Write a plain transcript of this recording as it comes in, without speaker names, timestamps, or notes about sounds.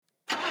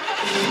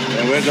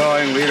Where we're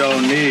going, we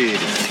don't need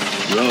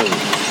roads.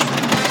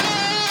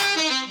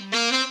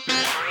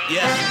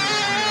 Yeah.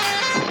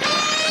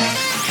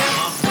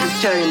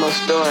 Just tell you my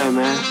story,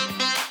 man.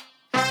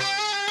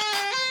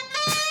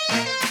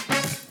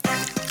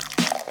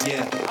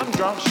 Yeah. I'm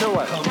drunk, show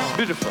up. Come on.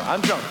 Beautiful,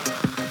 I'm drunk.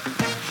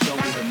 Show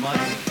me the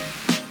money.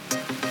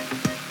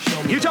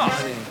 Show me Utah.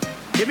 the money.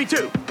 Give me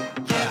two.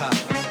 Yeah.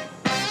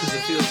 Cause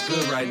it feels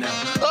good right now.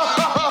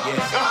 Yeah.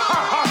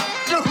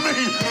 Do me.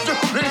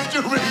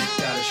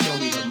 Gotta show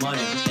me the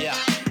money. Yeah.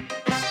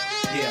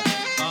 Yeah.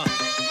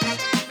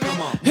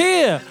 Come on.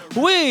 Here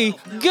we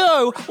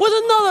go with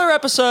another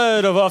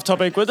episode of Off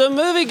Topic with the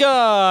Movie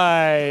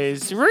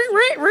Guys. I'm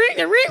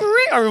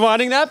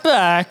rewinding that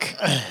back.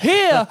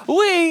 Here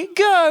we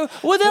go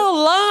with our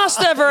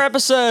last ever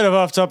episode of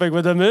Off Topic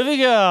with the Movie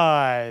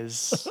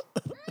Guys.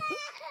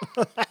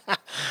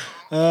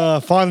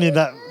 Finally,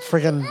 that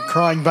friggin'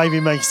 crying baby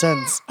makes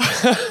sense.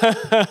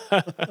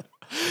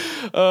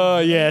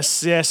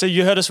 Yes. So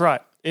you heard us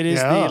right. It is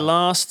Yeah. the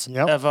last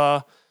Yep.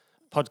 ever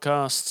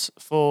podcast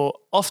for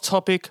Off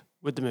Topic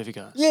with the Movie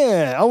Guys.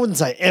 Yeah, I wouldn't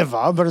say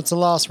ever, but it's the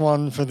last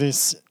one for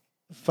this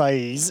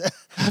phase.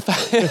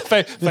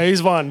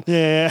 Phase one.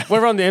 Yeah.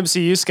 We're on the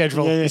MCU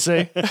schedule, Yeah. you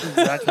see.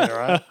 Exactly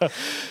right.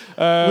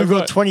 We've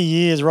got 20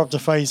 years. We're up to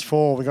phase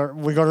 4. We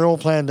got it all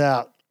planned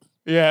out.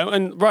 Yeah,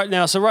 and right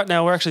now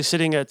we're actually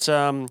sitting at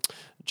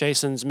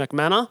Jason's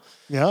McManor,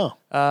 Yeah.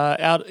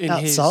 out in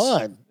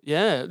Outside.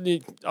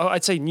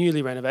 I'd say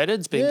newly renovated.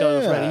 It's been going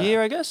on for about a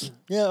year, I guess.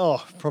 Yeah.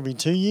 Oh, probably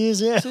 2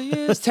 years. Yeah. 2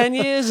 years, 10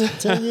 years.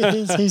 10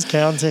 years. He's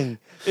counting.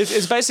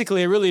 It's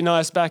basically a really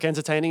nice back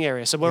entertaining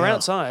area. So we're Yeah.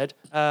 outside.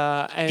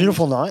 And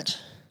Beautiful night.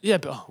 Yeah,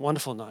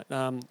 wonderful night.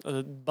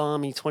 A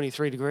balmy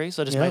 23 degrees.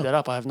 I just Yeah. made that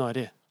up. I have no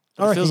idea.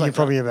 But I it reckon feels you're like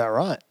probably about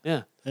right.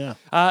 that. Yeah.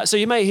 Yeah. So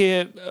you may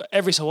hear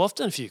every so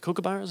often a few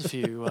kookaburras, a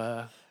few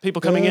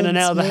people coming in and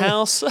out of the Yeah.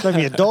 house.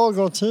 Maybe a dog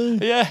or two.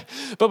 Yeah,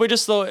 but we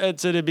just thought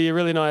it'd be a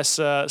really nice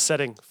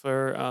setting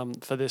for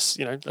this.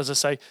 You know, as I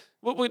say,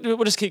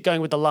 we'll just keep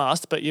going with the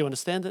last. But you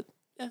understand that,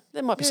 yeah,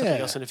 there might be something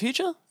Yeah. else in the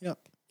future. Yep.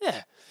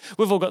 Yeah,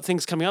 we've all got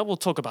things coming up. We'll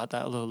talk about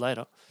that a little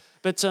later.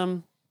 But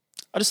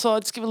I just thought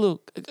I'd just give a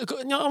little.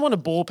 I want to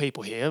bore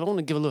people here. I want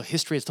to give a little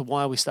history as to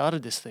why we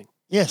started this thing.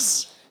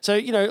 Yes. So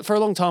for a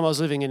long time I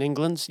was living in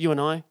England. You and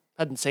I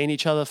hadn't seen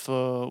each other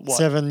for what?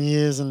 7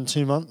 years and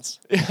 2 months.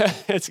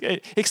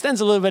 It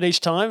extends a little bit each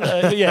time.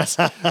 Yes,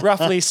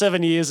 roughly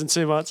 7 years and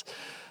 2 months.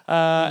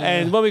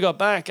 And when we got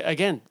back,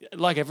 again,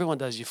 like everyone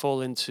does, you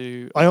fall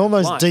into I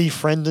almost life.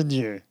 defriended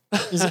you.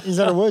 Is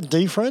that a word?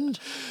 Defriend?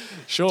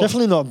 Sure.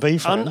 Definitely not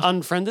befriend.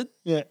 Unfriended,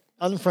 Yeah.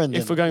 Unfriended.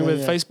 if we're going Yeah,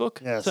 with yeah.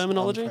 Facebook Yes,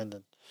 terminology.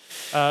 unfriended.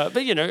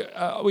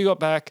 But we got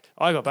back.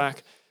 I got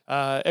back.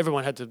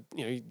 Everyone had to,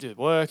 you do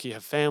work. You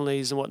have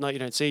families and whatnot. You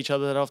don't see each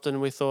other that often.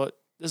 And we thought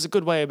there's a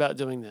good way about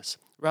doing this.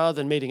 Rather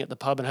than meeting at the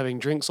pub and having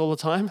drinks all the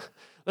time,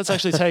 let's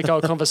actually take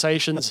our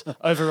conversations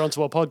over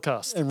onto our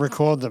podcast. And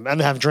record them and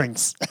have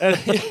drinks.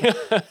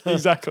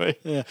 Exactly.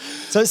 Yeah.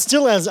 So it's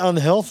still as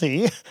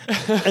unhealthy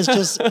as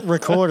just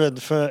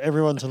recorded for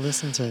everyone to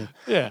listen to.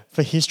 Yeah.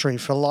 For history,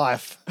 for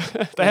life.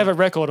 They have a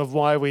record of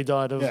why we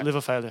died of Yeah.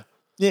 liver failure.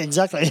 Yeah,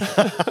 exactly.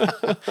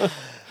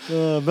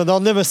 But they'll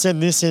never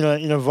send this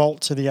in a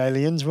vault to the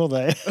aliens, will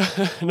they?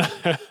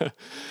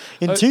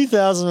 In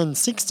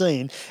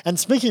 2016, and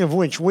speaking of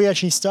which, we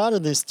actually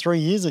started this 3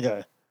 years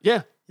ago.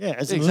 Yeah. Yeah,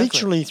 it's Exactly.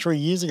 literally 3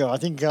 years ago. I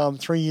think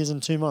 3 years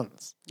and 2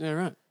 months. Yeah,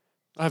 right.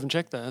 I haven't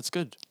checked that. That's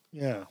good.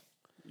 Yeah.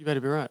 You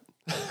better be right.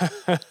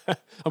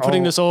 I'm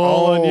putting this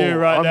all on you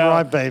right I'm now.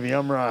 right, baby.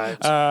 I'm right.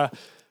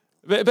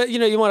 But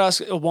you might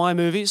ask why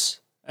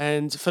movies?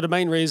 And for the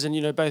main reason,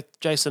 both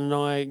Jason and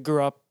I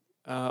grew up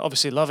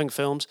obviously loving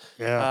films.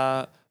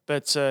 Yeah.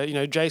 But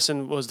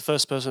Jason was the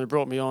first person who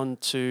brought me on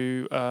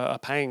to a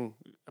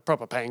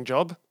proper paying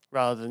job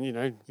rather than,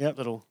 Yep.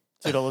 little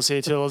 $2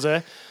 here, $2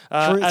 there.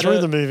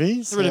 through the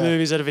movies. Through the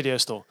movies at a video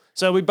store.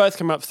 So we both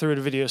come up through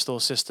the video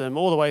store system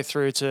all the way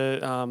through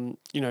to,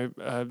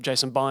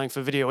 Jason buying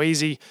for Video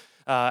Easy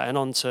and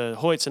on to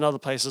Hoyts and other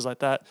places like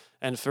that.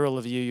 And for all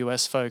of you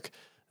US folk,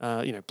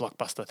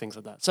 Blockbuster, things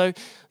like that. So,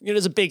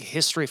 there's a big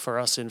history for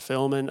us in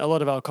film and a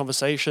lot of our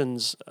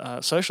conversations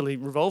socially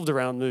revolved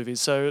around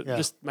movies. So it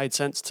just made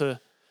sense to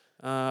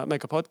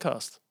make a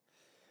podcast.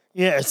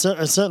 Yeah, it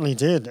certainly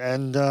did.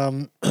 And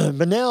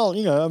but now,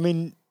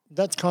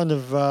 that's kind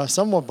of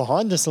somewhat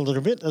behind us a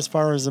little bit as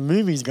far as the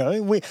movies go.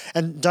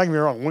 And don't get me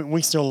wrong,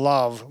 we still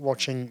love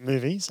watching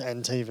movies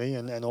and TV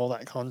and all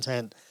that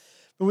content.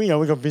 But we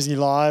got busy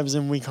lives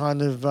and we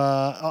kind of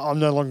I'm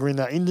no longer in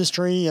that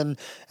industry and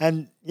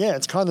yeah,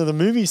 it's kind of the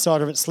movie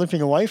side of it slipping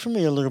away from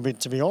me a little bit,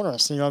 to be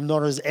honest. I'm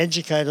not as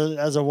educated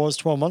as I was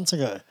 12 months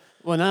ago.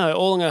 Well, no,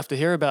 all I'm going to have to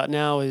hear about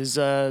now is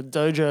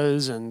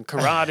dojos and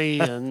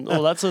karate and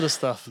all that sort of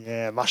stuff.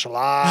 Yeah, martial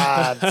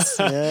arts.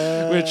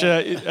 Yeah. Which,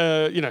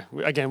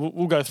 again,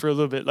 we'll go through a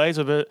little bit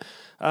later, but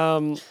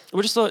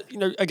we just thought,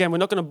 again, we're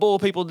not going to bore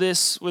people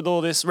with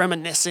all this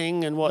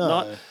reminiscing and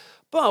whatnot. No.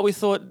 But we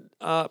thought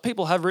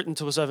people have written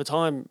to us over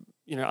time,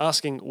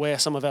 asking where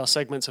some of our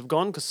segments have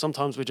gone, because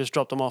sometimes we just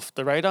drop them off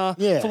the radar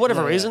Yeah, for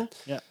whatever yeah, reason.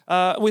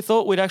 yeah. We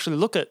thought we'd actually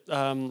look at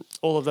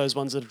all of those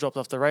ones that have dropped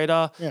off the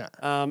radar. Yeah.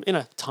 In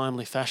a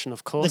timely fashion, of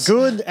The course.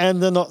 good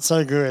and the not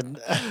so good.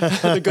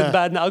 The good,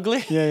 bad, and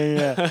ugly.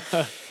 Yeah.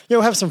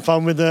 We'll have some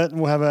fun with it.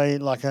 We'll have a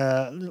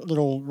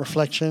little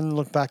reflection,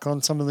 look back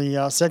on some of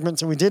the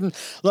segments that we did. And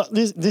look,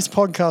 this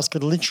podcast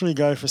could literally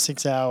go for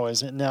 6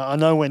 hours. Now, I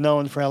know we're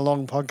known for our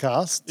long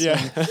podcasts.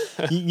 Yeah.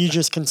 You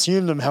just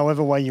consume them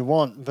however way you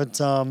want. But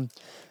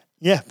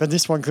but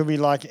this one could be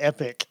like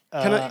epic.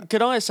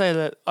 Could I say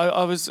that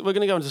we're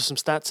going to go into some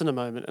stats in a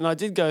moment, and I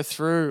did go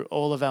through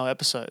all of our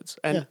episodes,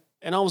 and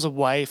I was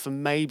away for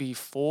maybe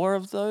 4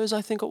 of those,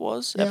 I think it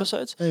was,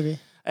 episodes. Maybe.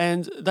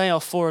 And they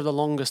are 4 of the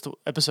longest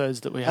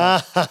episodes that we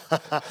have.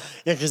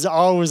 Yeah, because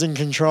I was in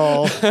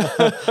control.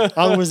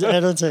 I was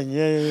editing.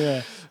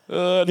 Yeah.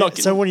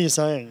 So what are you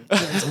saying?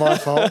 It's my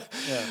fault.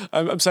 Yeah.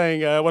 I'm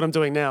saying what I'm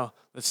doing now.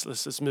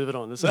 Let's move it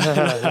on.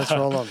 Let's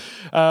roll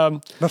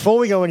on. Before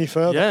we go any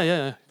further.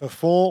 Yeah.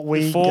 Before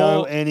we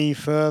go any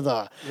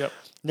further. Yep.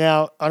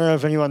 Now, I don't know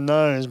if anyone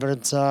knows, but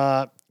it's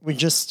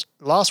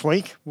last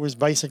week was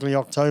basically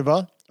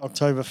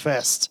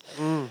Oktoberfest.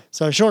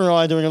 So Sean and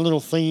I are doing a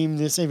little theme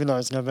this, even though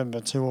it's November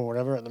 2 or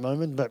whatever at the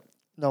moment, but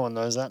no one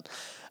knows that.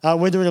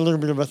 We're doing a little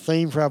bit of a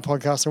theme for our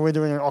podcast. So we're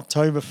doing an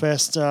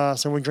Oktoberfest.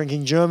 So we're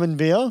drinking German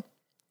beer,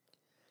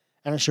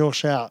 and it's your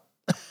shout.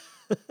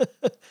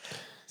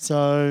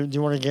 So do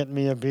you want to get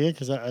me a beer?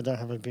 Because I don't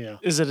have a beer.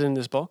 Is it in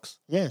this box?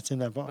 Yeah, it's in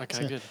that box.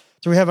 Okay, yeah. good.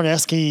 So we have an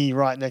Esky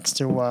right next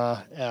to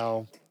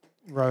our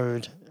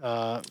road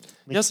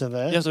mixer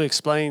there. You have to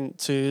explain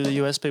to the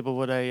US people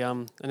what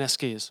an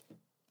Esky is.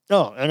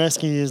 Oh, an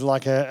Esky is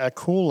like a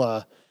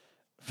cooler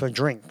for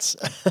drinks.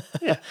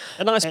 Yeah,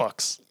 an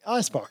icebox.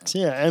 Icebox,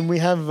 yeah. And we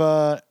have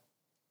a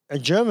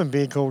German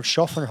beer called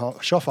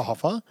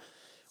Schofferhofer,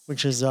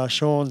 which is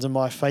Sean's and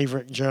my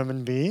favourite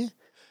German beer.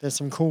 There's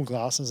some cool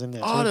glasses in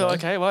there too. Oh, no,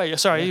 okay. Wait,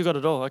 sorry, you got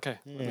it all. Okay,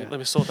 Yeah. let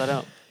me sort that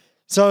out.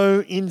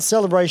 So in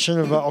celebration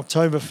of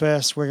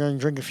Oktoberfest, we're going to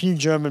drink a few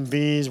German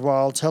beers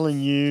while telling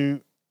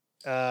you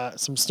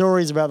some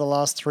stories about the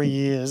last 3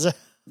 years.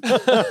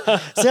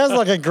 Sounds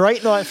like a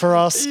great night for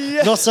us.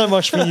 Yeah. Not so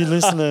much for you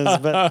listeners,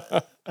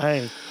 but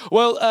hey.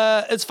 Well,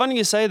 it's funny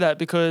you say that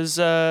because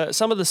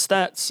some of the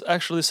stats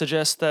actually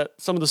suggest that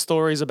some of the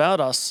stories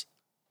about us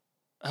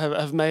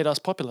have made us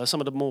popular.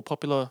 Some of the more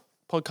popular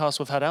podcasts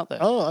we've had out there.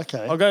 Oh,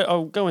 okay.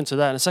 I'll go into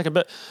that in a second.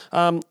 But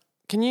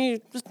can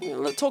you just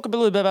talk a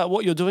little bit about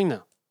what you're doing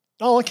now?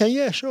 Oh, okay.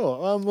 Yeah,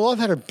 sure. Well, I've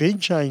had a big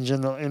change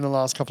in the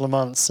last couple of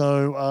months.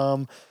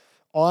 So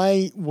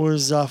I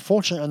was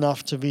fortunate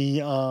enough to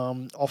be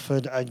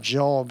offered a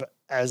job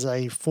as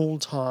a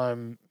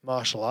full-time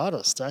martial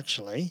artist,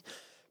 actually.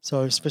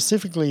 So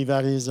specifically,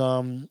 that is,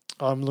 I'm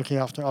looking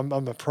after. I'm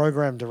a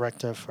program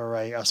director for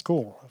a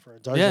school, for a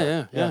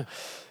dojo. Yeah.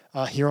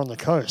 Here on the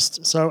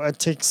coast. So it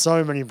ticks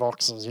so many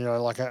boxes,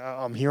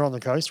 I'm here on the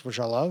coast, which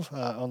I love,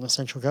 on the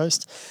Central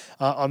Coast.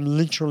 I'm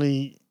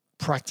literally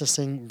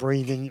practicing,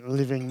 breathing,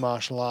 living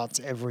martial arts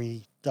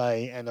every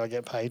day, and I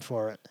get paid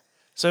for it.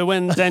 So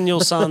when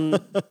Daniel's son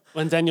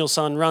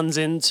runs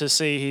in to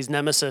see his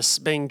nemesis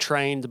being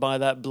trained by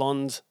that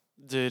blonde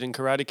dude in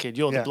Karate Kid,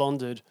 you're the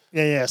blonde dude.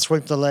 Yeah,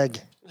 sweep the leg.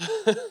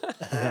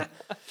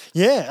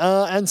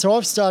 And so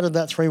I've started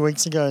that 3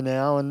 weeks ago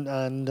now, and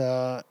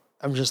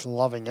I'm just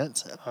loving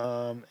it.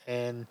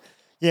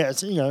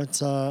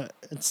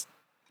 It's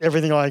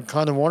everything I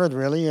kind of wanted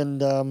really.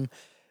 And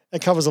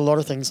it covers a lot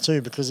of things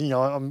too, because,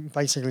 I'm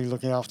basically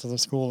looking after the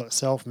school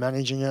itself,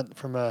 managing it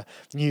from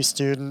new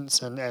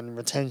students and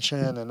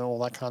retention and all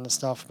that kind of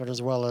stuff, but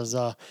as well as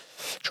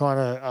trying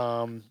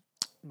to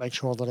make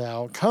sure that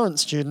our current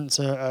students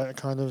are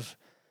kind of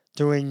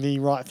doing the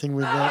right thing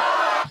with their...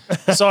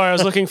 Sorry, I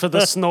was looking for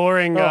the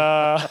snoring.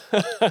 No,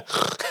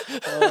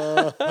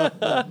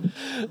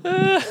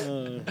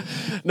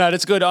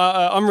 that's good.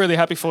 I'm really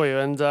happy for you,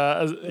 and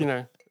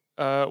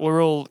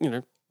we're all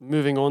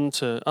moving on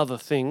to other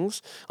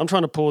things. I'm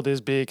trying to pour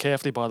this beer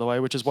carefully, by the way,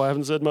 which is why I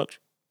haven't said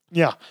much.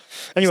 Yeah.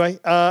 Anyway,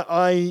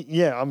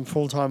 I'm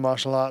full-time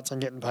martial arts.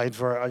 I'm getting paid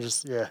for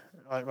it.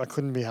 I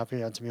couldn't be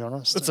happier, to be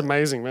honest. It's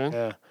amazing, man.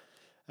 Yeah,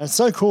 and it's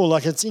so cool.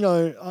 Like it's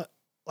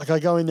I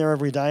go in there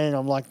every day and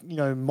I'm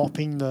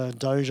mopping the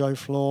dojo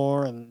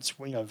floor and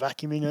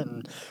vacuuming it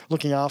and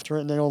looking after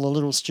it, and then all the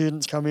little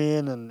students come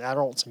in and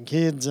adults and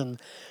kids,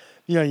 and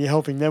you're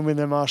helping them with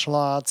their martial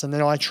arts, and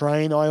then I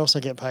train. I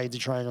also get paid to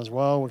train as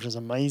well, which is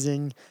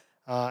amazing.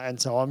 And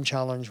so I'm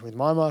challenged with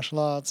my martial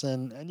arts,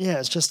 and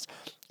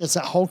it's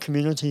that whole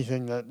community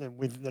thing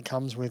that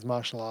comes with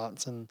martial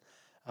arts, and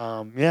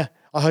I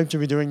hope to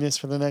be doing this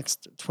for the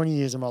next 20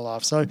 years of my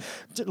life. So,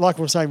 like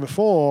we were saying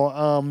before,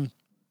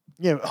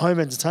 home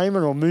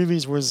entertainment or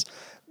movies was,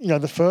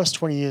 the first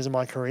 20 years of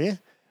my career,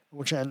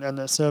 and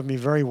it served me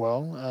very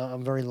well.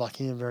 I'm very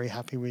lucky and very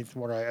happy with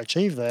what I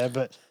achieved there.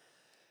 But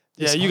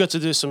you got to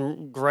do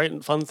some great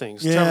and fun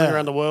things, traveling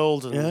around the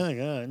world.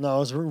 And No, I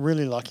was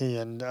really lucky,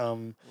 and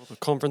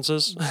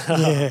conferences.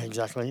 Yeah,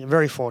 exactly.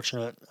 Very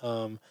fortunate.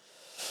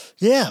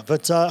 Yeah,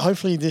 but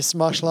hopefully this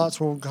martial arts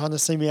will kind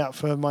of see me out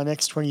for my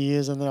next 20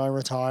 years and then I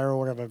retire or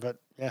whatever. But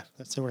yeah,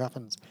 let's see what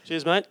happens.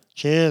 Cheers, mate.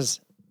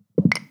 Cheers.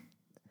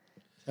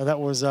 So that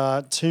was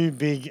two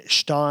big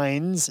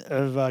steins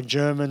of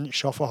German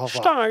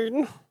Schofferhofer.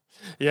 Stein.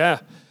 Yeah.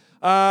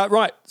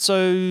 Right.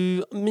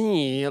 So let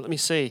me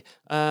see.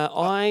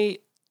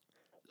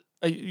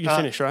 You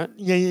finished, right?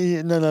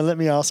 Yeah. No, let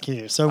me ask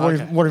you. So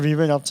what have you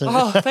been up to?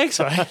 Oh, thanks,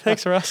 mate.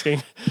 Thanks for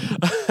asking.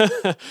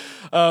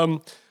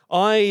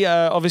 I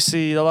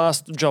obviously the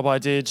last job I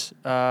did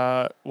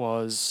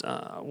was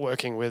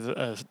working with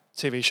a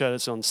TV show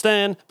that's on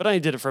Stan, but I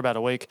only did it for about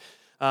a week.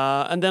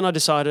 And then I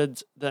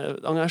decided that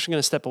I'm actually going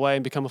to step away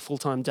and become a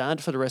full-time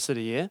dad for the rest of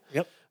the year.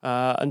 Yep.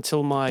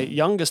 Until my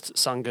youngest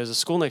son goes to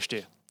school next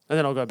year. And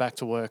then I'll go back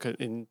to work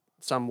in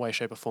some way,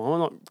 shape or form. I'm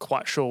not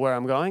quite sure where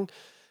I'm going.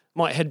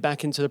 Might head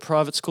back into the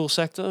private school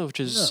sector, which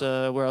is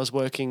where I was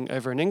working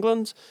over in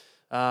England.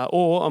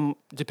 Or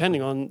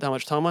depending on how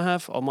much time I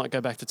have, I might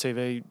go back to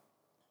TV.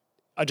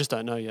 I just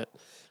don't know yet.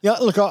 Yeah,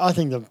 look, I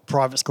think the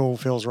private school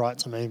feels right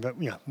to me, but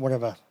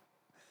whatever.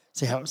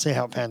 See how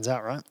it pans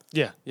out, right?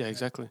 Yeah,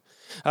 exactly.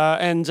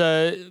 But in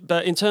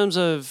terms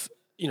of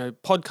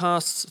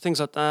podcasts, things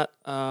like that,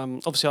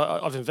 obviously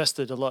I've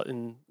invested a lot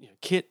in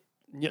kit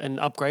and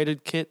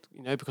upgraded kit,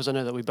 because I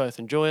know that we both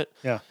enjoy it.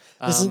 Yeah,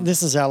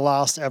 this is our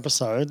last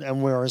episode,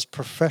 and we're as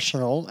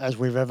professional as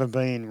we've ever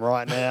been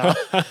right now.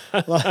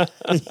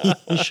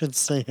 You should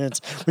see it.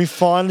 We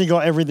finally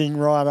got everything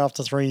right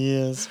after 3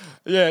 years.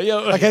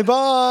 Yeah. Okay,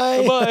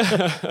 bye.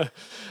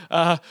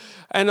 Bye.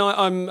 And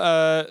I'm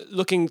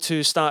looking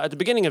to start at the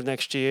beginning of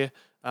next year,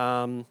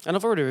 and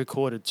I've already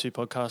recorded 2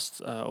 podcasts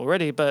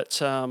already,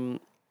 but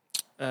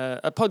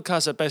a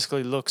podcast that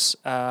basically looks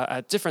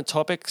at different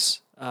topics,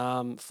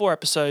 4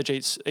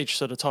 episodes each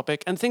sort of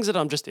topic, and things that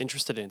I'm just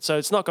interested in. So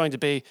it's not going to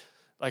be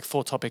like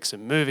 4 topics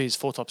in movies,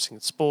 4 topics in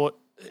sport.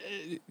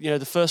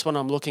 The first one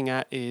I'm looking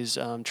at is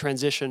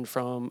transition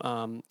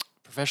from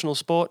professional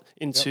sport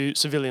into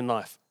civilian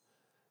life.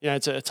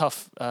 It's a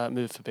tough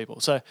move for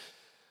people. So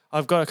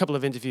I've got a couple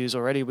of interviews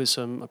already with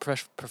some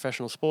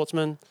professional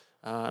sportsmen,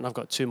 and I've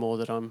got 2 more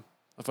that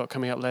I've got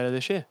coming up later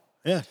this year.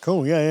 Yeah,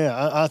 cool.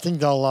 Yeah. I think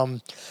they'll.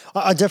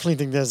 I definitely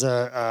think there's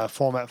a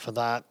format for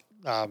that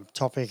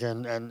topic,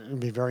 and it'll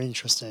be very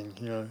interesting.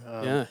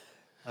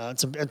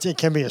 It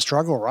can be a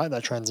struggle, right?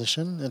 That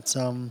transition. It's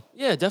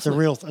definitely. It's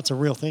a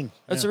real thing.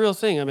 It's a real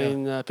thing. I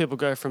mean, people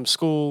go from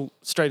school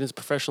straight into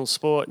professional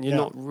sport, and you're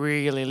not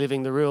really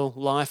living the real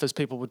life, as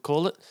people would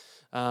call it.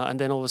 And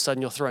then all of a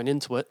sudden, you're thrown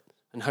into it.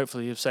 And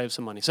hopefully you've saved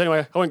some money. So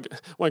anyway, I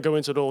won't go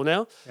into it all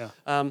now.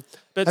 Yeah.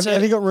 But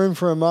have you got room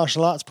for a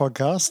martial arts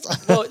podcast?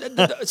 Well,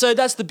 so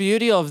that's the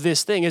beauty of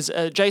this thing is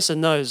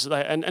Jason knows,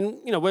 and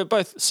we're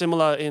both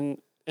similar in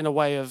a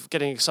way of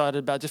getting excited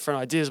about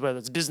different ideas, whether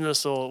it's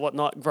business or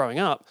whatnot, growing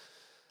up.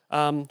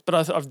 But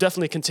I've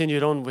definitely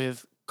continued on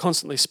with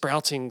constantly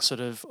sprouting sort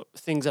of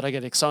things that I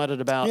get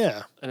excited about.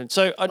 Yeah. And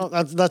so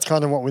that's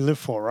kind of what we live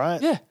for,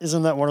 right? Yeah.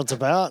 Isn't that what it's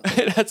about?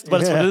 That's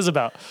what it is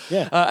about.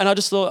 Yeah. And I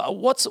just thought,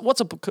 what's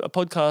a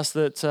podcast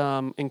that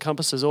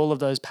encompasses all of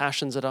those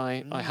passions that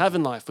I have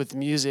in life with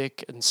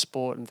music and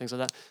sport and things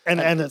like that.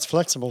 And it's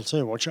flexible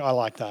too, which I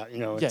like that.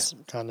 It's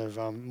kind of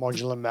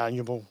modular,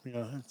 malleable.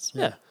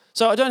 Yeah.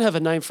 So I don't have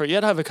a name for it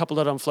yet. I have a couple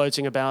that I'm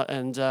floating about,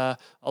 and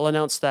I'll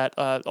announce that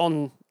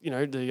on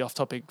the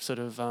off-topic sort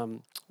of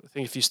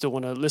thing. If you still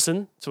want to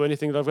listen to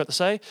anything that I've got to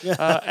say,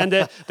 and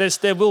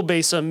there will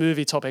be some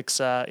movie topics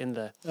in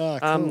there. Oh,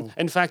 cool.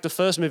 In fact, the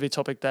first movie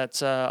topic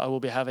that I will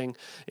be having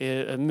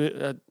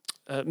is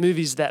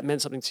movies that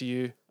meant something to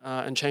you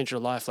and changed your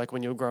life, like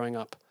when you were growing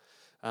up.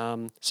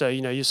 So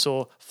you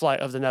saw Flight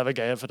of the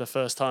Navigator for the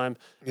first time,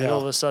 and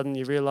all of a sudden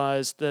you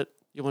realized that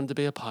you wanted to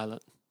be a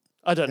pilot.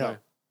 I don't know.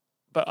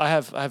 But I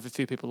have a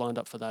few people lined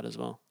up for that as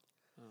well.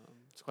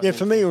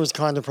 For me, it was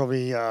kind of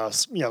probably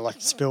like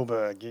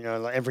Spielberg.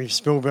 Like every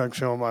Spielberg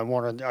film I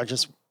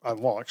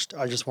watched,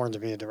 I just wanted to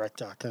be a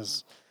director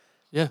because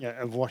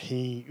of what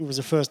he was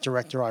the first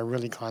director I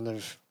really kind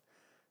of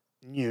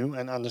knew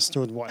and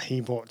understood what he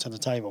brought to the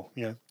table.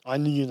 I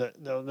knew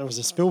that there was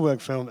a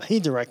Spielberg film that he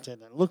directed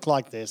and it looked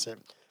like this, it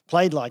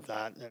played like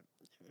that, it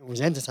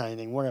was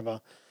entertaining, whatever,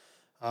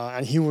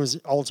 and he was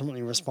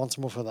ultimately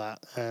responsible for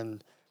that.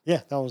 And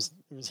it was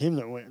him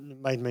that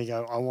made me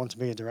go, I want to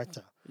be a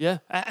director. Yeah,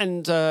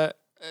 and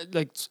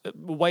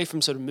away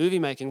from sort of movie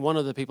making, one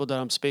of the people that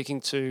I'm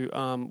speaking to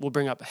will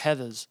bring up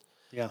Heathers,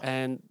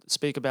 and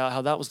speak about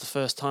how that was the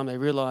first time they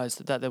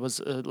realized that there was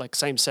like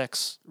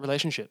same-sex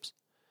relationships.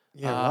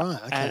 Yeah, right.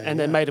 Okay, and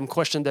then made them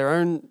question their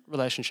own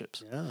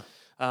relationships. Yeah.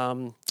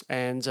 I'm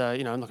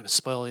not going to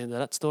spoil into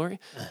that story,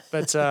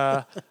 but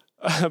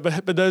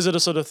but those are the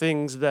sort of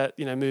things that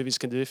movies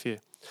can do for you.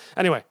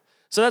 Anyway.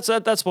 So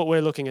that's what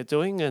we're looking at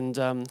doing, and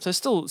so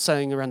still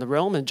staying around the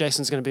realm. And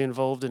Jason's going to be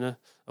involved in a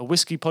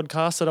whiskey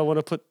podcast that I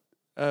want to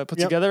put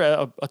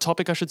together, a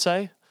topic I should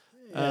say.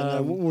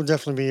 We'll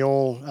definitely be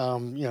all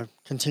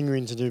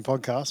continuing to do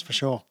podcasts for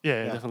sure.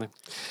 Yeah, definitely.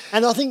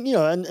 And I think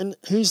and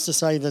who's to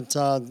say that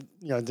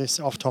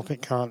this off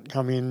topic can't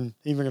come in,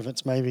 even if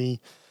it's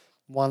maybe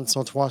once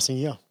or twice a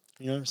year.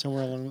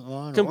 Somewhere along the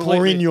line, or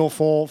Completely. in your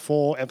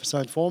four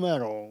episode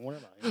format, or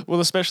whatever. Well,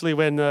 especially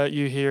when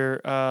you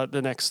hear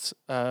the next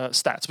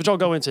stats, which I'll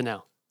go into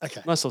now.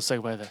 Okay. Nice little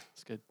segue there.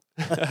 It's good.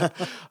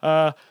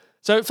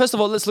 So first of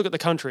all, let's look at the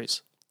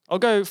countries. I'll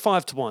go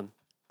 5-1.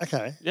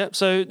 Okay. Yep.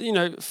 So,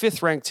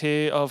 fifth ranked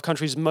here of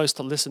countries most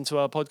to listen to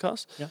our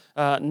podcast.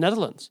 Yeah.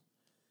 Netherlands.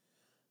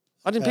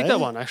 I didn't pick Okay. that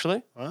one,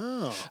 actually.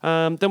 Wow.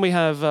 Then we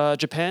have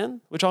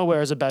Japan, which I'll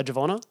wear as a badge of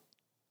honor,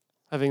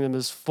 having them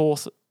as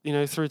fourth,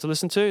 through to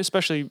listen to,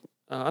 especially,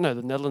 I know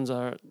the Netherlands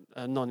are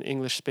a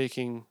non-English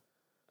speaking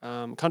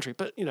country,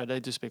 but, they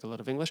do speak a lot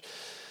of English.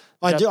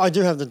 I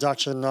do have the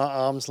Dutch at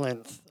arm's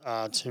length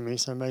to me,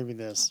 so maybe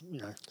there's,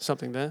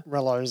 Something there.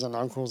 relos and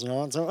uncles and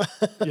aunts.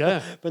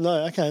 Yeah. But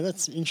no, okay,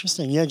 that's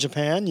interesting. Yeah,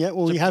 Japan. Yeah,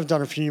 well, we have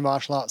done a few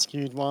martial arts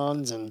skewed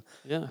ones, and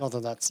Yeah. not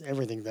that that's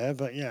everything there,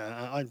 but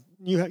yeah,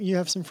 you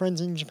have some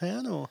friends in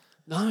Japan, or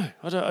No,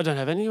 I don't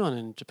have anyone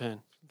in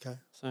Japan. okay,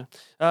 So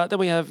then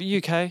we have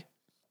UK,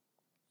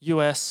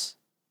 US,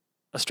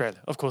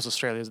 Australia. Of course,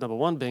 Australia is number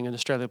one, being an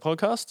Australia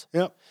podcast.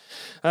 yep.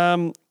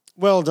 Um,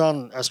 Well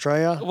done,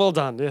 Australia. well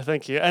done. Yeah,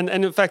 thank you. And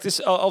in fact,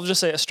 I'll just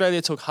say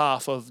Australia took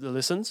half of the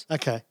listens,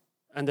 Okay,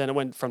 and then it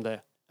went from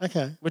there,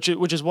 okay, which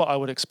is what I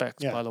would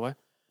expect, Yeah. by the way.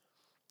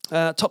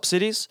 Top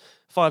cities,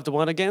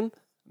 5-1 again.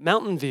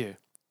 Mountain View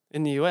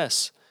in the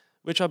US,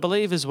 which I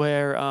believe is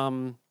where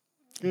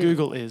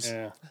Google is.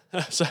 yeah.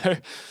 So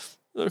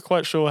not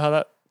quite sure how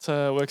that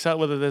works out,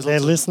 whether there's They're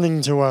lots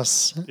listening to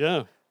us.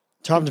 yeah.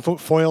 Time to put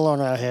foil on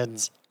our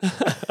heads.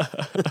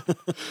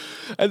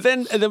 And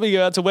then we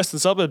go out to Western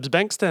Suburbs,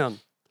 Bankstown,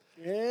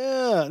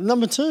 Yeah,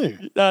 number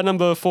 2.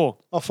 number 4.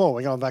 Oh, 4.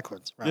 We're going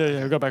backwards. Right.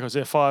 Yeah, we go backwards.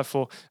 Yeah, 5,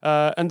 4.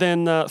 And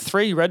then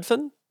 3,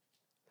 Redfern.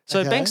 So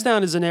Okay.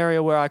 Bankstown is an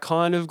area where I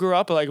kind of grew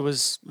up, like it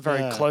was very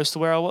Yeah. close to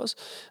where I was.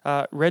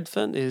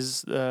 Redfern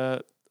is,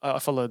 I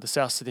followed the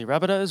South Sydney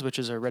Rabbitohs, which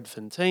is a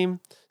Redfern team.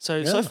 So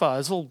Yeah. far,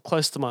 it's all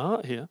close to my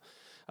heart here.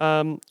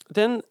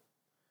 Then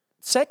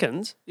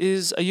second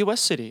is a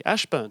US city,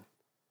 Ashburn.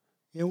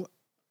 Yeah,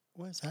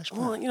 where's Ashburn?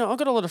 Well, I've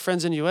got a lot of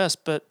friends in US,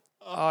 but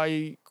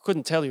I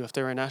couldn't tell you if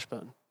they're in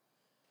Ashburn.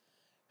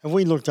 Have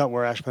we looked up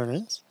where Ashburn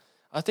is?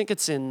 I think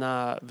it's in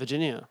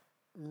Virginia.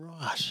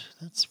 Right,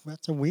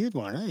 that's a weird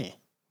one, eh?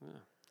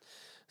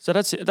 So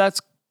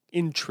that's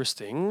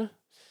interesting.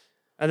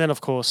 And then,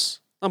 of course,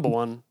 number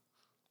 1,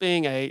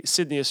 being a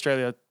Sydney,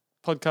 Australia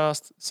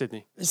podcast,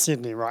 Sydney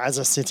Sydney, right, as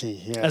a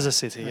city, yeah. as a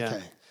city. Yeah.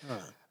 Okay, all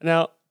right.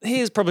 Now,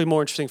 here's probably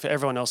more interesting for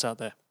everyone else out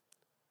there.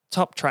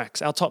 Our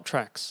top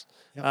tracks.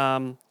 Yep.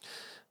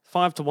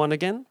 5-1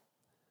 again.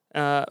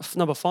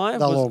 Number 5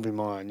 They'll was all be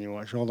mine, you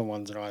watch, all the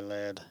ones that I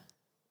led.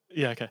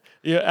 yeah, okay.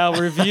 Yeah,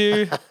 our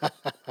review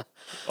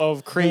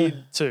of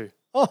Creed 2.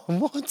 Oh,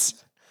 what?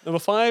 Number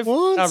 5,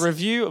 What? our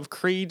review of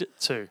Creed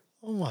 2.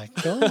 Oh my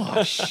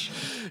gosh.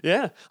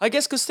 Yeah, I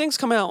guess because things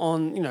come out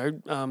on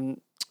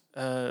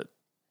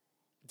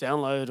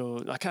download,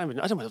 or I don't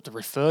know what to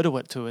refer to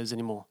it as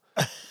anymore.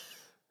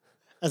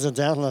 As a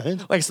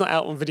download. Like it's not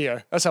out on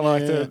video. That's how I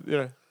like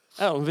to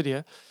out on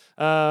video.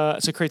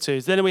 So Creed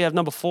 2. Then we have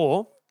number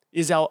 4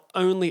 is our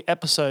only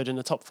episode in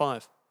the top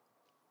 5,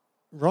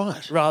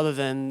 Right. rather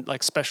than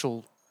like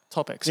special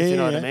topics, if you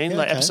know what I Yeah, mean. yeah,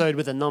 Like okay. episode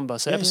with a number.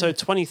 So episode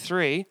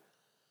 23,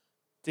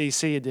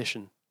 DC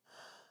edition.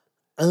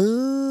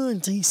 Oh,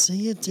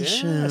 DC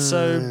edition. Yeah,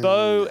 so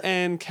Bo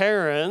and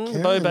Karen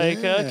Bo Karen,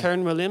 Baker, yeah.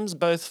 Karen Williams,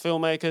 both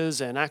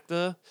filmmakers and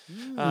actor.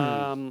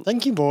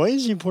 Thank you,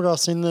 boys. You put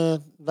us in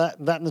that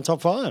in the top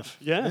 5.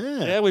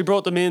 Yeah, we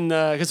brought them in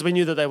because we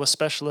knew that they were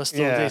specialists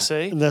on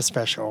DC, They're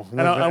special.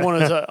 and I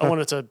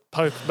wanted to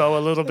poke Bo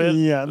a little bit.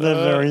 Yeah, they're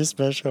very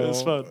special.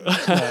 It's fun.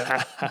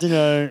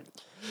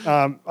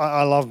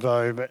 I love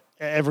Bo, but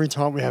every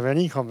time we have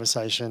any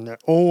conversation,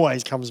 it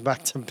always comes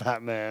back to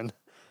Batman.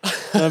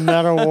 No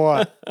matter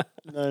what.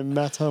 No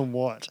matter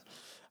what.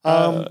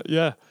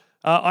 Yeah.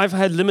 I've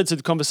had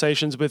limited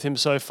conversations with him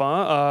so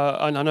far,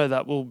 and I know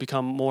that will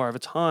become more over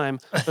time.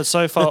 But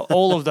so far,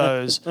 all of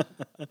those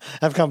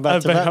Have come back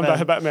have to been Batman. back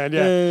to Batman.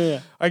 Yeah. Yeah.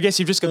 I guess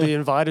you've just got to be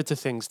invited to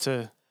things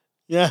to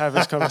Yeah. have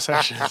those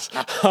conversations.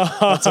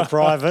 That's a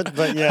private,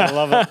 but yeah,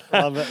 love it.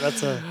 Love it.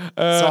 That's a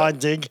side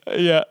dig.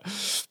 Yeah.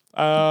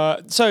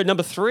 So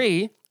number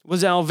 3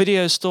 was our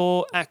video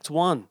store Act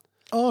 1.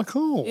 Oh,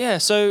 cool. Yeah.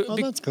 So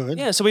that's good.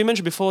 Yeah. So we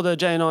mentioned before that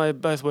Jay and I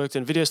both worked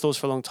in video stores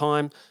for a long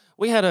time.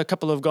 We had a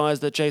couple of guys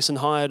that Jason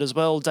hired as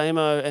well,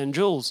 Damo and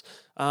Jules.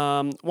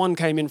 One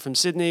came in from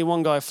Sydney,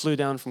 one guy flew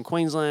down from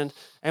Queensland,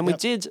 and we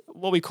did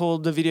what we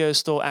called the video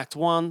store Act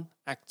 1,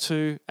 Act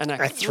 2, and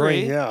Act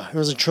 3. Yeah. It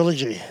was a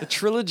trilogy. A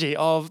trilogy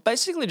of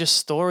basically just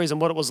stories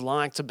and what it was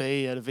like to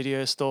be at a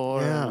video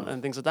store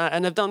and things like that.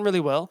 And they've done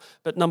really well.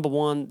 But number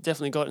 1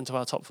 definitely got into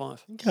our top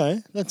 5.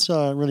 Okay. That's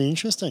really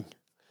interesting.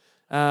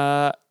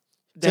 So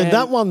Then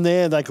that one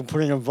there, they could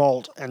put in a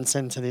vault and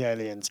send to the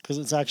aliens because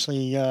it's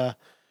actually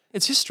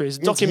it's history. It's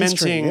it's history,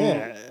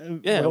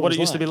 documenting what it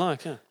used to be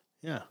like. Yeah.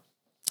 Yeah.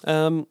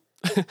 I'm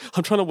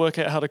trying to work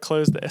out how to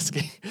close the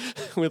esky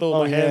with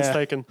all my hands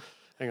taken.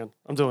 Hang on,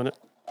 I'm doing it.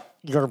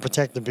 You got to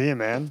protect the beer,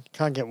 man.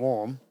 Can't get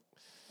warm.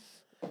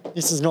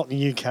 This is not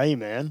the UK,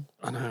 man.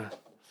 I know.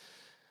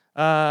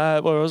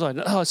 Where was I?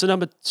 Oh, so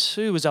number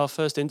 2 was our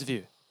first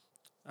interview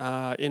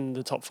in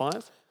the top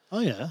 5. Oh,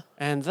 yeah.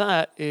 And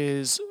that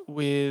is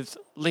with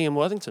Liam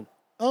Worthington.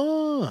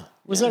 Oh,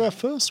 was that our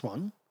first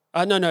one?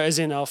 No, as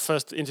in our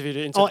first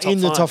interview into Oh, the top in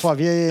the 5. top 5.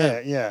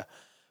 Yeah.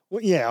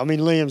 Well, yeah, I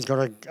mean, Liam's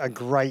got a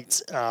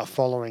great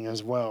following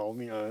as well,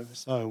 you know,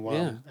 so,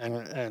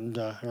 and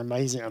an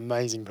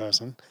amazing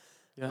person.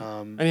 Yeah.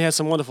 And he has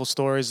some wonderful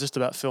stories just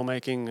about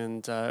filmmaking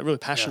and really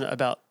passionate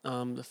about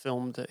the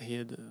film that he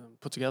had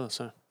put together.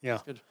 So, Yeah.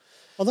 good.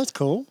 Oh, that's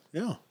cool.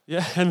 Yeah.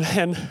 Yeah, and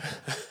then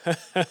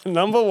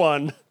number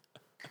 1.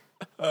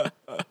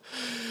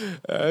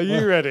 Are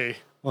you ready?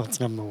 What's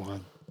number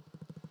 1?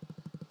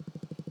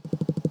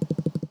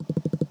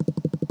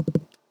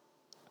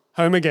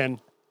 Home Again.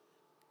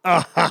 You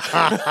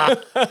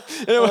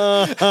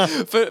know,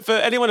 for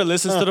anyone who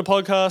listens to the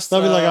podcast,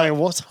 They'll be like, going,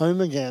 what's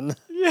Home Again?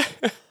 yeah,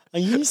 Are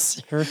you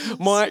serious?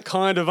 might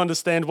kind of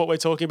understand what we're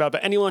talking about.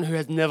 But anyone who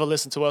has never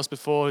listened to us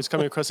before, who's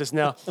coming across this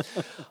now,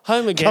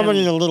 Home Again. Coming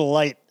in a little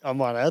late, I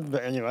might add,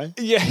 but anyway.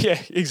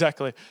 Yeah,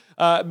 exactly.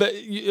 But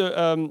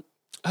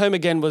Home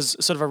Again was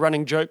sort of a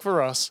running joke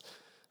for us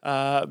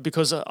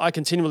because I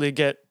continually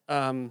get,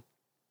 and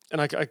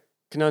I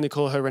can only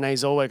call her Renee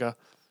Zellweger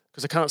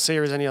because I can't see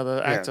her as any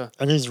other actor.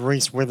 And he's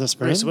Reese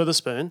Witherspoon. Reese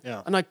Witherspoon.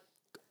 Yeah. And I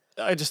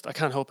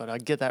can't help it. I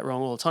get that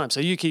wrong all the time. So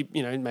you keep,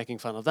 making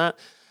fun of that.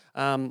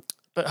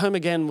 But Home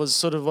Again was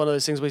sort of one of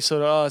those things we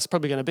sort of, it's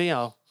probably going to be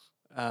our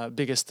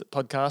biggest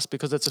podcast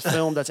because it's a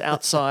film that's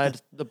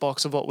outside the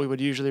box of what we would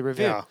usually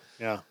review.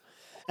 Yeah.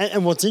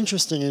 And what's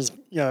interesting is,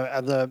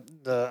 at the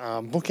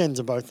bookends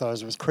of both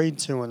those was Creed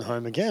 2 and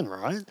Home Again,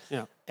 right?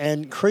 Yeah.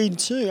 And Creed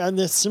 2, and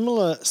they're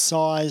similar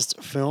sized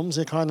films.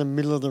 They're kind of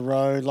middle of the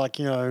road, like,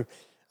 $40,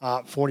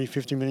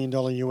 $50 million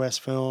US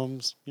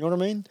films. You know what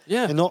I mean?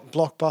 Yeah. They're not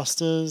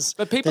blockbusters.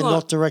 But people they're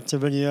aren't- not direct to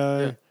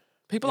video. Yeah.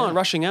 People aren't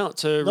rushing out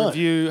to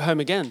review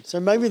Home Again. So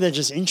maybe they're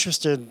just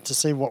interested to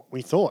see what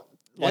we thought.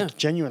 Like, Yeah.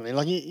 genuinely.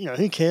 Like,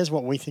 who cares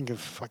what we think of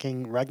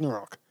fucking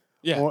Ragnarok?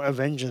 Yeah. Or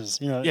Avengers,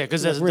 Yeah,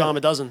 because there's a really. dime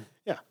a dozen.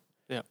 Yeah.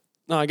 Yeah.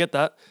 No, I get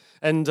that.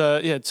 And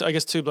I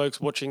guess 2 blokes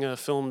watching a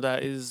film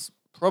that is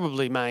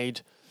probably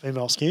made.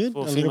 Female skewed.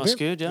 Or a little female bit.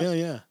 skewed, yeah.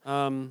 Yeah.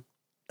 Um,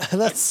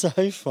 That's so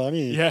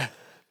funny. yeah.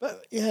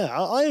 But yeah,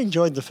 I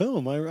enjoyed the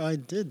film. I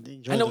did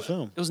enjoy And the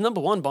film. it was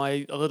number 1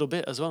 by a little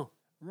bit as well.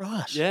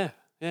 Right. Yeah.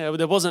 Yeah.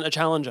 There wasn't a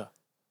challenger.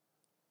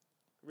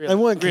 Really. They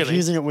weren't really.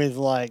 confusing it with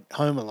like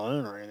Home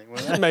Alone or anything, were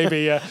they?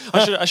 Maybe, yeah.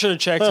 I should have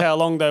checked how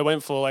long they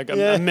went for, like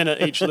a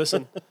minute each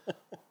listen.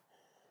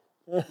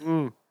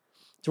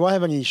 Do I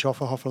have any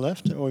Schofferhofer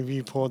left, or have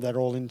you poured that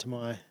all into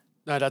my...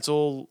 No, that's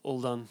all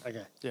done.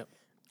 Okay. Yep.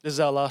 This is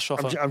our last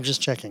shoffer. I'm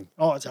just checking.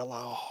 Oh, it's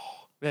our...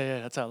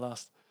 Yeah, that's our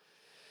last.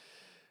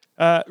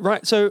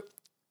 Right, so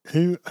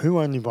Who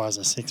only buys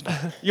a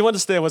 6-pack? you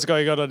understand what's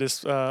going on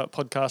this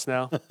podcast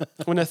now.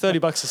 When they're $30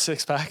 a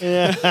 6-pack.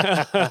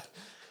 Yeah.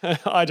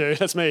 I do,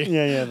 that's me.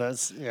 yeah,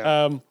 that's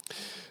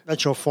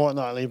that's your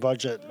fortnightly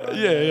budget. Right?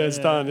 Yeah, it's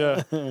done,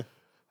 yeah.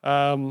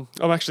 I'm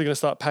actually going to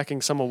start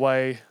packing some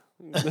away.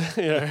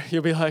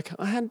 You'll be like,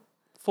 I had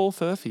 4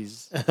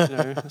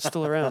 Furfies,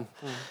 still around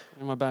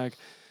in my bag.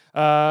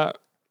 So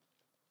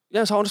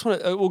I just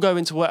want to, we'll go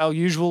into what our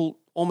usual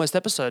almost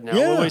episode now,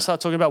 where we start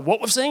talking about what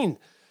we've seen,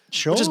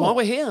 Sure. which is why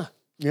we're here.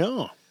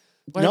 Yeah.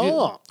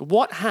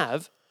 What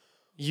have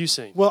you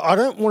seen? Well, I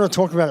don't want to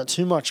talk about it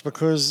too much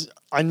because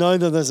I know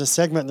that there's a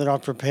segment that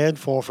I've prepared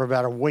for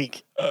about a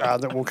week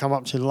that we'll come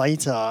up to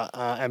later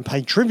and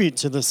pay tribute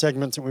to the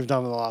segments that we've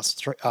done in the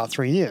last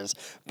 3 years.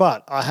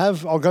 But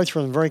I'll go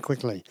through them very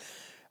quickly.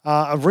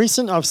 Of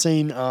recent, I've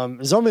seen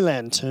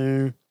Zombieland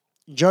 2,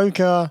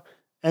 Joker,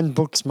 and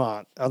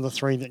Booksmart are the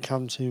 3 that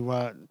come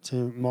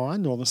to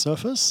mind or the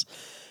surface.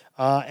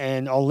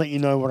 And I'll let you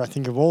know what I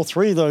think of all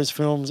 3 of those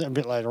films a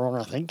bit later on,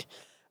 I think.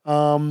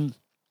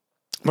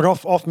 But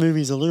off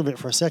movies a little bit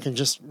for a second,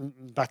 just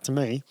back to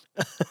me.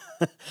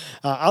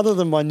 Other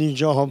than my new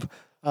job,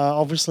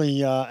 obviously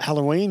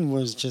Halloween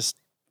was just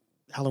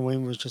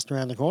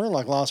around the corner,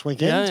 like last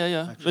weekend.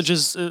 Yeah. Which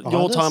is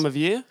your time of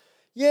year.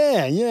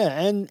 Yeah,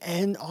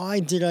 and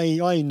I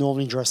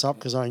normally dress up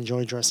because I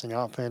enjoy dressing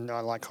up and I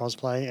like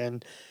cosplay,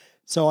 and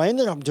so I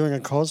ended up doing a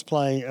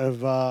cosplay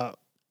of a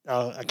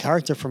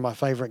character from my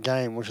favorite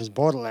game, which is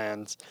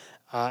Borderlands.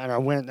 And I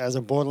went as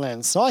a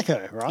Borderlands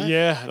psycho, right?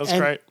 Yeah, that was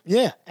great.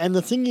 Yeah, and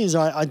the thing is,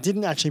 I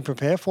didn't actually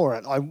prepare for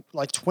it. I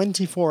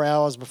 24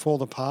 hours before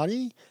the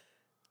party,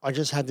 I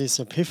just had this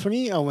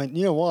epiphany. I went,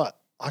 you know what?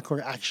 I could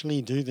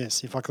actually do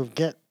this. If I could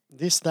get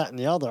this, that, and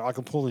the other, I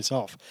could pull this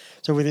off.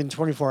 So within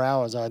 24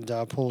 hours, I'd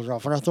pull it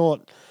off, and I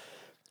thought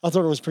it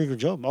was a pretty good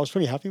job. I was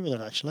pretty happy with it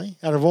actually.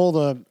 Out of all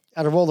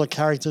the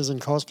characters and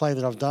cosplay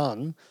that I've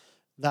done,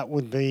 that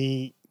would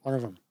be one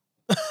of them.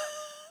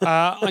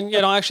 And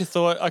I actually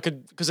thought I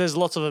could, because there's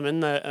lots of them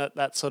in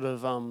that sort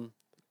of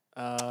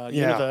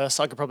universe.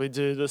 I could probably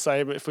do the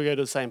same if we go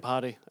to the same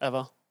party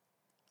ever.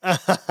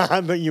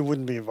 But you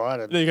wouldn't be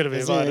invited. You're going to be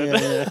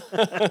invited.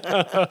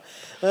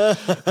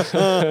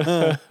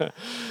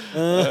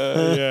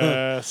 Yeah.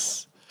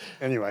 Yes.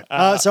 Anyway,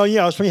 so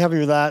yeah, I was pretty happy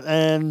with that.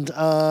 And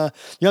the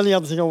only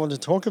other thing I wanted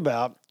to talk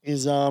about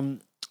is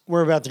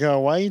we're about to go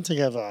away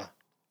together.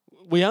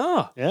 We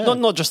are. Yeah.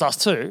 Not just us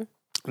two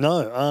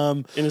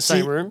No, in the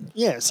same room.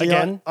 Yeah, see,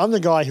 Again? I'm the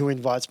guy who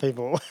invites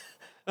people.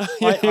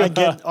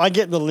 I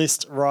get the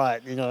list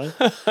right, you know.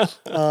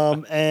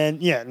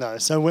 And yeah, no.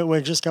 So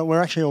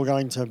we're actually all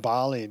going to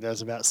Bali.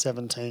 There's about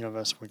 17 of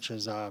us, which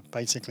is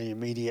basically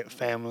immediate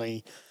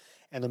family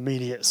and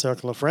immediate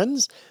circle of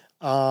friends.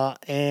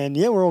 And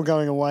yeah, we're all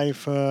going away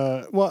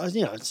for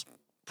it's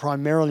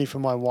primarily for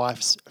my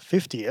wife's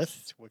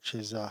 50th, which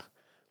is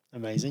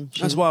amazing.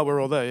 That's why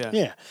we're all there. Yeah.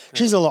 Yeah,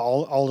 she's a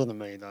lot older than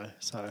me though.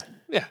 So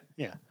Yeah.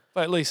 yeah,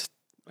 By at least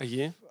a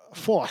year.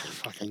 4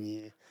 fucking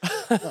years.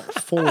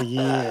 4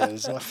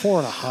 years,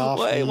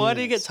 4.5 years. Why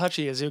do you get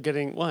touchy as you're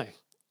getting? Why?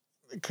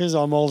 Because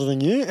I'm older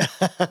than you.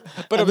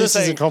 But I'm this just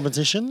is a saying.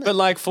 competition. But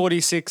like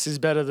 46 is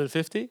better than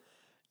 50.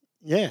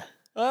 Yeah.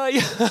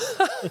 Yeah.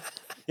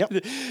 Yep.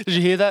 Did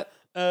you hear that,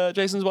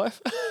 Jason's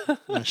wife?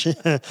 No,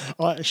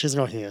 she's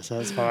not here, so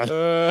it's fine.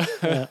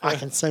 I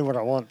can say what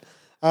I want.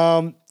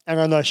 And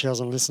I know she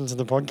doesn't listen to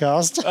the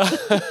podcast.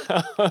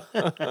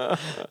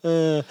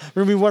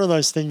 It'll be one of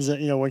those things that,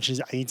 when she's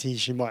 80,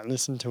 she might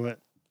listen to it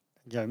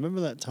and go,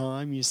 remember that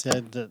time you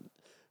said that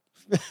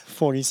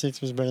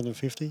 46 was better than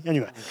 50?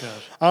 Anyway.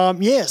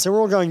 Yeah, so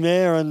we're all going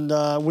there, and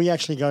we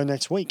actually go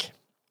next week.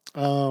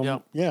 Yeah,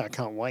 I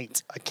can't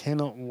wait. I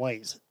cannot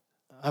wait.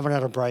 I haven't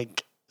had a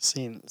break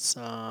since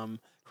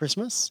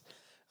Christmas.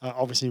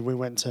 Obviously, we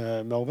went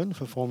to Melbourne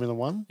for Formula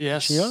One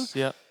Yes. this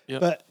year.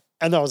 Yeah.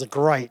 And that was a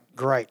great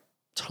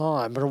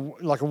time. But I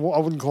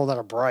wouldn't call that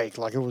a break.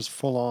 Like, it was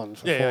full on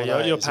for 4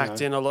 days. You're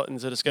packed in a lot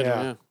into the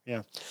schedule.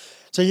 Yeah.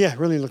 So, yeah,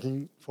 really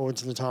looking forward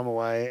to the time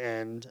away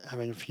and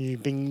having a few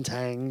bing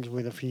tangs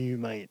with a few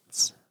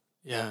mates.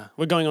 Yeah.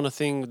 We're going on a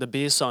thing, the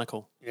beer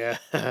cycle. Yeah.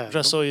 Which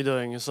I saw you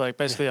doing. It's like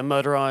basically a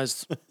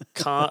motorized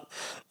cart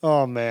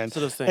Oh, man.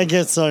 sort of thing. It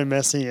gets so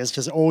messy. It's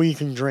just all you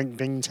can drink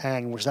bing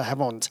tang, which they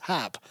have on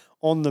tap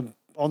on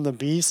the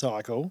beer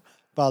cycle,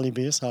 Bali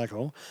beer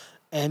cycle.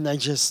 And they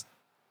just,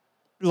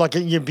 like,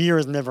 your beer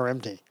is never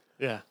empty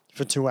Yeah.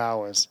 for 2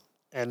 hours.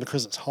 And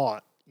because it's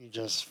hot, you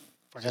just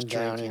fucking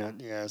down in it.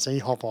 Yeah. So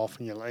you hop off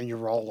and you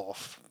roll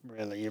off,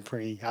 really. You're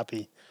pretty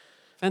happy.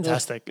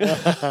 Fantastic.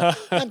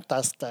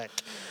 Fantastic.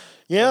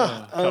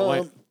 Yeah. Can't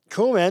wait.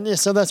 Cool, man. Yeah,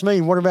 so that's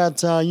me. What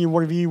about you?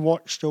 What have you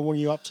watched or what are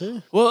you up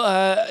to? Well,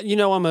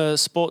 I'm a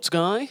sports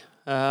guy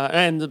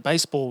and a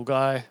baseball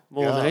guy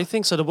more than Yeah.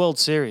 anything. So the World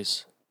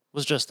Series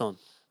was just on.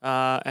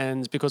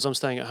 And because I'm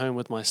staying at home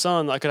with my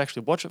son, I could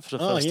actually watch it for the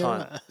first yeah.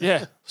 time.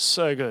 Yeah,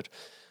 so good.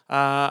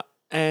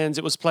 And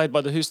it was played by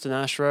the Houston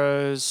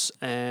Astros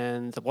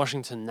and the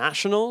Washington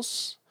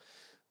Nationals.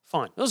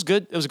 Fine. It was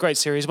good. It was a great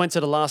series. Went to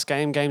the last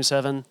game, Game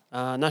 7.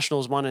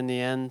 Nationals won in the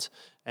end.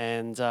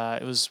 And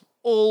it was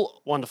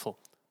all wonderful.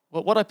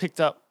 But what I picked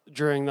up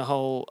during the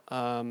whole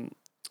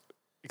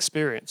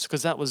experience,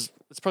 because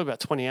it's probably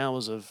about 20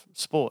 hours of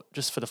sport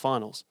just for the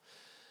finals.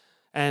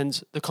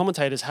 And the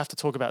commentators have to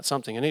talk about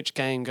something. And each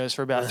game goes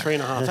for about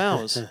 3.5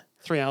 hours.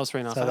 3 hours,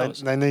 3.5 So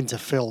hours. they need to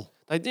fill.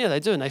 They do,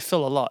 and they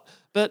fill a lot.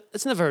 But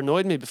it's never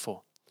annoyed me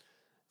before.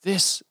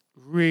 This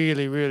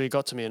really, really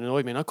got to me and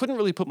annoyed me. And I couldn't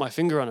really put my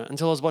finger on it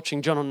until I was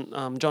watching John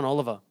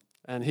Oliver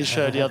and his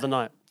show the other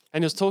night.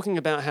 And he was talking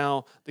about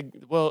how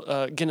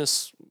the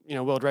Guinness,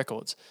 world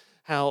records,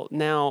 how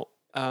now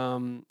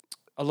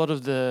a lot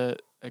of the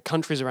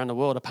countries around the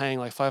world are paying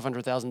like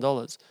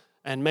 $500,000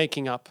 and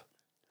making up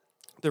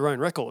their own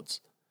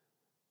records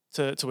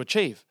to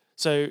achieve.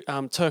 So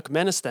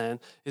Turkmenistan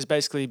is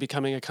basically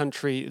becoming a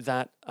country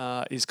that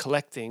is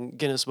collecting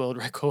Guinness World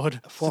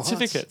Record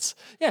certificates.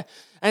 Yeah,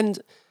 and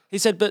he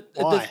said, but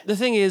the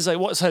thing is, like,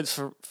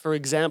 for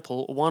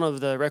example, one of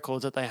the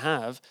records that they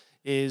have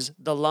is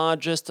the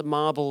largest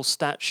marble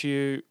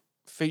statue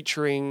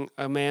featuring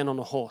a man on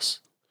a horse.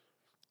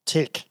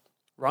 Tick.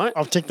 Right?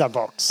 I'll tick that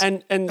box.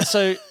 And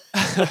so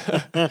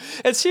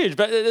it's huge,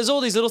 but there's all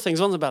these little things.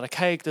 One's about a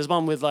cake. There's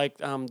one with like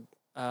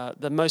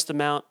the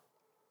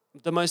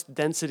most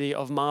density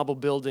of marble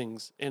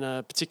buildings in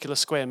a particular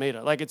square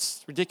meter. Like,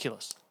 it's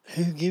ridiculous.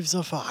 Who gives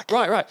a fuck?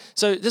 Right.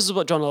 So this is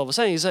what John Oliver was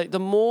saying. He's like, the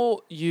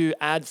more you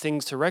add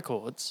things to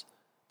records,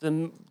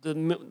 the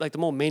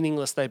more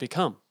meaningless they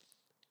become.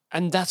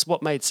 And that's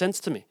what made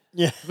sense to me.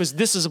 Yeah. Because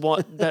this is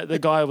what the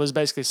guy was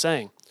basically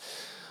saying.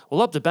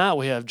 Well, up the bat,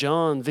 we have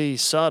John V.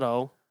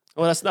 Soto.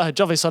 Well, that's not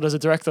John V. Soto's a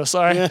director,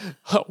 sorry. Yeah.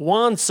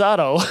 Juan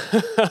Soto.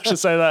 I should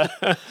say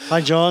that.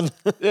 Hi, John.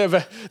 Yeah,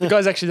 but the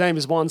guy's actual name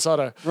is Juan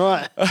Soto.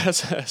 Right.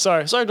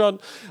 Sorry, John.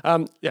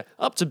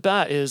 Up to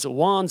bat is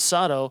Juan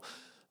Soto,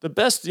 the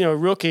best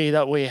rookie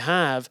that we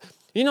have.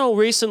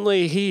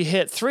 Recently he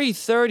hit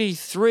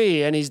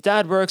 .333, and his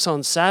dad works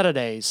on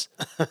Saturdays.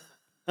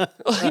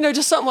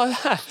 Just something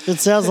like that. It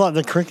sounds like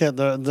the cricket,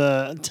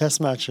 the test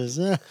matches.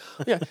 Yeah.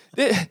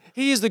 Yeah.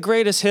 He is the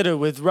greatest hitter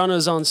with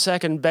runners on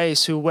second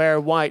base who wear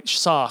white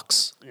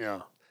socks.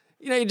 Yeah.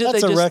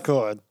 That's a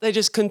record. They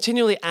just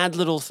continually add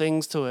little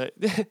things to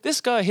it.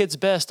 This guy hits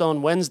best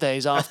on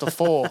Wednesdays after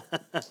 4.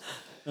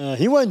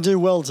 He won't do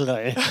well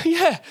today.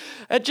 Yeah,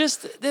 they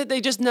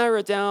just narrow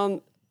it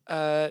down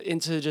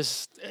into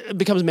just it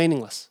becomes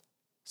meaningless.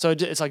 So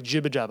it's like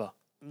jibber jabber.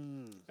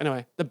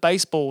 Anyway, the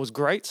baseball was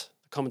great.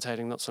 The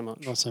commentating not so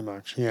much. Not so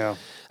much, yeah.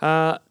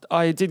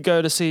 I did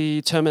go to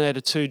see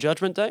Terminator 2: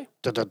 Judgment Day.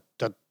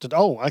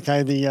 Oh,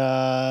 okay,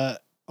 the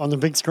on the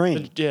big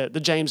screen. The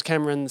James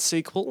Cameron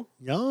sequel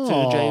Yeah. to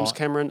the James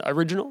Cameron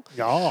original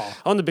Yeah.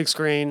 on the big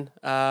screen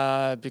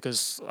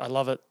because I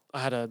love it. I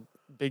had a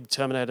big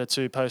Terminator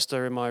 2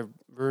 poster in my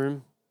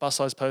room,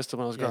 bus-sized poster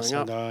when I was growing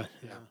up. Yeah.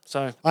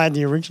 So, I had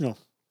the original.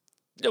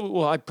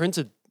 well, I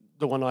printed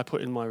the one I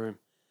put in my room.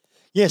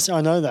 Yes,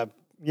 I know that.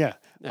 Yeah.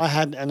 I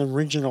had an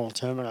original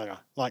Terminator.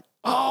 Like,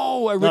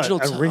 Oh, original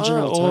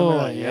original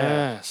Terminator.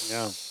 Yeah. Yes.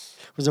 Yeah.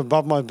 It was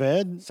above my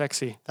bed.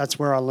 Sexy. That's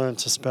where I learned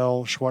to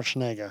spell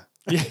Schwarzenegger.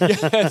 Yeah,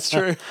 that's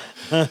true.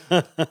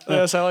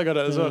 That's how I got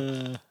it as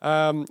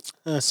well.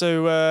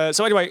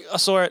 So anyway, I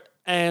saw it,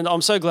 and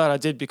I'm so glad I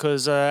did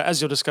because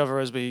as you'll discover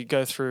as we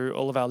go through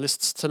all of our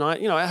lists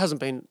tonight, it hasn't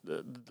been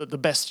the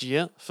best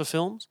year for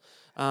films.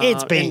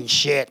 It's been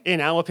shit. in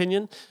our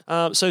opinion.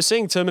 So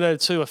seeing Terminator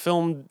 2, a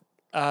film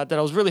that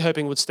I was really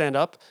hoping would stand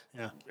up,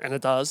 and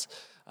it does.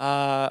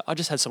 I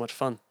just had so much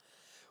fun.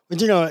 But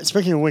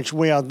speaking of which,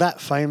 we are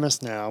that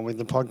famous now with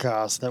the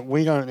podcast that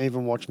we don't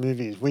even watch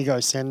movies. We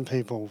go send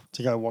people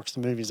to go watch the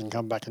movies and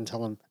come back and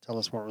tell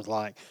us what it was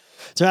like.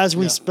 So as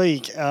we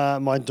speak,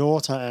 my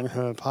daughter and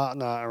her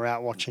partner are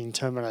out watching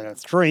Terminator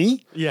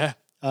 3. Yeah.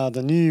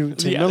 The new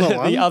Tim Miller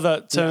one. The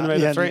other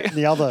Terminator 3.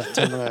 The other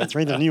Terminator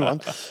 3, the new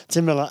one,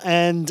 Tim Miller.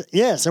 And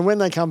so when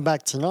they come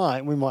back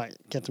tonight, we might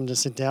get them to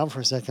sit down for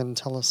a second and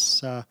tell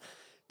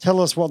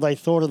us what they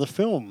thought of the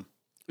film.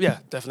 Yeah,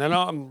 definitely.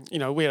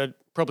 And, we had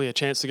probably a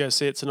chance to go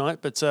see it tonight,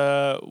 but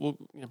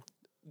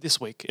this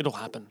week it'll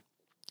happen.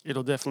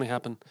 It'll definitely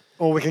happen.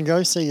 Or we can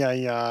go see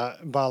a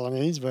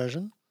Balinese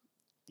version.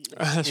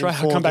 That's right.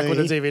 I'll come back with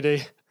a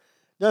DVD.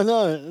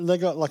 No, they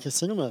got like a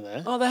cinema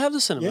there. Oh, they have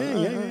the cinema. Yeah.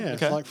 Okay.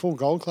 It's like full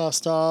gold class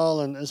style,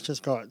 and it's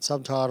just got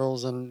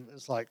subtitles, and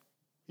it's like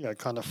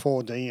kind of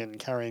 4D and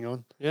carrying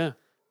on. Yeah,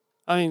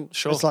 I mean,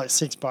 sure. It's like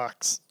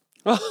 $6.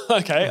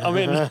 Okay, I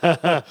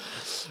mean,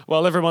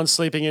 while everyone's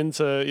sleeping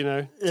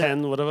into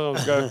 10, whatever,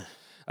 I'll go.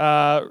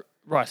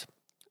 Right.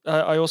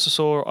 I also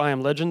saw I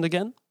Am Legend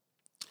again.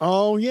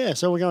 Oh yeah,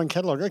 so we're going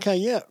catalog. Okay,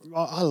 yeah,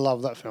 I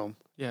love that film.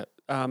 Yeah.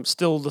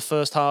 Still, the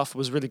first half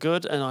was really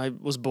good, and I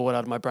was bored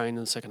out of my brain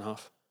in the second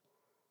half.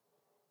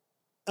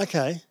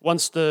 Okay.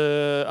 Once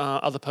the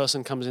other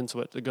person comes into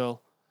it, the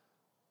girl.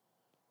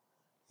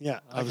 Yeah.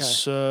 Okay. I was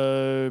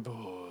so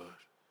bored.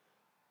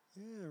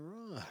 Yeah,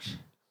 right.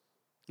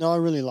 No, I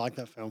really like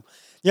that film.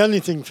 The only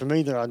thing for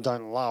me that I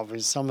don't love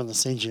is some of the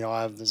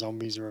CGI of the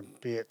zombies are a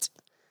bit.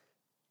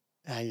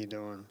 How you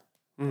doing?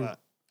 But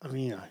I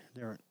mean,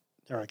 they're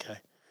okay.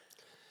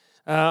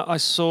 I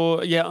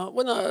saw. Yeah.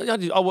 When I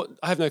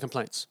have no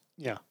complaints.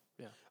 Yeah.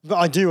 But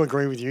I do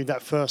agree with you.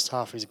 That first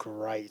half is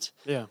great.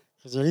 Yeah.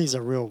 Because it is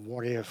a real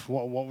what if.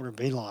 What would it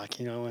be like?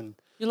 And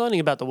you're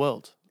learning about the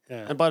world.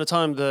 Yeah. And by the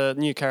time the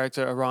new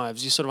character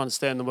arrives, you sort of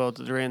understand the world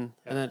that they're in,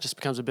 and then it just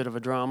becomes a bit of a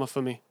drama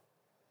for me.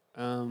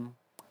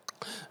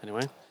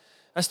 Anyway,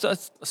 I still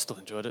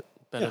enjoyed it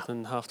better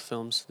than half the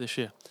films this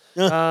year.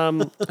 I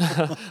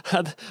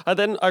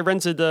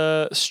rented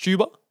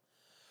Stuba.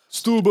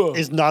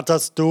 It's not a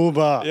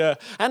Stuba. Yeah,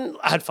 and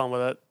I had fun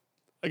with it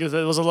because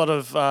there was a lot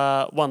of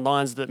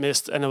one-liners that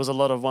missed, and there was a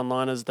lot of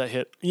one-liners that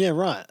hit. Yeah,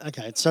 right.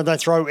 Okay, so they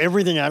throw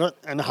everything at it,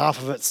 and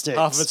half of it sticks.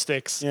 Half of it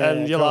sticks, Yeah,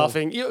 and you're cool.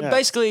 laughing.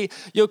 Basically,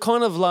 you're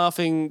kind of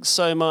laughing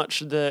so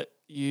much that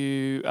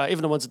you,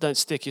 even the ones that don't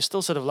stick, you're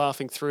still sort of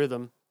laughing through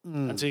them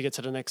until you get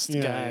to the next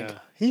gag. Yeah.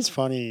 He's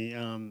funny,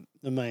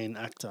 the main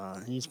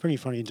actor. He's a pretty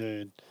funny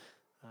dude.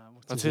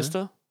 What's his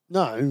name? Batista?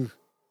 No,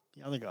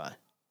 the other guy.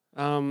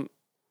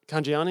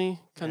 Kanjiani?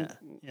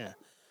 Yeah.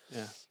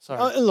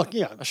 Sorry. Look,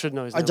 yeah. I should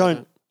know his I name.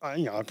 don't. I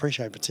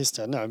appreciate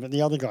Batista. No, but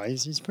the other guy,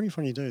 he's a pretty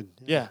funny dude.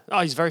 Yeah. Oh,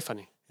 he's very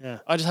funny. Yeah.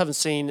 I just haven't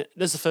seen.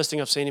 This is the first thing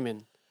I've seen him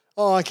in.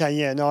 Oh, okay.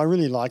 Yeah. No, I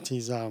really liked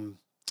his the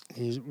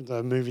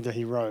movie that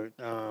he wrote.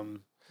 I can't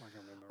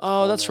remember.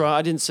 Oh, that's right.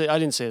 I didn't see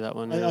that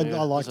one. I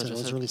liked as it. It just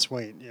was said. really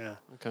sweet. Yeah.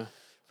 Okay.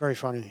 Very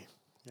funny.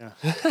 Yeah.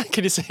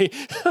 Can you see?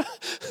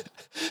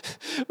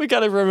 We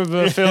can't even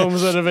remember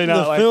films that have been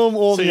out. The film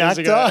or the years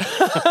actor? ago.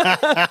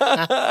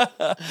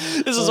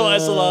 This is why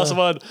it's the last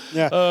one.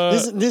 Yeah.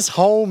 This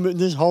whole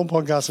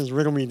podcast has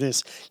riddled me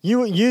this.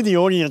 You, the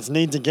audience,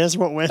 need to guess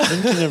what we're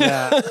thinking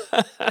about.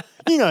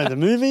 The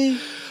movie.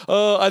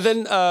 I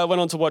then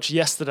went on to watch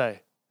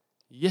Yesterday.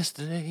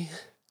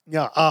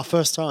 Yeah.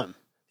 First time.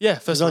 Yeah,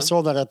 first Because time. I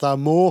saw that at the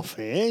Moore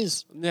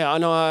Fairs. Yeah, I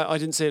know. I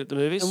didn't see it at the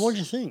movies. And what did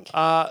you think?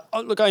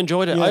 Look, I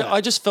enjoyed it. Yeah.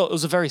 I just felt it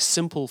was a very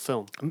simple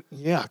film.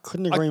 Yeah, I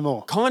couldn't agree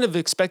more. Kind of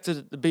expected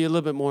it to be a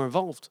little bit more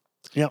involved,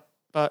 Yep.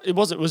 but it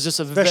wasn't. It was just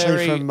a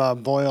Especially very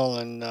from Boyle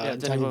and Danny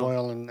Danny Boyle.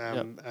 Boyle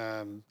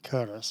and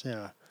Curtis.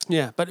 Yeah.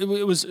 yeah. But it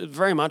was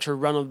very much a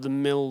run of the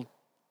mill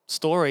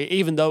story,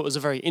 even though it was a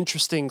very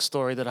interesting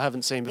story that I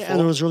haven't seen before. And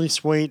it was really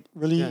sweet,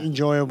 really Yeah.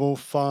 enjoyable,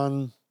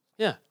 fun.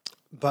 Yeah.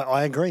 But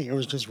I agree, it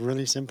was just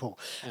really simple.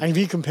 And if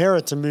you compare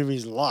it to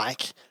movies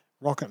like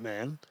Rocket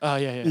Man, Oh,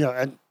 yeah. you know,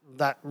 and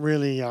that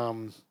really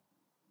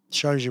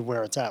shows you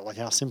where it's at, like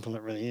how simple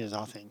it really is,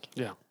 I think.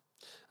 Yeah.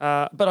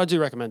 But I do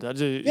recommend it. I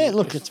do. Yeah,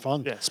 look, it's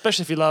fun. Yeah,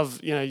 especially if you love,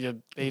 you know, your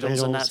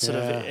Beatles and that Beatles, sort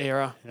of yeah.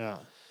 era. Yeah.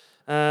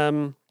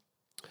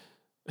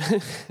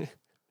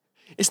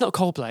 It's not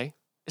Coldplay.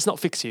 It's not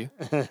Fix You.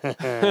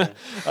 I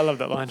love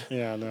that line.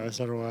 Yeah, no,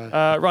 so do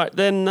I. Right,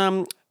 then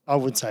I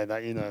would say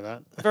that, you know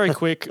that. very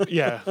quick.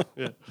 Yeah.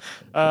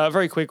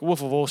 Very quick.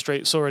 Wolf of Wall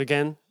Street. Saw it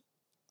again.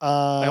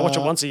 I watch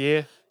it once a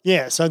year.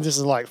 Yeah, so this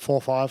is like 4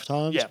 or 5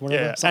 times, Yeah,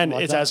 whatever. yeah. something And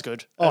like it's that. as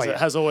good as it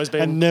has always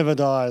been. And never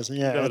dies.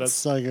 Yeah, Never it's does.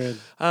 so good.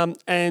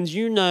 And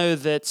you know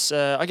that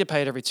I get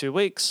paid every 2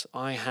 weeks.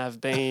 I have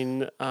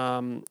been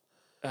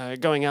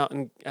going out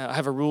and I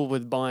have a rule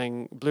with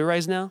buying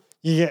Blu-rays now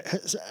You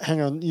get, hang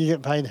on, you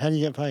get paid. How do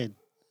you get paid?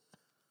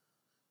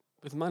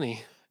 with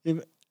money.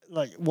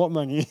 Like what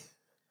money?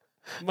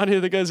 Money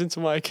that goes into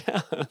my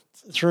account.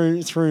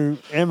 through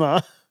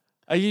Emma.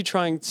 Are you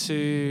trying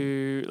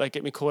to like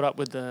get me caught up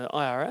with the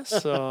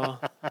IRS or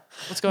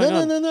what's No, going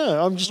no, on? no,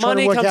 no. I'm just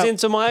Money trying to work comes out.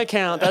 into my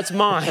account. That's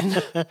mine.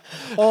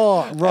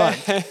 Oh, right.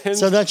 And-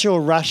 So that's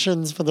your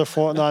rations for the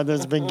fortnight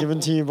that's been given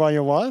to you by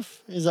your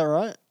wife. Is that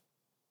right?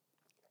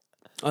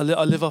 I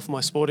live off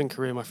my sporting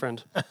career, my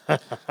friend.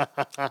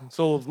 It's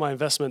all of my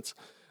investments.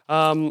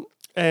 And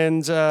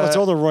It's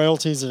all the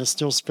royalties that are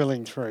still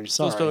spilling through. Sorry.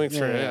 still spilling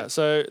through. Yeah.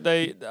 So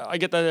I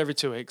get that every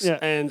 2 weeks, Yeah.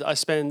 and I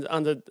spend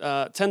under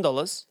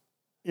 $10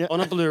 Yeah.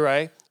 on a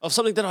Blu-ray of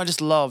something that I just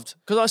loved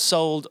because I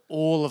sold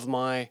all of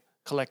my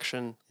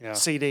collection Yeah.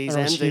 CDs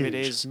And it and was huge.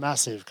 DVDs,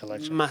 Massive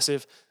collection.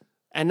 massive,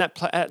 and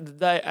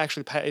they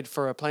actually paid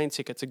for a plane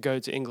ticket to go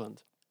to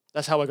England.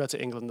 That's how I got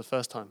to England the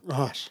first time.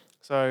 Right.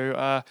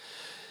 So,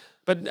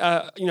 but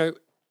you know,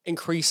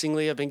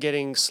 increasingly I've been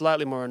getting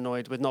slightly more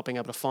annoyed with not being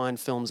able to find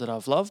films that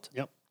I've loved.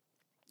 Yep.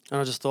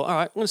 And I just thought, all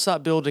right, I'm going to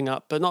start building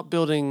up, but not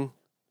building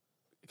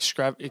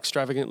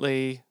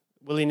extravagantly,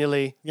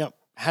 willy-nilly. Yep.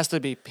 It has to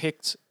be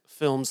picked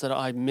films that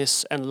I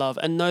miss and love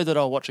and know that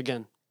I'll watch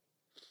again.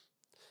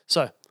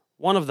 So,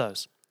 one of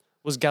those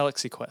was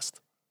Galaxy Quest.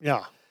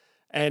 Yeah.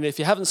 And if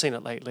you haven't seen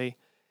it lately,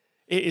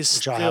 it is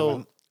Which I still,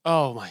 haven't.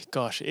 oh my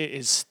gosh, it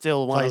is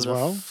still one Plays of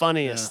the well?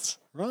 funniest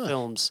Right.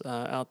 films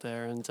out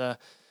there. And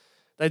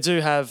they do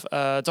have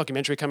a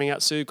documentary coming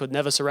out soon called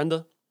Never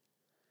Surrender,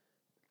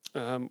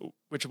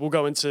 which will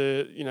go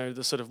into, you know,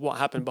 the sort of what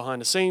happened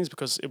behind the scenes,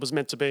 because it was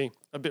meant to be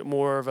a bit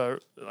more of a,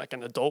 like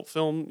an adult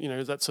film, you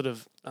know, that sort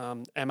of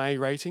MA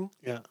rating,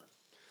 Yeah.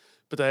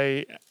 but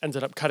they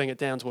ended up cutting it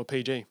down to a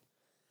PG.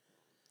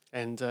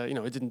 And, you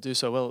know, it didn't do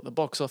so well at the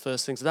box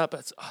office, things like that,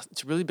 but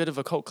it's really a bit of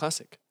a cult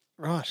classic.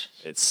 Right.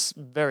 It's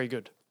very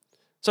good.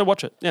 So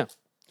watch it, yeah.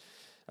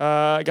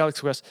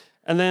 Galaxy Quest.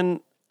 And then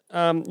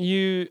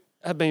you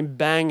have been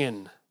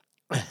banging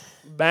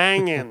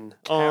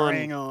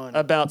Carrying on.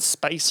 about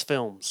space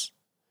films.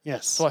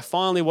 Yes. So I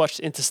finally watched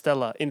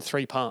Interstellar in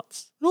 3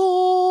 parts.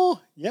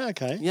 Oh, yeah,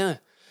 okay. Yeah.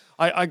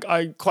 I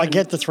I quite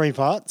get the 3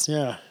 parts,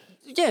 yeah.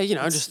 Yeah, you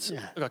know, just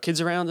I got kids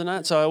around and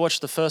that. So I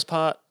watched the first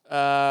part,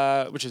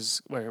 which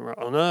is Where We're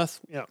on Earth.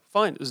 Yeah.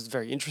 Fine. It was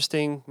very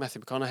interesting.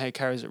 Matthew McConaughey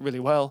carries it really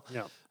well.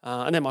 Yeah.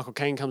 And then Michael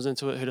Caine comes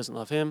into it. Who doesn't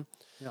love him?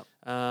 Yeah.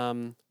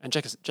 And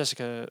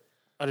Jessica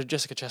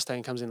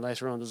Chastain comes in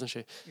later on, doesn't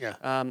she? Yeah.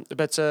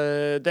 But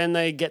then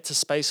they get to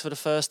space for the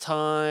first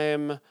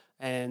time,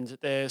 and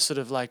they're sort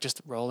of like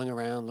just rolling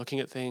around, looking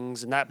at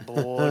things, and that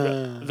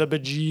bored the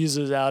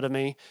bejesus out of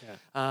me.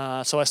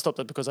 Yeah. So I stopped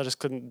it because I just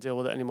couldn't deal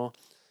with it anymore.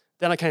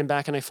 Then I came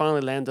back, and they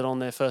finally landed on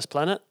their first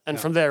planet, and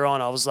from there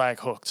on, I was like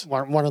hooked.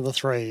 One of the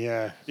 3,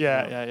 yeah.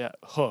 Yeah,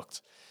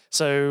 hooked.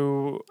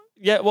 So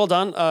yeah, well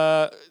done.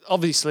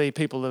 Obviously,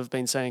 people have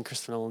been saying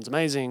Christopher Nolan's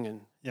amazing,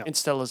 and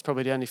Interstellar is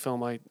probably the only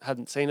film I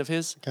hadn't seen of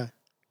his. Okay.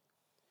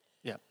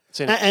 Yeah,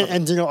 seen it.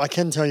 And you know, I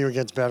can tell you it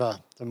gets better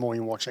the more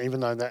you watch it,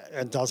 even though that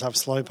it does have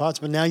slow parts.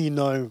 But now you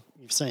know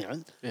you've seen it.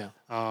 Yeah.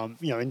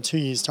 You know, in 2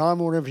 years' time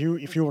or whatever,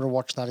 if you were to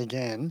watch that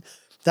again,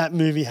 that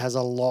movie has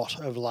a lot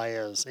of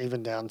layers,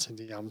 even down to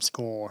the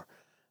score,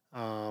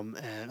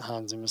 and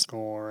Hans Zimmer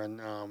score,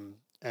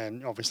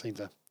 and obviously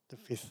the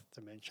Fifth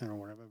Dimension or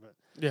whatever. But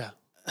Yeah,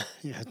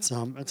 yeah,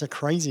 it's a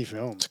crazy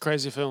film. it's a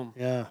crazy film.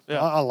 Yeah, Yeah.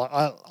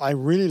 I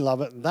really love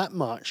it that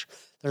much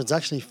that it's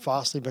actually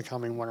fastly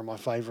becoming one of my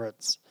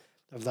favorites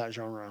of that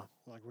genre.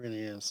 Like, really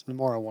is. The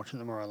more I watch it,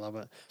 the more I love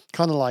it.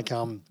 Kind of like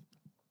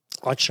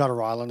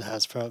Shutter Island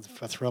has for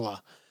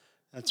thriller.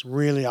 It's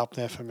really up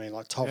there for me,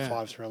 like top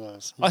 5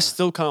 thrillers. I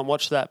still can't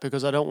watch that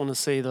because I don't want to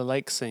see the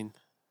lake scene.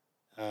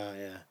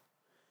 Yeah.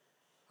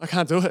 I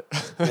can't do it.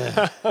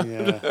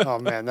 Yeah. Oh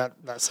man, that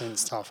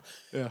scene's tough.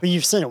 Yeah. But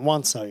you've seen it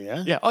once, though,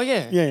 yeah? Yeah. Oh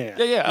yeah.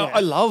 Yeah. I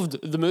loved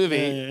the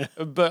movie,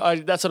 Yeah.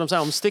 but that's what I'm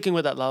saying. I'm sticking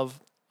with that love.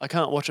 I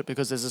can't watch it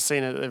because there's a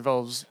scene that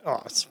involves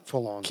Oh, it's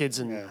full on. kids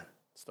and yeah.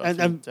 stuff And-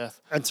 and and- death.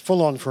 It's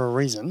full on for a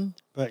reason,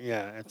 but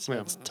yeah, it's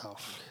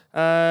tough.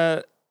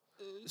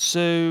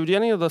 So the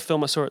only other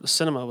film I saw at the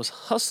cinema was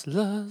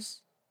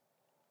Hustlers.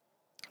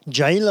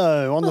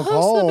 J-Lo on the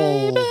Hustler, pole.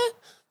 baby.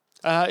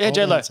 Yeah,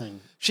 J Lo.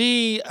 dancing.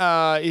 She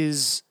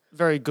is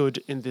very good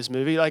in this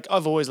movie. Like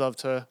I've always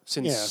loved her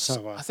since. Yeah, so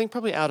have I. I think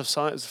probably Out of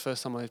Sight was the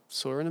first time I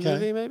saw her in a Okay.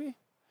 movie, maybe.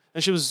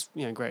 And she was,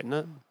 great in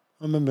it.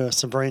 I remember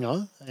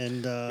Sabrina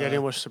and Yeah, I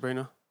didn't watch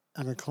Sabrina.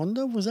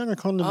 Anaconda. Was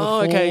Anaconda before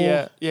Oh,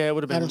 okay, yeah, it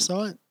would have been. Out of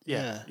Sight?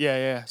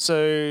 Yeah.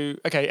 So,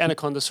 okay,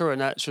 Anaconda, saw her in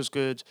that. She was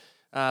good.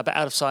 But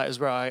Out of Sight is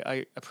where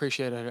I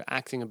appreciated her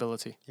acting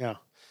ability. Yeah.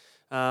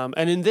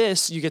 And in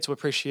this, you get to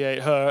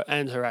appreciate her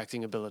and her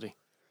acting ability.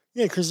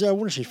 Yeah, because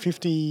what is she,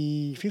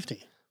 50?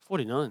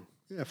 49.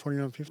 Yeah,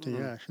 49, 50,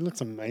 yeah. She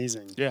looks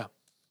amazing. Yeah.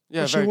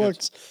 Yeah, But she very good.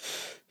 works,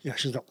 yeah,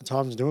 she's got the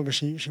time to do it, but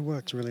she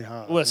works really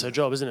hard. Well, that's her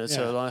job, isn't it? It's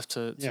Yeah. her life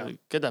to Yeah.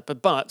 get that.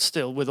 But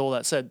still, with all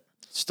that said,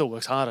 still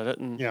works hard at it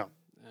and Yeah.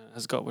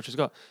 has got what she's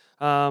got.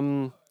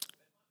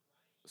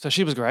 So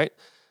she was great.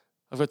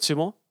 I've got two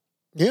more.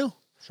 Yeah,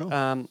 sure.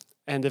 And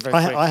they're very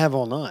quick. I have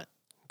all night.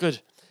 Good.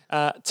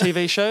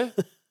 TV show,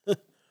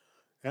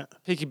 Yeah.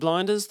 Peaky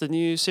Blinders, the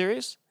new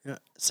series, Yeah.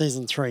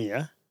 Season 3,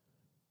 yeah?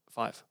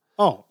 5.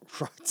 Oh,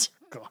 right.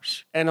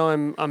 Gosh. And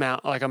I'm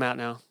out. Like I'm out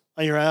now.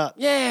 Oh, you're out?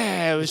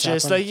 Yeah, it was What's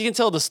just happened? like you can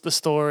tell the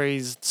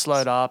story's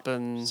slowed up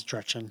and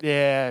Stretching.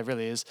 yeah, it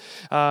really is.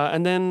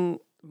 And then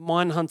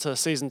Mindhunter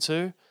season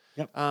 2.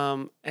 Yep.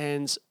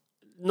 And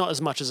not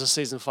as much as a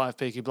season 5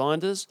 Peaky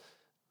Blinders,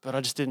 but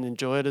I just didn't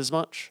enjoy it as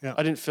much. Yep.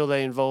 I didn't feel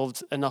they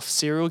involved enough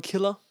serial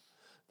killer.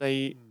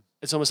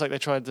 It's almost like they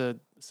tried to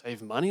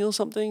save money or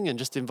something and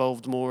just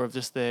involved more of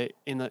just the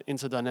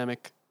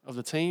interdynamic of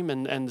the team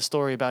and the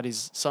story about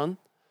his son.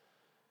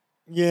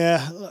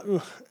 Yeah.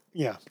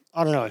 Yeah.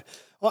 I don't know.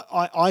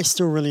 I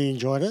still really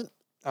enjoyed it,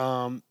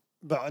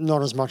 but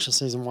not as much as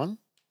season 1,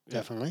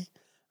 definitely.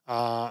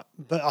 But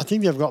I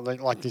think they've got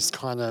like this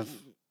kind of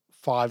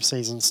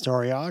 5-season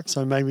story arc,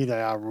 so maybe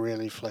they are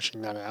really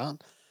fleshing that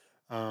out.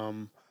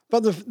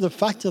 But the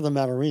fact of the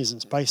matter is,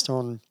 it's based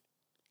on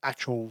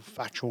actual,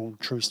 factual,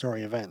 true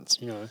story events.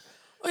 Well,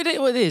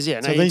 it is, yeah.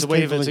 Now So you need these to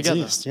weave people it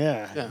together. exist.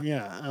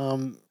 Yeah.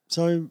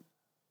 So,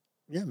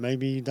 yeah,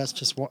 maybe that's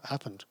just what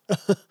happened.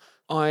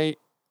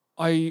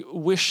 I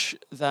wish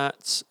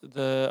that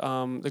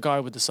the guy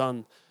with the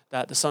son,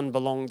 that the son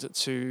belonged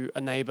to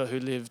a neighbor who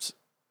lived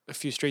a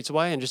few streets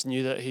away and just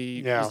knew that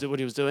he was what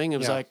he was doing. It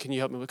was Yeah. like, can you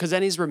help me? Because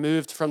then he's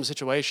removed from the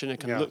situation and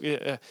can Yeah. look.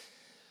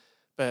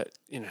 But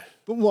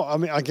But what I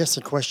mean, I guess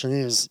the question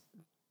is,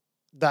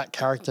 that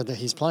character that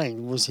he's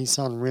playing, was his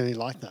son really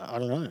like that? I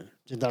don't know.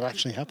 Did that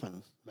actually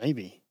happen?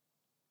 Maybe.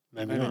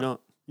 Maybe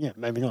not. Yeah,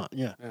 maybe not.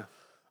 Yeah. Yeah.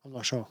 I'm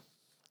not sure.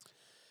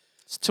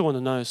 It's 2 on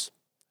the nose.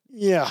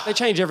 Yeah. They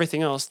change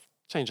everything else.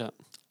 Change that.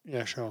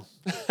 Yeah, sure.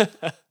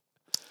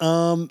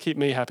 Keep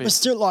me happy. But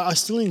still, I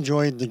still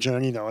enjoyed the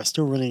journey though. I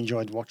still really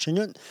enjoyed watching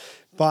it,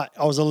 but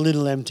I was a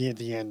little empty at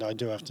the end. I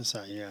do have to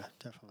say, yeah,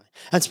 definitely.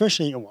 And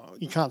especially, well,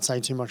 you can't say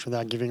too much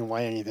without giving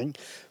away anything,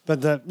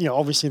 but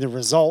obviously the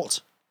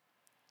result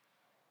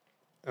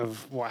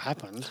of what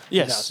happened.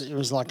 Yes. it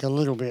was like a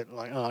little bit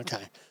like, oh,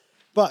 okay,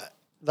 but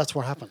that's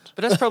what happened.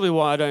 But that's probably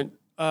why I don't,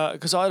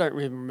 because I don't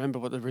really remember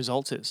what the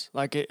result is.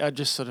 Like, I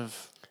just sort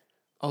of,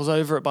 I was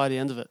over it by the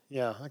end of it.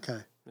 Yeah. Okay.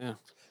 Yeah.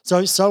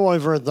 So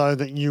over it though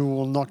that you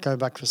will not go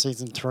back for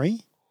season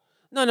 3.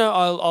 No,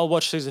 I'll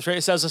watch season 3.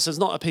 It says it's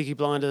not a Peaky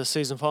Blinders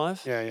season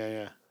 5.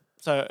 Yeah.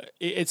 So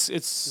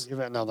it's Give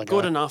it another go.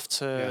 good enough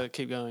to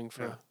keep going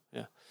for.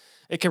 Yeah.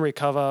 It can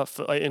recover,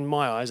 in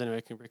my eyes anyway,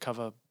 it can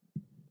recover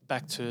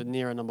back to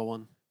nearer number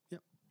 1.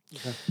 Yep.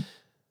 Okay.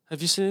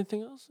 Have you seen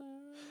anything else?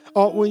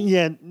 Oh well,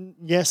 yeah,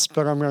 yes,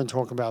 but I'm going to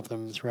talk about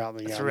them throughout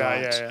the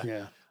Throughout, night.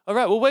 yeah. All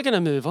right, well, we're going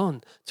to move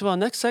on to our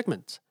next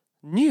segment.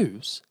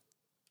 News.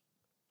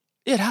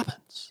 It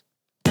happens.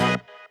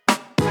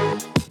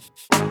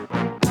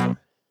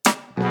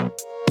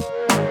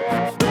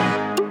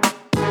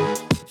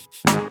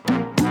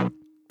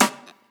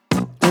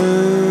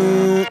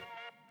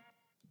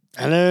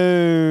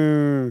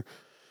 Hello.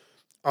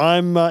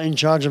 I'm in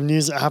charge of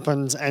News That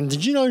Happens. And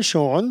did you know,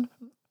 Sean,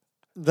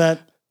 that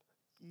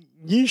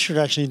you should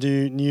actually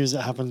do News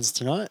That Happens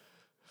tonight?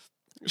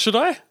 Should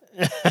I?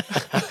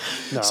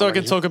 No, So I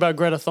can talk about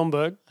Greta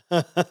Thunberg.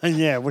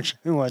 yeah,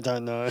 who I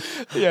don't know.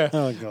 Yeah.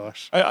 Oh,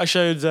 gosh. I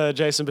showed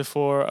Jason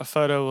before a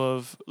photo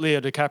of Leo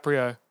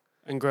DiCaprio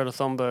and Greta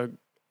Thunberg,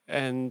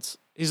 and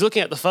he's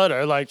looking at the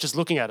photo, like just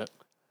looking at it.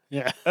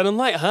 Yeah. And I'm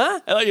like,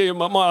 huh? And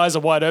like, my eyes are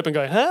wide open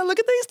going, huh? Look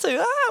at these two.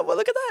 Ah, well,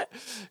 look at that.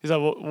 He's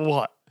like,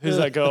 what? Who's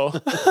that girl?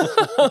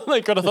 I'm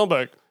like, Greta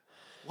Thunberg.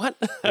 What?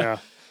 Yeah.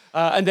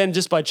 And then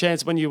just by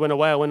chance, when you went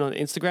away, I went on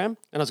Instagram and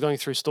I was going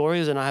through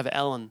stories and I have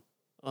Ellen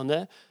on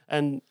there.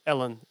 And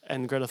Ellen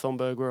and Greta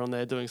Thunberg were on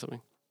there doing something.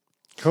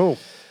 Cool.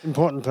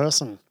 Important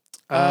person.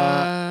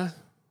 It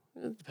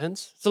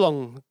depends. It's a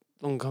long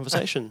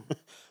conversation.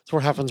 It's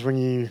what happens when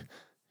you're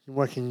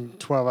working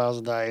 12 hours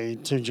a day,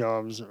 2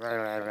 jobs.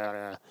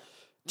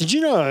 Did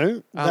you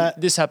know that...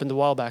 This happened a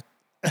while back,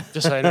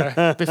 just so you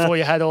know, before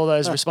you had all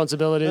those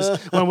responsibilities.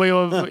 When we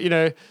were,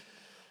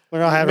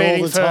 when I had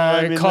meeting all the for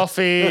time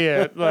coffee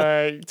at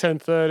like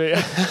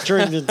 10:30.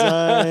 during the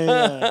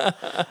day.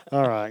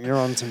 All right, you're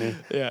on to me.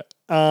 Yeah.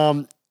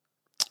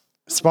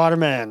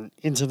 Spider-Man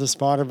Into the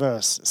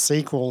Spider-Verse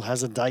sequel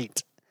has a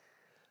date.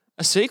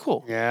 A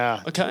sequel.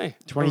 Yeah. Okay.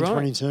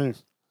 2022.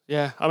 Alright.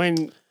 Yeah. I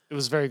mean, it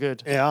was very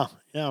good. Yeah.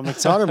 Yeah, I'm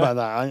excited about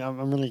that.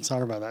 I'm really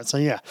excited about that. So,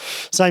 yeah,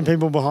 same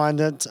people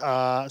behind it.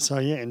 So,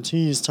 yeah, in 2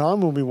 years'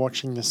 time, we'll be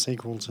watching the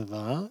sequel to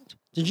that.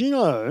 Did you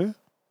know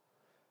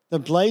that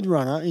Blade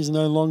Runner is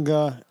no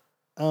longer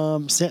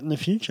set in the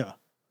future?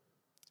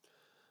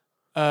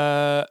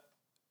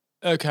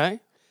 Okay.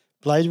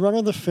 Blade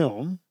Runner, the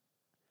film,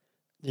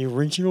 the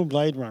original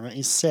Blade Runner,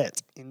 is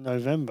set in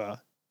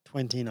November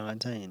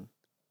 2019.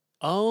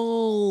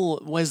 Oh,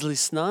 Wesley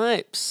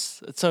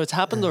Snipes. So it's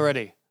happened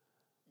already.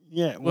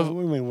 Yeah, what do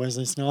you mean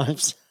Wesley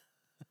Snipes?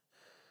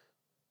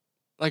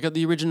 Like at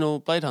the original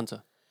Blade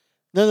Hunter.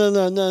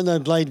 No,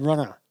 Blade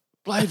Runner.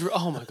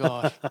 Oh my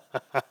God.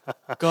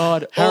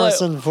 God.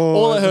 Harrison Ford.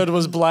 All I heard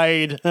was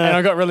Blade and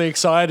I got really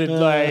excited.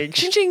 Like,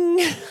 ching ching.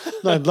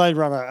 No, Blade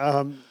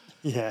Runner.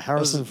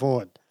 Harrison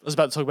Ford. I was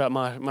about to talk about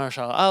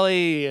Marshall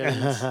Ali.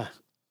 And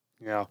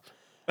Yeah.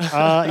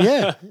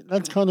 Yeah,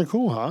 that's kind of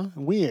cool, huh?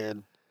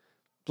 Weird.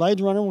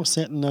 Blade Runner was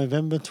set in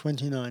November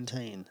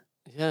 2019.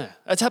 yeah.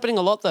 It's happening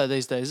a lot though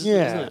these days,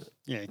 isn't it?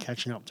 Yeah,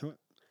 catching up to it.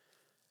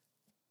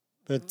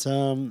 But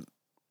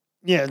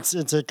yeah,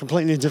 it's a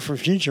completely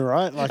different future,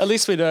 right? Like, At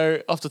least we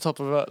know off the top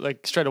of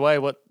like straight away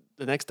what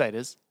the next date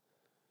is.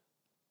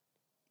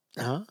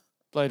 huh?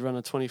 Blade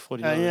Runner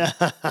 2049. Yeah,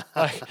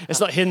 Like, it's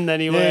not hidden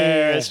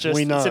anywhere. Yeah, It's just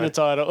we know. it's in the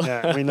title.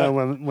 yeah, we know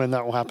when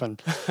that will happen.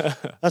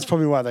 That's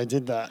probably why they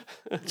did that,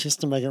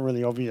 just to make it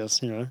really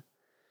obvious, you know.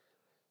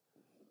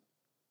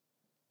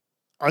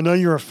 I know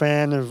you're a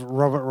fan of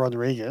Robert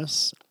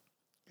Rodriguez.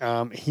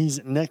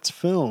 His next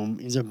film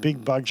is a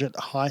big budget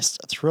heist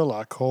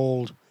thriller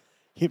called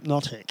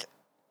Hypnotic.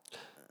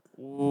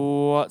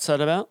 What's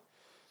that about?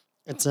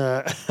 It's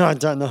a I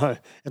don't know.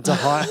 It's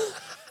a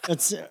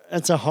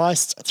it's a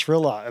heist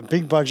thriller, a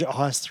big budget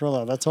heist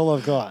thriller. That's all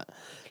I've got.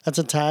 That's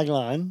a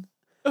tagline.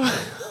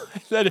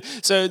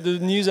 So the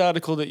news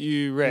article that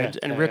you read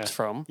and yeah, ripped yeah.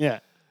 from Yeah,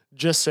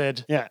 just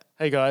said, yeah,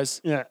 "Hey guys,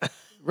 yeah.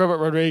 Robert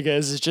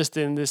Rodriguez is just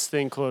in this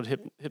thing called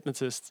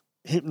Hypnotic."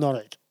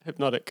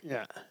 Hypnotic.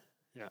 Yeah,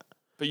 yeah.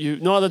 But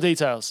no other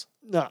details.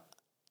 No,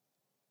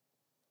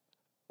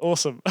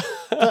 Awesome.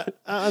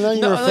 I know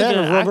you're a like fan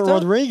an of Robert actor?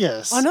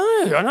 Rodriguez. I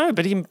know,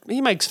 but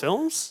he makes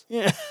films.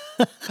 Yeah.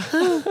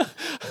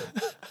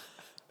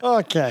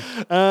 Okay.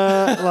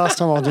 Last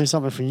time I'll do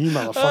something for you,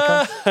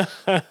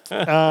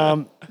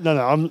 motherfucker.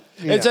 No, I'm.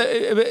 Yeah. It's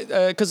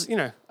because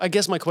I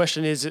guess my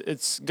question is,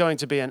 it's going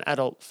to be an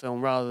adult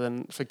film rather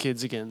than for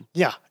kids again.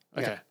 Yeah.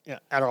 Okay. Yeah.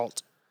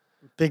 Adult,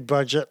 big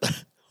budget,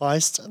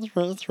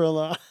 heist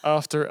thriller.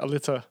 After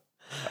Alita.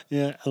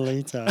 Yeah,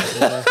 Alita.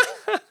 Yeah.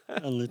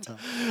 Alita.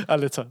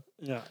 Alita.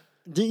 Yeah.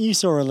 You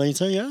saw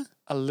Alita, yeah?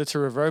 A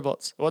litter of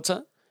robots. What's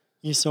that?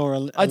 You saw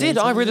Alita? I did.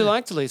 I really yeah.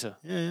 liked Alita.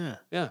 Yeah.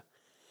 Yeah.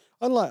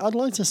 I'd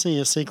like to see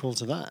a sequel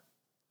to that.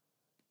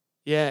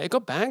 Yeah, it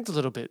got banged a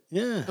little bit,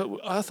 Yeah. but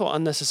I thought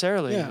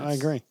unnecessarily. Yeah, I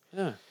agree.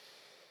 Yeah.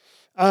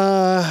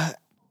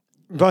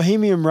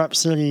 Bohemian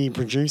Rhapsody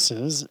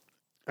producers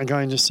are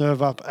going to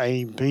serve up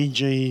a Bee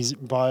Gees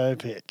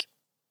biopic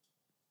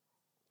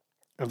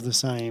of the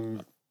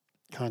same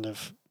kind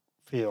of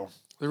feel.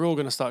 They're all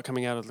going to start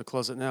coming out of the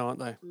closet now, aren't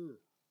they?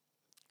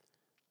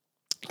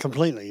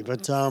 Completely.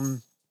 But,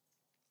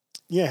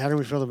 yeah, how do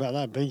we feel about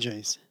that, Bee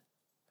Gees?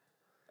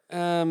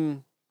 I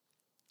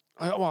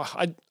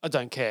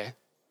don't care.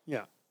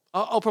 Yeah.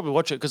 I'll probably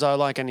watch it because I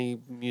like any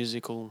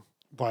musical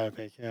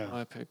Biopic, yeah.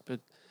 biopic. But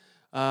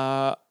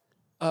I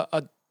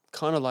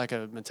kind of like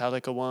a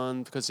Metallica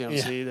one because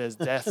obviously there's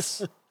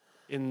deaths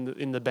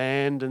in the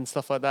band and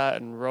stuff like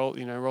that, and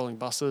rolling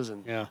buses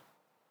and Yeah.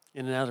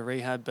 in and out of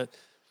rehab. But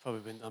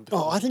probably been done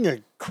before. Oh, I think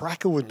a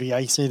cracker would be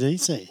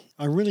AC/DC.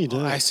 I really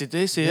do.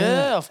 AC/DC, Yeah.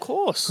 yeah, of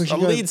course. 'Cause The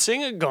you go- lead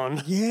singer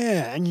gone.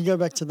 Yeah, and you go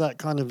back to that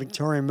kind of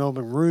Victorian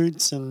Melbourne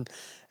roots and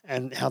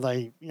how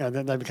they,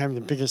 they became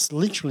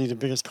literally the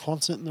biggest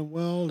concert in the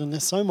world, and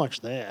there's so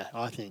much there,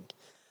 I think.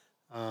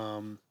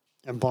 And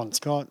Bon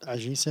Scott,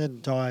 as you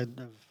said, died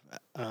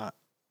of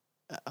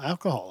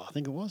alcohol, I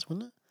think it was,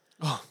 wasn't it?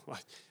 Oh,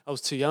 I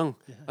was too young.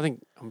 I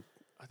think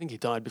he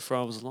died before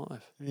I was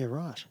alive. Yeah,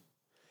 right.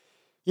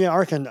 Yeah, I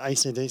reckon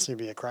AC/DC would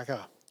be a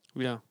cracker.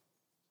 Yeah.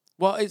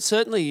 Well, it's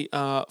certainly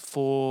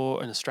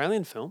for an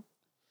Australian film.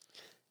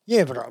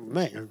 Yeah, but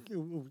mate,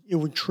 it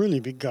would truly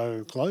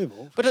go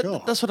global. For But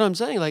sure. that's what I'm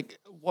saying. Like,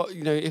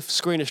 if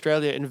Screen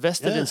Australia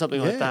invested Yeah, in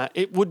something yeah. like that,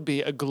 it would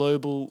be a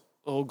global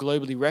or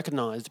globally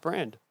recognized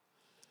brand.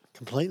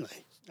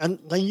 Completely. And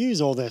they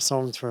use all their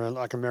songs for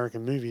like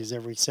American movies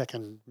every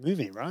second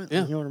movie, right?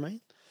 Yeah. You know what I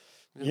mean?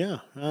 Yeah.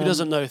 Who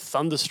doesn't know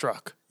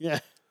Thunderstruck? Yeah.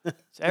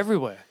 It's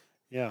everywhere.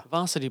 Yeah.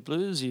 Varsity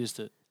Blues used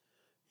it.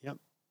 Yep.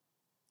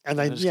 And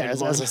they, I just came as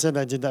to I mind. said,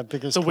 they did that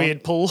It's a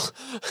weird pull.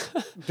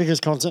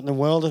 biggest concert in the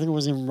world. I think it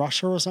was in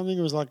Russia or something.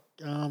 It was like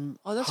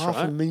that's half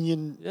a right.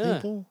 million Yeah.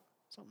 people,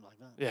 something like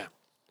that. Yeah.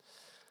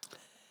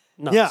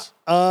 Nuts.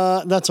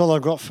 Yeah, that's all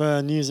I've got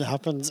for news that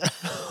happens.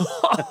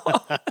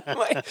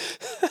 Wait.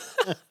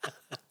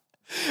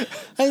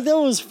 Hey, there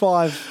was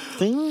 5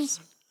 things.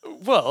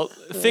 Well,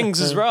 things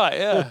is right,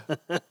 yeah.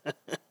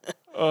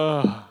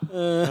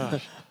 Oh,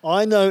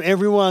 I know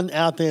everyone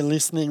out there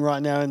listening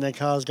right now in their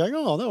cars going,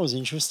 "Oh, that was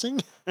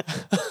interesting."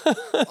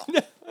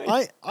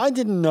 I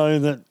didn't know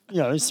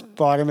that,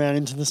 Spider-Man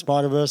Into the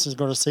Spider-Verse has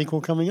got a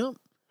sequel coming up.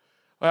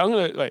 wait, I'm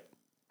gonna wait.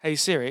 Hey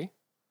Siri.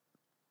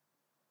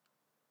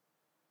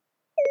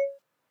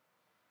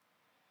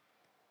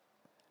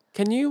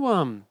 Can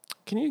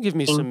you give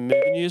me some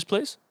movie news,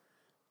 please?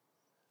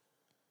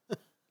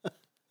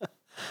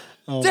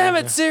 Oh, Damn my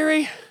it,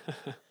 Siri!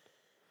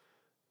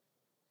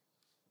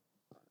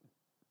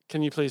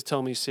 Can you please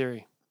tell me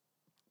Siri?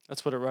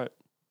 That's what it wrote.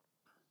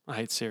 I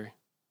hate Siri.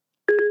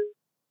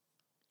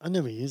 I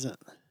never use it.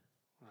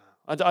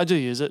 I do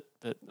use it,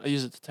 but I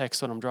use it to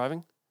text when I'm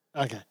driving.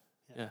 Okay.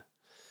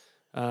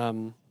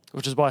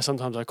 Which is why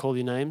sometimes I call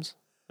you names.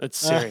 It's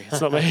Siri.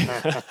 It's not me.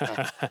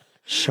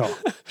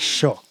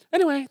 Sure.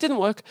 Anyway, it didn't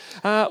work.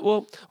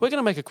 Well, we're going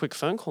to make a quick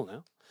phone call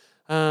now.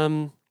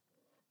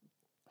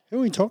 Who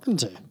are we talking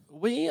to?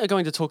 We are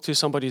going to talk to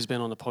somebody who's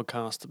been on the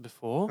podcast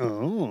before.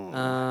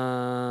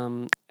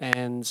 Oh.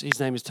 And his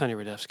name is Tony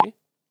Radevsky.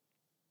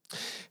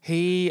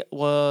 He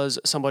was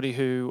somebody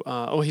who,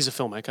 he's a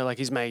filmmaker. Like,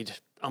 he's made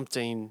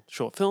umpteen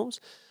short films.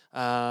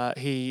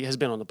 He has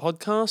been on the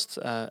podcast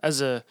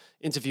as a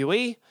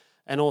interviewee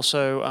and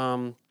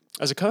also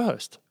as a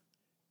co-host.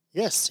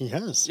 Yes, he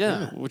has.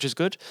 Yeah, which is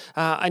good.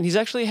 And he's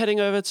actually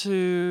heading over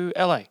to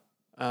LA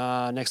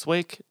next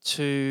week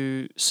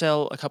to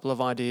sell a couple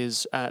of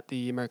ideas at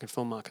the American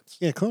film markets.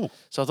 Yeah, cool.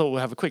 So I thought we'll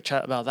have a quick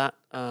chat about that.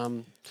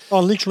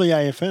 Literally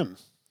AFM,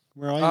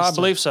 where I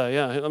believe so.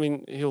 Yeah, I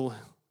mean he'll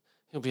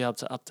be able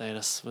to update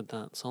us with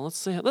that. So let's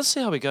see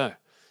how we go.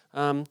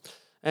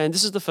 And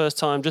this is the first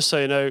time, just so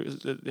you know,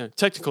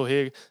 technical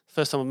here.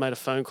 First time I've made a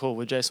phone call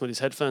with Jason with his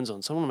headphones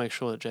on. So I want to make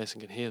sure that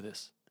Jason can hear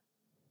this.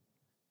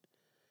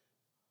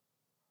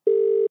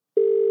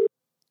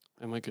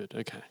 Am I good?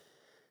 Okay.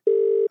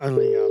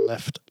 Only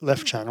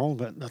left channel,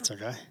 but that's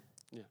okay.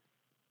 Yeah.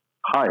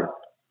 Hi.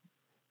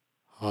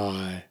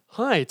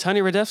 Hi, Tony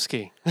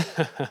Radevsky.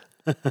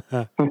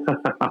 Hello.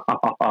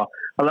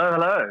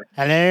 Hello.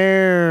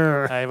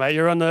 Hey, mate,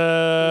 you're on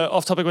the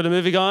Off Topic with the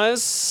Movie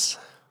Guys.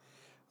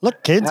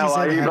 Look, kids, How he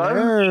said are you, bud?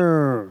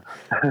 hello.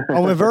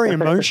 Oh, we're very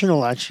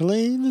emotional,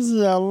 actually. This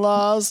is our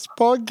last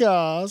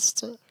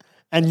podcast.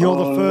 And you're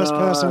the first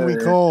person we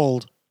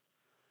called.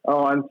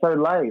 Oh, I'm so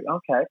late.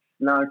 Okay.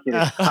 No, I'm kidding.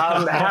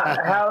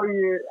 How are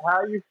you? How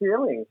are you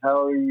feeling?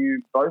 How are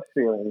you both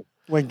feeling?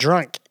 We're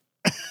drunk.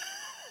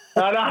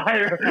 I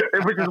know,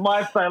 which is why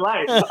it's so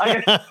late.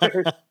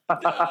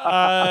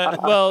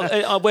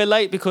 We're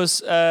late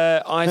because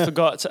I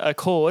forgot a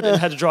cord and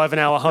had to drive an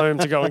hour home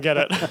to go and get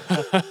it.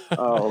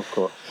 Oh, of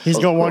course. He's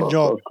got one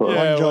job. Of course.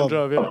 Yeah, One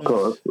job. yeah. Of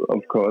course.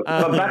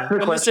 But back to the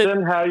but question.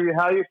 listen- How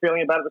are you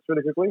feeling about this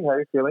really quickly? How are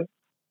you feeling?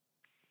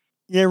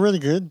 Yeah, really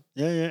good.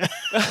 Yeah.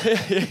 What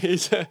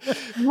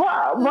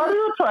are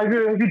you trying to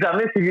do? Have you done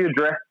this? Have you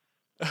addressed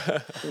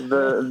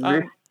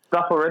this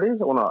stuff already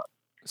or not?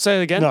 Say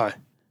it again. No.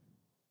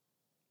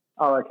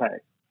 Oh, okay.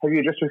 Have you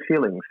addressed your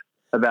feelings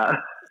about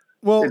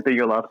Well, it being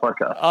your last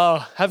podcast?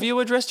 Oh, have you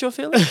addressed your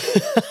feelings?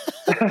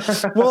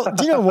 well,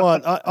 do you know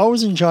what? I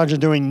was in charge of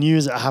doing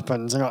news that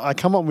happens, and I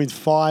come up with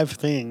 5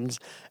 things,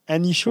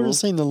 and you should have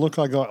seen the look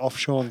I got off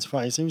Sean's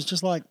face. It was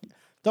just like,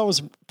 that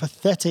was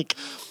pathetic.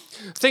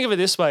 Think of it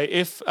this way: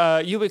 if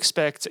you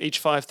expect each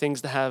 5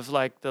 things to have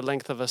like the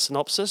length of a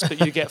synopsis, but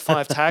you get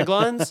 5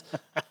 taglines,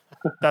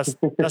 that's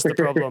the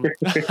problem.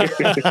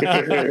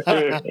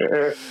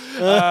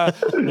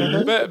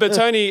 But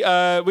Tony,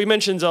 we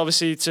mentioned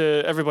obviously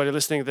to everybody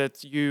listening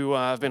that you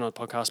have been on a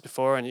podcast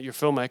before, and you're a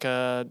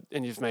filmmaker,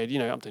 and you've made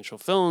umpteen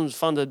short films,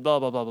 funded, blah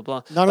blah blah blah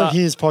blah. None of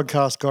his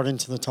podcasts got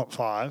into the top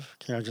 5,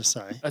 can I just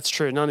say? That's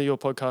true. None of your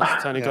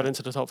podcasts, Tony, got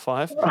into the top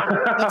 5.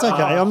 That's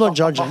okay. I'm not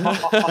judging.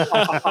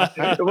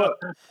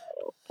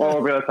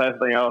 Well, we're going to say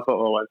something else, but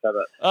we won't say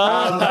that.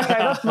 Okay,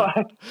 that's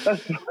fine.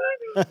 That's fine.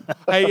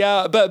 Hey,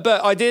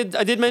 but I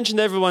did mention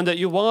to everyone that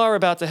you are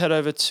about to head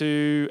over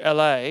to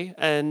LA,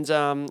 and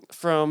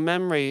from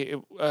memory,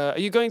 are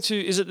you going to?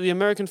 Is it the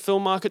American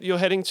film market you're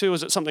heading to, or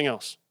is it something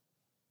else?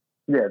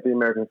 Yeah, the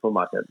American film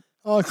market.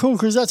 Oh, cool,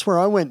 because that's where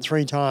I went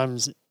 3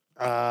 times in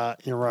a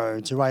row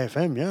to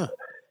AFM, yeah.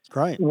 It's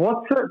great.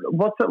 What's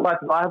it like?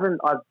 I've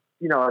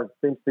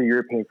been to the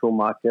European film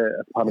market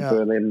as part of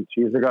Berlin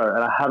years ago,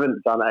 and I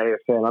haven't done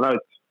AFM. I know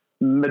it's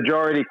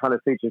majority kind of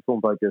feature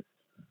film focused,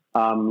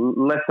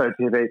 less so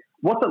TV.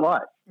 What's it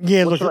like?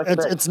 Yeah, What look, should I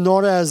say? it's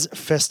not as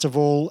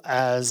festival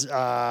as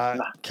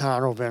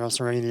Cannes or Venice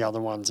or any of the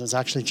other ones. It's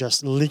actually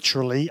just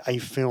literally a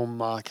film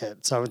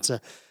market. So it's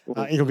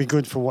it'll be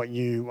good for what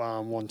you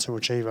want to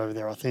achieve over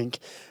there, I think.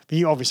 But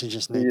you obviously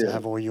just need to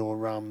have all your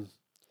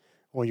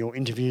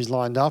interviews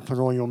lined up and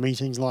all your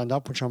meetings lined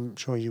up, which I'm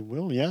sure you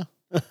will, yeah?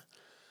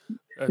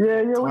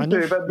 Yeah, we Kind do.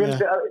 of, But we do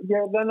to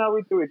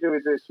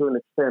an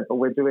extent. But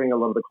we're doing a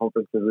lot of the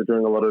conferences. We're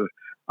doing a lot of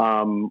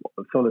some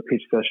of the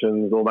pitch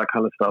sessions, all that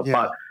kind of stuff.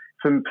 Yeah.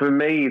 But for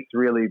me, it's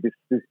really this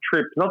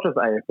trip, not just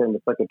AFM.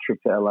 It's like a trip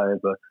to LA as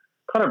a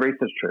kind of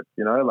research trip,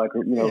 like,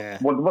 Yeah.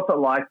 what's it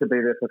like to be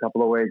there for a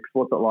couple of weeks?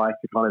 What's it like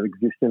to kind of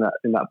exist in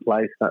that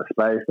place, that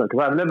space? Because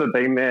I've never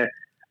been there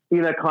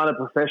in a kind of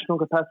professional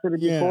capacity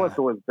before. Yeah. It's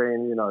always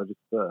been, just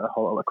a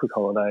quick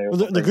holiday.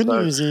 Well, the good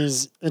news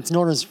is it's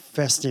not as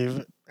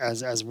festive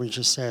as we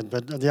just said,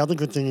 but the other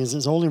good thing is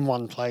it's all in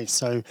one place.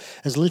 So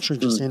it's literally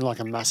just in like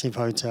a massive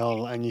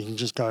hotel, and you can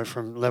just go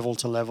from level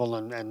to level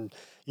and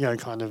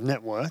kind of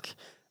network.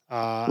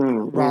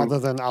 Rather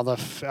than other,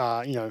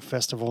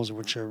 festivals,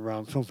 which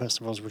are film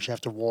festivals, which you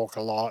have to walk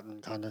a lot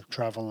and kind of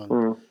travel.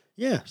 And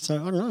so I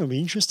don't know. It'll be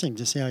interesting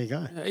to see how you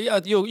go. Yeah,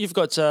 you've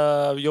got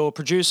your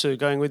producer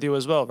going with you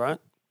as well, right?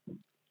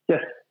 Yes,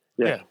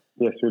 Yeah.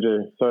 yes, we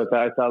do. So it's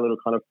our little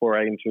kind of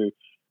foray into,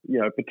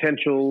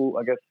 potential,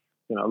 I guess,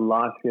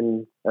 life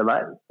in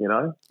LA.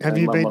 Have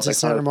you been to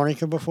Santa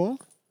Monica before?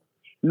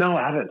 No,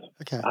 I haven't.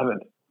 Okay. I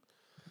haven't.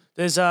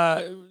 There's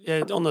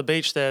on the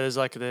beach there's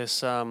like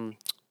this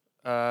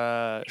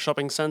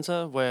shopping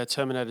center where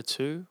Terminator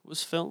 2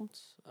 was filmed.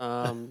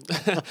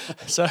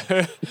 So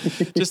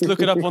just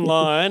look it up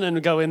online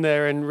and go in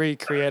there and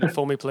recreate it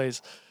for me,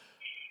 please.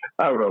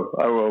 I will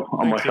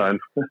on my phone.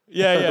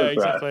 Yeah, That's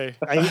exactly.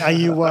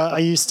 Are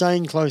you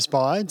staying close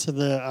by to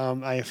the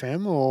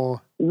AFM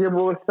or? Yeah,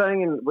 well, we're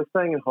staying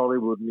in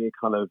Hollywood near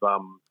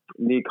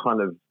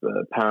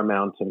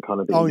Paramount and kind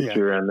of the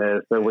industry around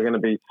there. So we're going to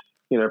be,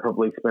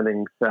 probably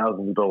spending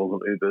thousands of dollars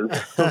on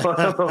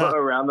Ubers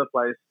around the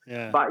place.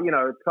 Yeah. But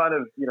it's kind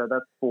of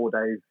that's 4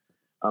 days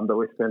that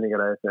we're spending at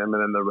AFM, and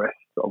then the rest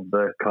of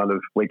the kind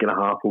of week and a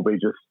half will be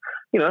just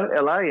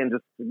LA and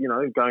just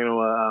going to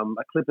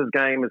a Clippers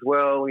game as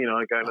well.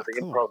 Going to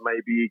the Improv,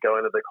 maybe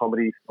going to the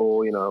Comedy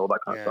Store. All that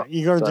kind of stuff.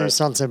 You got to do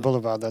Sunset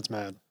Boulevard. That's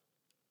mad.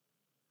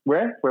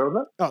 Where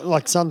was that? Oh,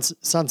 like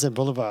Sunset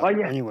Boulevard. Oh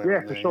yeah, anywhere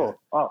yeah, for sure.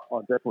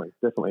 Oh, definitely.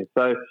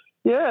 So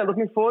yeah,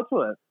 looking forward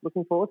to it.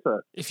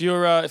 If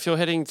you're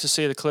heading to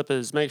see the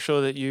Clippers, make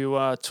sure that you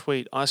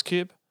tweet Ice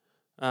Cube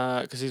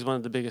because he's one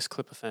of the biggest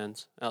Clipper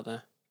fans out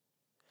there.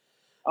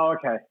 Oh,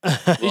 okay.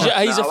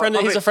 He's a friend.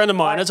 He's a friend of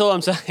mine. That's all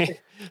I'm saying.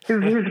 He's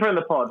a friend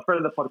of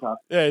the podcast.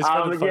 Yeah, he's a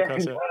friend of the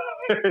podcast.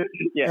 Yeah.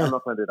 Yeah, I'm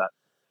not going to do that.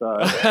 So.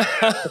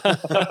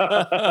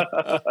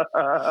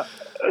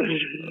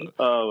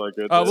 Oh my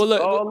goodness.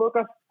 Look,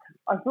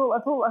 I feel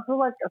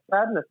like a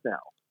sadness now.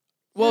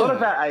 Well, not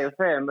about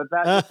AFM, but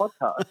about the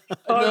podcast.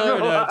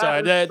 No,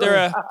 sorry. There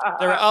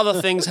are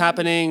other things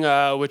happening,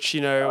 which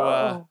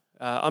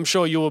I'm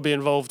sure you will be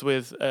involved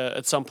with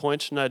at some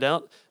point, no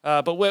doubt.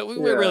 But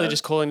we're really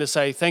just calling to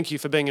say thank you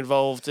for being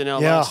involved in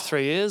our last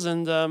 3 years,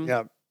 and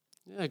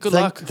good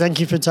luck. Thank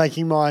you for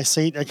taking my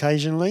seat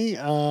occasionally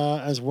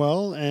as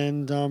well,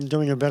 and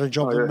doing a better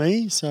job than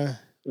me. So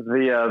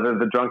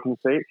the drunken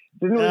seat.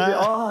 Didn't we?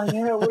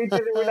 We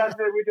did. We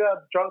did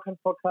a drunken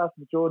podcast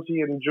with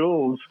Georgie and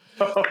Jules.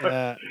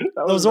 There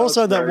was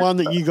also that one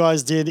that you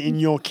guys did in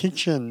your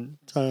kitchen,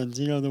 Tones.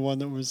 The one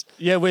that was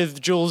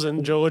with Jules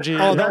and Georgie.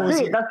 Oh,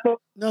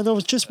 No, there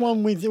was just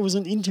one with. It was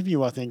an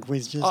interview, I think,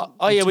 with just.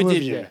 We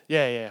did.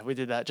 Yeah, we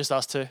did that. Just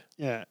us two.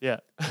 Yeah.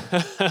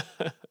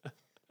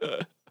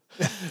 It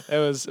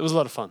was a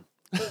lot of fun.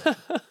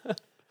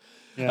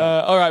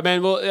 Yeah. All right,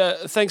 man. Well,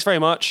 thanks very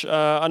much.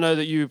 I know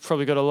that you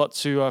probably got a lot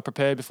to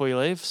prepare before you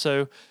leave.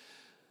 So,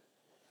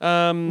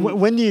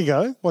 when do you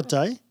go? What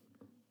day?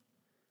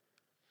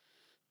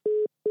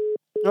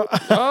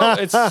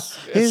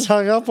 He's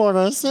hung up on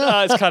us.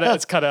 It's cut out.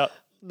 It's cut out.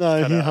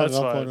 No, he hung That's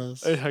up fine. on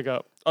us. He hung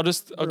up. I'll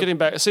get him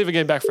back. See if we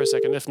get him back for a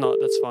second. If not,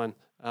 that's fine.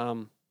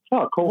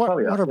 Oh, cool. What a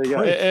prick,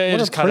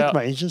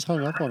 mate. He just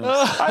hung up on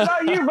us. I know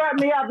you wrapped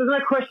me up. There's no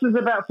questions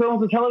about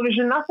films and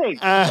television. Nothing.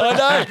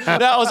 I know.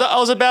 No, I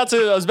was about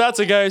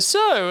to go.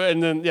 So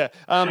and then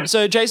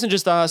so Jason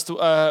just asked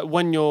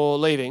when you're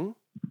leaving.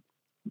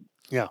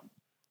 Yeah.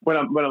 When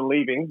I'm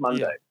leaving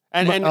Monday. Yeah.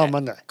 And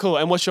Monday. Cool.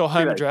 And what's your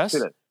home address?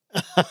 It's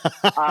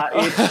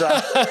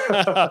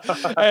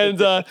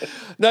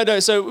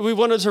So we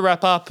wanted to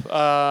wrap up.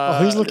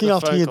 Who's looking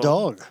after your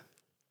call. dog?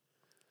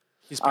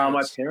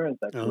 my parents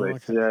actually. Oh,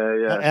 okay.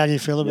 Yeah. How do you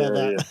feel about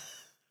that? Yeah.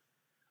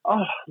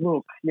 Oh,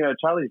 look,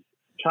 Charlie,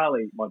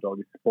 my dog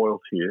is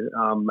spoiled here,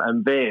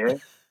 and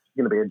she's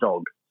going to be a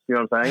dog. You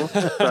know what I'm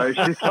saying? So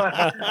she's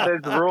like,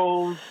 there's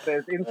rules,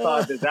 there's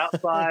inside, there's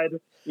outside.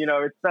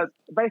 That's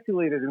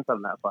basically there's inside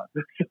and outside.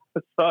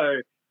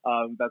 So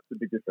that's the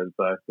big difference.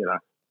 So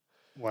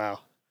Wow,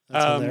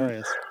 that's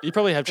hilarious. You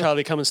probably have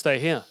Charlie come and stay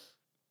here.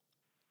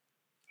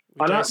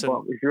 I know.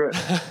 Well, if you're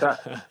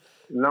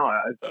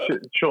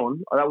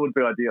Sean, that would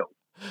be ideal.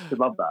 She'd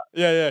love that.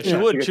 Yeah, she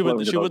would. She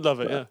would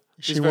love it. Yeah,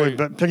 she would.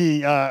 But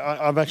pretty.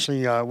 I'm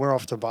actually. We're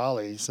off to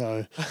Bali,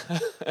 so.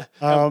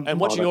 And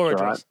what's your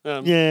address?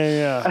 Right.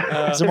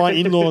 Yeah. So my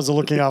in-laws are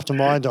looking after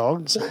my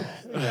dogs. This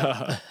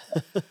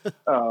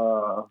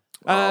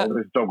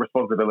dog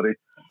responsibility.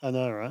 I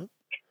know, right?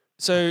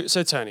 So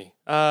Tony,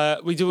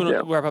 we do want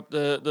to wrap up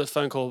the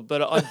phone call,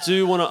 but I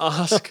do want to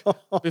ask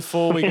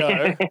before we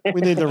go.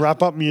 We need the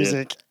wrap up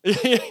music. Yeah,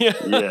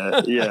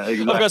 exactly.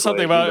 I've got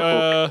something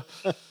about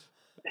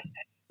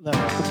Is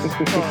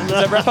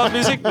that wrap-up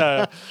music?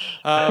 No.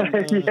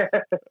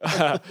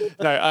 Yeah.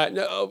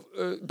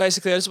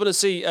 Basically, I just want to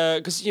see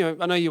because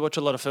I know you watch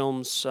a lot of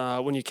films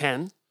when you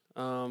can.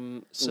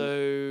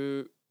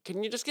 So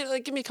can you just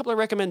give me a couple of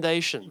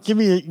recommendations? Give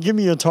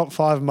me your top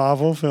 5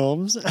 Marvel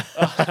films. Exactly.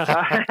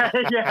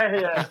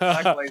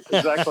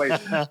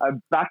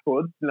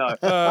 Backwards, no.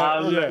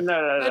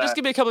 No. Just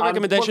give me a couple of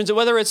recommendations,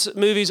 whether it's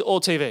movies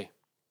or TV.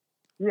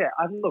 Yeah,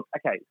 look,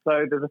 okay,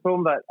 so there's a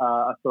film that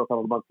I saw a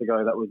couple of months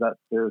ago that was at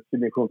the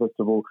Sydney Film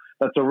Festival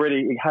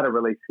it had a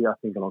release here, I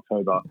think, in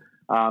October.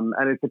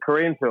 And it's a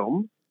Korean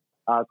film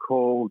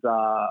called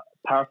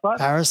Parasite.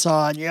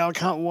 Parasite, yeah, I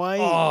can't wait.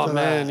 Oh,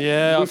 man,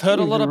 yeah, I've heard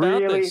a lot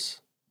about this.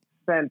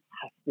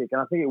 Fantastic, and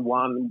I think it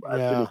won at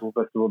Sydney Film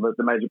Festival,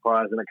 the major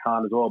prize, and it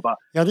Cannes as well. But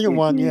yeah, I think it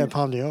won,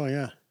 Palme d'Or,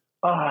 yeah.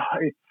 Oh,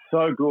 it's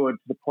so good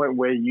to the point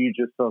where you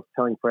just sort of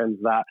telling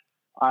friends that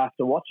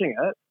after watching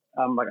it,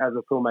 like as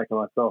a filmmaker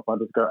myself, I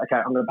just go, okay,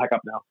 I'm going to pack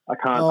up now. I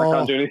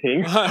can't do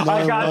anything.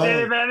 I can't do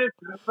anything.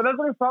 But that's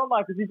what it felt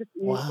like, because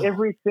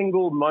every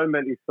single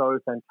moment is so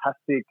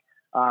fantastic,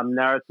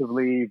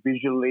 narratively,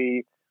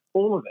 visually,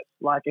 all of it.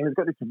 Like, and it's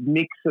got this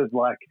mix of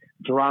like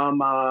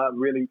drama,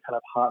 really kind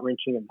of heart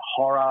wrenching, and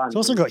horror. It's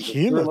also got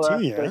humor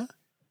too, yeah.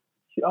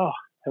 Oh,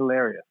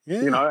 hilarious!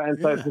 Yeah, and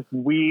so it's this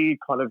weird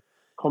kind of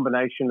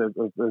combination of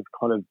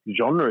kind of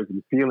genres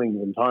and feelings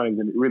and tones,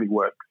 and it really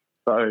works.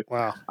 So,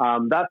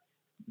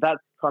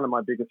 that's kind of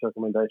my biggest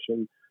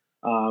recommendation.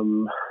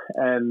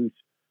 And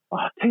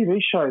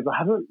TV shows, I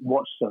haven't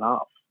watched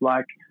enough.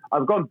 Like,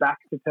 I've gone back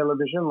to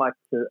television, like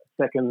to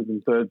second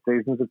and third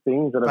seasons of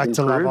things that have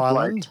improved. Back to Love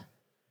Island?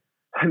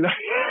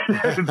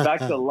 Back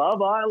to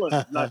Love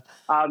Island. No,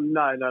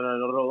 not at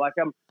all. Like,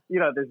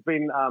 there's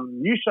been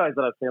new shows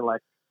that I've seen,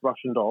 like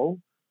Russian Doll,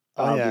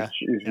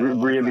 which is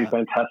really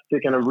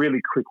fantastic and a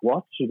really quick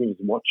watch. You can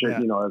just watch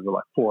it, over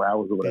like 4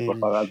 hours or whatever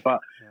like that. But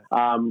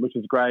which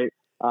is great.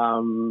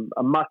 A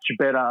much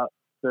better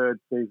third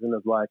season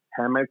of like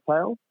Handmaid's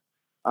Tale,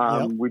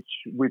 which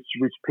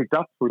picked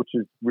up, which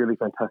is really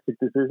fantastic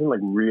this season,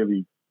 like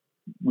really,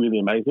 really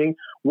amazing.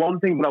 One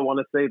thing that I want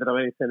to see that I've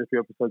only seen a few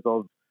episodes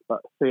of,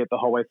 but see it the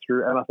whole way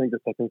through, and I think the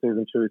second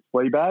season too, is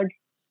Fleabag.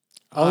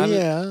 I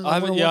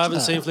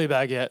haven't seen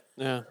Fleabag yet.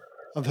 Yeah,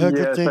 I've heard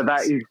good things. So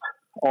that is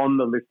on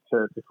the list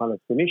to kind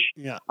of finish.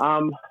 Yeah.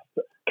 Can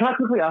I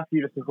quickly ask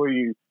you, just before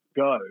you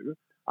go,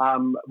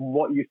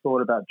 what you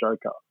thought about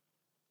Joker?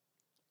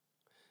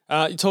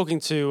 You're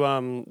talking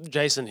to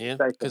Jason here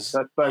because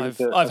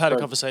I've had a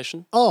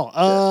conversation.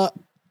 I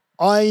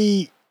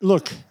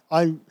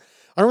don't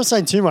want to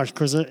say too much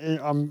because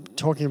I'm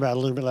talking about it a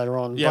little bit later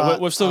on. Yeah,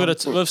 but, we've still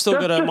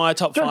got my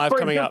top 5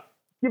 coming up.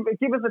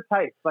 Give us a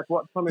taste, like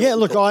what?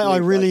 Look, I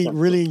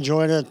really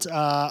enjoyed it.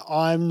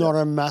 I'm not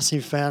a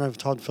massive fan of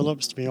Todd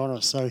Phillips, to be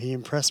honest. So he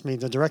impressed me.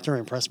 The director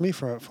impressed me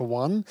for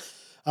one.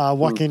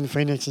 Joaquin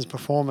Phoenix's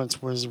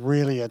performance was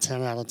really a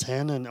 10 out of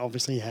 10, and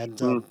obviously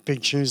had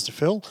big shoes to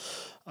fill.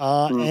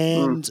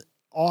 And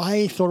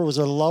I thought it was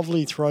a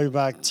lovely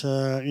throwback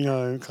to,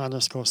 kind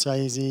of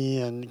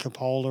Scorsese and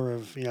Coppola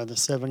of, the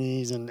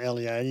 70s and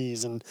early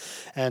 80s.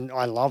 And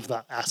I love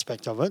that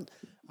aspect of it.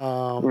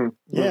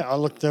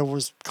 There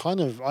was kind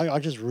of, I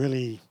just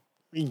really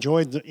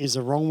enjoyed is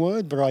the wrong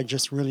word, but I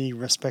just really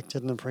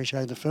respected and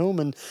appreciated the film.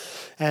 And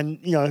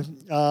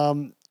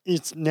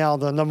it's now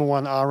the number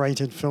 1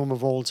 R-rated film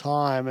of all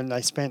time, and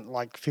they spent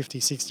like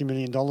 $50-60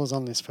 million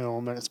on this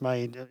film, and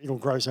it'll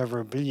gross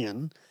over $1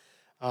 billion.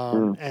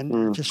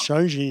 It just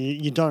shows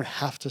you don't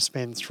have to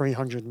spend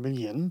 $300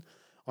 million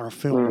on a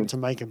film to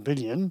make $1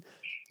 billion.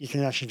 You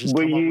can actually just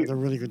come up with a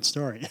really good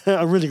story,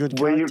 a really good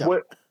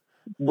character.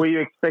 Were you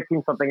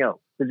expecting something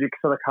else? Did you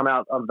sort of come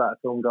out of that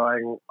film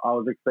going, I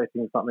was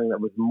expecting something that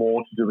was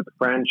more to do with the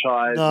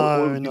franchise?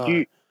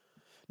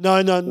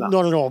 No,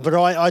 not at all. But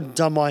I'd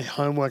done my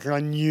homework, and I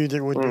knew that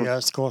it would be a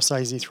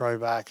Scorsese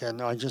throwback,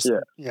 and I just,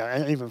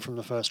 and even from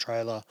the first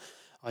trailer,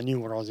 I knew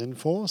what I was in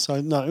for.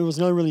 So, no, it was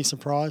no really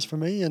surprise for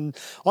me. And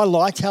I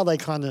liked how they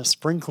kind of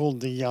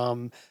sprinkled the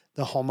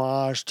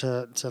homage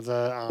to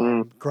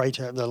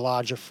the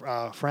larger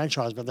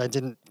franchise, but they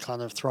didn't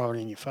kind of throw it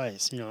in your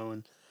face,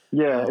 and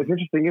yeah, it's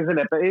interesting, isn't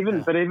it?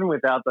 But even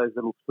without those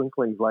little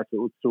sprinklings, like, it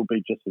would still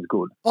be just as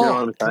good. You know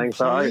what I'm saying?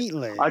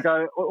 Completely. So I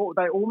go,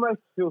 they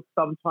almost feel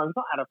sometimes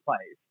not out of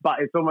place, but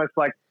it's almost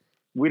like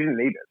we didn't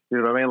need it. You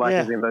know what I mean? Like,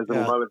 as in those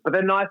little moments. But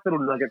they're nice little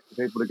nuggets for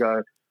people to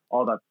go,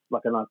 oh, that's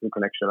like a nice little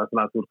connection. That's a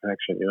nice little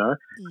connection,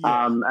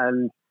 Yeah.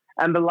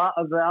 And the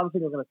other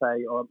thing I was going to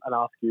say and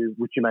ask you,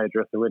 which you may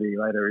address already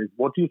later, is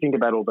what do you think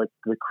about all the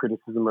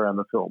criticism around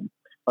the film?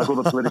 Like all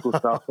the political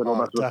stuff and all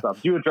that sort of stuff.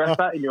 Do you address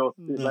that in your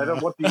later?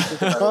 What do you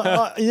think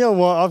about it? You know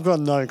what? I've got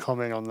no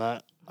comment on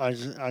that. I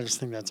just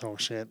think that's all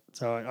shit.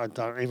 So I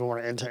don't even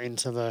want to enter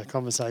into the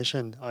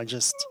conversation. I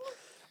just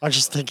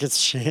think it's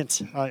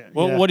shit.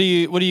 What do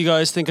you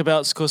guys think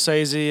about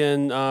Scorsese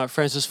and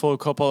Francis Ford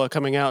Coppola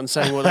coming out and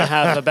saying what they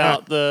have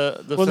about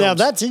the Well, films? now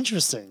that's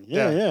interesting.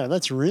 Yeah,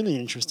 that's really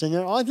interesting.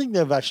 And I think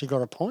they've actually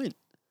got a point.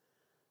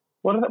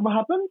 What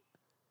happened?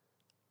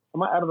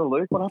 Am I out of the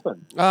loop? What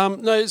happened?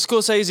 No,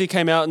 Scorsese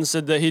came out and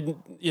said that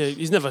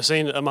he's never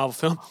seen a Marvel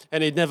film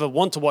and he'd never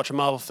want to watch a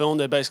Marvel film.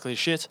 They're basically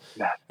shit.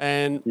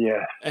 And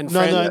Yeah. and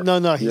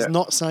No. He's Yeah.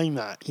 not saying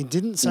that. He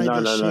didn't say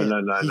No, they're shit.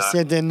 no, He no.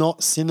 said they're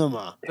not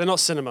cinema. they're not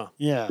cinema.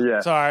 Yeah. Yeah.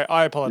 Sorry,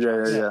 I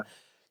apologize. Yeah.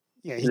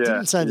 Yeah, he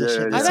didn't say they're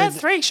shit. He yeah. said-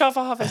 three shot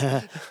for Harvest.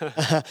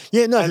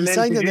 Yeah, no, And he's then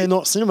saying did that you- they're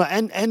not cinema,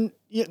 and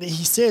yeah,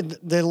 he said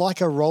they're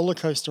like a roller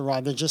coaster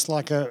ride. They're just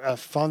like a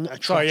fun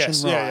attraction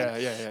yes,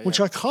 ride, yeah. which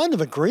I kind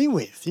of agree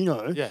with, you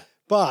know. Yeah.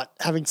 But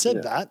having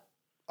said that,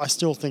 I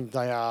still think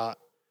they are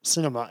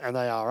cinema and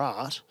they are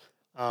art,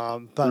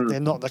 but they're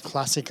not the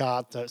classic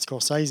art that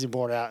Scorsese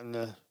brought out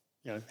and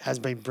has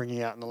been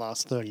bringing out in the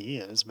last 30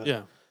 years. But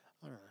Yeah.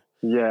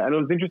 Yeah, and it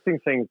was interesting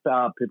seeing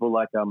people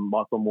like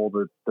Michael Moore,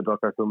 the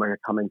doco filmmaker,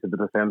 coming to the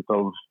defense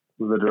of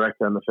the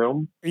director and the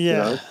film.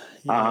 yeah,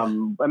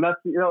 And that's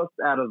it's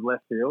out of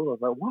left field. I was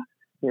like, what?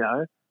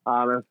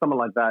 And someone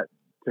like that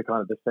to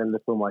kind of defend a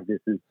film like this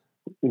is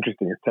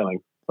interesting. It's telling.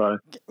 So,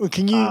 Well,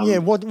 can you?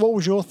 What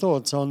was your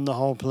thoughts on the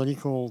whole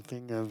political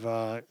thing of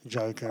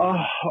Joker?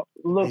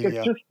 look, Yeah.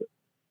 it's just,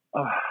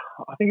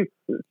 I think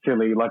it's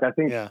silly. Like, I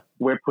think Yeah.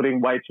 we're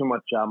putting way too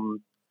much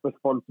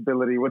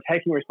responsibility. We're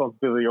taking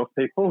responsibility off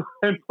people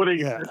and putting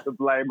the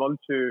blame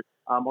onto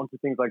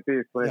things like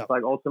this. When it's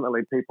like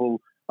ultimately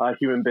people are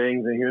human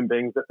beings, and human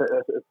beings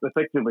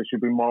effectively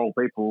should be moral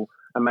people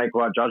and make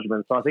right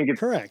judgments. So I think it's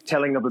Correct.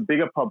 telling of a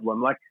bigger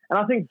problem. And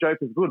I think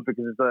Joker's good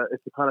because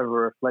it's a kind of a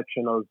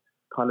reflection of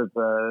kind of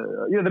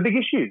the big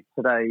issues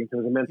today in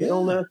terms of mental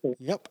illness and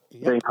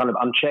being kind of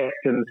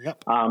unchecked and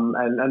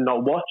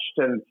not watched.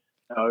 And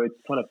it's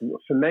kind of,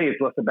 for me, it's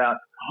less about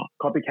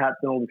copycats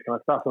and all this kind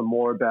of stuff, and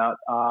more about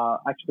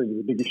actually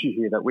there's a big issue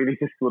here that we need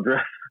to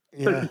address.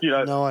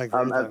 Yeah. No, I agree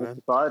with as that, a man.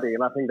 society,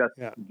 and I think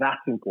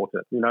that's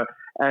important.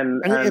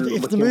 And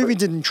if the movie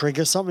didn't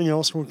trigger, something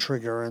else will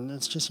trigger, and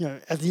it's just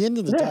at the end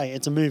of the day,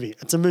 it's a movie.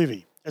 It's a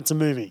movie. It's a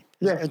movie.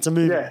 Yeah, it's a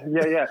movie.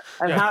 Yeah.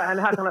 And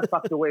how kind of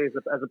sucked away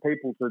as a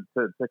people to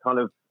kind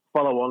of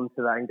follow on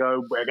to that and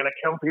go, we're going to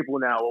kill people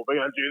now, or we're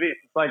going to do this.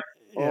 It's like,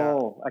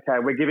 okay,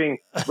 we're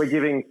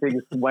giving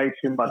things way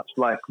too much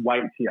like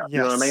weight here. You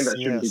know what I mean? That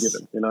shouldn't be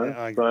given.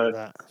 Yeah, I agree with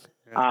that.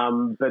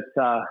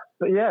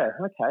 But yeah,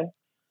 okay.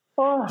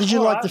 Oh, Did you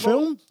all like right, the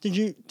film? Did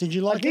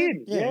you like I did.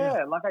 it?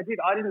 Yeah, like I did.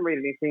 I didn't read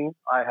anything.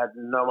 I had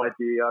no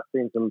idea. I've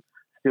seen some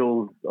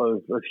stills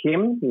of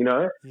him, in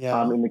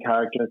the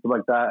character and stuff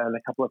like that, and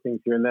a couple of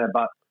things here and there.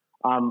 But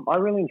I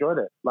really enjoyed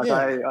it. Like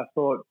I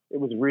thought it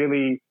was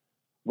really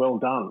well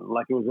done.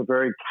 Like it was a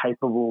very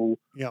capable,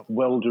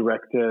 well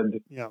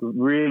directed,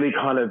 really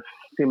kind of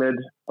simmered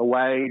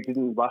away,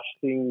 didn't rush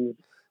things.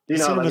 The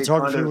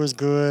cinematography was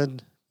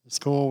good. The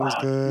score was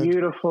good.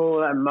 Beautiful.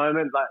 That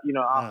moment,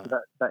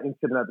 after that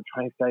incident at the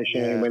train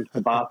station, he went to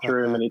the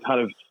bathroom and he kind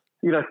of,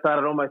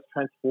 started almost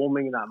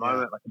transforming in that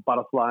moment, like a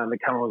butterfly, and the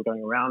camera was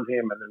going around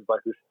him, and there's like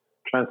this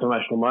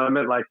transformational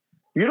moment, like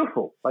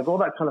beautiful. Like all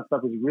that kind of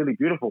stuff is really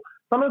beautiful.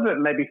 Some of it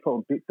maybe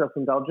felt a bit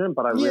self-indulgent,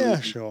 but I really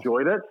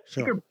enjoyed it.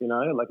 Sure.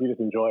 Like you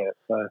just enjoy it.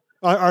 So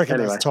I reckon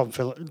anyway. that's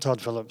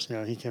Todd Phillips.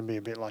 He can be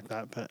a bit like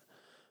that, but.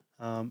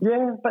 But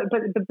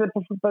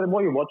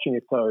what you're watching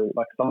is so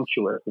like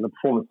sumptuous, and the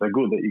performance so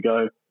good that you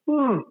go,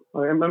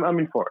 I'm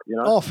in for it,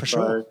 Oh, for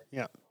sure.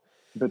 Yeah.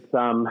 But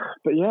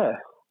yeah.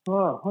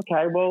 Oh,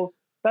 okay. Well,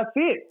 that's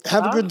it.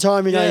 Have a good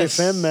time in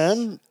AFM,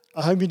 man.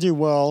 I hope you do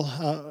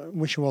well.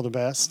 Wish you all the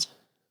best.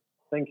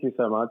 Thank you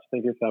so much.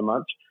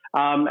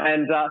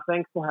 And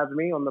thanks for having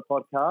me on the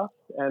podcast.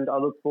 And I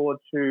look forward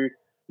to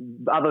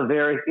other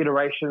various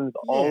iterations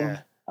of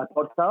a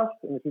podcast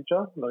in the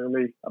future that I'm going to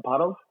be a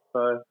part of.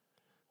 So,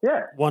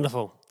 yeah.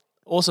 Wonderful.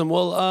 Awesome.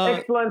 Well,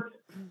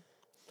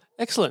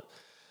 excellent.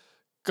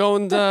 Go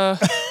and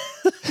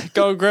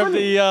grab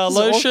the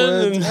lotion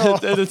and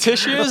the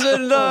tissues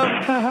and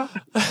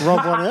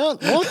rub one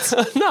out. What?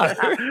 No.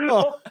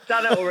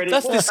 Done it already.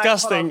 That's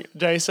disgusting,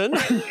 Jason.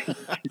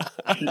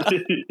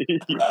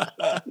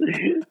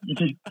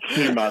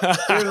 Too much.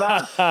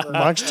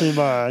 Much too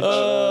much.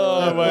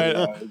 Oh, wait.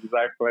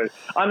 Exactly.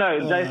 I know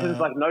Jason's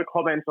like no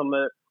comment on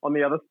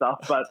the other stuff,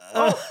 but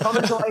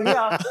comments right here.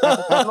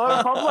 Not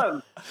a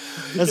problem.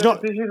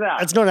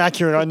 It's not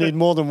accurate. I need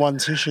more than one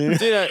tissue.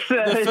 Do you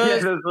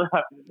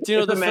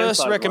know the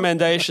first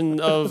recommendation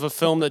of a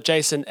film that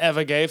Jason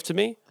ever gave to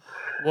me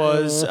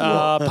was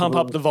Pump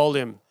Up the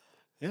Volume.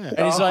 Yeah.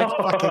 And he's like,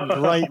 fucking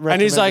great recommendation.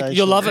 and he's like,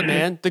 you'll love it,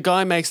 man. The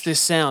guy makes this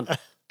sound.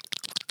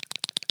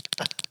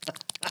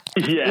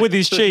 With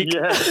his cheek.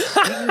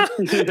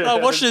 I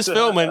watched this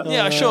film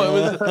and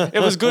sure, it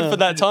was good for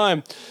that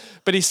time.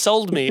 But he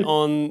sold me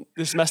on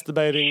this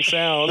masturbating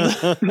sound.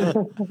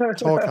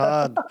 Talk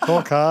hard.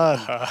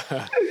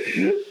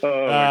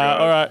 All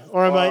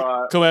right, mate.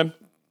 Cool, man.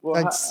 Well,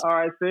 thanks. All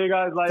right, see you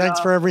guys later. Thanks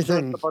for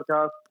everything. The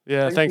podcast.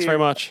 Yeah, thanks very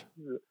much.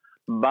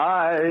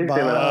 Bye.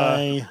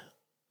 Bye.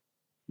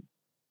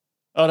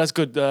 Oh, that's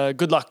good.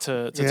 Good luck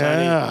to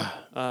Tony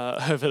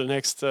over the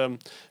next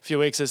few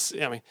weeks.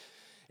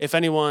 If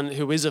anyone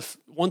who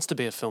wants to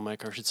be a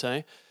filmmaker, I should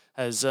say,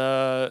 has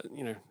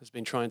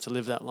been trying to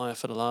live that life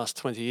for the last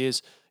 20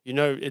 years, you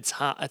know it's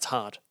hard. It's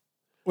hard.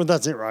 Well,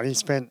 that's it, right? He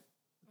spent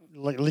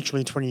like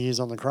literally 20 years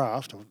on the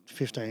craft, or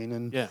 15,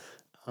 and Yeah.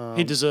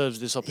 He deserves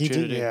this he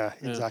opportunity. did. Yeah,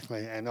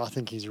 exactly. And I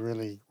think he's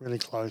really, really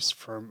close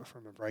from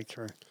a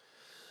breakthrough.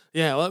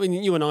 Yeah, well, I mean,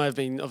 you and I have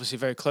been obviously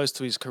very close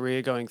to his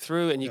career going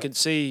through, and you can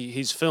see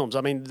his films.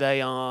 I mean,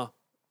 they are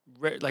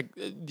like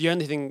the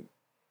only thing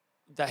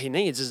that he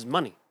needs is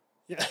money.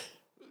 Yeah.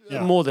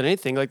 More than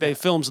anything, like their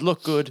films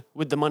look good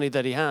with the money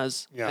that he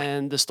has, Yeah.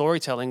 and the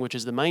storytelling, which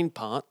is the main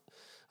part,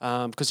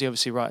 because he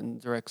obviously writes and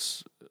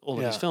directs all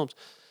of his films.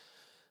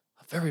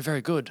 Are very,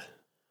 very good.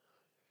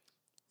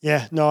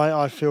 Yeah, no,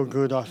 I feel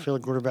good. I feel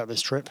good about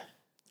this trip.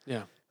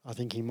 Yeah, I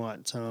think he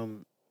might,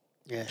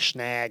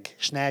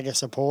 snag a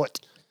support.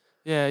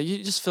 yeah.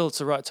 You just feel it's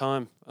the right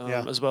time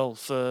Yeah. as well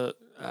for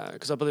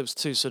because I believe it's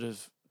 2 sort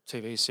of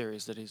TV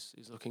series that he's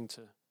looking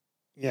to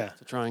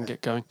try and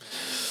get going.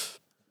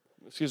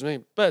 Excuse me.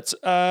 But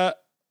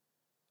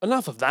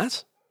enough of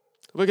that.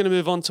 We're going to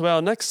move on to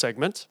our next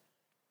segment.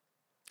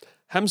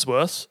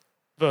 Hemsworth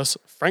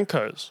versus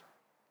Franco's.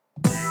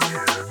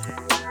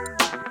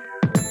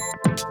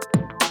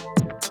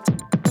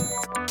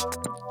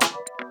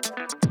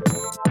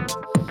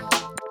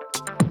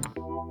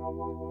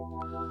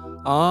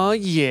 Oh,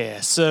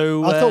 yeah.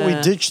 So I thought we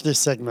ditched this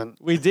segment.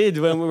 We did.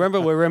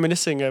 Remember, we're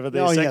reminiscing over these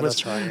Oh, yeah, segments.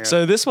 that's right, yeah.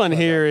 So this one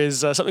here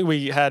is something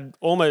we had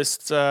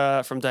almost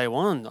from day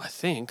one, I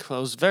think. Well,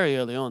 it was very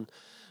early on.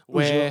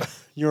 Was Where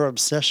your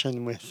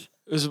obsession with...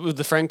 it was with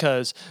the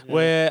Francos,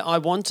 where I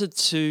wanted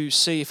to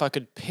see if I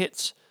could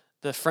pit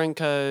the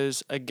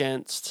Francos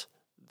against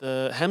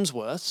the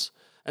Hemsworths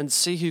and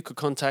see who could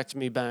contact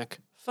me back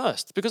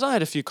first. Because I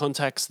had a few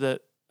contacts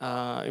that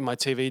in my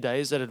TV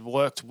days that had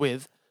worked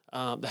with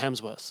the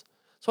Hemsworths.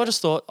 So I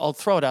just thought I'll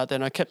throw it out there,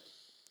 and I kept,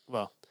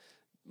 well,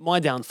 my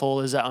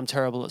downfall is that I'm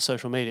terrible at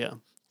social media.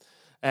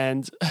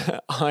 And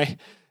I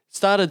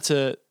started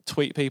to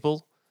tweet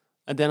people,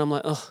 and then I'm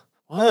like, oh,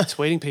 why am I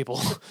tweeting people?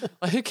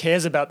 Like, who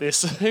cares about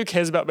this? Who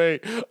cares about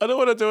me? I don't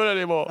want to do it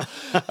anymore.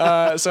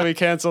 So we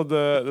cancelled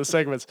the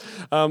segments.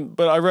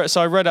 But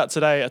I read out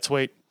today a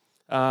tweet.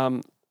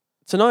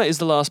 Tonight is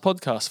the last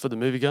podcast for the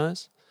movie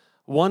guys.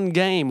 One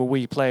game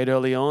we played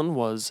early on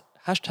was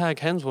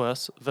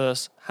 #Hemsworths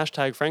versus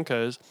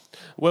 #Francos,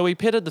 where we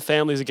pitted the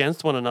families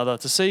against one another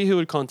to see who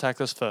would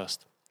contact us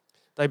first.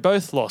 They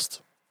both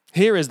lost.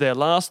 Here is their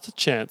last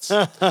chance.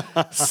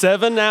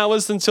 7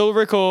 hours until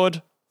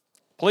record.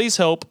 Please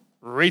help.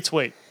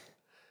 Retweet.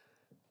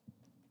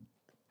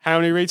 How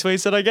many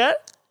retweets did I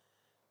get?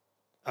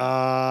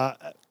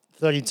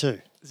 32.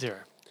 0.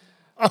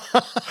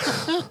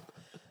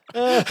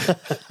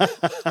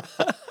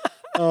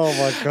 Oh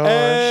my gosh.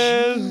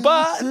 And,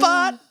 but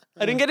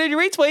I didn't get any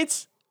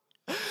retweets.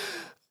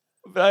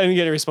 But I didn't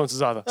get any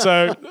responses either.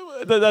 So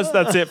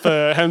that's it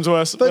for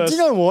Hemsworth. But do you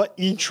know what?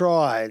 You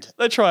tried.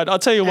 They tried. I'll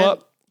tell you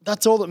what.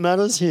 That's all that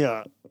matters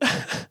here.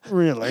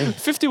 Really.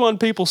 51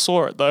 people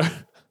saw it though.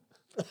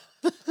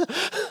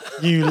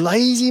 You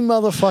lazy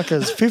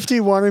motherfuckers.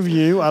 51 of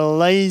you are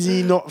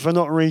lazy for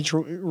not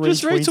retweeting.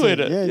 Just retweet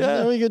it.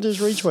 Yeah. You could just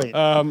retweet.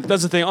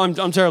 That's the thing.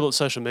 I'm terrible at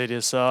social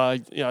media, so I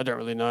don't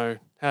really know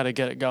how to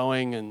get it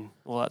going and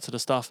all that sort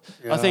of stuff.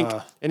 I think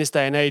in this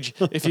day and age,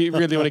 if you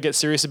really want to get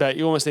serious about it,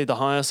 you almost need to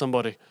hire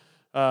somebody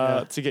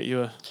to get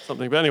you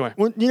something. But anyway.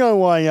 Well, you know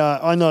why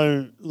I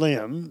know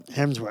Liam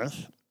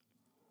Hemsworth?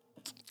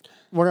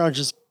 Why don't I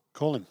just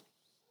call him?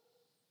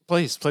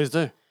 Please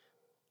do.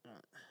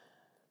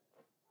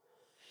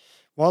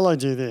 While I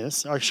do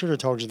this, I should have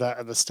told you that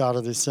at the start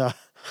of this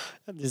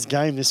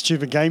this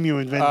stupid game you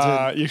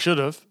invented You should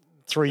have.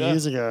 3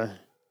 years ago.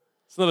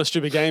 It's not a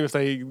stupid game if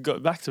they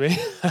got back to me.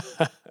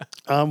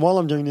 While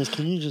I'm doing this,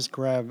 can you just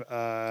grab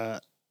the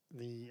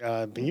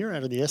beer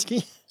out of the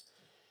esky?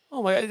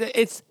 Oh my God,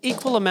 it's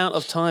equal amount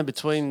of time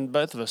between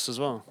both of us as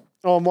well.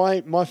 Oh,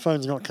 my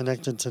phone's not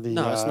connected to the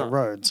it's not.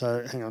 road,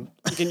 so hang on.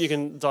 You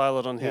can dial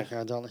it on Yeah, here. can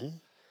I dial it here?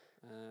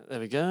 There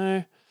we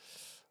go.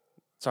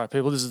 Sorry,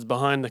 people, this is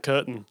behind the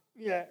curtain.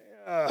 Yeah.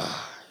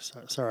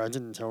 Sorry, I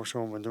didn't tell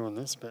Sean we're doing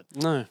this, but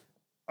No.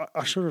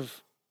 I should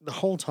have. The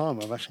whole time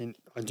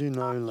I do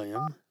know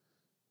Liam.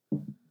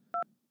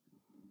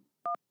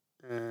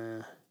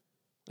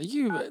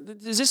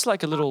 Is this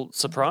like a little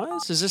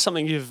surprise? Is this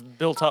something you've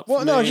built up Well,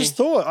 for no, I me? just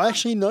thought I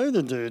actually know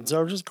the dude, so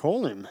I'll just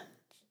call him.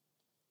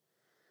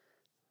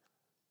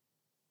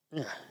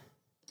 Yeah.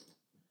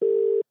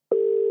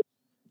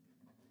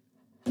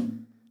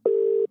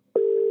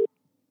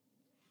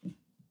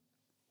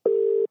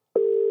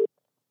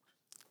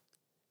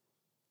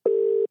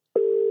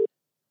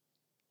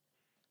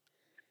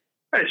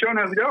 Hey, Sean,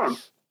 how's it going?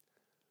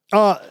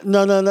 Oh,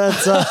 no,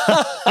 that's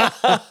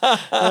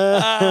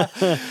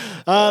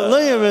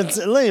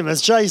Liam,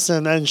 it's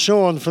Jason and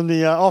Sean from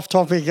the Off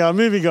Topic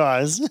Movie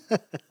Guys. Hey,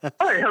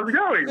 how's it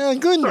going? Yeah,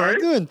 good, Sorry. man,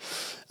 good.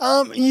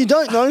 You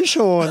don't know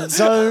Sean,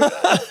 so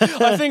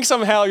I think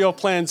somehow your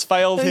plans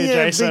failed here,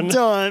 yeah, Jason. big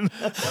time.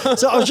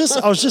 So I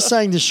was just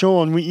saying to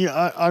Sean,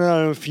 I don't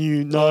know if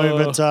you know,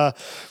 but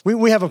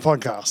we have a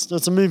podcast.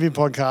 It's a movie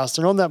podcast,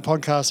 and on that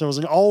podcast there was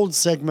an old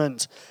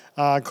segment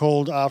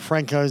called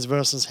Franco's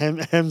versus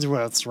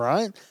Hemsworth's,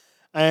 right?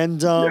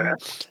 And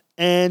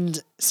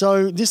and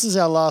so this is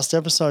our last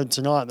episode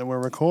tonight that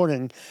we're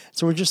recording.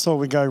 So we just thought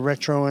we'd go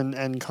retro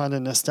and kind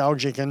of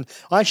nostalgic. And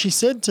I actually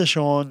said to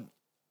Sean,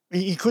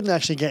 he couldn't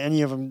actually get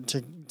any of them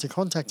to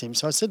contact him.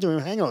 So I said to him,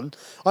 hang on,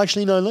 I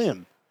actually know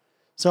Liam.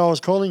 So I was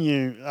calling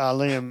you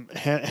Liam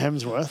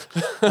Hemsworth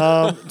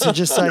to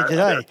just say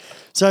g'day,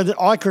 so that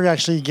I could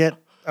actually get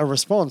a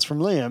response from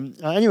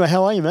Liam. Anyway,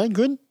 how are you, man?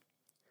 Good?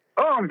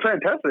 Oh, I'm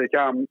fantastic.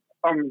 I'm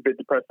a bit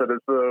depressed that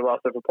it's the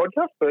last ever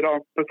podcast, but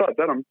besides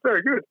that, I'm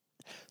very good.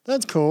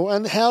 That's cool.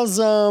 And how's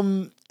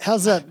that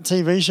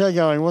TV show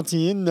going? What's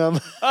he in? I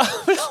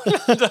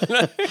don't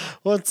know.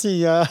 What's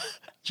the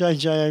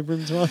J.J.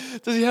 Abrams one?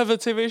 Does he have a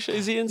TV show?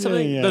 Is he in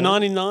something? Yeah. The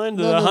 99,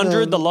 the No, 100,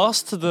 no. the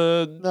Lost,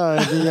 the... No,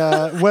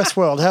 the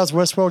Westworld. How's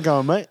Westworld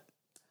going, mate?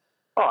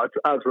 Oh, it's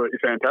absolutely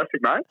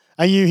fantastic, mate.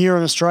 Are you here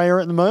in Australia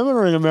at the moment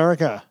or in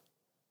America?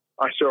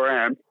 I sure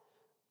am.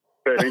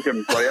 Fair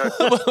income, Leo.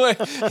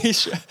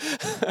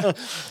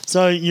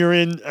 So you're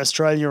in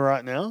Australia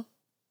right now?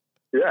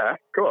 Yeah, of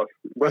course.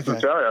 Western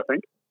Okay. Australia, I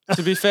think.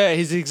 To be fair,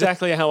 he's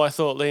exactly how I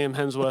thought Liam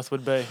Hemsworth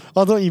would be.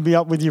 I thought you'd be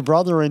up with your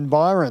brother in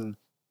Byron.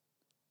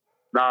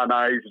 No,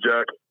 he's a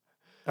jerk.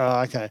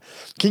 Oh, okay.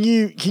 Can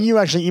you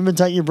actually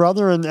imitate your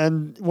brother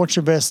and what's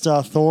your best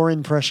Thor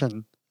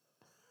impression?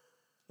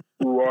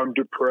 Ooh, I'm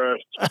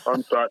depressed.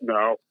 I'm sad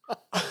now.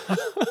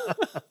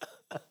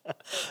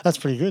 That's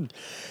pretty good.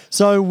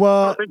 So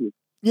Thank you.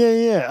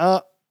 yeah.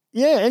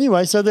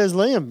 Anyway, so there's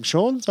Liam,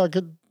 Sean. So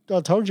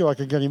I told you I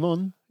could get him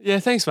on. Yeah,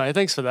 thanks, mate.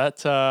 Thanks for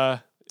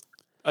that.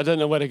 I don't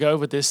know where to go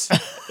with this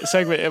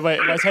segment. Am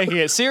I taking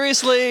it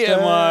seriously?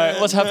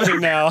 What's happening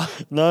now?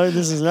 No,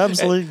 this is an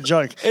absolute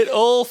joke. It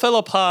all fell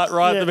apart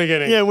right at the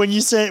beginning. Yeah, when you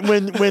said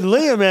when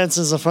Liam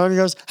answers the phone, he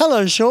goes,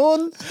 "Hello,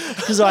 Sean,"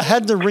 because I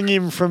had to ring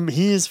him from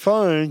his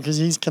phone because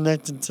he's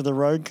connected to the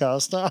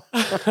Roadcaster.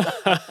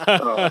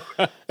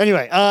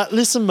 Anyway,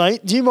 listen,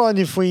 mate. Do you mind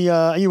if we?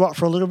 Are you up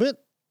for a little bit?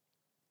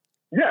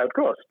 Yeah, of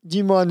course. Do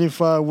you mind if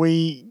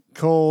we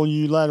call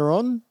you later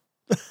on?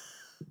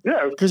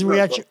 Yeah, 'Cause we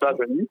that's- actu-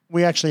 that's-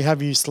 We actually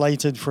have you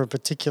slated for a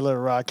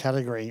particular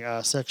category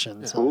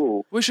section. So.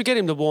 Ooh. We should get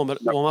him to warm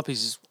up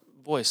his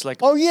voice. Like,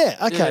 Oh yeah,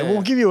 okay. Yeah.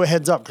 We'll give you a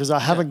heads up because I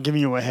haven't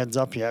given you a heads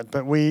up yet.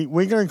 But we're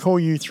going to call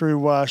you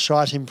through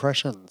shite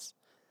impressions.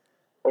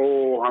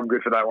 Oh, I'm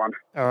good for that one.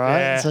 All right.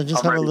 Yeah. So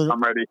just I'm have ready. a little.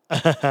 I'm ready.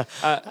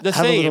 the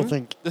have a little theme.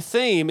 think. The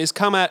theme is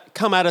come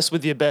at us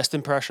with your best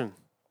impression.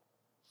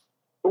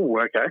 Oh,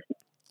 okay.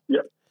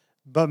 Yep.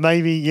 But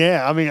maybe,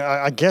 yeah. I mean,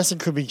 I guess it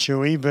could be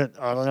chewy, but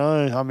I don't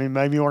know. I mean,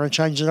 maybe you want to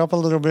change it up a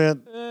little bit.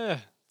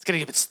 It's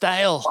getting a bit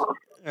stale.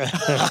 I'll have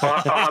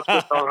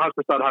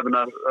to start having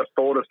a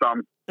thought of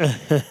some.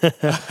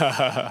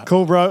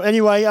 Cool, bro.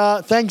 Anyway,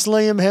 thanks,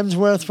 Liam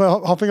Hemsworth, for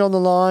hopping on the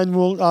line.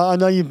 I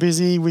know you're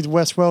busy with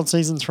Westworld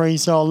Season 3,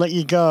 so I'll let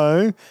you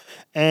go.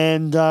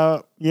 And,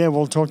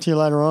 we'll talk to you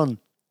later on.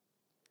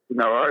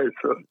 No worries.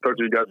 Talk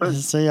to you guys soon.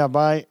 See ya.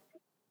 Bye.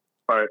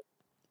 Bye.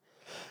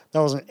 That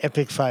was an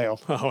epic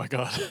fail. Oh my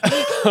god!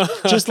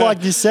 Just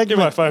like this Give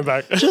my segment. phone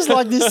back. Just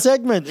like this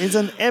segment. It's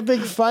an epic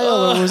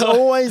fail. It was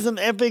always an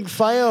epic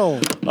fail.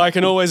 I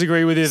can always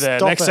agree with you there.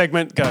 Stop Next it.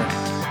 segment, go.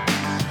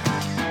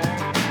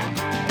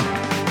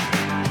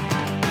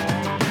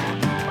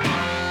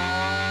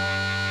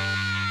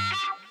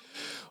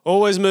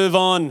 Always move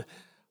on.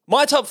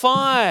 My top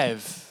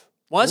 5.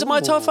 Why is it my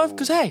top 5?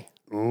 Because, hey,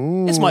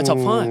 it's my top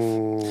 5.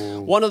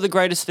 One of the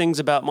greatest things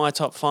about my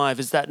top 5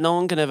 is that no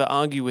one can ever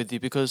argue with you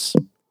because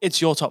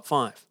it's your top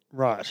 5,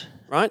 Right.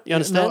 right? You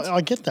understand? No,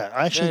 I get that.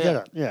 I actually Yeah, get yeah.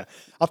 it. Yeah.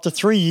 Up to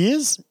 3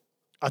 years,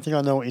 I think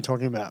I know what you're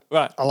talking about.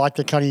 Right. I like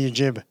the cut of your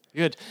jib.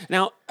 Good.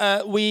 Now,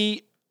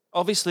 we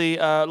obviously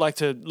like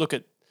to look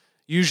at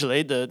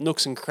usually the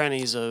nooks and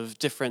crannies of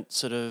different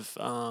sort of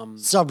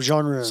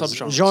Subgenres.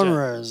 Subgenres,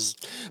 Genres.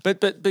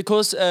 But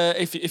because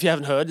if you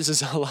haven't heard, this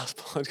is our last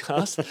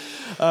podcast.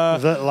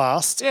 That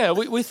last. Yeah,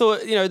 we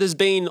thought, there's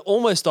been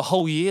almost a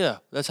whole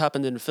year that's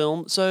happened in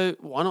film. So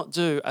why not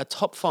do a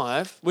top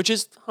 5, which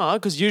is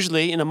hard because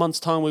usually in a month's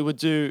time we would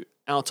do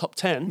our top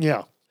 10.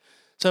 Yeah.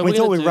 So We we're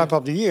thought gonna we'd wrap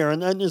up the year,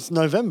 and it's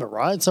November,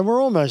 right? So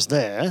we're almost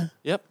there,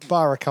 Yep.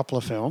 bar a couple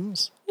of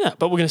films. Yeah,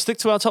 but we're going to stick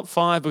to our top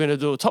 5. We're going to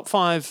do a top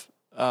 5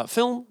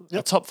 film,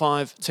 a top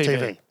 5 TV.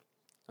 TV.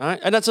 All right,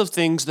 and that's of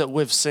things that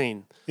we've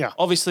seen. Yeah.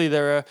 Obviously,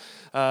 there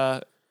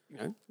are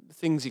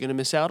things you're going to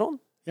miss out on.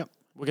 Yep.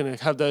 We're going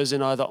to have those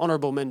in either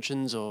honourable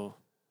mentions or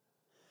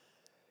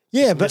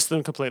Yeah, miss but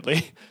them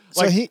completely.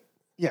 so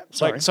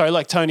sorry.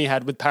 Like Tony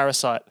had with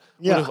Parasite.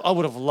 Yeah. I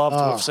would have loved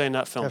to Oh, have seen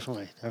that film.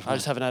 definitely. I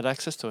just haven't had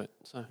access to it.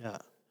 So Yeah.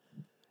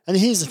 And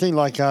here's the thing,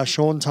 like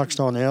Sean touched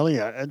on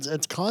earlier,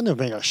 it's kind of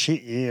been a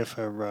shit year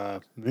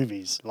for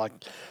movies. Like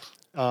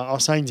I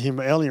was saying to him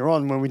earlier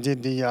on when we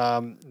did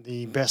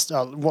the best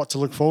what to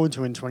look forward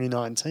to in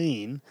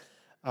 2019,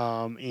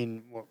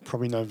 in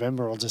probably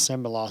November or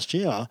December last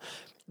year.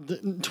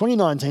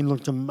 2019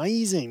 looked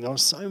amazing. There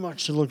was so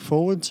much to look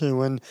forward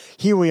to, and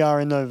here we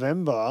are in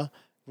November.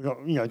 We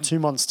got 2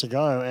 months to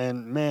go,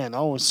 and man,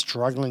 I was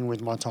struggling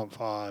with my top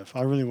 5.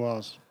 I really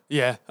was.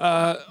 Yeah.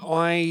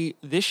 I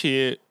this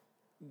year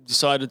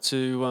decided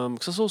to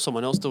because I saw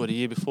someone else do it a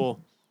year before.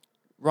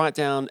 Write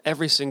down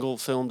every single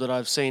film that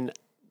I've seen.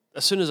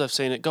 As soon as I've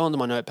seen it, go onto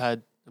my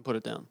notepad and put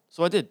it down.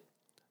 So I did.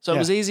 So it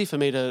was easy for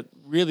me to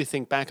really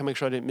think back and make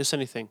sure I didn't miss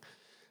anything.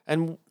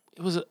 And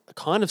it was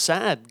kind of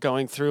sad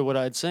going through what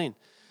I'd seen.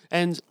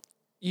 And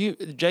you,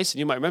 Jason,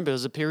 you might remember there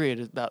was a period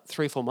about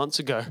 3-4 months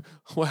ago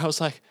where I was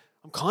like,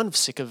 I'm kind of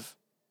sick of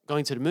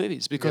going to the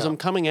movies because I'm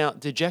coming out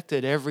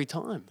dejected every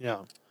time. Yeah.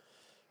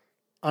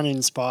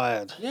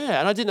 Uninspired. Yeah,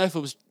 and I didn't know if it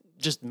was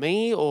just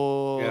me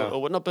or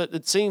whatnot, but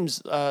it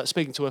seems,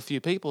 speaking to a few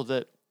people,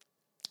 that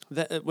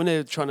when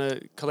they're trying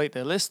to collate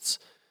their lists,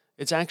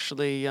 it's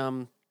actually,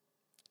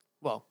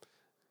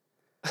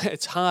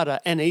 it's harder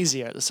and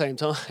easier at the same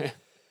time.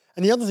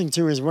 And the other thing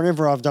too is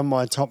whenever I've done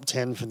my top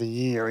 10 for the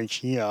year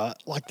each year,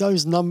 like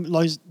those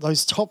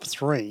top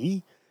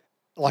 3,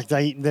 like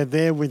they're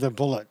there with a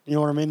bullet. You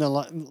know what I mean? They're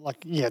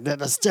like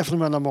that's definitely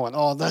my number 1.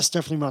 Oh, that's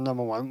definitely my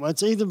number 1. Well,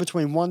 it's either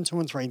between 1, 2,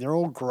 and 3. They're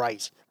all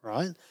great,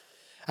 right?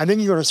 And then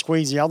you got to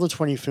squeeze the other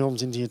 20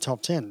 films into your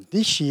top 10.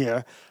 This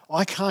year,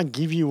 I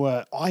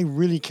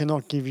really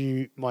cannot give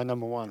you my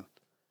number 1.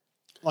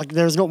 Like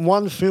there's not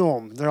one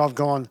film that I've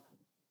gone,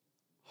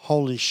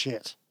 holy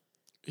shit.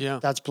 Yeah.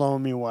 That's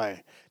blowing me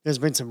away. There's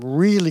been some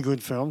really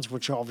good films,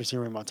 which are obviously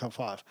in my top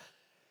 5.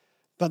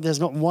 But there's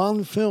not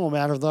one film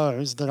out of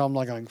those that I'm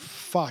like going,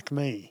 fuck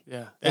me.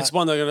 Yeah. It's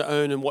one they're going to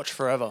own and watch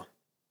forever.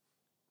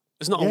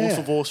 It's not a Wolf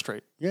of Wall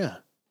Street. Yeah.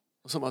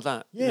 Or something like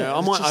that. Yeah. You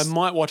know, I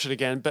might watch it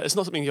again, but it's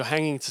not something you're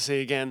hanging to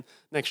see again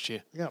next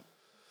year. Yeah.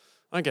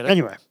 I get it.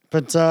 Anyway,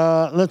 but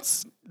so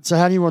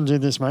how do you want to do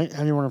this, mate?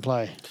 How do you want to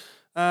play?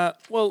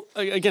 Well,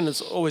 again,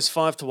 it's always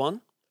 5-1,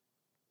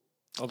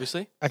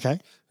 obviously. Okay.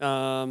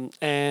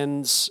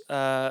 And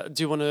do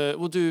you want to,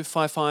 we'll do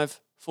 5-5,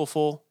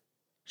 4-4.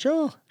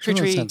 Sure.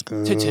 Tree, sounds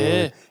good.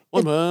 Tete,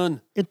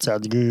 one. It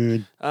sounds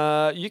good.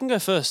 You can go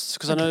first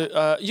because I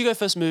know you go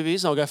first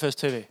movies and I'll go first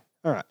TV.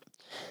 All right.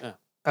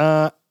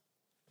 Yeah.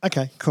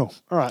 Okay, cool.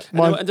 All right.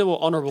 And then we'll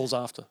honorables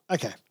after.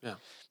 Okay. Yeah.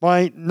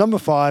 My number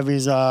 5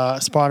 is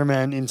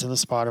Spider-Man Into the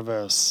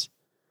Spider-Verse.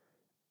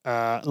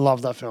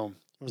 Love that film.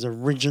 It was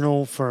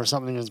original for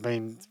something that's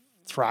been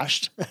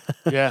thrashed.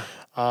 Yeah.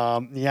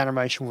 The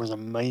animation was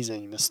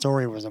amazing. The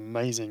story was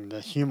amazing.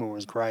 The humor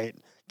was great.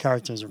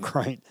 Characters were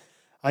great.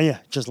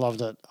 Just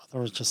loved it. I thought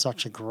it was just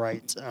such a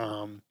great...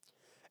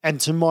 and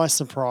to my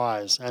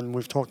surprise, and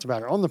we've talked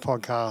about it on the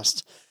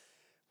podcast,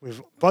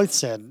 we've both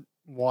said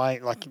why,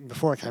 like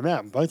before it came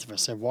out, both of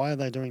us said, why are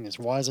they doing this?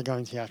 Why is it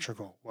going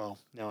theatrical? Well,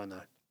 now I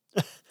know.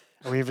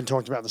 And we even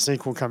talked about the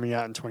sequel coming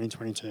out in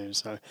 2022.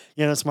 So,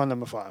 yeah, that's my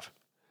number 5.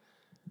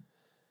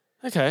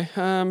 Okay.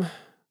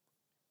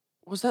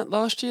 Was that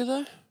last year,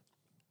 though?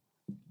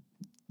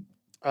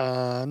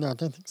 No, I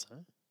don't think so.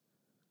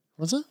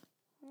 Was it?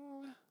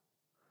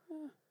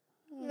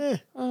 Yeah.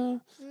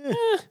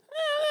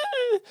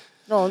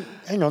 No,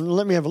 hang on.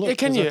 Let me have a look. Yeah,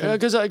 can you?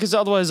 Because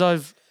otherwise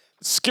I've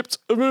skipped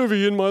a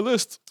movie in my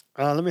list.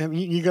 Let me have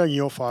you go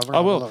your 5. I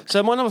will.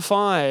 So my number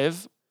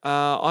 5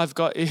 I've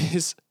got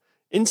is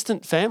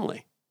Instant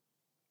Family.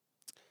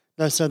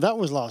 No, so that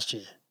was last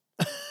year.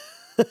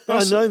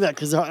 I know that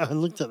because I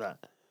looked at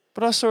that.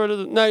 But I saw it.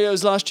 It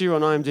was last year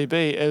on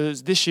IMDb. It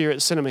was this year at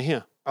the cinema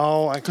here.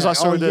 Oh, okay. Because I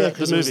saw the it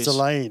movies. was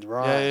delayed,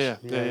 right?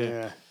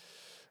 Yeah.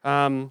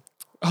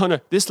 Oh no,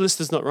 this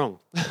list is not wrong.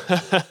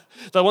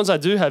 The ones I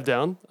do have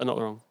down are not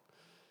wrong.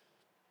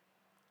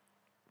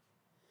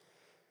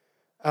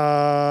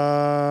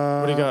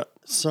 What do you got?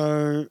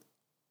 So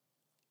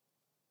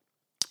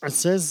it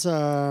says,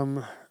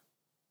 it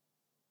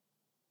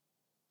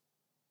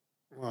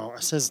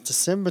says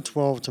December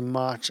 12 to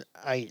March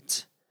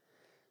 8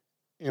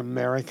 in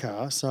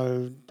America.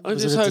 So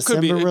was it a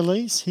December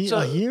release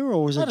here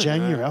or was it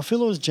January? Know. I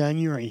feel it was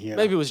January here.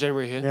 Maybe it was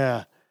January here.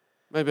 Yeah.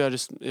 Maybe I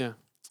just,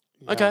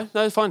 Okay,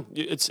 no, it's fine.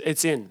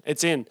 It's in.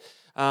 And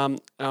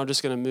I'm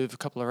just going to move a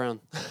couple around.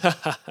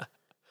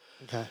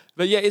 Okay.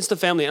 But yeah, Instant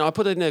Family. And I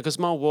put it in there because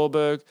Mark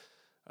Wahlberg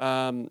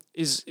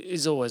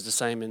is always the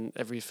same in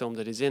every film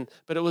that he's in.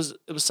 But it was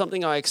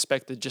something I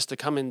expected just to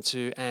come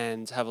into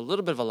and have a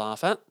little bit of a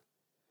laugh at.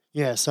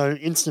 Yeah, so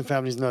Instant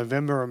Family is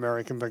November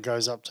American, but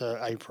goes up to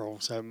April.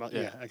 So,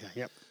 okay,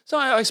 yep. So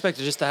I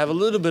expected just to have a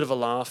little bit of a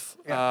laugh.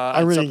 Yeah.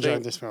 I really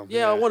enjoyed this film.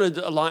 Yeah, I wanted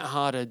a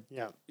lighthearted,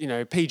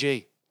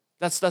 PG.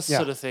 That's the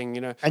sort of thing,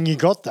 And you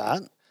got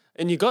that.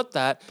 And you got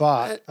that.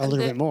 But a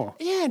little bit more.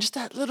 Yeah, just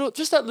that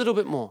little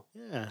bit more.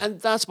 Yeah. And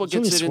that's what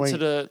gets it into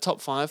the top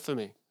 5 for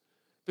me.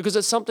 Because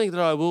it's something that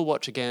I will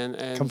watch again.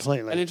 And,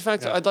 completely. And in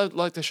fact, I'd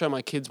like to show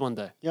my kids one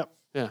day. Yep.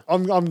 Yeah.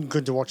 I'm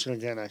good to watch it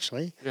again,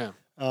 actually. Yeah.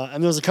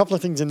 And there was a couple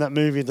of things in that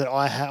movie that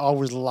I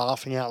was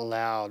laughing out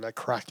loud that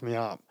cracked me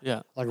up.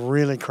 Yeah. Like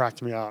really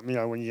cracked me up,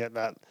 when you get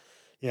that.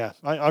 Yeah,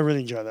 I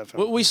really enjoyed that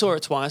film. We saw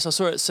it twice. I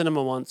saw it at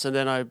cinema once and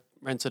then I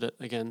rented it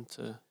again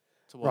to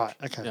watch.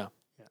 Right, okay. Yeah.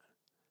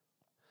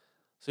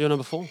 So you're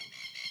number 4.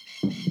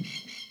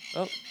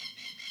 Oh.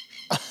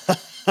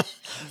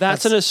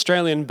 That's an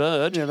Australian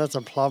bird. Yeah, that's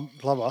a plubber.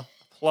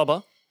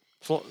 Plubber.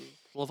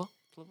 Plubber.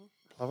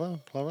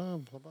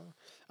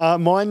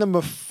 My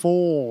number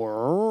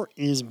 4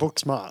 is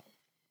Booksmart.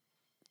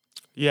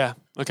 Yeah.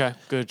 Okay.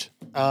 Good.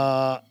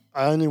 I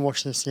only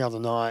watched this the other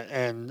night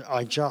and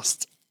I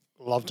just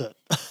loved it.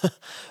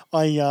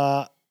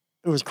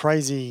 It was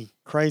crazy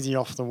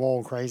off the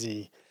wall,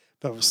 crazy,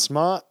 but it was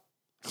smart,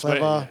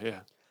 clever.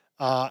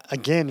 Yeah.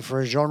 Again,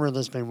 for a genre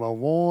that's been well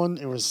worn,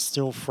 it was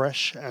still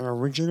fresh and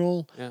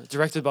original. Yeah.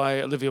 Directed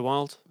by Olivia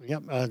Wilde.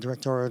 Yep,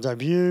 directorial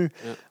debut,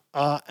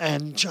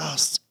 and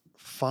just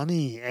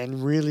funny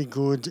and really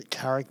good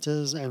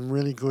characters and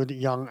really good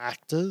young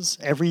actors.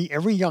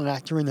 Every young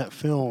actor in that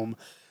film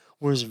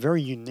was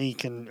very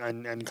unique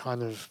and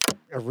kind of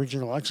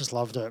original. I just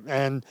loved it.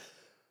 And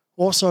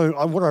also,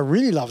 what I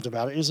really loved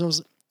about it is there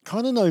was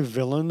kind of no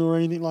villain or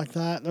anything like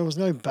that. There was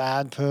no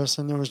bad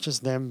person. There was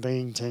just them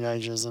being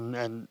teenagers.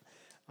 And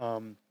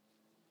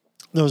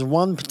there was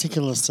one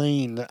particular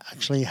scene that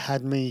actually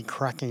had me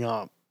cracking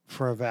up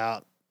for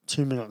about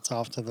 2 minutes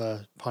after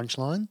the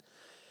punchline.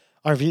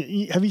 Have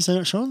you seen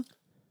it, Sean?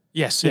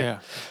 Yes. Yeah.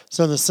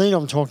 So the scene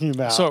I'm talking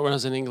about... I saw it when I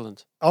was in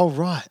England. Oh,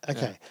 right.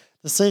 Okay. Yeah.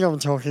 The scene I'm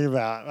talking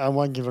about, I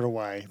won't give it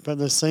away, but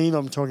the scene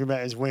I'm talking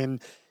about is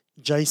when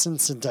Jason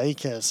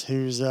Sudeikis,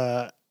 who's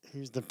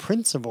the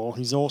principal,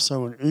 who's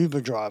also an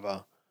Uber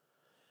driver,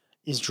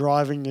 is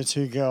driving the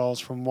two girls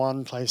from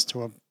one place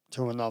to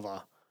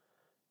another.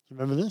 You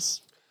remember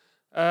this?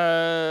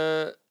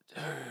 Oh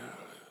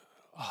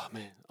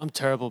man, I'm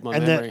terrible with my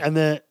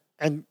memory.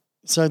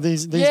 So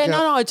these yeah,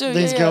 no, I do.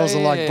 These girls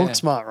are like yeah.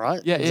 Booksmart, right?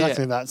 Yeah,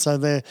 exactly that. So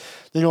they're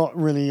not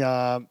really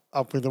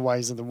up with the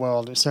ways of the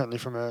world, certainly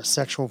from a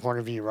sexual point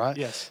of view, right?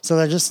 Yes. So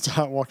they just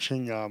start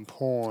watching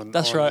porn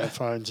That's on right. their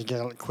phone to get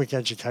a quick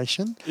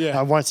education. Yeah.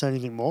 I won't say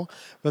anything more,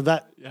 but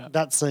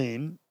that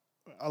scene,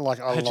 I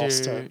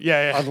lost it.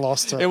 Yeah, I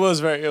lost it. It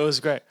was great. It was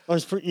it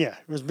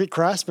was a bit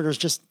crass, but it was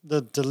just the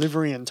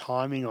delivery and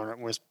timing on it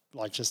was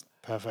like just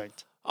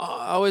perfect.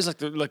 I always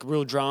like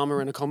real drama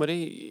in a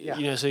comedy,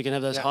 so you can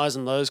have those highs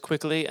and lows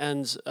quickly.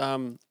 And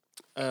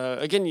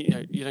again,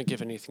 you don't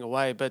give anything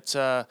away, but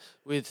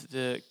with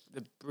the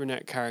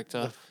brunette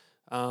character,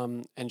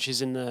 and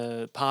she's in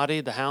the party,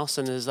 the house,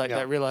 and there's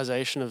that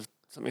realization of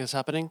something that's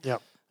happening. Yeah.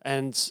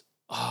 And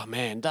oh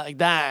man,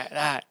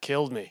 that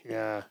killed me.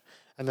 Yeah.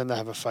 And then they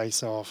have a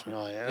face off.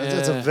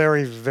 It's a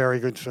very, very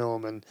good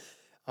film, and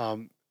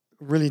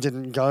really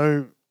didn't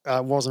go.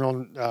 Wasn't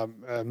on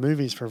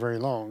movies for very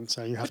long,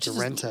 so you have to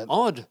rent it.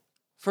 Odd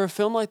for a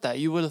film like that.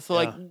 You would have thought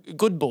like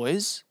Good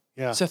Boys.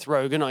 Yeah. Seth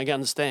Rogen, I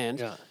understand.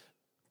 Yeah.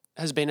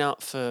 Has been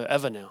out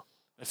forever now.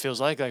 It feels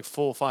like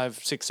 4, 5,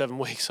 6, 7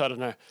 weeks. I don't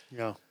know.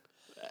 Yeah.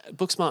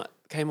 Booksmart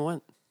came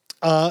and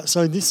went.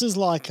 So this is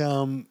like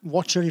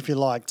watch it if you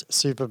liked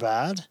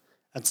Superbad.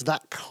 It's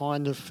that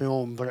kind of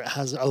film, but it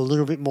has a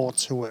little bit more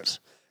to it.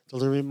 It's a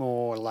little bit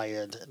more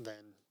layered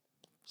than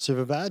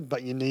Superbad,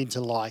 but you need to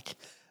like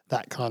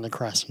that kind of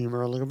crass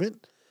humor a little bit.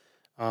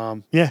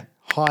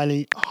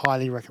 Highly,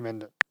 highly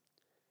recommend it.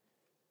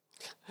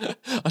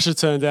 I should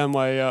turn down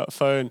my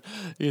phone.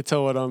 You can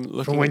tell what I'm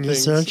looking for when at you're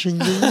things. searching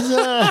things.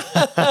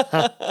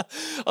 I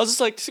was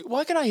just like,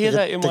 why can I hear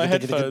that in my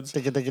headphones?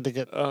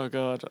 Oh,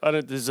 God. I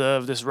don't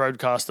deserve this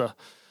Roadcaster.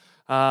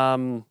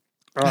 All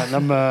right,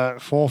 number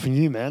 4 for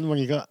you, man. What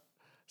do you got?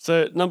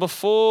 So number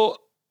 4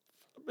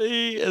 for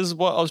me is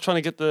what I was trying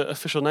to get the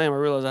official name. I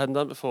realized I hadn't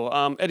done it before.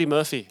 Eddie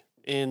Murphy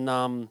in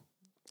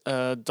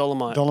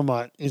Dolomite.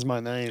 Dolomite is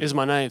my name. Is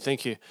my name.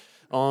 Thank you.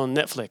 On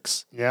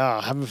Netflix. Yeah,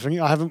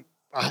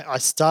 I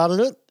started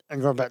it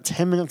and got about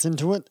 10 minutes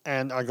into it,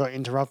 and I got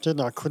interrupted,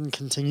 and I couldn't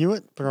continue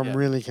it. But I'm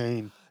really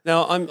keen.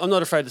 Now I'm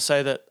not afraid to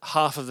say that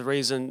half of the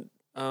reason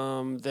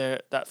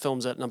that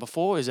film's at number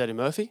 4 is Eddie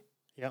Murphy.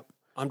 Yep.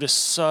 I'm just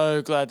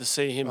so glad to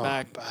see him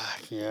back.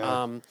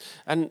 Yeah.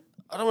 And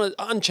I don't want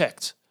to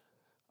unchecked,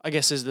 I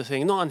guess is the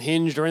thing. Not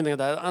unhinged or anything like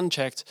that,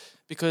 unchecked.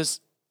 Because,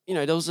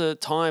 there was a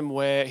time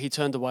where he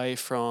turned away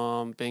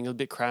from being a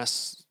bit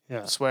crass,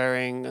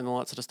 swearing and all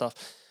that sort of stuff.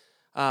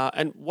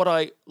 And what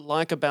I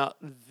like about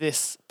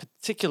this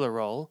particular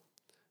role,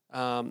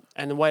 and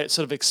the way it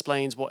sort of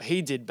explains what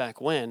he did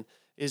back when,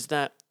 is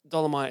that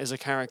Dolomite is a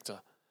character,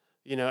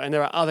 and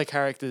there are other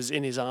characters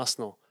in his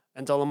arsenal.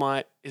 And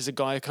Dolomite is a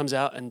guy who comes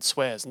out and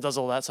swears and does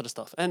all that sort of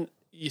stuff. And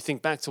you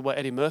think back to what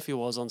Eddie Murphy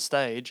was on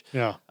stage.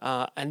 Yeah.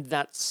 And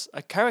that's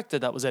a character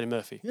that was Eddie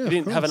Murphy. Yeah, he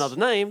didn't have course. another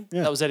name.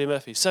 Yeah. That was Eddie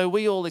Murphy. So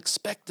we all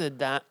expected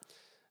that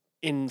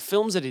in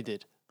films that he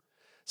did.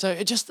 So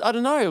it just, I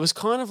don't know, it was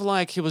kind of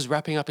like he was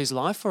wrapping up his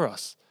life for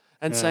us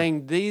and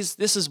saying,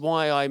 this is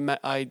why I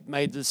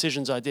made the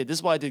decisions I did. This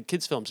is why I did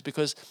kids' films,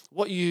 because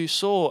what you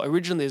saw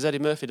originally as Eddie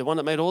Murphy, the one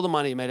that made all the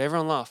money, made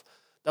everyone laugh,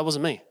 that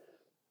wasn't me.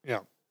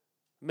 Yeah.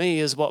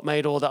 Me is what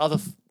made all the other,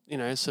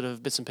 sort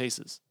of bits and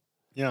pieces.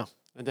 Yeah.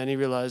 And then he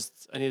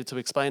realized I needed to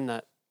explain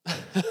that.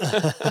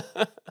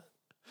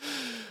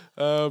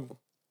 I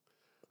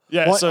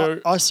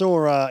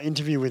saw an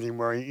interview with him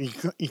where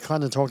he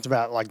kind of talked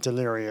about like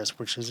Delirious,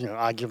 which is,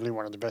 arguably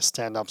one of the best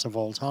stand-ups of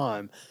all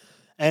time.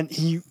 And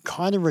he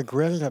kind of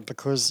regretted it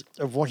because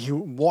of what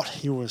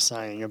he was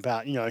saying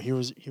about, he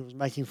was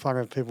making fun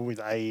of people with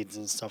AIDS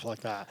and stuff like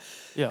that.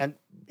 Yeah. And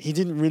he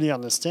didn't really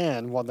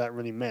understand what that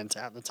really meant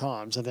at the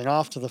time. So then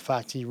after the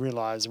fact, he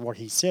realized what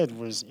he said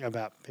was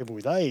about people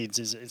with AIDS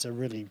it's a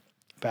really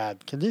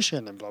bad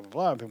condition and blah, blah,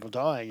 blah, people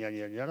dying, yada,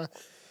 yada, yada.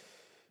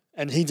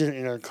 And he did it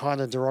in a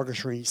kind of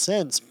derogatory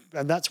sense.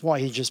 And that's why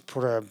he just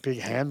put a big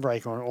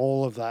handbrake on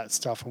all of that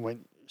stuff and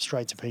went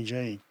straight to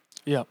PG.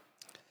 Yeah.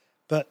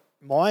 But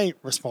my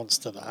response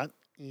to that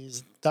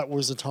is that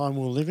was the time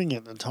we were living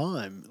at the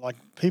time. Like,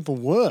 people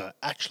were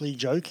actually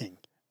joking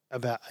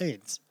about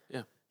AIDS.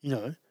 Yeah.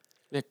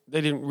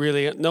 They didn't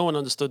really, no one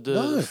understood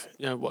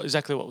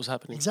exactly what was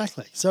happening.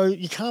 Exactly. So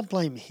you can't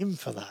blame him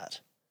for that.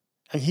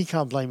 And he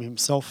can't blame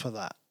himself for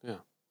that.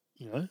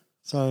 Yeah.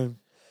 So,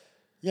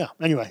 yeah.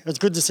 Anyway, it's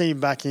good to see him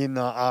back in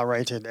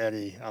R-rated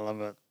Eddie. I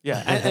love it.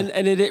 Yeah.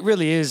 and it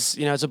really is,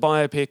 it's a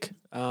biopic.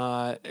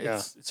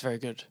 It's very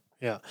good.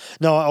 Yeah.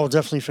 No, I'll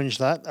definitely finish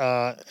that.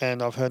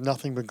 And I've heard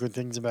nothing but good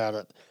things about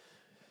it.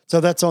 So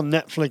that's on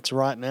Netflix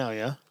right now,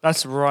 yeah?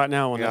 That's right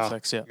now on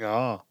Netflix, yeah.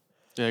 Yeah.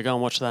 Yeah, go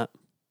and watch that.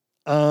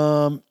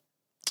 I'm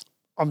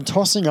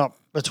tossing up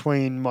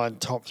between my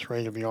top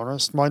three, to be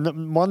honest. My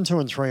 1, 2,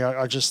 and 3,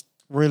 I just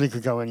really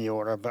could go any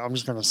order, but I'm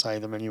just going to say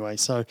them anyway.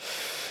 So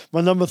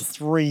my number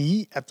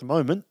 3 at the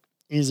moment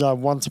is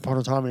Once Upon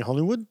a Time in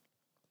Hollywood.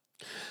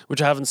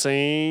 Which I haven't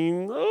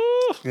seen.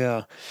 Oh.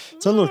 Yeah.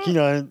 So look,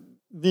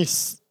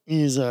 this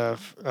is a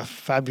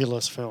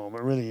fabulous film.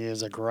 It really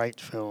is a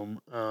great film.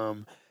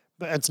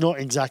 But it's not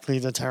exactly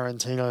the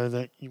Tarantino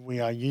that we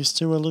are used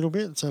to a little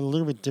bit. It's a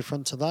little bit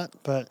different to that.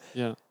 But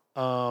yeah.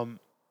 I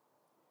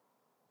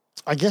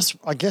guess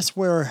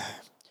where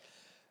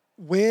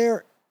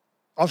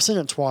I've seen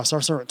it twice. I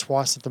saw it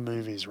twice at the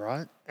movies,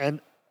 right?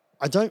 And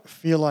I don't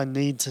feel I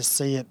need to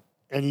see it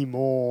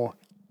anymore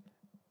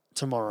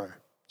tomorrow.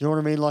 You know what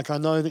I mean? Like, I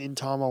know that in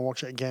time I'll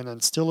watch it again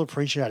and still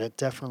appreciate it,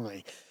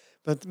 definitely.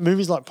 But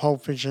movies like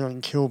Pulp Fiction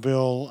and Kill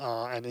Bill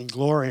and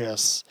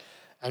Inglourious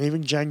and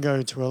even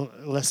Django to a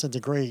lesser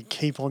degree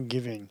keep on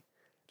giving.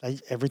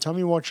 Every time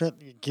you watch it,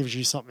 it gives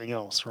you something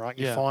else, right?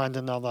 You find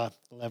another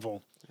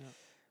level. Yeah.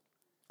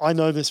 I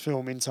know this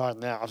film inside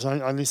and out.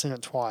 I've only seen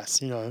it twice,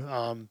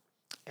 So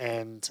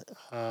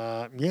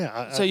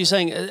you're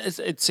saying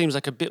it seems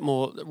like a bit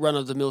more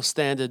run-of-the-mill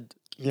standard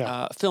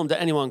film that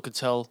anyone could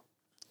tell,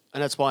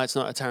 and that's why it's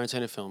not a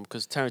Tarantino film,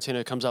 because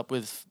Tarantino comes up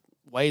with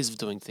ways of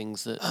doing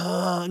things that...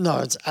 No,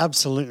 it's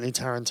absolutely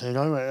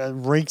Tarantino. It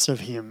reeks of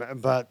him,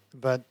 but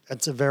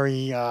it's a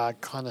very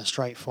kind of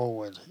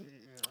straightforward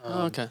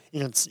okay.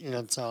 in its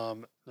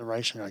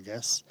narration, I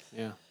guess.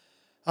 Yeah.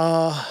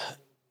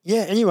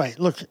 Anyway,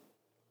 look,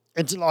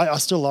 I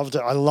still loved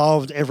it. I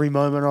loved every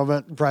moment of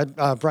it.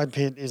 Brad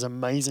Pitt is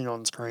amazing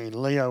on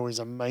screen. Leo is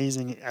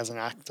amazing as an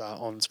actor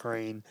on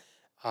screen.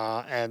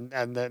 And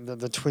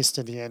the twist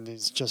at the end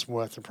is just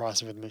worth the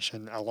price of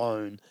admission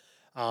alone.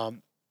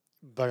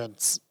 But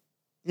it's,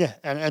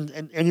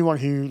 and anyone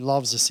who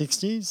loves the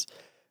 60s,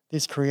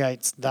 this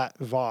creates that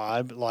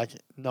vibe like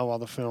no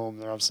other film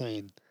that I've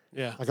seen.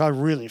 Yeah. Like, I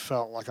really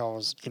felt like I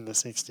was in the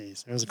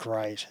 60s. It was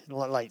great.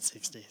 Late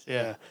 60s.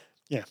 Yeah.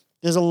 Yeah.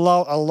 There's a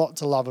lot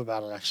to love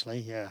about it, actually.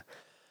 Yeah.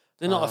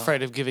 They're not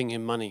afraid of giving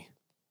him money.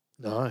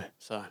 No.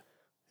 So.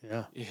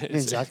 Yeah.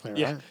 Exactly, right?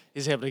 Yeah.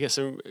 He's able to get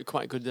some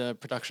quite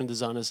good production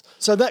designers.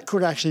 So that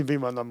could actually be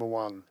my number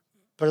 1.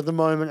 But at the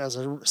moment, as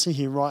I see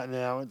here right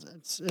now,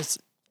 it's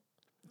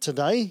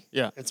today,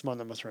 it's my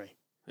number 3.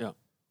 Yeah.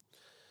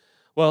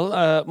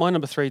 Well, my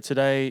number 3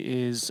 today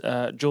is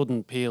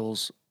Jordan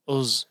Peele's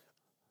Us.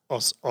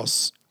 Us.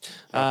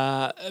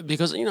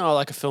 Because, I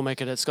like a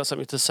filmmaker that's got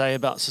something to say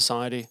about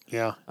society.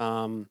 Yeah.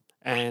 And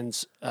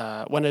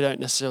when they don't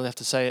necessarily have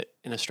to say it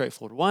in a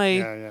straightforward way.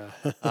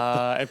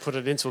 And put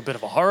it into a bit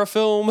of a horror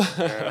film.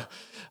 Yeah.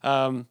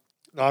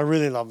 I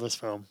really love this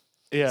film.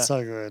 Yeah. It's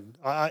so good.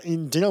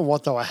 Do you know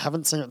what, though? I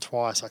haven't seen it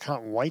twice. I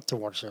can't wait to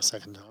watch it a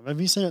second time. Have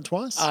you seen it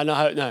twice? No,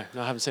 I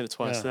haven't seen it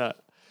twice. No.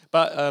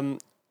 But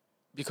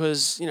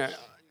because, I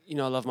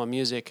love my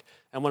music.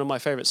 And one of my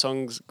favorite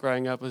songs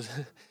growing up was...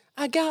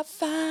 I got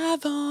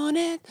 5 on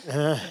it.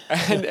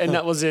 and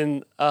that was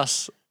in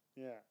Us.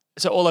 Yeah.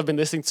 So all I've been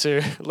listening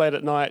to late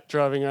at night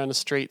driving around the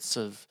streets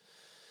of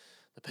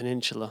the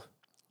peninsula.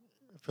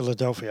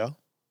 Philadelphia.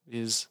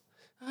 Is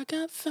I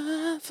got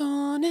 5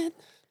 on it.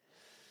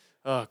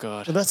 Oh,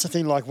 God. But that's the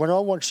thing. Like, when I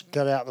watched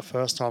Get Out the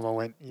first time, I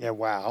went, yeah,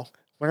 wow.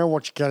 When I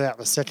watched Get Out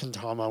the second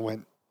time, I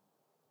went,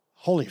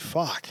 holy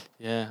fuck.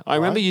 Yeah. I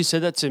remember you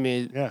said that to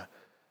me. Yeah.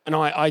 And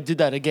I did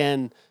that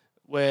again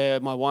where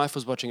my wife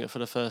was watching it for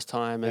the first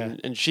time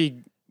and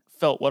she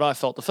felt what I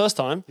felt the first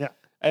time. Yeah.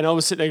 And I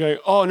was sitting there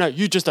going, oh, no,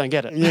 you just don't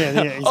get it. Yeah,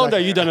 exactly. Oh, no,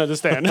 you don't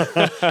understand.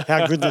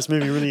 How good this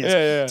movie really is.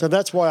 Yeah. So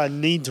that's why I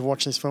need to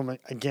watch this film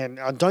again.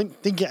 I don't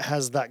think it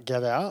has that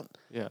Get Out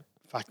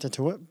factor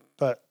to it,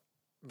 but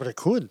it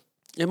could.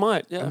 It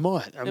might, yeah. It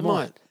might.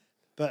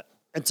 But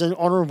it's an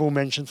honourable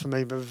mention for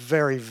me, but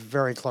very,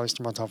 very close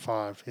to my top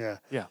 5, yeah.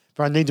 Yeah.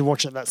 But I need to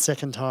watch it that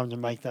second time to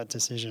make that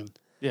decision.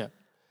 Yeah.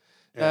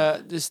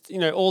 Just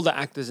all the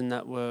actors in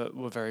that were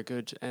very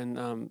good,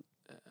 and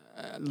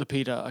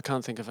Lupita, I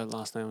can't think of her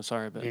last name. I'm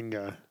sorry, but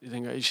Bingo.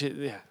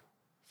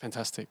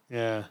 Fantastic.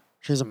 Yeah,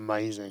 she's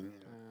amazing.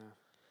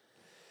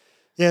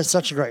 Yeah, it's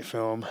such a great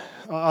film.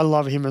 I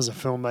love him as a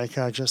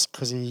filmmaker just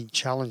because he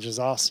challenges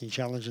us. He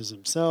challenges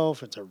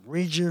himself. It's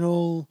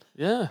original.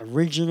 Yeah.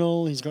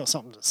 Original. He's got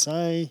something to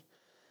say.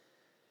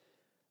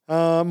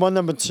 My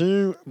number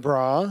two,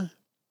 brah,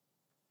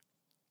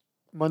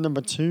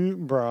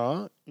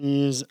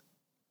 is...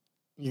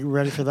 You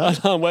ready for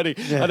that? I'm waiting.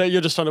 Yeah. I know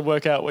you're just trying to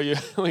work out what you're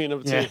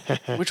number two.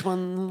 Which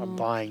one? I'm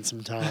buying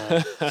some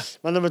time.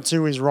 My number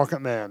two is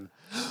Rocket Man.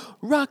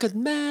 Rocket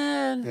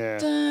Man. Yeah.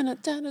 Dun,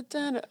 dun, dun,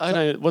 dun. I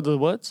know. What are the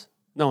words?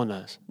 No one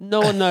knows.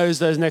 No one knows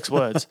those next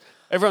words.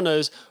 Everyone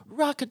knows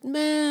Rocket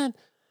Man.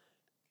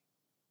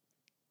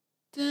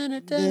 Dun,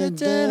 dun, dun,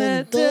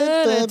 dun,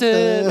 dun,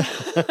 dun.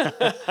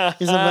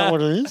 Isn't that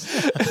what it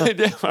is?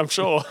 Yeah, I'm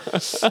sure.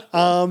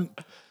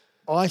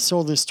 I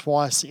saw this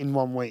twice in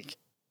 1 week.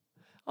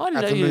 I didn't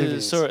At know the you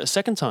movies. saw it a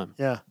second time.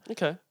 Yeah.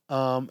 Okay.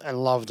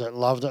 And loved it.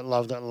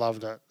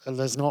 And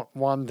there's not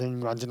one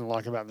thing I didn't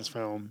like about this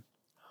film.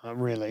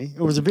 Really.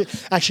 It was a bit...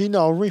 Actually,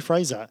 no, I'll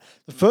rephrase that.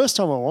 The first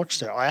time I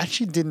watched it, I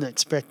actually didn't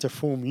expect a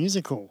full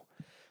musical.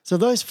 So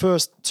those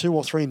first 2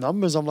 or 3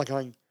 numbers, I'm like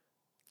going...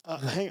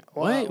 hang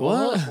on, Wait,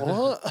 what?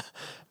 What?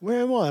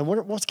 Where am I?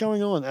 What's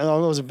going on? And I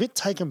was a bit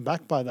taken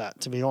back by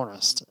that, to be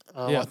honest.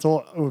 Yeah. I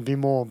thought it would be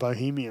more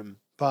bohemian,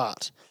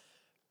 but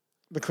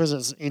because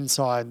it's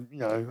inside,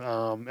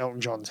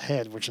 Elton John's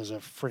head, which is a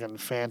friggin'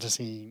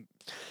 fantasy,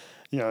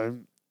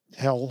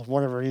 hell,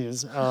 whatever it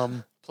is.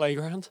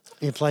 Playground.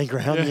 Yeah,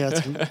 playground. Yeah,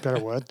 it's a better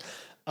word.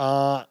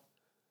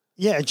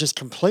 It just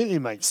completely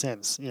makes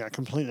sense.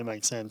 Completely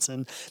makes sense.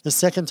 And the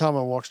second time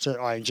I watched it,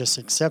 I just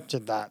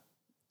accepted that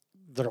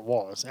it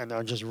was, and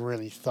I just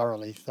really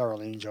thoroughly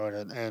enjoyed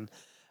it. And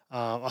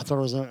I thought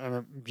it was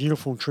a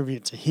beautiful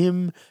tribute to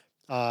him.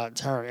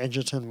 Taron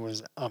Egerton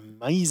was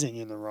amazing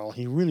in the role.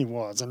 He really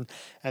was, and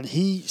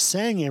he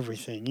sang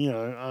everything.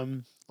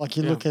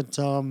 Look at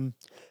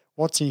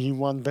he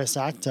won Best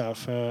Actor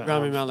for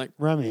Rami Malek.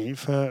 Rami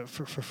for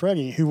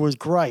Freddie, who was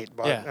great,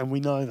 right? And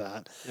we know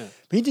that. Yeah.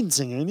 But he didn't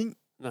sing anything.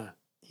 No.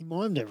 He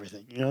mimed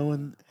everything,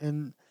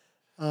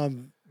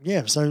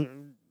 So,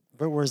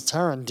 but whereas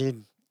Taron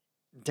did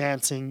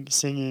dancing,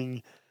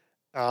 singing,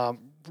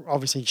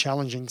 obviously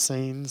challenging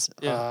scenes.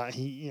 Yeah.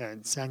 He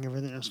sang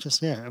everything. It was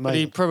just amazing. But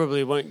he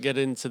probably won't get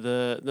into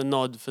the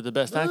nod for the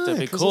best actor 'cause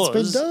because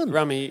it's been done.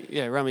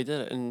 Rami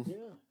did it, and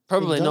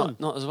probably done.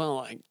 not as well.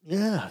 Like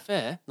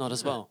fair, not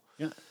as well.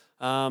 Yeah.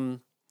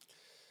 Taron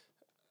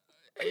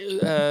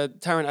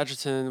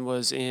Egerton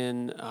was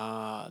in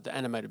the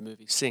animated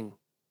movie Sing,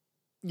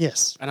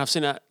 Yes, and I've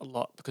seen that a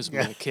lot because of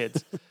my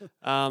kids.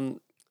 and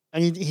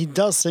he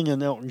does sing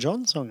an Elton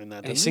John song in that.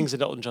 And he doesn't sings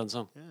an Elton John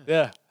song.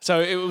 Yeah.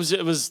 So it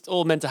was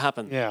all meant to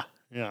happen. Yeah.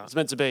 It's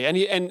meant to be, and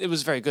it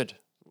was very good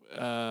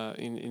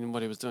in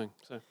what he was doing.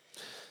 So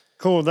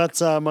Cool.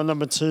 That's my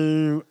number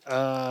two.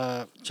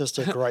 Just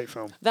a great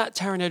film. that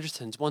Taron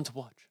Egerton's one to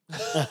watch.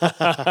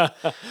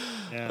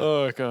 Yeah.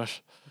 Oh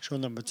gosh. What's your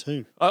number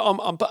two?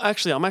 I'm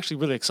actually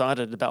really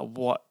excited about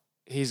what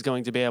he's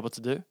going to be able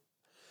to do.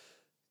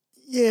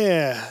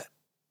 Yeah.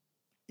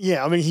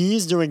 Yeah, I mean, he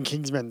is doing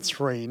Kingsman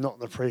 3, not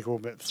the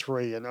prequel, but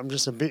 3, and I'm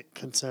just a bit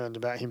concerned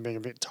about him being a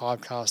bit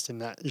typecast in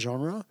that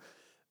genre.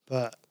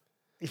 But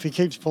if he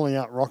keeps pulling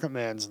out Rocket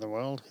Mans in the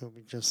world, he'll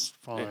be just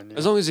fine. Yeah.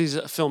 As long as his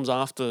films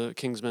after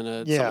Kingsman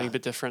are something a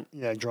bit different.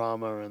 Yeah,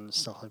 drama and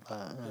stuff like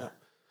that.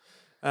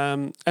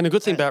 Yeah. And a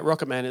good thing about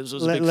Rocket Man is it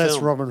was a big less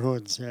film. Robin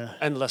Hoods, yeah.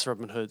 And less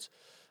Robin Hoods.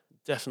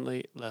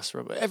 Definitely less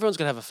Robin. Everyone's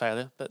going to have a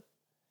failure, but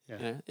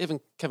even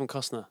Kevin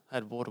Costner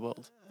had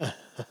Waterworld.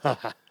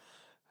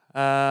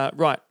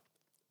 Right.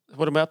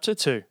 What am I up to?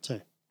 Two.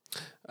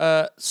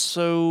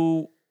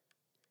 So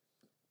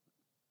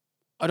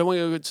I don't want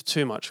to go into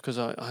too much because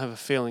I have a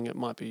feeling it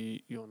might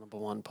be your number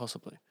one,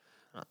 possibly.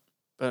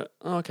 But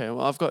okay,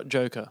 well, I've got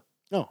Joker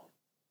Oh,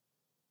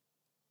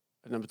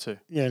 at number two.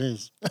 yeah, it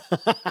is.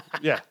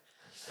 Yeah.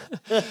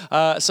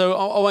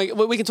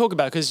 So we can talk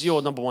about it because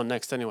you're number one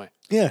next anyway.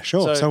 Yeah,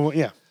 sure.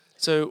 So-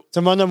 So So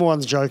my number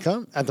one's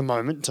Joker at the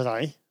moment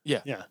today.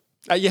 yeah, Yeah.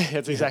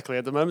 It's exactly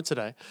at the moment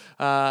today,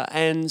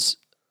 and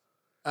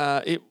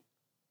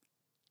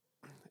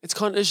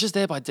it's just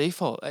there by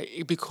default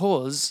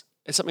because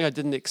it's something I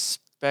didn't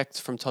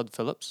expect from Todd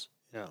Phillips.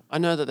 Yeah. I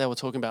know that they were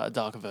talking about a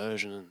darker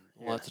version and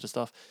all that sort of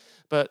stuff,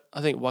 but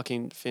I think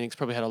Joaquin Phoenix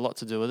probably had a lot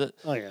to do with it.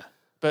 Oh, yeah.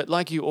 But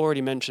like you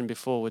already mentioned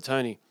before with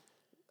Tony,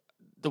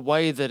 the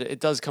way that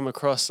it does come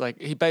across,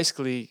 like he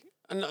basically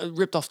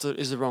ripped off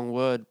is the wrong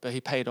word, but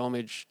he paid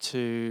homage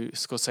to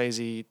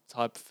Scorsese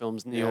type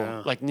films, New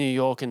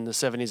York in the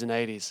 70s and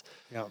 80s.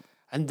 Yeah.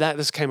 And that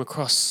just came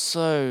across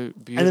so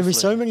beautifully. And there'd be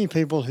so many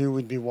people who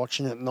would be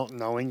watching it not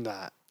knowing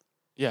that.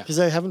 Yeah. Because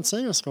they haven't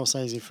seen a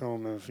Scorsese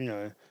film of,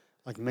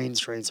 like Mean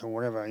Streets or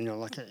whatever,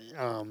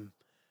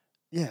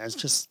 it's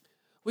just...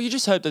 Well, you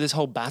just hope that this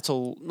whole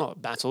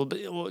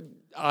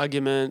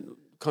argument,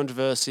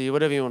 controversy,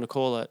 whatever you want to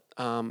call it,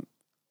 I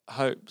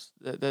hopes,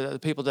 the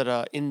people that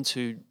are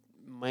into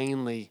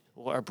mainly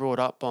or are brought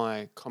up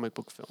by comic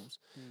book films,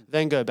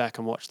 then go back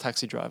and watch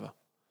Taxi Driver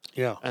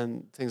Yeah.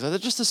 and things like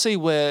that, just to see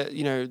where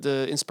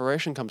the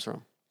inspiration comes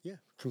from. Yeah,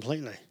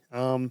 completely.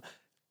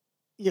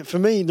 Yeah, for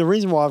me, the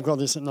reason why I've got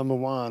this at number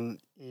one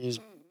is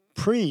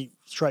pretty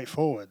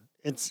straightforward.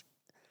 It's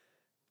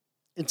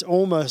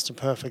almost a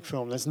perfect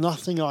film. There's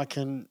nothing I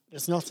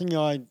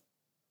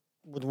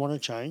would want to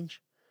change.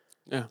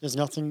 Yeah. There's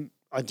nothing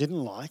I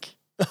didn't like.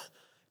 Do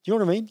you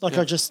know what I mean? Like,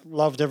 I just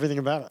loved everything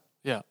about it.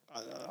 Yeah.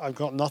 I've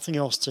got nothing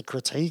else to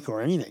critique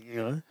or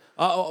anything,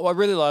 I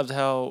really loved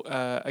how,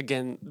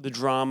 again, the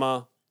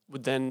drama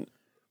would then,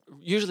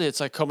 usually it's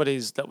like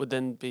comedies that would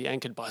then be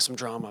anchored by some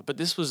drama, but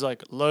this was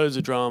like loads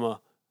of drama,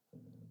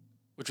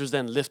 which was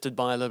then lifted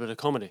by a little bit of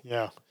comedy.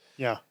 Yeah.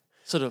 Yeah.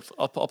 Sort of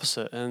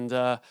opposite. And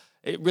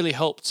it really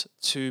helped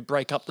to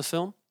break up the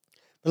film.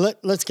 But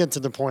let's get to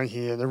the point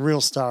here. The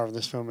real star of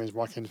this film is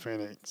Joaquin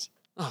Phoenix.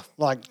 Oh.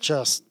 Like,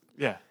 just...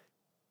 Yeah.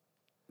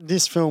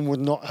 This film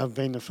would not have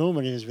been the film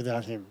it is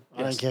without him.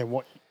 I Yes. don't care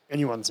what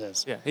anyone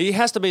says. Yeah. He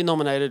has to be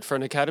nominated for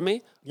an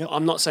Academy. Yep.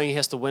 I'm not saying he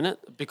has to win it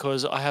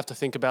because I have to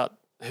think about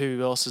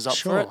who else is up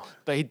for it, Sure.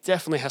 but he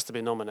definitely has to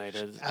be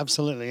nominated.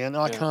 Absolutely. And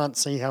I can't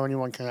see how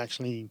anyone can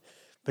actually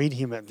beat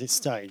him at this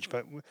stage.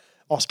 But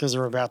Oscars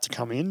are about to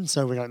come in,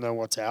 so we don't know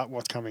what's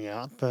coming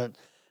out. But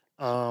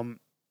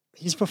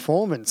his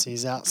performance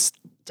is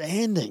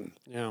outstanding.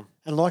 Yeah.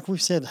 And like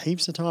we've said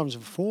heaps of times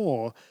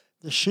before,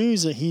 the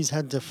shoes that he's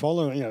had to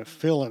follow,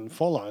 fill and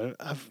follow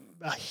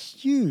are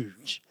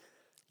huge,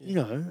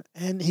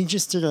 and he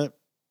just did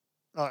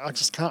I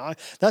just can't.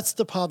 That's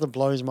the part that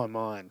blows my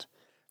mind.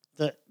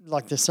 That,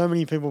 like, there's so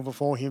many people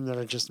before him that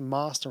are just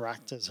master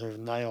actors who've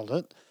nailed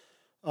it.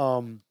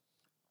 And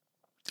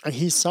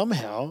he's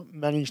somehow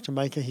managed to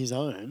make it his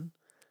own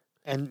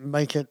and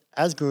make it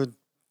as good,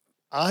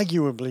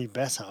 arguably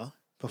better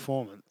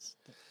performance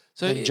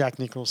than Jack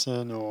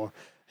Nicholson or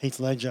Heath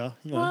Ledger.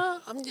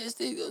 Well, I'm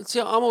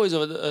always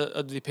of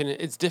the opinion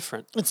it's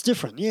different. It's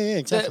different. Yeah,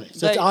 exactly.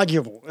 So it's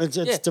arguable.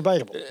 It's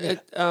debatable. Yeah.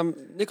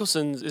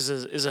 Nicholson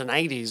is an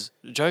 80s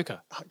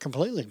Joker.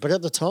 Completely. But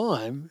at the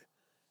time,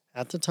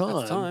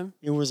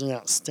 it was an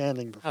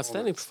outstanding performance.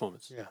 Outstanding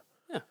performance. Yeah.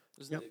 Yeah.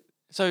 Yep.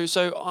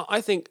 So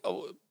I think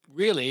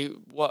really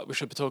what we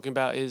should be talking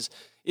about is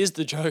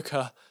the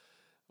Joker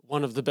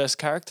one of the best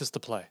characters to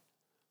play?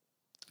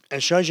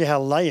 It shows you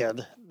how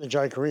layered the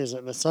Joker is.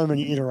 That there's so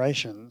many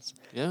iterations.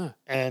 Yeah.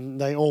 And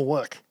they all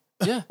work.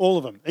 Yeah. All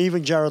of them.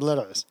 Even Jared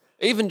Leto's.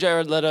 Even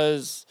Jared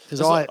Leto's.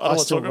 Because I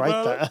still rate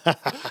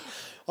that.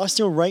 I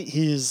still rate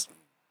his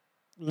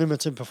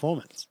limited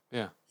performance.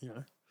 Yeah.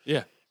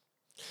 Yeah.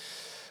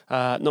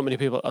 Not many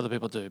other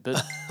people do,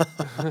 but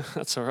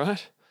that's all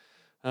right.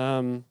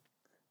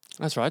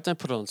 That's right. Don't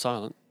put it on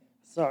silent.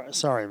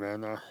 Sorry,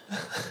 man.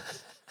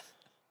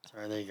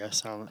 Sorry, there you go.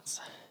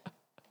 Silence.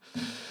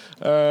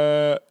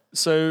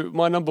 So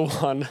my number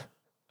one.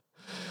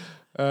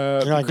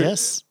 Can I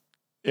guess?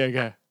 Yeah,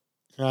 go.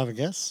 Can I have a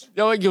guess?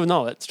 No, you'll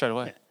know it straight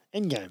away. Yeah.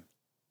 Endgame.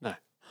 No.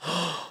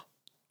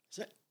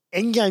 So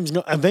Endgame's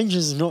not.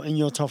 Avengers is not in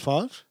your top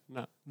 5?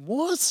 No.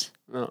 What?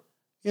 No.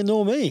 Yeah,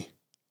 nor me.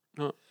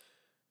 No.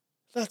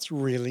 That's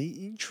really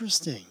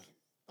interesting.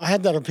 I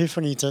had that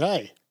epiphany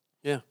today.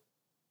 Yeah.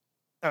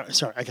 Oh,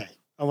 sorry. Okay.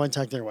 I won't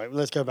take that away.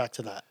 Let's go back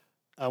to that.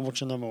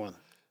 What's your number one?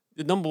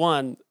 The number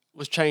one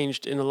was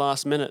changed in the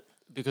last minute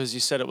because you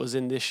said it was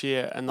in this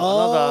year and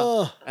not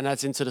another, and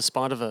that's Into the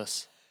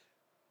Spider-Verse.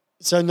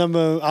 So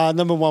number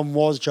one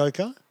was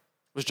Joker?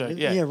 Was Joker,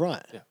 yeah. Yeah,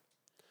 right.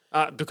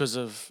 Yeah. Because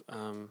of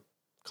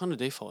kind of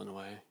default in a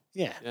way.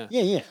 Yeah. Yeah.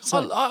 Yeah.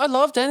 So, I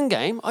loved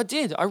Endgame. I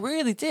did. I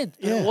really did.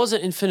 But it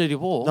wasn't Infinity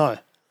War. No.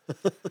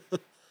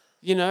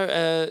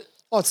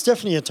 It's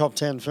definitely a top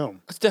 10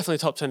 film. It's definitely a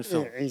top 10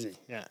 film. Yeah, easy.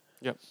 Yeah.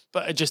 Yep.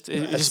 But it just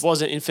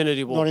wasn't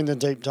Infinity War. Not in the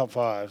deep top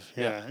 5.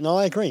 Yeah. No,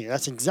 I agree.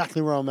 That's exactly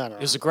where I'm at. It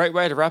was a great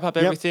way to wrap up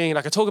everything. And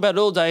I could talk about it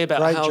all day about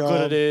Great how job.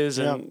 good it is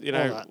and, all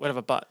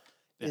whatever. But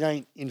it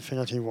ain't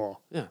Infinity War.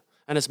 Yeah.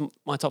 And it's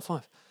my top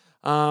 5.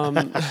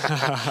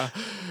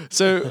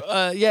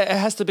 It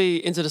has to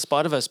be Into the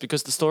Spider-Verse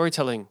because the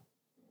storytelling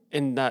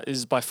in that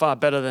is by far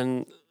better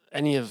than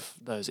any of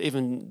those,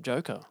 even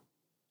Joker.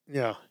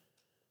 Yeah.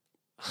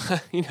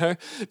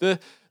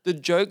 The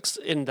jokes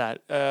in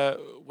that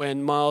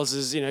when Miles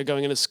is,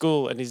 going into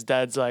school and his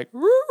dad's like,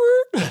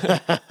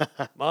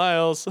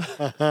 Miles,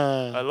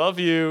 I love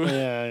you.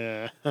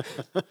 Yeah.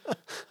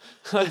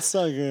 That's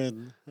so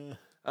good.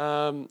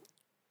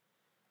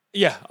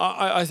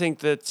 I think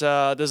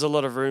that there's a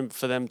lot of room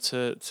for them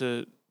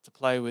to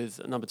play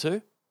with number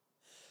 2.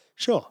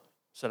 Sure.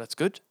 So that's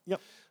good. Yep.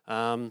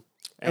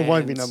 It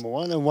won't be number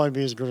 1. It won't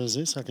be as good as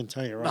this, I can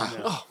tell you right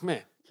now. Oh,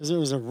 man. Because it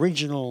was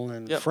original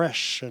and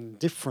fresh and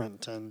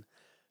different and,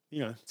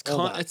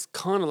 It's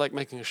kind of like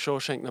making a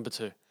Shawshank number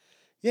 2.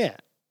 Yeah.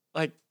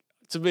 Like,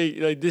 to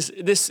me, this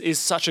is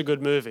such a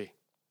good movie.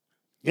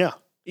 Yeah.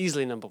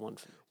 Easily number 1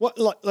 for me. What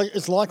like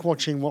it's like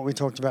watching what we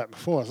talked about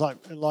before. It's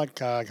like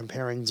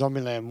comparing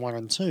Zombieland 1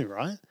 and 2,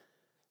 right?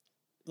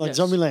 Like Yes.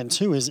 Zombieland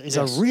 2 is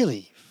a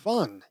really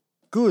fun,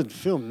 good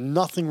film.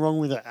 Nothing wrong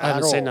with it I haven't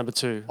at all. seen number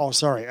 2. Oh,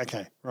 sorry.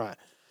 Okay, right.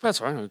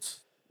 That's all right.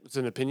 It's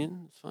an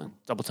opinion. It's fine.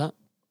 Double tap.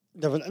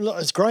 No, but look,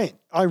 it's great.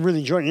 I really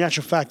enjoyed it. In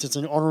actual fact, it's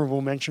an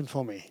honourable mention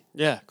for me,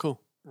 Yeah, cool.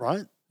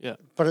 right? Yeah.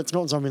 But it's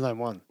not Zombieland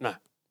 1. No.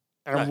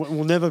 And No. it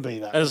will never be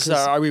that. As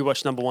because- I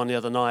rewatched number 1 the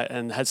other night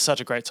and had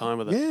such a great time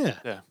with it.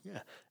 yeah. Yeah.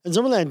 And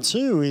Zombieland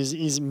 2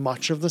 is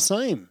much of the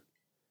same,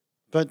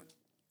 but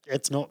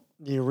it's not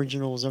the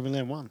original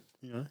Zombieland 1,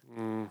 you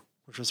know,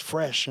 which was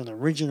fresh and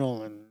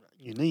original and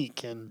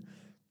unique. And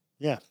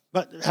yeah.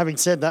 But having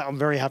said that, I'm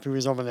very happy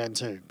with Zombieland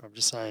 2. I'm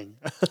just saying.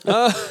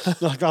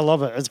 Like, I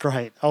love it. It's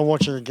great. I'll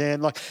watch it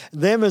again. Like,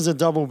 them as a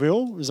double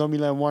bill,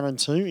 Zombieland 1 and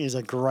 2 is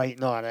a great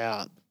night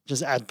out.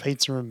 Just add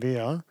pizza and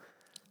beer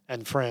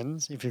and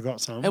friends if you've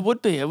got some. It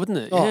would be, wouldn't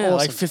it? Oh, yeah,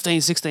 like awesome.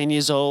 15, 16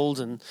 years old.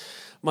 And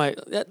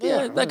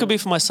that could be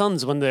for my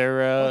sons when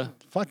they're...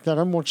 Fuck that.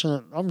 I'm watching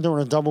it. I'm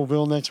doing a double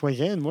bill next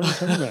weekend. What are you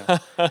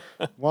talking about?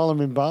 While I'm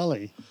in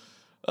Bali.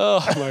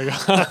 Oh my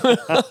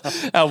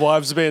God. Our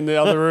wives will be in the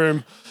other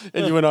room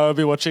and you and I will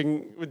be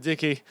watching with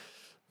Dickie.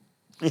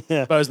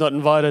 Yeah. Bo's not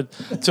invited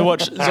to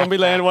watch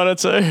Zombieland 1 or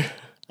 2.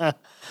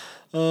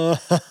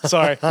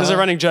 Sorry, there's a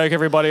running joke,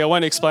 everybody. I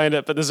won't explain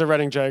it, but there's a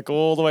running joke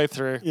all the way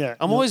through. Yeah.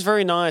 I'm always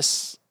very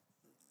nice,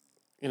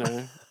 you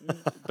know,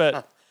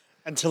 but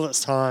Until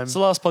it's time. it's the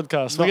last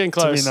podcast. We're getting To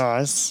close. be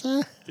nice.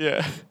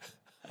 Yeah.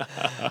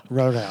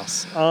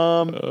 Roadhouse.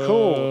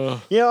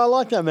 Cool. Yeah, I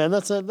like that, man.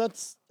 That's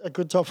a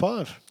good top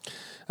 5.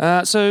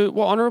 So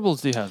what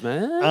honourables do you have,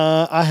 man?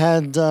 I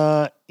had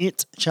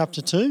It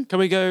Chapter 2. Can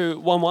we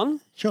go 1-1?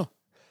 Sure.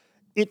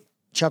 It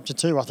Chapter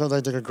 2. I thought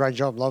they did a great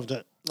job. Loved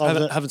it. Loved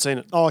it. Haven't seen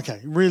it. Oh,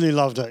 okay. Really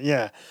loved it.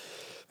 Yeah.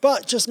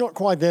 But just not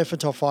quite there for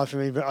top 5 for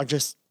me, but I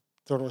just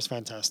thought it was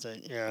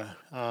fantastic. Yeah.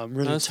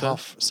 Really That's fair.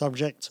 tough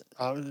subject.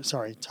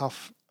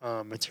 Tough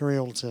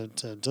material to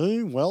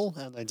do well,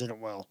 and they did it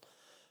well.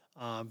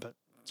 But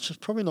it's just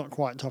probably not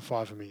quite top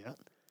 5 for me yet.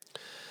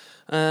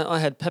 I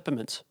had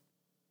Peppermint.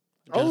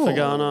 Jennifer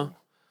Garner.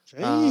 Gee,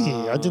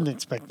 I didn't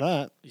expect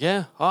that.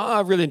 Yeah,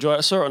 I really enjoyed it.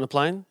 I saw it on the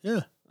plane.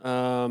 Yeah.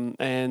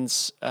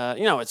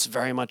 You know, it's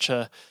very much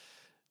a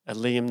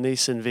Liam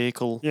Neeson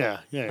vehicle. Yeah.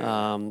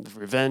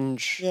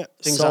 Revenge. Yeah,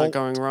 Things Soul. aren't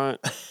going right.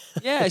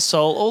 Yeah,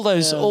 Soul. All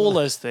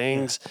those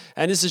things.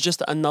 And this is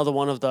just another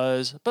one of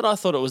those. But I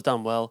thought it was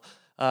done well.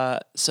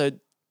 So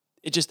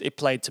it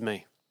played to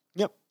me.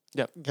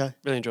 Yep. Okay.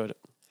 Really enjoyed it.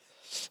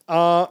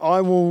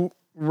 I will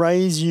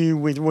raise you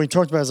with. We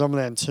talked about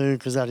Zombieland 2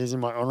 because that is in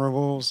my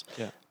honourables.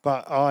 Yeah.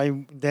 But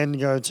I then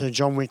go to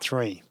John Wick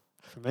 3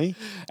 for me.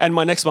 And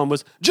my next one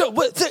was Joe.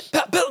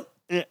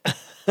 Yeah.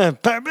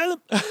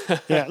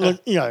 Yeah.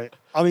 Look, you know,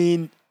 I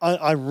mean,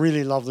 I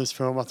really love this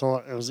film. I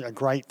thought it was a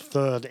great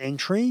third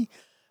entry,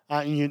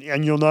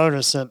 and you'll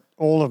notice that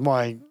all of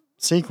my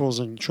sequels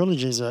and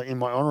trilogies are in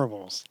my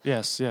honourables.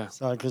 Yes. Yeah.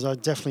 So, because I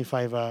definitely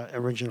favour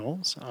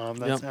originals, and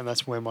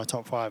that's where my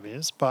top 5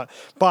 is. But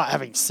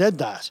having said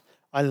that,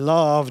 I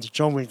loved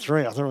John Wick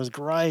 3. I thought it was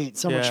great,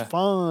 so much Yeah.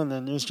 fun,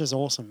 and it was just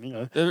awesome. You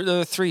know, There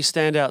are 3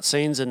 standout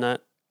scenes in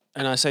that,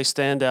 and I say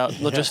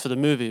standout not just for the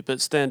movie, but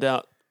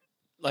standout.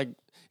 Like,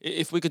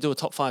 if we could do a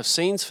top 5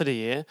 scenes for the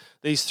year,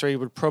 these 3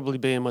 would probably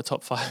be in my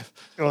top 5.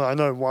 well, I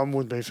know one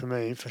would be for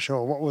me for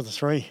sure. What were the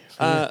 3?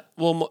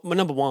 Well, my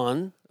number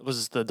 1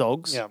 was the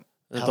dogs. Yeah.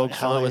 The dog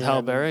fight with Halle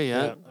and- Berry,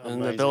 and the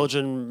amazing.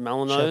 Belgian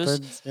Malinois.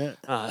 Shepherds,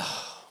 yeah,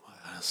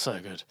 So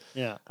good.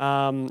 yeah,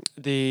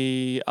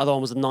 The other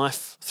one was the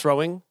knife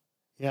throwing,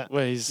 yeah.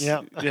 where he's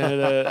Yeah.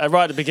 right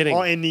at the beginning.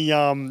 Oh, in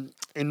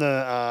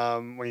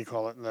the what do you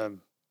call it?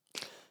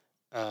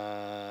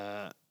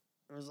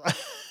 It was like,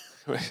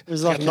 it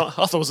was like I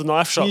thought it was a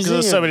knife shop because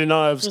there's so museum. many It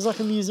knives. was like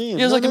a museum.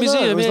 Yeah, it was like a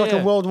museum, It was yeah, like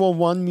yeah. a World War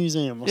One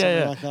museum or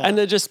something like that. And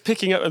they're just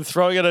picking up and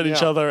throwing it at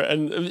each Yeah. other,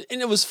 and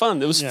it was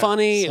fun. It was Yeah,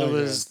 funny. so It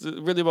was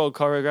really well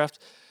choreographed.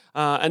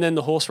 And then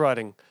the horse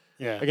riding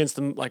yeah, against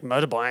the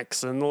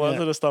motorbikes and all that Yeah.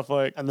 sort of stuff.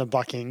 Like, and the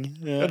bucking.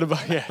 Yeah.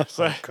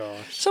 so, Oh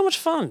gosh, so much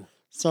fun.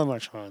 so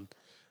much fun.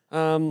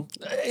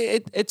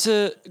 It's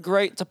a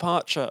great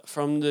departure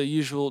from the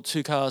usual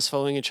 2 cars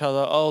following each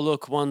other. Oh,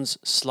 look, one's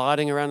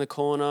sliding around the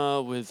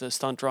corner with a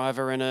stunt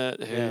driver in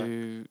it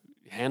who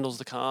handles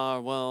the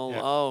car well.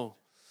 Yeah. Oh,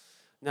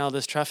 now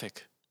there's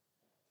traffic.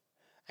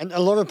 And a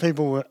lot of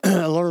people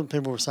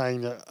were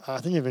saying that. I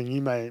think even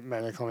you made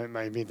a comment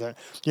maybe that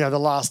the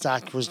last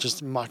act was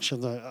just much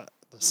of the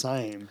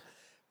same,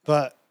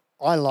 but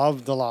I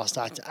loved the last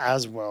act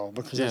as well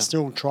because they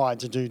still tried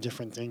to do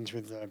different things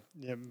with the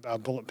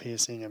bullet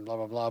piercing and blah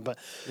blah blah. But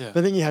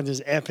then you had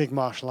this epic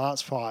martial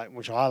arts fight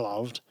which I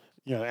loved,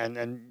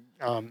 and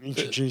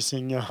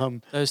introducing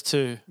Those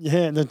 2.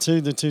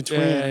 the two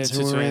twins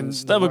who were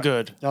twins. in They were ra-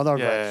 good. No, they were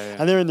Yeah, great, yeah, yeah.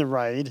 and they're in the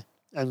raid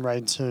and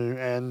raid 2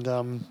 and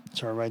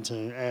raid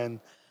 2 and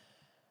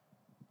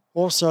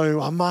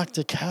also Mark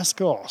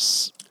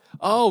Dacascos.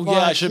 Oh, yeah, I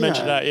Like, should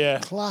mention that, yeah.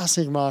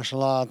 Classic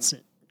martial arts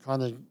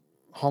kind of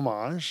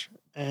homage.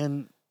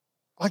 And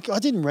I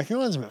didn't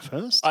recognize him at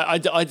first. I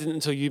didn't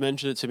until you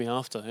mentioned it to me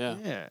after, yeah.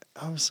 Yeah,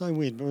 it was so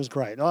weird, but it was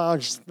great. I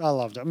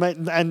loved it. Mate,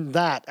 and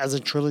that as a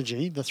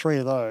trilogy, the 3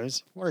 of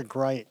those, what a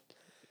great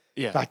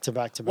Yeah. back to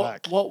back to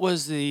back. What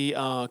was the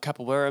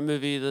Capoeira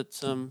movie that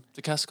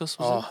Dacascos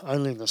was in?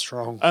 Only the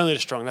strong. Only the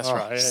Strong, that's Oh,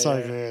 right. Yeah, so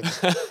yeah.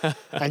 good.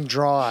 And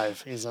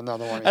Drive is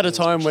another one. At a of his,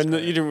 time which when is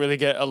you great. didn't really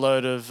get a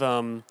load of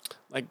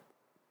like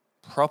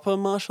proper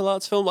martial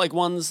arts film, like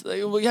ones,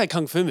 well, you had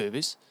kung fu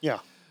movies, Yeah.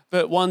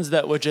 but ones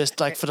that were just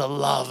like for the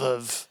love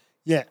of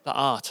Yeah. the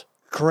art.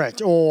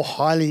 Correct. Or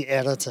highly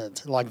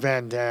edited. Like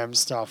Van Damme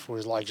stuff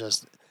was like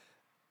just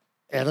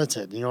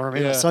edited. You know what I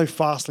mean? It's Yeah. so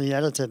fastly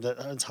edited that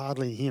it's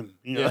hardly him.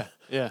 You know?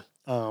 Yeah,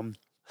 yeah.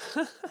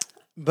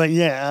 But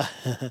yeah,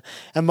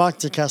 and Mike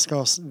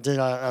Dacascos did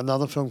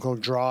another film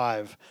called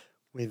Drive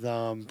with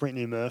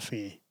Brittany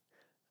Murphy,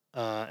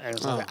 and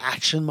it's like an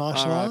action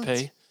martial arts.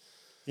 R.I.P.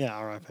 Yeah,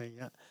 R.I.P.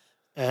 Yeah,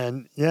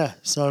 and yeah,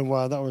 so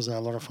that was a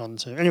lot of fun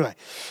too. Anyway,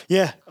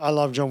 yeah, I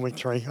love John Wick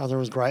 3. I thought it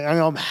was great, and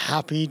I'm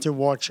happy to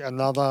watch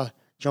another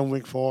John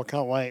Wick 4.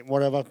 Can't wait.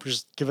 Whatever,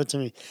 just give it to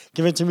me.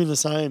 Give it to me the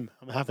same.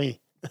 I'm happy.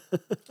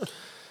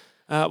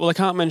 Well, I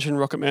can't mention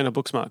Rocket Man or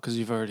Booksmart because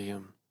you've already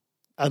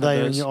Are they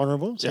in those. your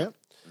honorables? Yeah.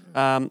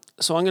 Yeah.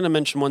 So I'm going to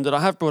mention one that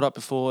I have brought up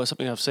before,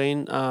 something I've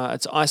seen.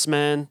 It's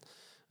Iceman,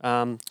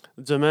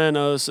 De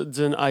Manos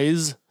Den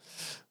Ijs.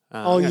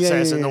 Oh, I'm gonna yeah,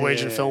 say it's a yeah,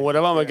 Norwegian yeah, film,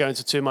 whatever. I won't go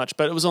into too much,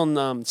 but it was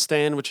on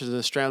Stan, which is an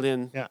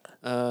Australian, Yeah.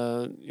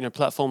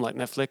 platform like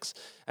Netflix.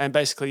 And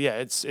basically, yeah,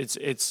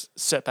 it's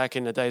set back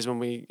in the days when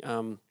we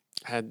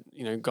had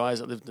guys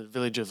that lived in a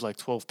village of like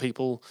 12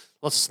 people,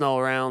 lots of snow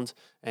around,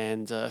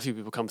 and a few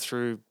people come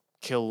through,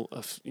 kill a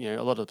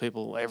lot of the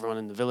people, everyone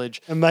in the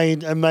village. And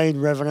made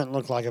Revenant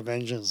look like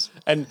Avengers.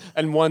 And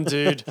one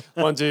dude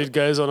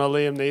goes on a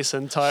Liam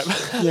Neeson type.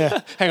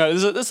 Yeah. Hang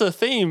on, there's a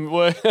theme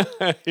where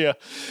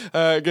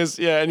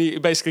and he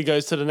basically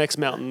goes to the next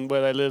mountain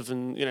where they live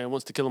and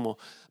wants to kill them all.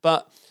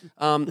 But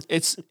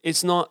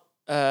it's not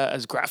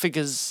as graphic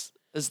as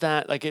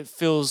that. Like it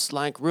feels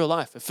like real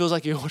life. It feels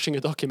like you're watching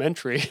a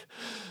documentary.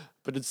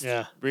 But it's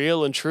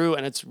real and true,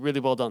 and it's really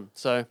well done.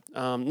 So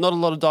not a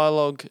lot of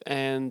dialogue,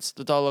 and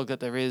the dialogue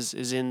that there is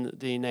in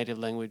the native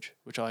language,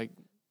 which I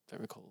don't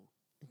recall.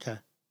 Okay.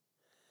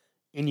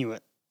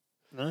 Inuit.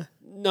 No?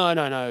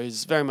 No.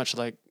 It's very much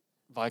like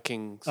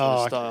Viking sort of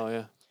okay. style,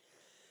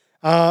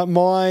 yeah.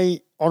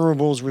 My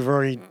honorables we've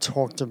already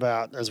talked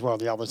about as well,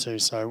 the other two,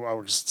 so I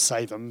will just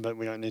say them, but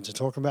we don't need to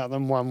talk about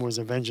them. One was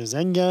Avengers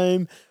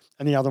Endgame,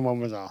 and the other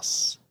one was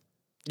Us.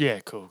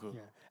 Yeah, cool. And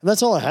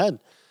that's all I had.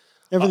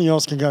 Everything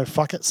else can go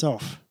fuck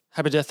itself.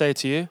 Happy Death Day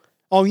to you.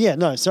 Oh, yeah,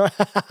 no, sorry.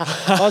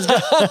 I was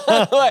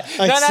Wait,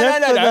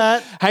 Except for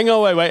that- Hang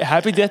on, wait.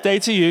 Happy Death Day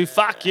to you.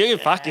 Fuck you.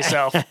 Fuck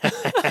yourself.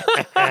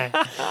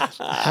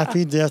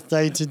 Happy Death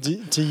Day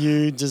to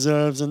you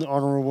deserves an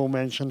honorable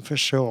mention for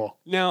sure.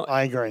 Now,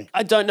 I agree.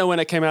 I don't know when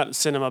it came out in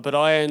cinema, but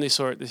I only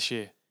saw it this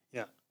year.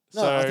 Yeah.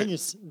 No, So- I think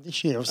it's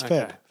this year. It was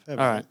Okay. Feb. All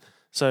right.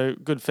 So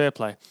good, fair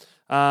play.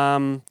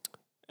 And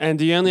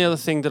the only other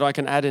thing that I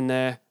can add in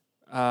there,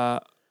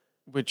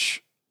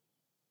 which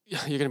you're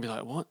going to be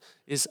like, what?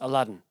 Is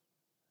Aladdin.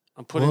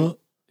 I'm putting, What?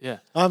 yeah.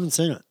 I haven't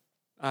seen it.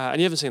 And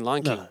you haven't seen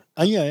Lion King. No.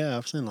 Oh, yeah,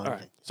 I've seen Lion All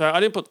right. King. So I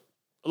didn't put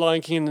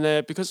Lion King in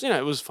there because,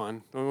 it was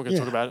fine. We're not going to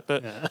talk about it.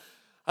 But Yeah.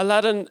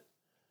 Aladdin,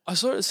 I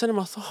saw it at the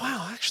cinema. I thought,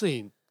 wow, I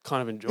actually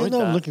kind of enjoyed Yeah, no,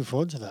 that. I'm looking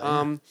forward to that.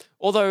 yeah.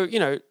 Although,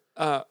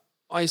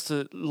 I used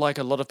to, like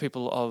a lot of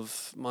people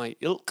of my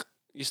ilk,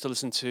 used to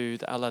listen to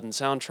the Aladdin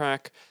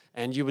soundtrack,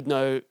 and you would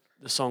know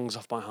the songs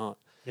off by heart.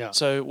 Yeah.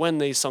 So when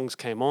these songs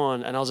came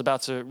on, and I was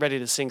ready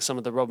to sing some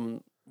of the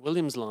Robin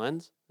Williams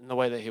lines in the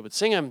way that he would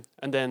sing them,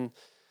 and then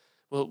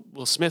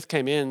Will Smith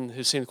came in,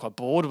 who seemed quite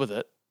bored with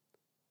it,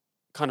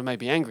 kind of made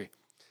me angry.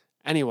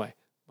 Anyway,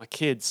 my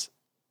kids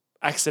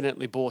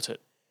accidentally bought it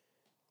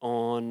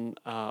on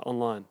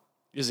online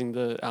using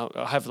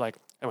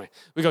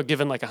we got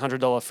given like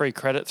 $100 free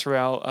credit through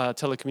our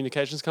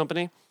telecommunications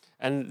company,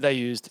 and they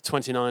used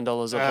 $29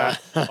 of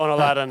that on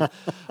Aladdin.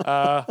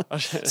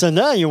 So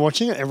now you're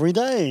watching it every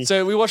day.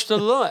 So we watched it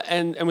a lot,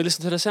 and we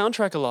listened to the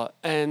soundtrack a lot,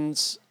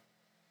 and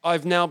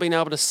I've now been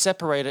able to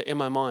separate it in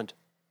my mind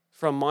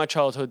from my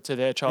childhood to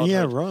their childhood.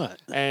 Yeah, right.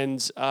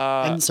 And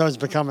And so it's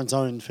become its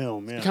own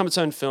film. Yeah. become its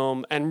own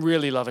film, and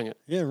really loving it.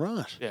 Yeah,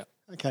 right. Yeah.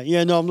 Okay.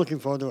 Yeah, no, I'm looking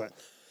forward to it.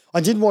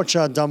 I did watch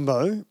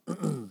Dumbo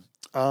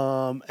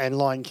and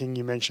Lion King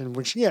you mentioned,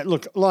 which,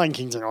 look, Lion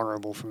King's an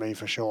honourable for me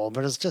for sure,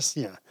 but it's just,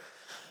 it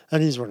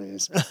is what it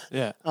is.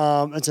 Yeah.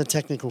 It's a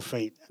technical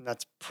feat, and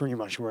that's pretty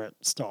much where it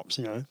stops,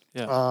 Yeah.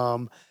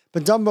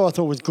 But Dumbo I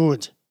thought was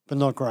good, but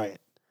not great.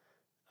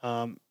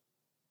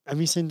 Have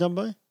you seen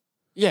Dumbo?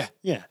 Yeah.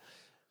 Yeah.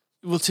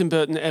 Will Tim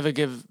Burton ever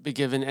be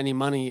given any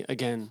money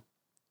again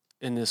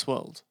in this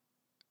world?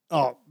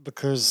 Oh,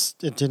 because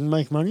it didn't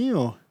make money,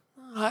 or?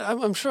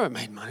 I'm sure it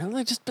made money.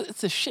 But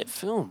it's a shit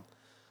film.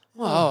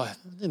 Wow.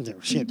 It didn't do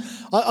shit.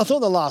 I thought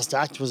the last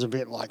act was a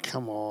bit like,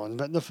 come on,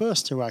 but the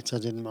first two acts I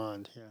didn't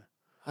mind, yeah.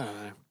 I don't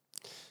know.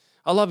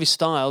 I love his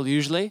style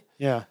usually.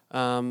 Yeah,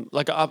 Willy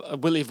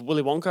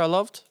Wonka I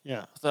loved.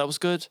 yeah. I thought that was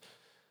good.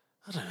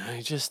 I don't know.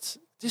 Just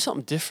do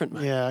something different,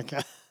 man. Yeah,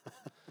 okay.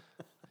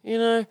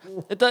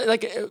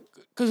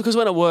 Because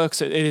when it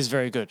works, it is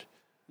very good.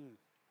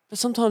 But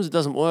sometimes it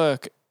doesn't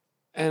work,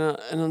 And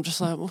I'm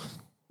just like, well,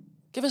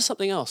 give us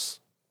something else.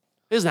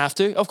 He doesn't have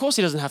to. Of course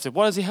he doesn't have to.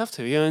 Why does he have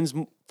to? He owns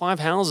 5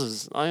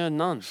 houses. I own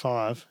none.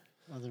 5.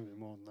 I think it'd be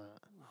more than that.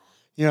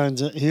 He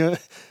owns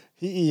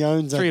he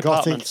owns 3 a gothic.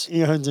 apartments.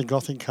 He owns a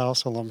gothic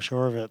castle. I'm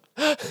sure of it.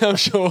 I'm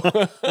sure.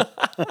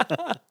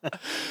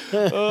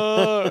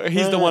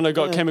 He's the one who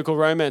got Chemical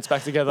Romance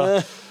back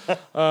together.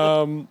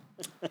 Have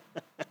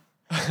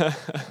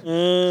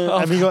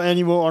you got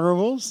any more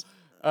honourables?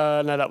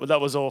 No,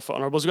 that was all for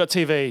honourables. We've got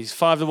TVs,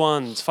 5 to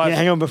 1s, 5. Yeah,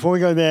 hang on. Before we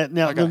go there,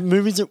 now Okay. the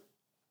movies that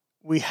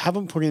we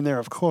haven't put in there,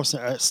 of course,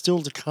 are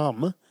still to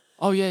come.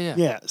 Oh yeah.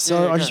 Yeah,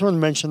 so Yeah, I just go. want to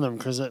mention them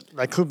because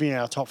they could be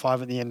our top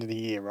 5 at the end of the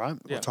year, right?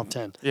 Yeah. Or top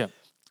 10. Yeah.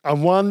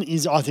 And one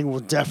is, I think, will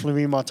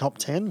definitely be my top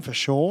 10 for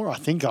sure. I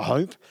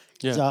hope.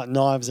 Is, Yeah.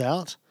 Knives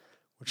Out,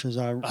 which is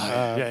Ryan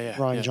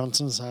yeah.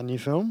 Johnson's new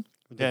film.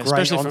 With Yeah, a great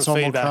especially from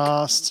ensemble feedback.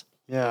 cast.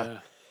 Yeah.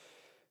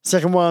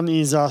 Second one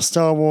is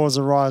Star Wars: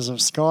 The Rise of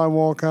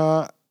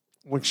Skywalker,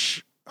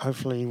 which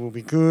hopefully will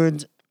be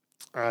good.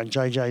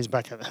 JJ's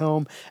back at the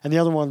helm, and the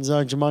other one's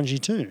Jumanji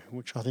 2,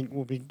 which I think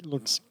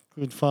looks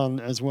good fun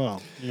as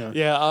well. Yeah.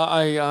 Yeah,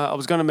 I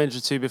was going to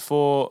mention to you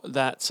before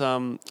that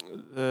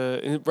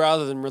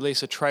rather than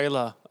release a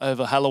trailer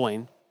over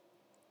Halloween,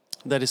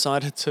 they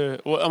decided to.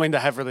 Well, I mean, they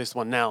have released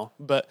one now,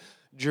 but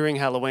during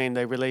Halloween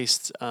they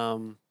released.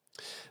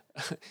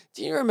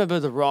 Do you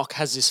remember The Rock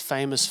has this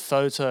famous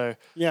photo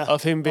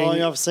of him being? Oh,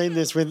 yeah, I've seen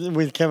this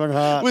with Kevin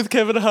Hart. With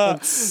Kevin Hart.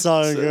 It's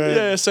so good.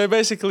 Yeah, so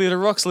basically The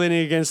Rock's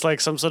leaning against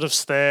like some sort of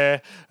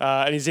stair,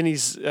 and he's in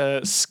his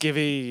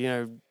skivvy,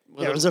 Yeah,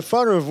 it was a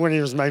photo of when he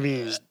was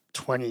maybe in his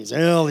 20s,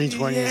 early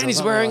 20s. Yeah, and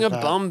he's wearing a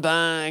bum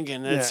bag,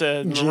 and it's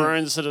a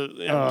maroon sort of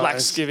black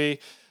it's- skivvy.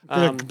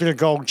 Bit of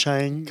gold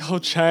chain.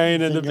 Gold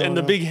chain and thing the going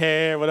on. big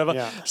hair, whatever.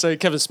 Yeah. So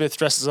Kevin Smith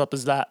dresses up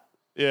as that,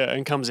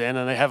 and comes in,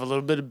 and they have a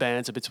little bit of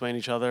banter between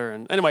each other.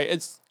 And anyway,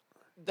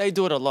 they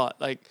do it a lot.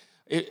 Like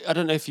I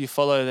don't know if you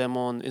follow them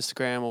on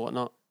Instagram or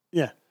whatnot.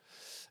 Yeah.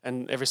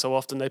 And every so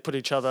often they put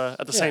each other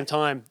at the same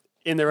time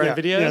in their own Yeah,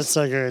 videos. yeah, it's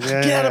so good.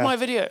 Yeah, Get out of yeah. my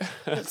video.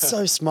 It's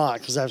so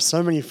smart because they have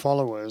so many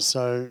followers.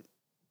 So,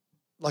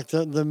 like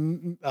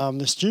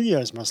the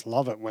studios must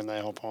love it when they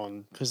hop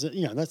on because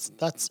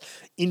that's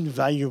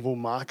invaluable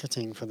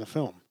marketing for the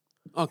film.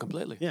 Oh,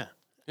 completely. Yeah,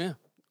 Yeah.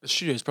 The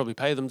studios probably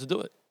pay them to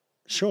do it.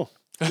 sure.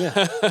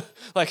 Yeah,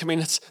 Like, I mean,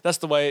 that's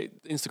the way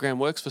Instagram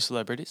works for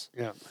celebrities.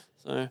 yeah.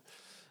 So,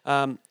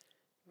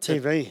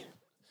 TV.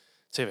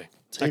 TV.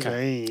 TV.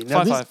 Okay.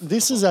 Now Five.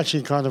 this is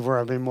actually kind of where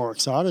I've been more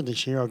excited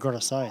this year. I've got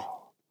to say.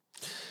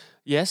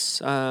 Yes,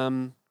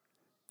 I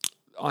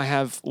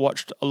have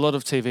watched a lot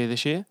of TV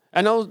this year,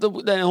 and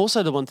then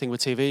also the one thing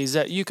with TV is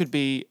that you could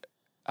be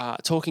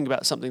talking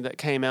about something that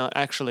came out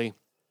actually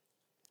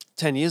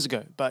 10 years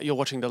ago, but you're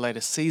watching the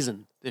latest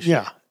season this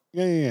year,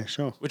 Yeah,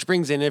 sure. which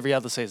brings in every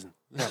other season.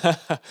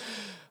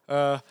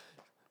 So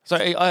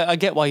I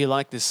get why you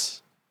like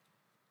this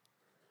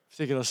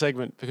particular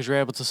segment because you're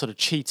able to sort of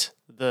cheat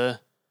the.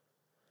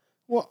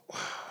 What?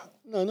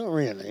 No, not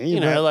really. You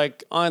know, but-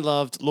 like I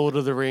loved Lord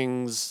of the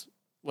Rings,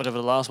 whatever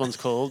the last one's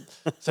called.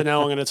 So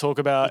now I'm going to talk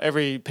about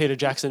every Peter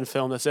Jackson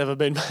film that's ever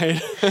been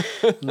made.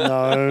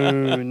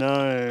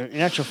 No. In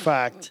actual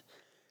fact,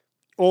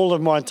 all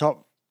of my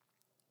top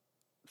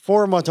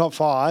 4 of my top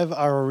 5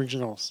 are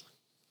originals.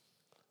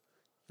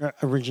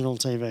 Original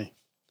TV.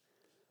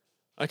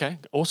 Okay,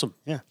 awesome.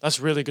 Yeah. That's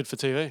really good for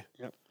TV.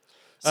 Yep.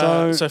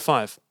 So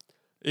 5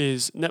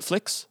 is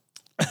Netflix.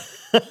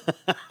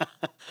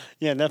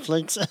 Yeah,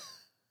 Netflix.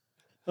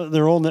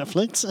 They're all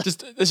Netflix.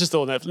 It's just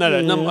all Netflix.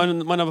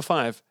 No. My number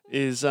 5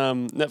 is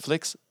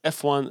Netflix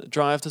F1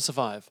 Drive to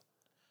Survive.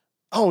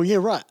 Oh yeah,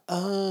 right.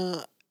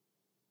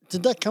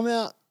 Did that come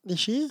out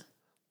this year?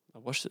 I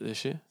watched it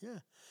this year.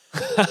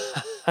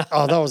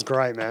 Oh, that was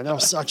great, man. That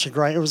was such a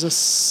great. It was a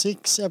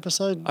 6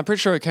 episode. I'm pretty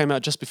sure it came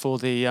out just before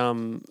the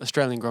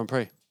Australian Grand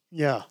Prix.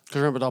 Yeah. Because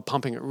remember they were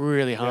pumping it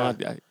really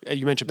hard.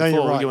 You mentioned No, before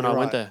you're right. you and I you're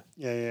went right.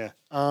 there.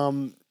 Yeah.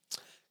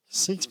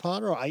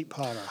 6-parter or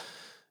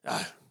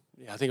 8-parter?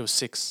 Yeah, I think it was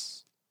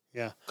 6.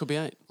 Yeah. Could be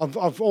 8.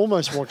 I've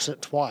almost watched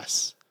it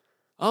twice.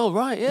 Oh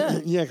right, yeah,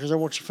 Yeah, because I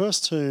watched the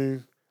first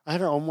 2. I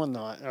had it on one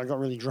night and I got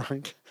really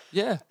drunk.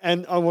 yeah.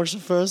 And I watched the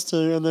first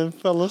 2 and then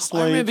fell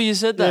asleep. I remember you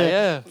said that.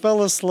 Yeah.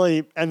 Fell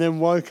asleep and then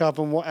woke up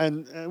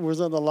and it was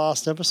on the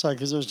last episode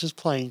because it was just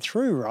playing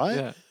through, right?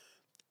 Yeah.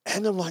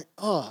 And I'm like,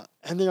 oh.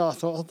 And then I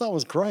thought, oh, that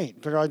was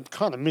great. But I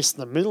kind of missed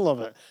the middle of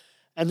it.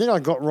 And then I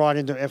got right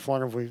into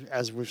F1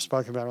 as we've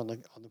spoken about on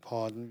the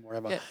pod and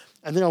whatever. Yeah.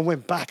 And then I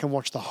went back and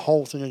watched the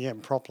whole thing again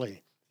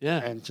properly Yeah.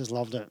 and just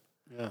loved it.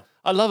 Yeah.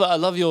 I love it. I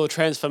love your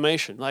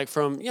transformation. Like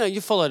from, you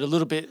followed a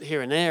little bit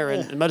here and there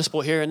and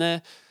motorsport here and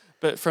there,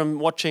 but from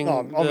watching Oh,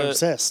 I'm the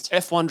obsessed.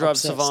 F1 Drive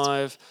to Obsessed.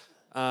 Survive,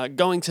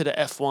 going to the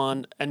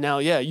F1, and now,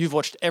 you've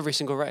watched every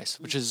single race,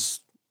 which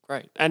is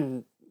great.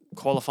 And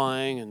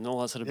qualifying and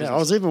all that sort of Yeah, business. I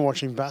was even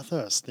watching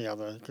Bathurst the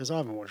other because I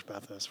haven't watched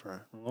Bathurst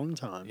for a long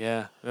time.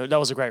 Yeah, that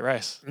was a great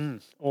race.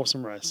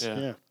 Awesome race.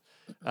 Yeah.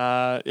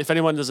 Yeah. If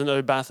anyone doesn't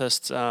know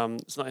Bathurst,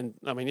 it's not.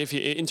 If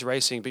you're into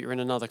racing but you're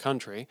in another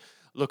country,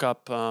 look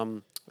up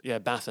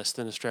Bathurst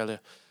in Australia.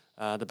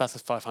 The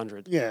Bathurst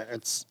 500. Yeah,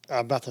 it's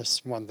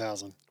Bathurst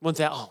 1000.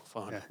 1,000. Oh,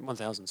 500.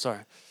 1,000. Sorry.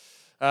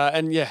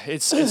 And yeah,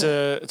 it's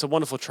a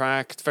wonderful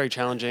track. It's very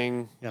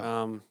challenging.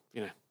 Yeah.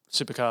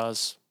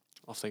 Supercars,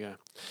 off they go.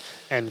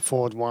 And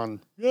Ford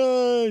won.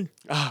 Yay!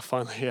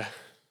 Finally, yeah.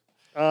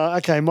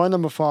 Okay, my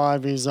number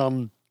 5 is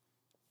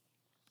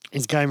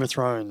Game of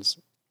Thrones.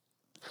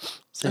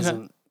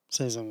 Season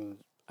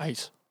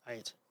 8.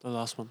 8. The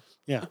last one.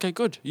 Yeah. Okay,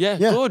 good. Yeah,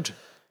 Yeah. good.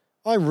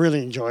 I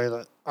really enjoyed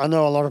it. I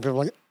know a lot of people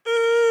are like,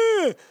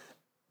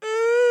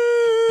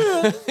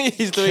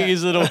 He's doing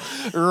his little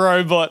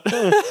robot.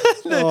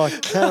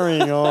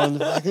 carrying on.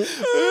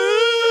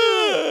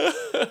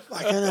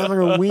 Like having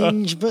a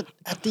whinge, but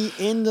at the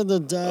end of the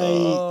day,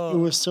 it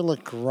was still a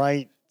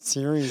great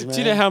series, man.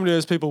 Do you know how many of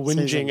those people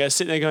whinging Season. are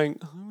sitting there going,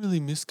 I really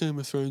miss Game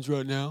of Thrones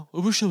right now. I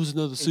wish there was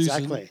another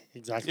season.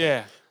 Exactly.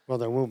 Yeah. Well,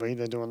 there will be.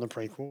 They're doing the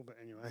prequel, but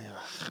anyway.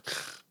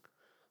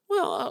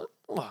 Well,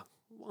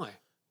 why?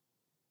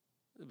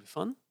 It'll be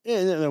fun.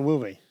 Yeah, there will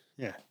be.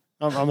 Yeah.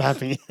 I'm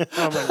happy.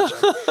 I'm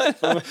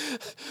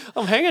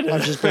I'm hanging it.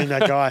 I've just been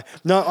that guy.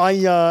 No,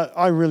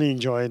 I really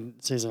enjoyed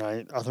season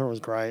 8. I thought it was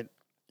great.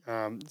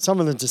 Some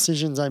of the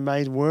decisions they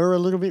made were a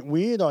little bit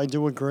weird. I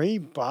do agree,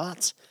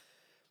 but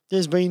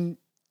there's been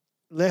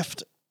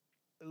left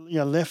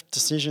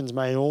decisions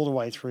made all the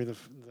way through the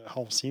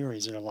whole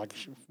series. You're like,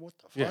 what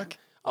the Yeah. fuck?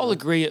 I'll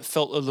agree it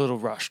felt a little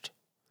rushed.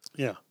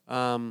 Yeah.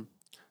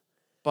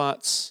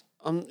 But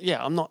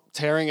I'm not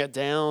tearing it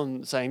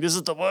down saying this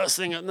is the worst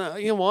thing. No,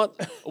 you know what?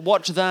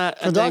 Watch that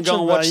and then go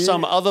and watch Production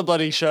some value. other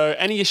bloody show,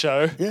 any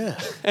show, Yeah.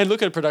 and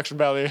look at production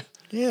value.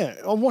 Yeah.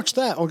 I'll watch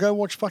that or go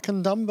watch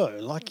fucking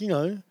Dumbo. Like,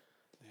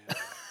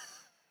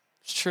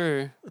 It's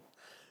true.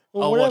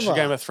 or I'll whatever. watch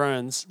Game of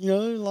Thrones.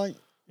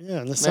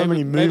 There's so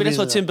many movies. Maybe that's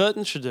what that- Tim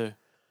Burton should do.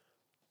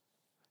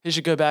 He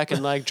should go back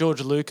and like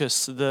George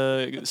Lucas,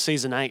 the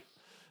season 8,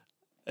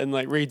 and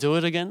like redo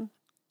it again.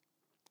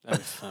 That'd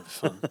be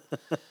fun.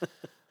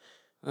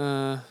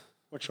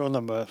 What's your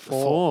number?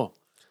 4? 4.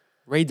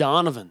 Ray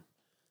Donovan.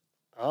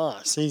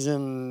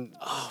 Season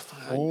Oh,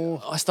 fuck.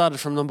 4. I started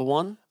from number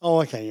 1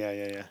 Oh, okay.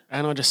 Yeah.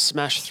 and I just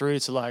smashed through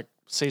to like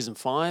season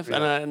 5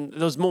 and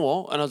there was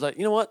more and I was like,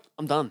 you know what?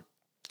 I'm done.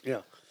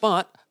 Yeah.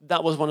 But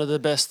that was one of the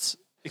best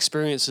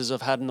experiences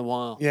I've had in a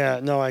while. Yeah,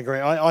 no, I agree.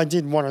 I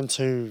did 1 and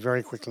 2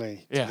 very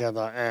quickly Yeah.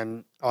 together,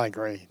 and I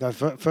agree. The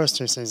first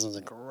 2 seasons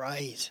are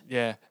great.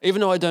 Yeah. Even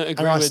though I don't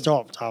agree And I with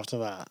stopped after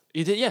that.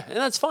 you did, yeah, and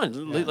that's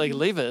fine. Like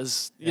leave it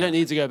as you don't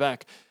need to go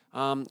back.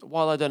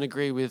 While I don't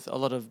agree with a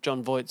lot of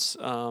John Voight's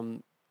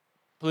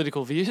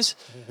political views,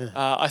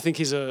 I think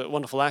he's a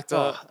wonderful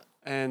actor,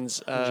 and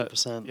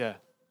 100%. yeah,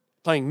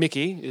 playing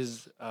Mickey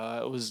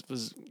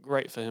was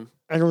great for him.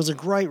 And it was a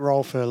great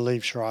role for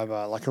Liev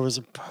Schreiber. Like, it was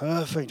a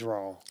perfect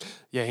role.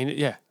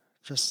 Yeah,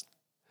 Just,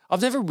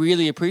 I've never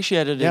really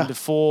appreciated him Yeah.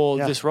 before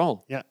Yeah. this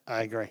role. yeah,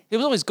 I agree. He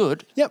was always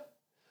good, Yep.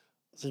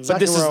 That's but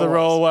exactly this is where the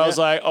role where I was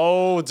Yeah. like,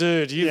 oh,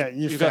 dude, you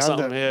you've got found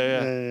something.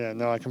 it. Yeah.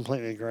 No, I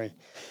completely agree.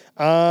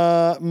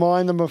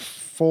 My number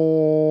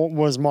 4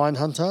 was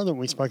Mindhunter that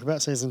we spoke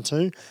about, season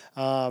 2.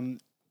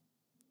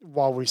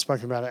 While we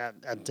spoke about it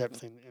at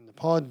depth in the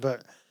pod,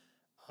 but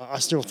I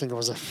still think it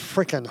was a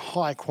freaking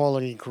high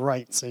quality,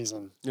 great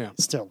season. Yeah.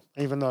 Still,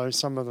 even though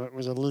some of it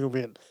was a little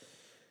bit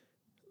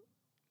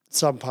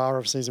subpar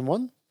of season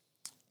 1,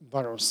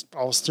 but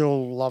I was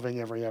still loving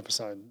every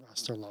episode. I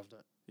still loved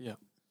it.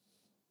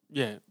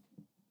 Yeah.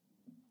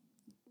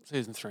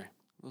 Season 3.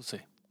 We'll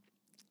see.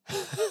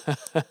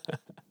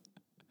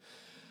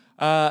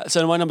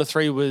 So my number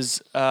 3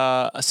 was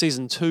a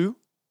season 2,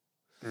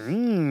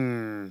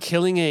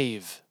 Killing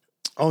Eve.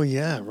 Oh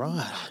yeah,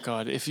 right.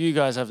 God, if you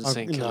guys haven't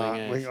seen Killing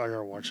Eve. I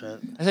gotta watch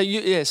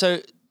it.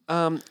 So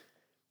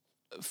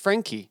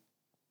Frankie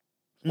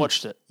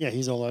watched it. Yeah,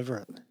 he's all over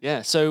it.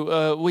 Yeah,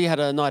 so we had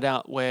a night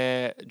out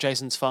where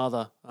Jason's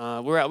father,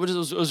 we're out. It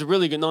was a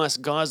really good, nice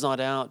guys' night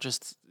out.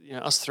 Just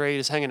us 3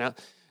 just hanging out,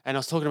 and I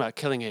was talking about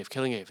Killing Eve,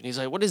 and he's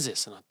like, "What is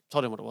this?" And I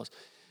told him what it was,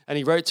 and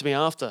he wrote to me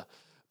after,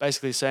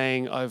 basically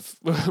saying,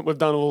 we've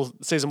done all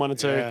season 1 and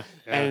 2, Yeah.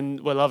 and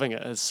we're loving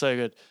it. It's so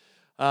good,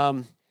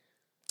 I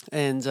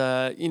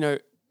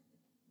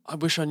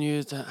wish I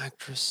knew the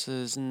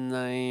actress's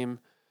name.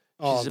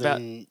 Oh, She's the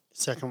about-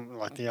 second,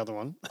 like the other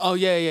one, Oh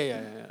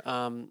yeah.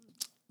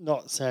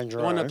 not Sandra.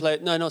 The one that Oh.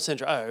 played, no, not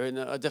Sandra Oh,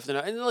 no, I definitely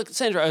know. And look,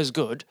 Sandra Oh's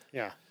good.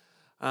 Yeah,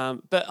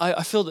 But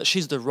I feel that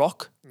she's the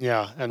Rock.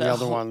 yeah, and the That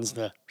other whole- one's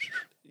the.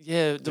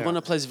 Yeah, the Yeah. one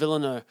that plays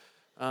Villano.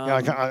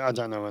 I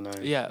don't know her name.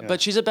 Yeah, but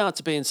she's about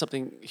to be in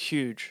something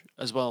huge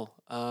as well.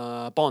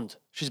 Bond.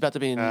 She's about to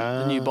be in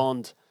the new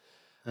Bond.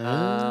 And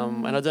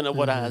I don't know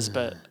what as,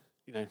 but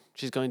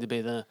she's going to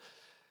be there.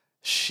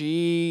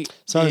 She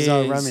So is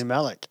is Rami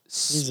Malek.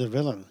 He's a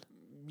villain.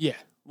 Yeah.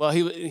 Well,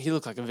 he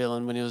looked like a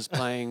villain when he was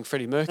playing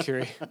Freddie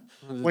Mercury.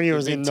 When he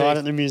was in Night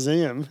at the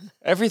Museum.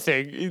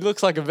 Everything. He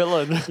looks like a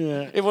villain.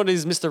 Yeah. Even when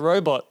he's Mr.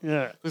 Robot,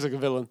 Yeah. looks like a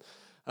villain.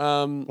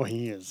 Well,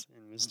 he is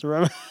in Mr.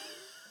 Rami.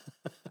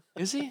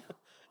 Is he?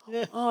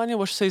 Yeah. Oh, I need to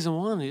watch season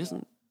 1. He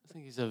doesn't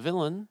think he's a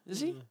villain, is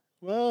he?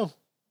 Well,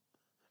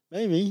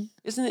 maybe.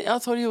 Isn't it? I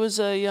thought he was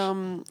a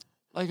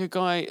like a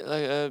guy,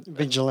 like a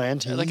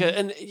Vigilante. like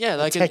an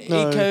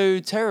techno-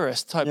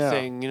 eco-terrorist type Yeah.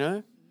 thing, you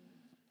know.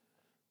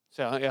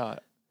 So yeah,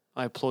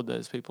 I applaud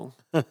those people.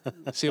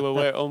 See where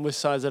we're on which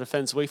sides of the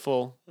fence we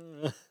fall.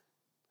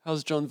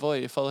 How's John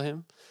Voight? You follow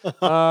him?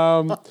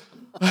 So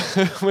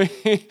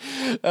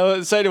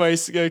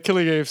anyways,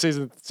 Killing Eve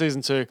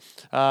season 2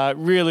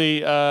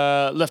 really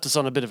left us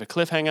on a bit of a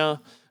cliffhanger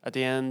at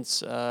the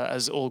end,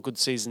 as all good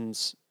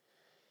seasons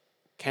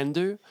can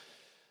do.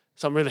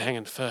 So I'm really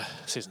hanging for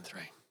season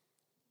 3.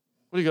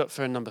 What do you got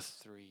for number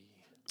 3?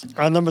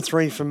 Number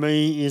 3 for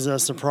me is a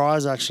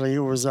surprise, actually. It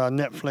was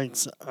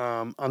Netflix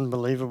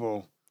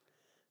Unbelievable.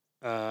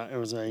 It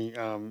was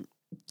a...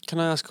 Can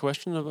I ask a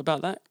question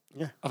about that?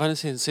 Yeah. I've only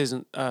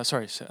seen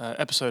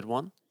episode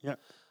 1. Yeah.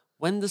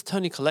 When does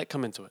Toni Collette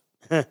come into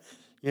it?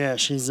 Yeah,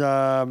 she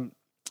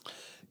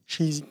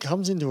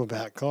comes into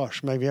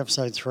about, maybe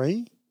episode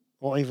 3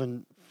 or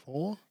even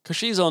 4. Because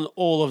she's on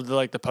all of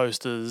the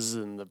posters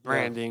and the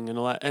branding and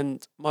all that.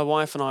 And my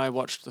wife and I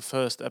watched the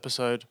first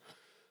episode,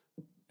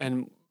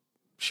 and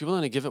she will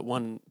only give it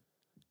one.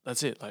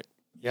 That's it.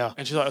 Yeah.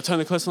 And she's like, "Oh,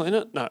 Toni Collette's not in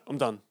it? No, I'm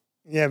done."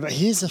 Yeah, but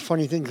here's the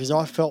funny thing, because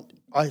I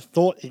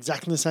thought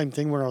exactly the same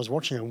thing when I was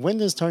watching it. When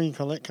does Toni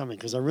Collette come in?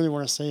 Because I really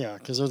want to see her,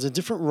 because there was a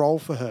different role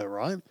for her,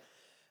 right?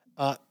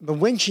 But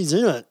when she's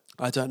in it,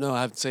 I don't know.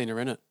 I haven't seen her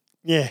in it,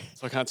 yeah.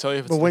 so I can't tell you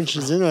if it's. But a when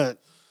different she's in it,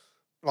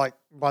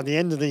 by the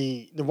end of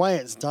the way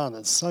it's done,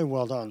 it's so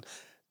well done.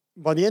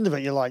 By the end of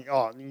it, you're like,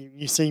 oh,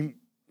 you see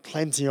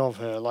plenty of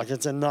her. Like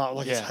it's enough.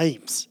 It's Yeah.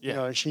 heaps. Yeah. You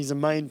know, she's a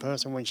main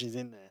person when she's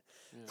in there,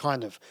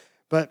 kind of.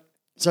 But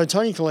so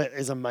Toni Collette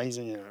is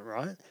amazing in it,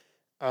 right?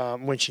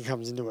 When she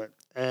comes into it,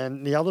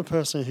 and the other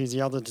person who's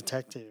the other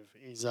detective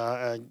is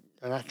an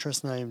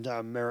actress named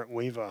Merritt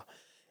Weaver,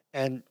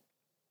 and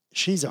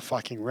she's a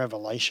fucking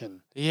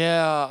revelation.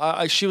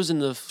 Yeah, she was at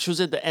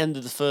the end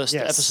of the first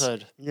Yes.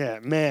 episode. Yeah,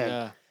 man.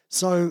 Yeah.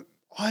 So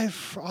I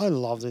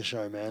love this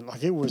show, man.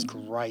 Like it was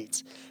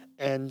great,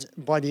 and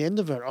by the end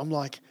of it, I'm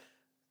like,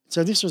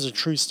 so this was a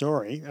true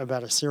story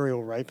about a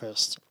serial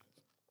rapist.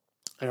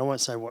 And I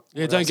won't say what.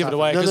 Yeah, what don't else give it happened.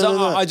 away, No, because no,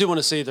 no, no. I do want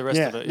to see the rest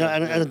of it. No, Yeah,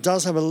 and it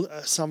does have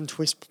some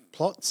twist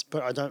plots,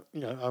 but I don't,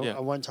 Yeah. I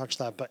won't touch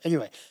that. But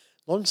anyway,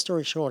 long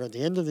story short, at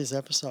the end of this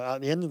episode,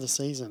 at the end of the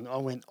season, I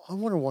went, I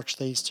want to watch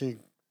these two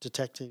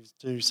detectives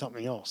do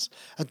something else.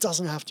 It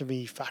doesn't have to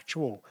be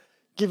factual.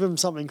 Give them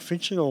something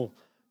fictional.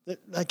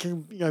 They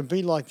can,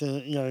 be like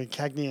the,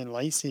 Cagney and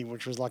Lacey,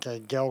 which was like a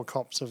girl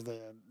cops of the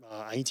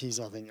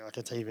 80s, I think, like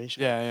a TV show.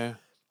 yeah.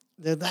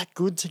 They're that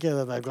good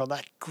together. They've got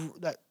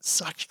that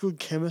such good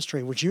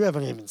chemistry, which you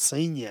haven't even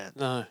seen yet.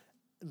 No.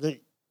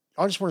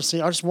 I just want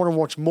to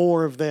watch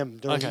more of them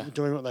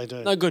doing what they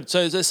do. No, good.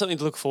 So there's something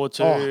to look forward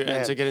to and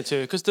man. to get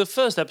into, because the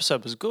first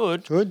episode was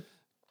good. Good.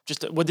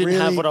 Just we didn't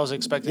have what I was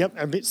expecting. Yep,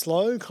 a bit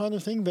slow kind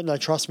of thing, but no,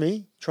 trust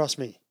me.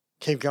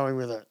 Keep going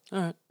with it. All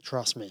right.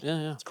 Trust me.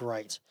 Yeah. It's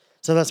great.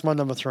 So that's my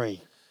number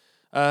 3.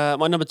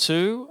 My number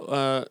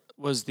 2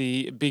 was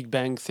the Big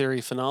Bang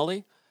Theory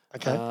finale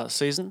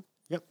season.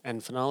 Yep.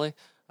 And finale.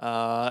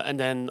 And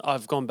then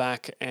I've gone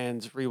back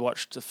and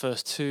rewatched the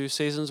first 2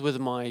 seasons with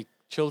my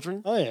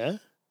children. Oh, yeah.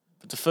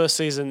 But the first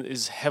season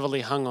is heavily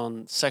hung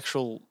on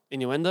sexual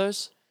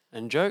innuendos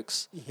and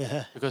jokes.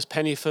 Yeah. Because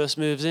Penny first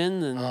moves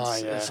in, and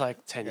yeah. it's like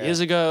 10 years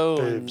ago.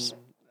 Boobs.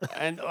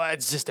 And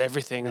it's just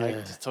everything,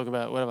 like talk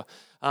about whatever.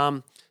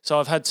 So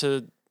I've had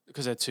to,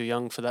 because they're too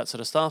young for that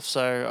sort of stuff,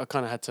 so I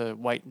kind of had to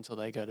wait until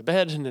they go to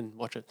bed and then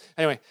watch it.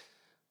 Anyway,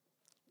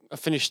 I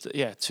finished,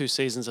 2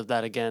 seasons of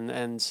that again,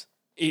 and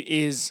it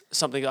is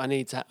something I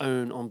need to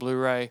own on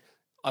Blu-ray.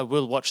 I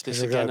will watch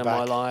this again in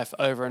my life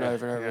over and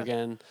over and over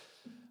again.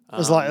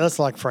 That's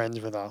like Friends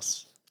with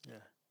us.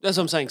 That's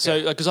what I'm saying.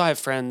 So, because I have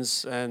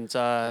friends, and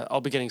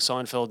I'll be getting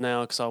Seinfeld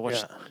now because I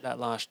watched that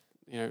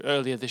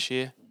earlier this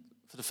year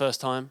for the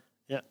first time.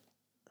 Yeah.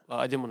 Well,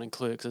 I didn't want to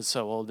include it because it's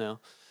so old now.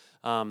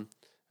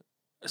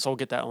 So I'll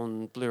get that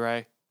on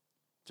Blu-ray,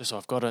 just so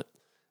I've got it.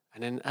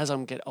 And then as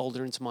I'm get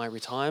older into my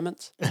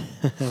retirement,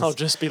 I'll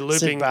just be looping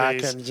Sit back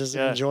these. and just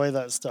enjoy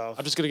that stuff.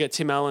 I'm just going to get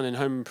Tim Allen in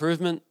Home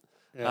Improvement,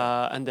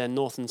 and then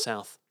North and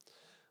South.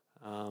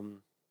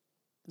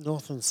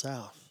 North and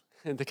South.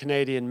 And the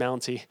Canadian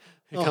Mountie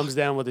who comes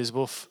down with his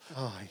woof.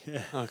 Oh,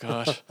 yeah. Oh,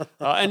 gosh.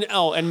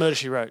 And Murder,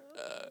 She Wrote.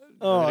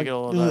 Get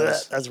all of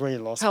those. That's where you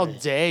lost How me.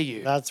 dare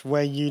you? That's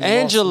where you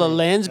Angela lost me.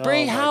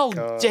 Lansbury, Oh, my how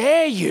God.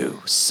 dare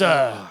you,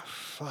 sir? Oh,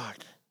 fuck.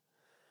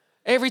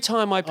 Every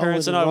time my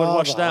parents would and I would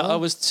watch that, rather- I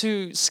was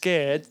too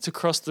scared to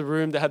cross the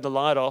room that had the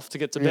light off to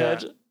get to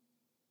bed.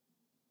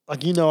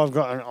 Like, I've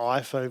got an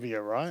eye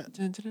phobia, right?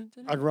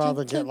 I'd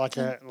rather get like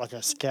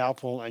a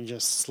scalpel and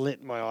just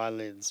slit my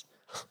eyelids.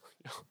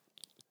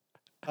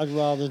 I'd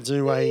rather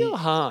do You're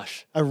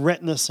harsh. a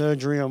retina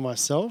surgery on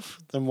myself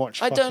than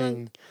watch I fucking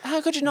don't. How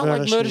could you not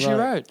like Murder, She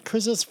Wrote?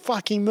 Because it's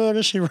fucking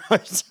Murder, She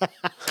Wrote.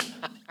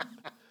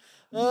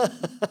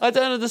 I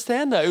don't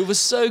understand that. It was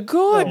so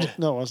good.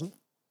 No, it wasn't.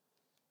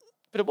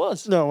 But it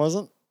was. No, it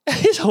wasn't.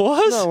 Yes, it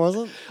was. No, it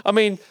wasn't. I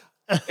mean,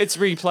 it's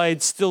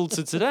replayed still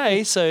to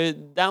today, so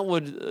that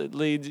would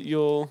lead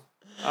your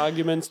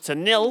argument to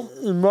nil.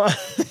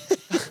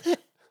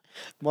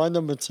 My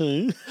number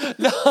 2.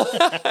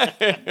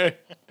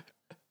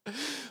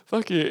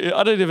 Fuck you.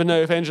 I don't even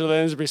know if Angela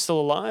Lansbury's still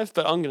alive,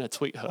 but I'm going to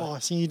tweet her. Oh,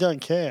 so you don't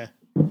care.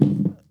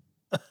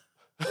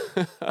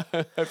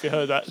 I hope you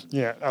heard that.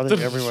 Yeah, I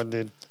think everyone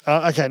did.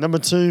 Okay, number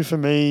 2 for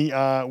me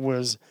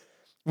was,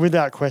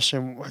 without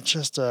question,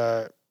 just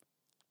a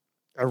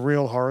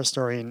real horror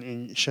story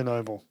in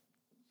Chernobyl.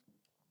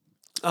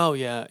 Oh,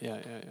 yeah.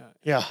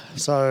 Yeah,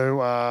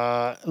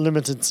 so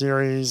limited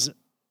series,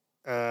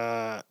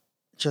 it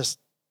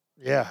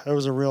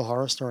was a real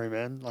horror story,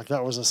 man. Like,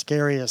 that was the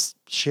scariest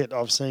shit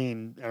I've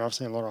seen, and I've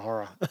seen a lot of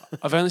horror.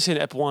 I've only seen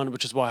Ep 1,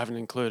 which is why I haven't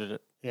included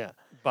it. Yeah.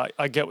 But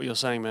I get what you're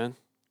saying, man.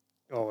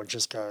 Oh, it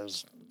just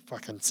goes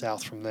fucking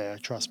south from there,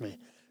 trust me.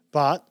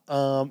 But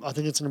I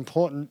think it's an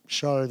important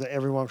show that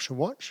everyone should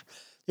watch.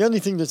 The only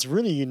thing that's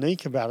really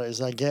unique about it is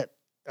they get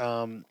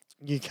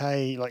UK,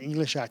 like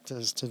English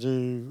actors to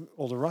do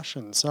all the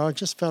Russians. So I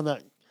just found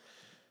that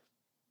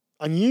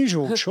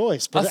unusual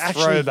choice. But it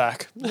actually,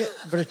 throwback. Yeah,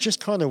 but it just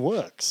kind of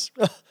works.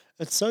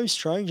 It's so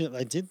strange that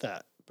they did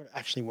that, but it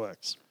actually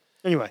works.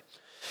 Anyway,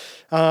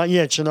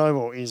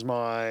 Chernobyl is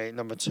my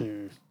number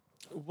 2.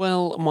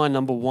 Well, my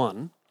number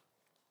 1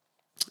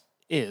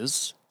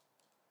 is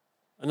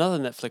another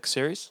Netflix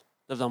series.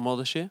 They've done well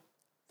this year.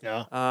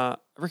 Yeah.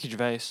 Ricky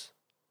Gervais,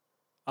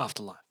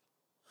 Afterlife.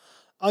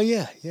 Oh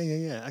yeah.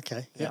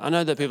 Okay. Yeah, I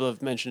know that people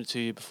have mentioned it to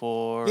you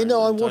before. You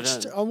know, and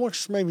I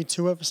watched maybe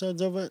 2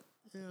 episodes of it.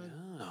 Yeah,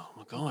 oh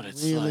my god,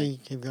 it's really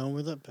like, keep going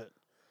with it, but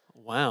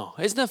wow,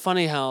 isn't that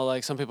funny how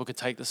like some people could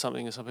take to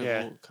something and some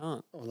people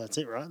can't? well, that's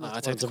it, right? That's I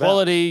what take it's the about.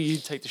 quality, you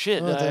take the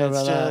shit. I don't know It's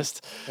about that.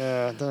 just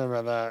Yeah, I don't know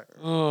about that.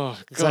 oh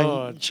It's like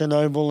god.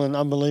 Chernobyl and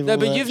Unbelievable. No,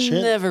 but you've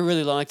shit. never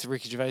really liked the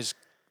Ricky Gervais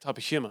type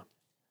of humor.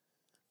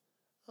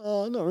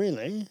 Oh, not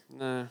really.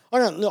 No. I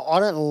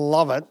don't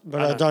love it,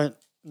 but I don't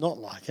not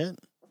like it.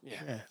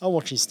 Yeah. Yeah, I'll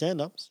watch his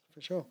stand-ups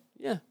for sure.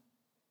 Yeah.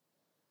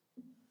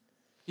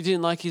 You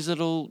didn't like his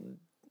little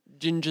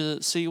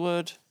ginger C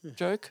word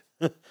joke?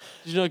 Did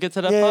you not get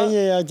to that part?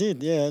 Yeah, I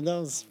did. Yeah, that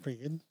was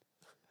pretty good.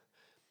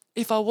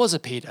 If I was a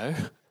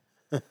pedo,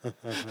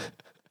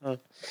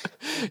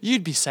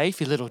 you'd be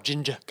safe, you little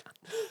ginger.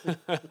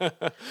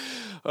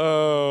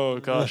 Oh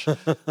gosh. Look,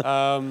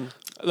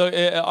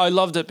 I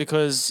loved it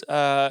because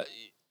I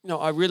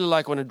really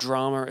like when a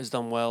drama is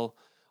done well.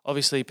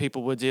 Obviously,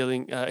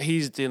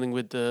 he's dealing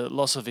with the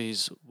loss of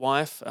his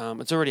wife.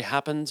 It's already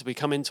happened. We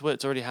come into it,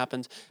 it's already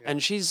happened. Yeah.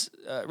 And she's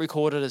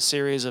recorded a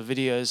series of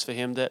videos for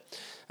him that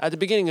at the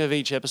beginning of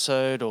each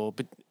episode or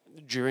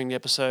during the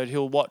episode,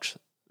 he'll watch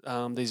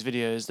these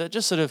videos that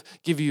just sort of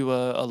give you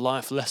a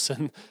life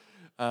lesson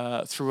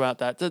throughout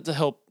that to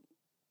help,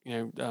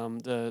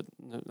 the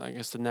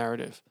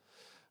narrative.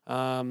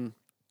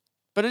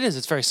 But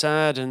it's very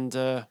sad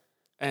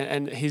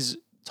and his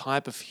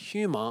type of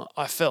humor,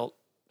 I felt,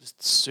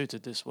 just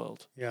suited this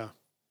world. Yeah.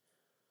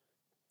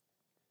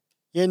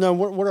 Yeah, no,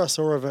 what I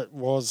saw of it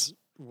was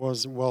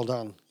well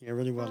done. Yeah,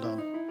 really well done.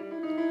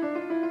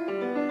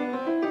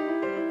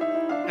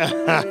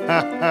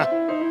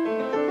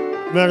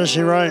 Murder, She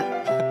Wrote.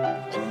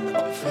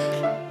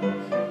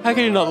 How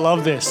can you not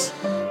love this?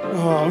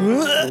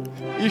 Oh,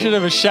 you should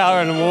have a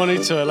shower in the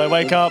morning to it. Like,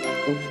 wake up.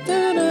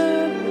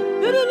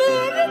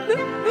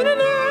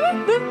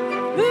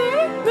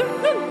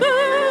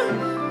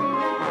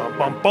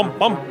 Bum, bum,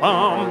 bum,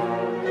 bum.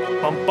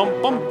 Bum,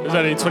 bum, bum. There's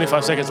only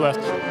 25 seconds left.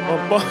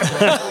 Bum, bum.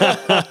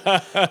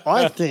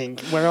 I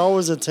think when I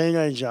was a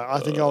teenager, I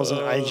think I was an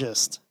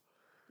ageist.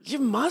 You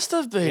must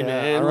have been,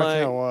 Yeah, man. I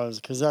reckon I was,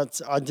 because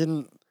I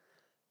didn't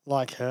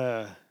like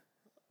her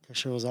because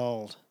she was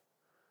old.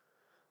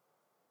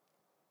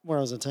 When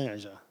I was a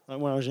teenager, like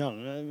when I was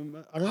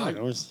young, I don't know.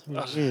 It was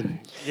weird.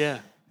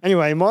 Yeah.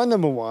 Anyway, my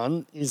number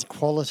 1 is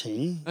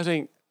Quality. I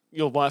think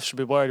your wife should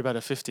be worried about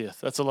her 50th.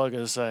 That's all I got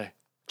to say.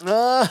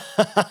 I'm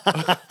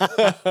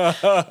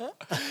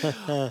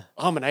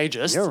an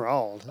ageist. You're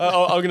old.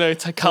 I'm going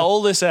to cut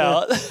all this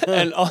out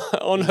and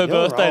on her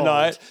birthday old.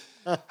 night.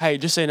 Hey,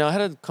 just so you know, I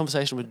had a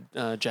conversation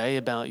with Jay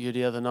about you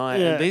the other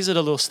night, and these are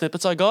the little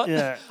snippets I got.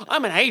 Yeah.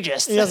 I'm an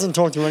ageist. He doesn't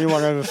talk to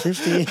anyone over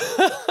 50.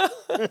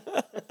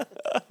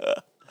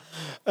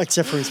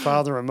 Except for his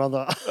father and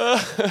mother.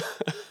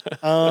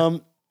 My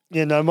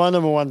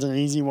number 1's an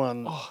easy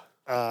one.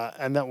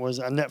 And that was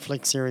a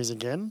Netflix series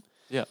again.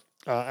 Yeah.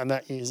 And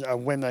that is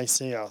When They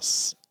See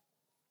Us.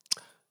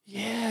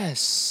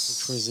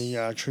 Yes. Which was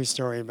the true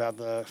story about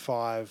the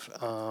 5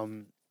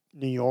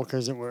 New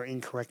Yorkers that were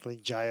incorrectly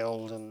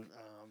jailed and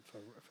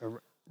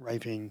for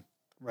raping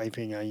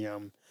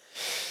a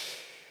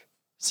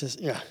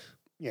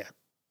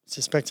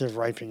suspected of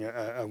raping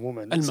a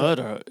woman and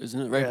murder,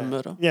 isn't it? Rape and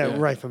murder. Yeah,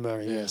 rape and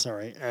murder. Yeah,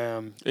 sorry.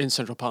 In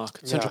Central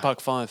Park, Central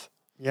Park 5.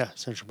 Yeah,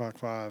 Central Park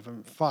 5.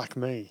 And fuck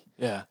me.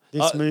 Yeah,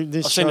 I've seen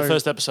the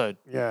first episode.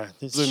 Yeah,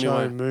 this Blew me show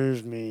away.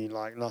 moved me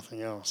like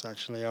nothing else.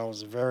 Actually, I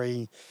was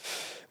very,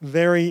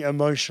 very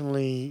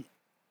emotionally,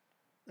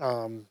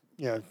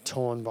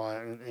 torn by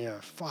it. And,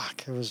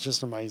 it was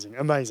just amazing.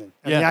 And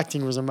the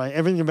acting was amazing.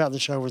 Everything about the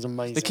show was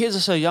amazing. The kids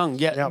are so young,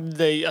 yet Yep.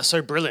 they are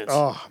so brilliant.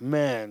 Oh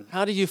man,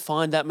 How do you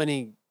find that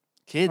many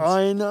kids.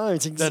 I know.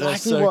 It's That are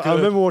exactly so what I good.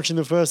 remember watching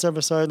the first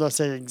episode and I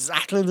said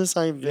exactly the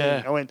same thing.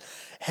 Yeah. I went,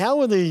 how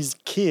are these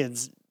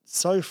kids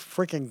so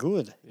freaking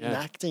good in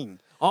Yeah. acting?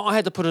 I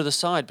had to put it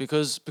aside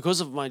because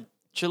of my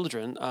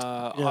children.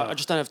 I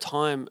just don't have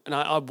time, and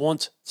I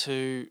want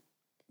to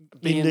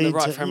be You in the need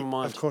right to- frame of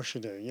mind. Of course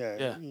you do. Yeah,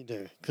 Yeah. you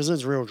do. Because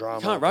it's real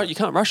drama. You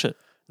can't rush it.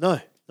 No.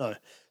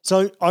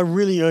 So I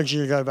really urge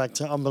you to go back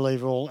to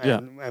Unbelievable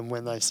and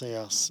When They See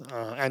Us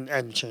and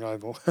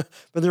Chernobyl.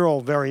 But they're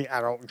all very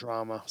adult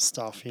drama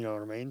stuff, you know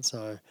what I mean?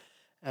 So,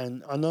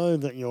 and I know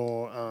that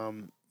your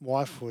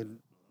wife would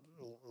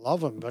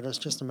love them, but it's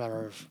just a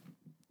matter of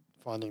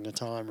finding the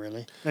time,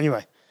 really.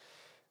 Anyway,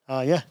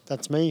 yeah,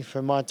 that's me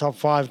for my top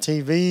 5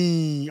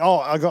 TV. Oh,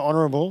 I got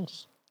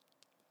honourables.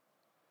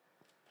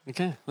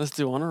 Okay, let's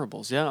do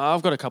honourables. Yeah,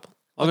 I've got a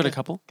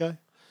couple. Go.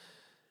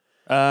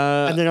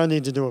 Uh, And then I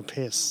need to do a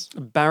piss.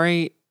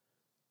 Barry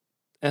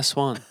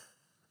S1.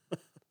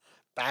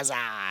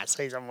 Bazaar,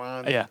 season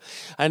 1. Yeah,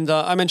 and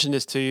I mentioned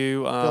this to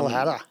you Bill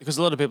Hader. because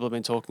a lot of people have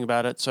been talking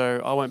about it.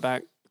 So I went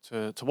back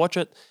to watch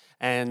it,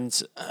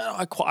 and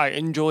I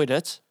enjoyed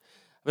it,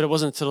 but it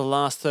wasn't until the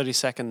last 30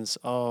 seconds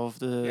of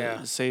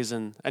the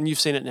season. And you've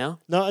seen it now?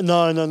 No.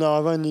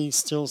 I've only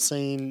still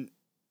seen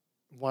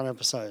one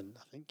episode,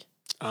 I think.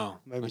 Oh,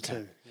 Maybe okay.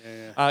 2.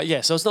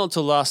 Yeah, so it's not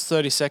until the last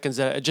 30 seconds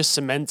that it just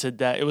cemented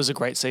that it was a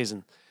great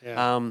season.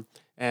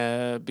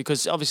 Yeah.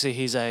 Because obviously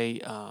he's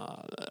a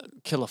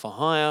killer for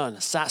hire, an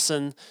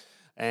assassin,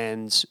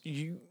 and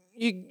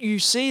you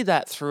see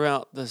that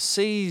throughout the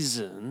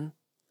season,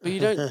 but you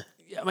don't.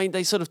 I mean,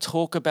 they sort of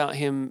talk about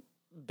him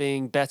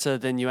being better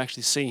than you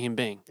actually see him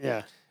being.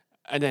 Yeah.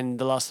 And then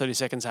the last 30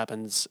 seconds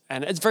happens,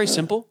 and it's very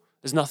simple.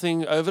 There's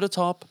nothing over the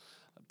top,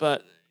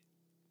 but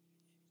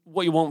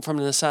what you want from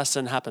an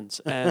assassin happens,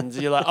 and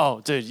you're like,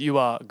 oh, dude, you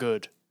are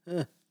good.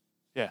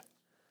 Yeah.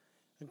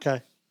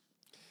 Okay.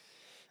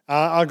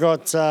 I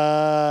got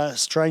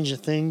Stranger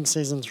Things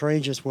season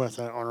 3, just worth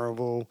an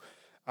honourable.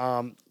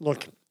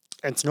 Look,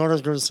 it's not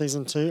as good as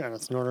season 2, and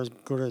it's not as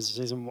good as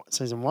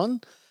season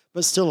 1,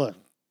 but still a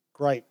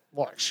great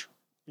watch,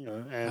 you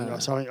know.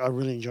 And so I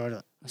really enjoyed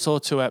it. I saw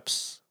 2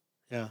 eps.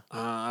 Yeah.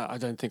 I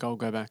don't think I'll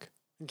go back.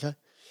 Okay.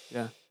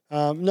 Yeah.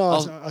 No,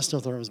 I still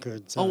thought it was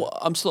good. So.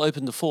 I'm still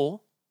open to 4.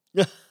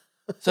 Yeah.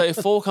 So if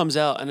 4 comes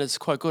out and it's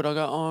quite good, I'll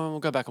go, I'll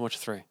go back and watch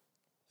 3.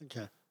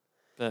 Okay.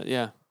 But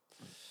yeah.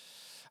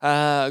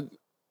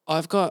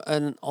 I've got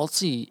an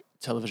Aussie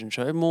television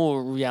show,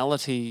 more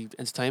reality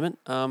entertainment,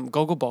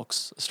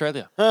 Gogglebox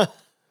Australia.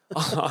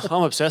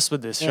 I'm obsessed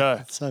with this show.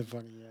 It's so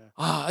funny, yeah.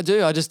 I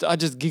do. I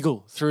just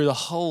giggle through the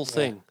whole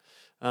thing.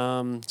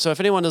 So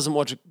if anyone doesn't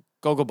watch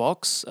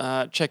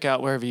Gogglebox, check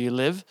out wherever you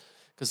live,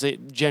 because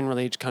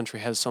generally each country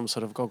has some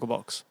sort of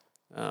Gogglebox.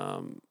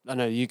 I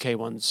know the UK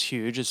one's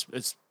huge.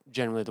 It's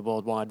generally the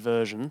worldwide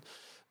version,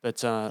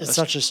 but It's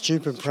such a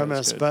stupid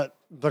premise, good.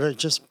 but it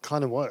just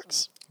kind of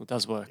works. it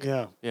does work.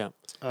 Yeah. Yeah,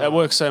 it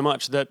works so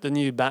much that the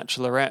new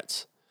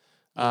Bachelorette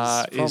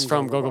is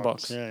from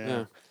Gogglebox.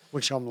 Yeah.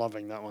 Which I'm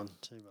loving that one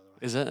too, by the way.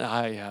 Is it?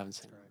 I haven't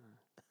seen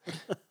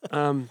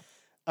it.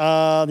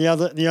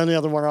 The only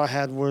other one I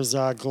had was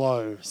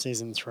Glow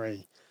season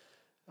 3.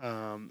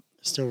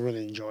 Still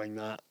really enjoying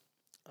that.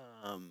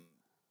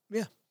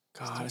 Yeah.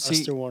 God, I see,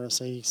 still want to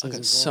see I've season 4.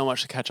 got so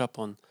much to catch up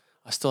on.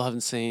 I still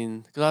haven't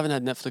seen, because I haven't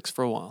had Netflix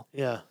for a while.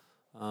 Yeah.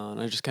 And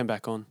I just came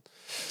back on.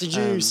 Did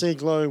you see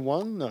Glow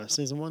 1? No,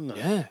 season 1? No.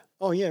 Yeah.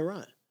 Oh, yeah,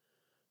 right.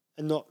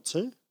 And not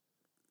 2?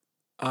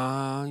 Yeah,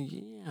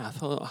 I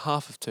thought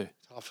half of 2.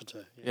 Half of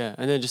 2. Yeah,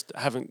 and then just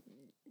haven't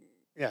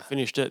Yeah.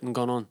 finished it and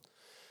gone on.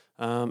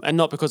 And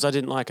not because I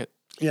didn't like it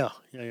Yeah.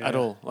 at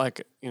all.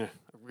 Like, I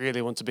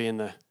really want to be in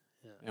there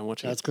and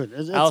watching That's it.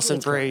 good. Alison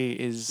it's great.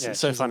 Brie is Yeah,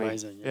 so she's funny.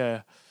 amazing,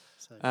 Yeah.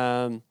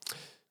 So-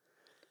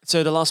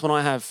 So the last one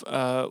I have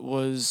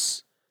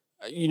was,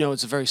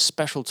 it's very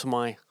special to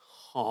my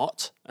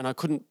heart, and I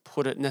couldn't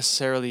put it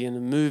necessarily in a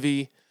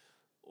movie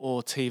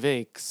or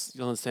TV, because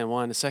you'll understand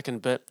why in a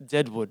second, but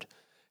Deadwood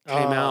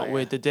came out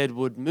with the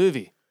Deadwood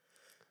movie.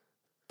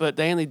 But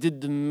they only did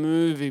the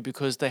movie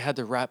because they had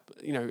to wrap,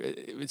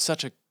 it's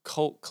such a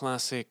cult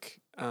classic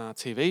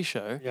TV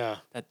show Yeah.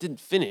 that didn't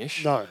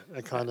finish. No,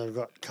 it kind of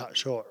got cut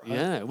short, right?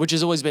 Yeah, which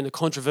has always been a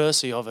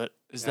controversy of it,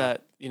 is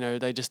that,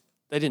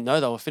 they didn't know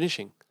they were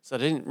finishing, so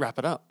they didn't wrap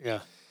it up. Yeah.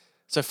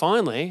 So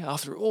finally,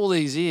 after all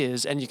these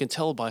years, and you can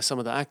tell by some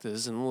of the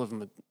actors, and all of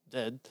them are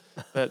dead,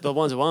 but the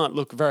ones who aren't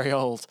look very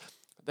old,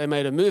 they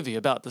made a movie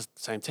about the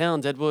same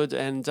town, Deadwood,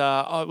 and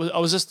I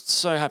was just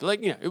so happy.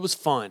 It was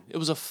fine. It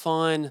was a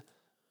fine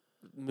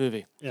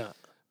movie. Yeah.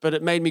 But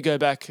it made me go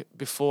back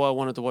before I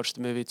wanted to watch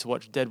the movie to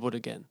watch Deadwood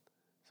again.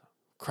 So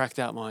cracked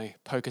out my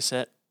poker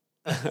set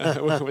with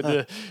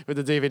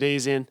the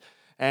DVDs in,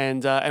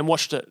 and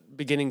watched it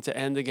beginning to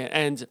end again.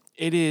 And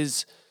it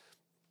is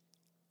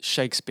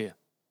Shakespeare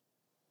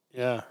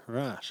Yeah,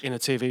 right. in a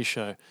TV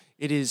show.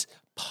 It is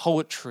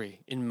poetry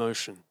in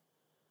motion.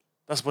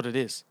 That's what it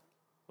is.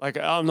 Like,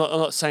 I'm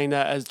not saying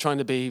that as trying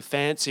to be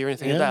fancy or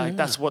anything like that. Like,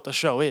 that's what the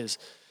show is.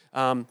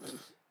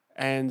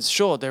 And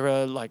sure, there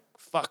are like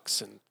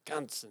fucks and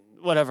cunts and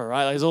whatever,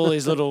 right? There's all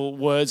these little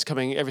words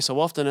coming every so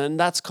often, and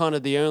that's kind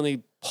of the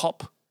only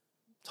pop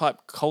type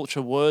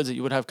culture words that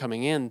you would have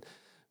coming in.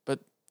 But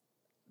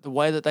the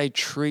way that they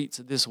treat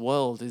this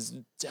world is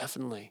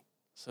definitely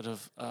sort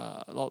of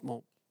a lot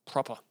more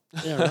proper.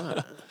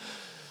 Yeah,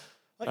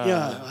 right.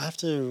 Yeah, I have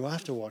to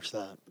watch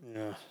that.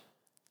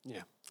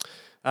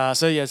 Yeah.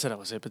 So that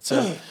was it. But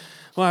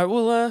all right,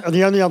 well,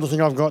 The only other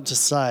thing I've got to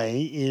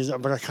say is,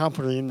 but I can't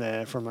put it in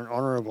there from an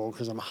honourable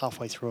because I'm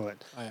halfway through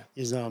it. Oh, yeah.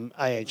 Is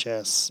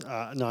AHS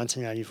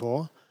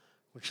 1984,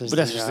 which is but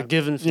that's just a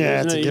given for you, yeah,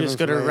 isn't it's it? a You given just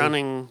got for a me.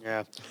 running.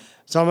 Yeah.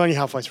 So I'm only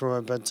halfway through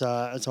it, but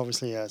it's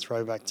obviously a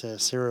throwback to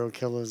serial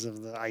killers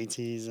of the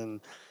 80s,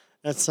 and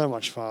that's so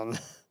much fun.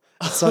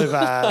 It's so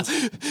bad.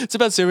 It's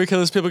about serial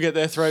killers. People get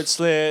their throats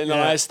slit and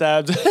Yeah. eyes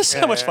stabbed. It's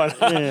so much fun.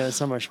 Yeah,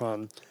 so much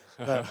fun.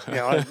 But,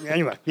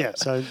 anyway, yeah,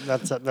 so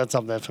that's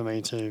up there for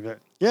me too. But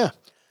yeah.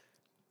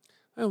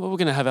 Oh, well, we're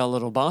going to have our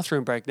little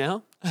bathroom break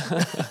now. Ding,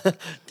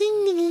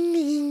 ding, ding,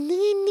 ding,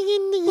 ding,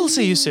 ding, ding. We'll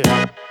see you soon.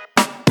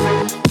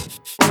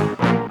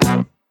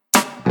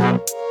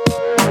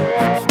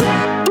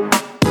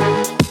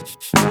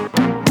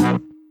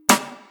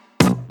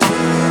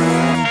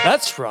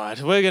 That's right.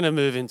 We're going to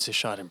move into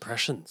shite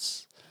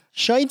impressions.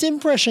 Shite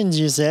impressions,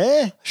 you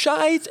say?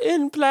 Shite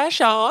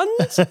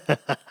impressions.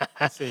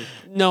 See,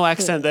 no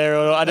accent there.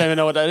 Or I don't even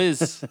know what that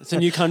is. It's a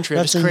new country.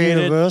 That's I've a just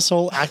created.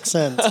 universal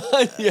accent.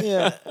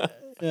 Yeah.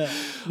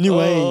 New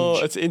Oh,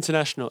 age. it's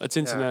international. It's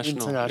international.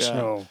 Yeah.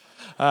 International.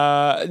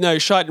 No,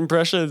 shite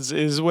impressions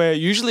is where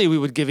usually we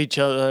would give each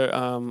other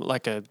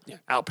like a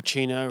Al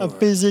Pacino A or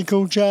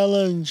physical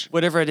challenge.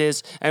 whatever it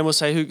is, and we'll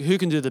say who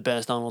can do the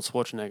best Arnold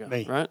Schwarzenegger,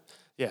 Me. right?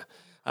 Yeah.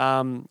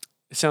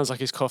 It sounds like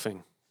he's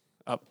coughing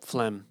up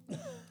phlegm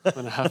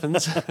when it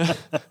happens.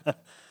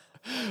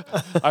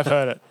 I've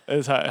heard it.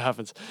 It's how it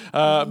happens.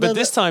 But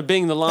this time,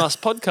 being the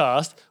last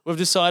podcast, we've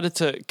decided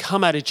to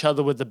come at each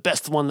other with the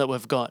best one that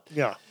we've got.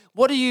 Yeah.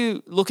 What do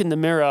you look in the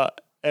mirror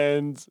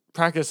and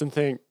practice and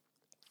think,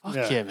 fuck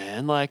Yeah. yeah,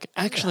 man. Like,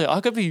 actually,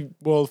 I could be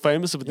world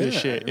famous with this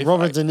shit. If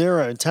Robert De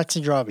Niro,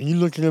 taxi driver. You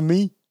looking at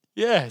me?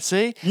 yeah,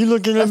 see? You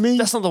looking at me?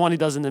 That's not the one he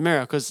does in the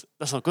mirror because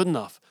that's not good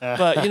enough.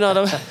 But you know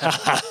what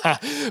I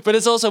mean? But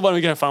it's also one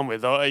we can have fun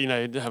with, though,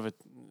 have a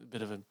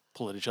bit of a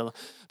pull at each other.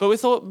 But we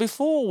thought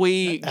before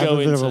we Have go a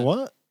bit into... of a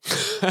what?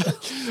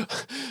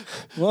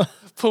 What?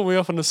 Pull me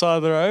off on the side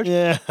of the road.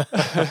 Yeah.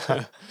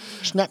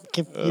 Snap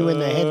kick you in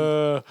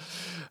the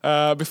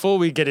head. Before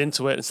we get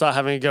into it and start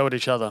having a go at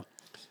each other,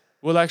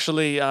 we'll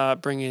actually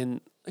bring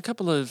in a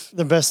couple of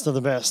The best of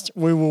the best.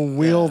 We will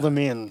wheel them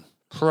in.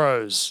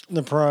 pros.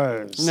 The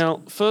pros.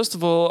 Now, first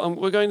of all,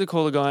 we're going to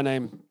call a guy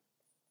named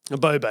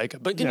Bo Baker.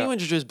 But can Yeah. you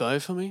introduce Bo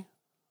for me?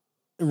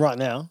 Right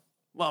now.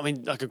 Well, I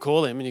mean, I could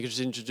call him and you could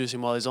just introduce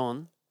him while he's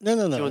on. No. you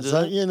wanna do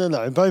So, that?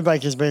 no. Bo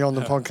Baker's been on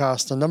the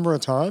podcast a number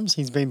of times.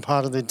 He's been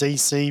part of the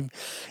DC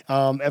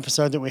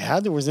episode that we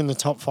had that was in the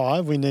top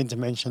 5. We need to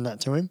mention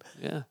that to him.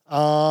 Yeah.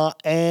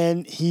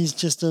 And he's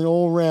just an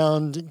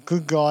all-round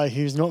good guy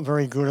who's not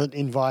very good at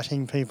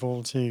inviting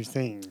people to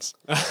things,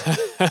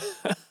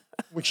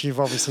 which you've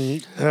obviously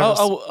heard us-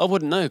 I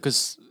wouldn't know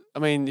because, I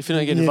mean, if you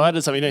don't get You- invited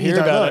to something, you don't you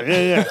hear don't about know.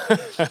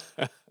 it.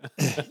 Yeah.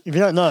 If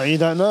you don't know, you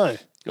don't know.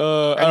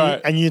 All And,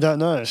 right. and you don't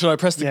know. Should I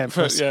press the... Yeah,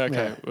 press- yeah, okay.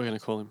 yeah. We're going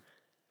to call him.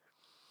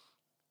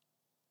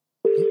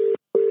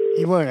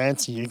 He won't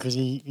answer you because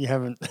you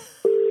haven't.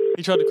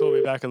 He tried to call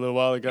me back a little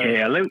while ago.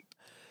 Hello.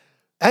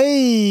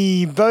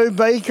 Hey, Bo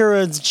Baker,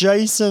 it's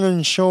Jason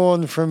and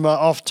Sean from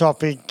Off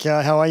Topic.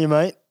 How are you,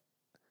 mate?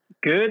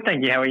 Good,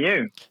 thank you. How are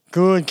you?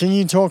 Good. Can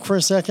you talk for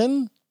a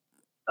second?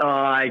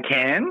 I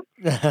can.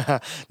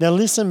 Now,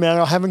 listen, man,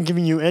 I haven't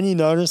given you any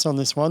notice on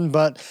this one,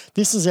 but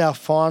this is our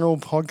final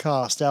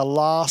podcast, our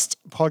last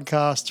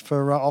podcast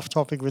for Off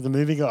Topic with the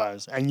Movie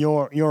Guys, and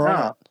you're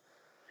on it.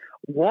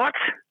 What?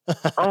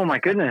 Oh, my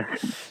goodness.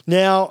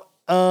 Now,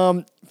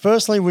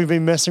 firstly, we've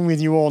been messing with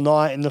you all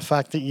night in the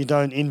fact that you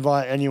don't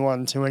invite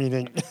anyone to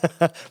anything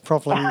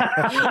properly.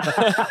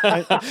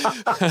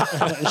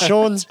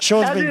 Sean's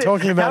been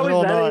talking about it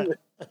all night.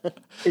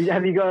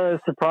 Have you got a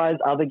surprise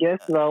other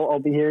guest that I'll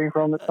be hearing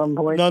from at some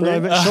point? No,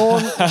 soon? but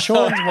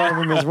Sean's one of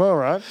them as well,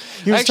 right?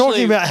 He was Actually-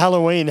 talking about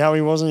Halloween, how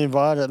he wasn't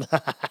invited.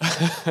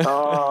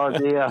 Oh,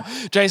 dear.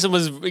 Jason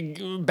was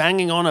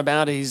banging on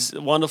about his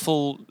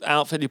wonderful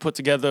outfit he put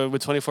together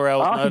with 24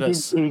 hours Oh,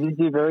 notice. he did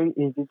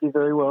do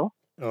very well.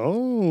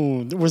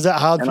 Oh, was that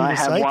hard And for you I to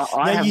have say? one,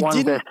 I Now, have you one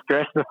didn't- best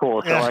dressed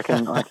before, so I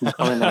can comment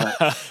on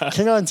that.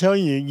 Can I tell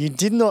you, you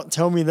did not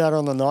tell me that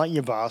on the night,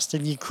 you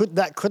bastard.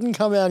 That couldn't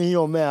come out of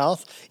your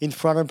mouth in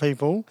front of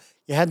people.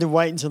 You had to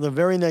wait until the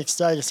very next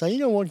day to say, you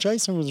know what,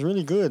 Jason was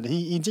really good.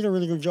 He did a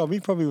really good job. He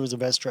probably was the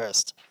best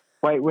dressed.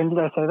 Wait, when did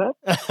I say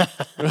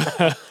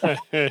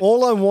that?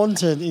 All I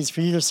wanted is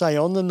for you to say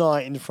on the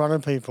night in front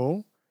of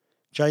people,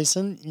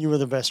 Jason, you were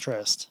the best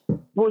dressed.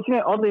 Well,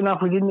 oddly enough,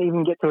 we didn't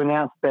even get to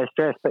announce best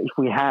dressed, but if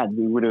we had,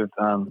 we would have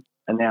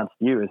announced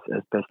you as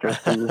best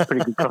dressed. It was a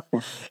pretty good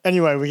costume.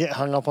 Anyway, we get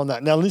hung up on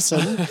that. Now,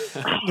 listen,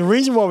 the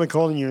reason why we're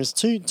calling you is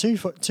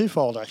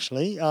twofold,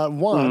 actually.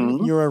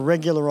 One, you're a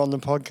regular on the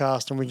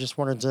podcast, and we just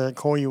wanted to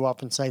call you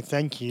up and say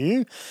thank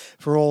you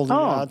for all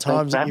the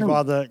times that you've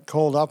either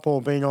called up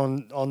or been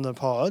on the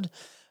pod.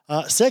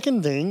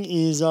 Second thing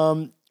is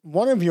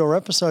one of your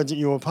episodes that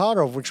you were part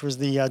of, which was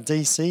the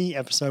DC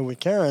episode with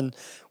Karen,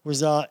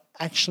 was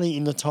actually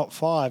in the top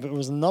 5. It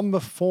was number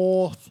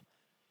 4th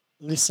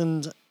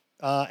listened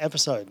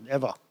episode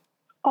ever.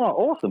 Oh,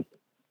 awesome.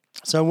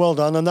 So well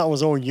done. And that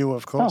was all you,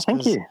 of course. Oh,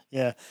 thank you.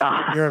 Yeah.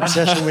 Your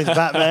obsession with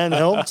Batman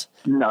helped.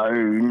 No.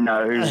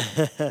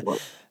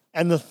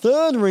 And the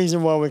third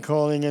reason why we're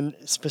calling, and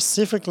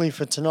specifically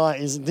for tonight,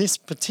 is this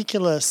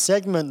particular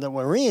segment that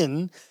we're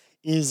in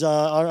is,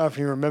 I don't know if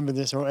you remember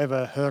this or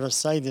ever heard us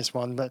say this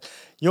one, but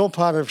you're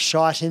part of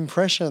Shite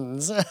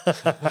Impressions.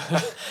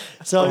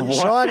 So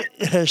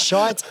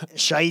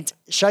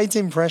Shite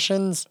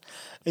Impressions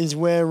is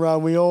where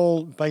we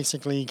all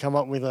basically come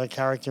up with a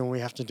character and we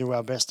have to do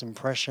our best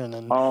impression.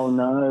 And oh,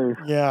 no.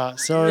 Yeah,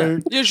 so...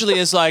 Usually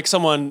it's like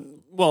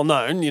someone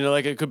well-known,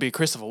 like it could be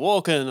Christopher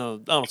Walken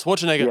or Arnold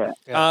Schwarzenegger.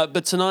 Yeah.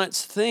 But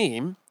tonight's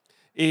theme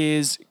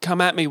is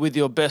come at me with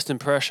your best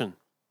impression.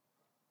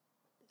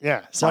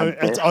 Yeah, so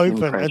it's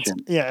open.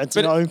 It's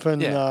an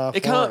open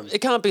it forum.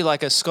 can't be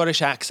like a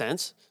Scottish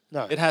accent.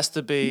 No. It has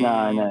to be,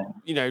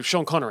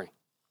 Sean Connery.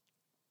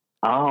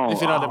 Oh, if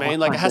you know what I mean.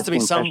 Like, it has to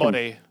be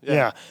somebody.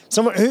 Yeah.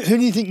 Someone. Who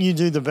do you think you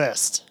do the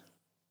best?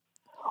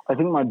 I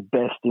think my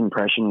best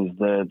impression is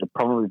the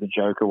probably the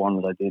Joker one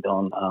that I did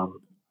on on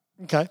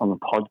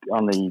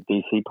the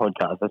DC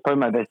podcast. That's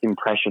probably my best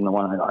impression. The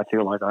one I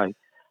feel like I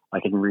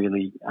can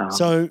really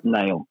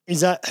nail.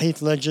 Is that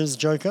Heath Ledger's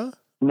Joker?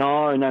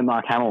 No,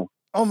 Mark Hamill.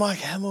 Oh, Mark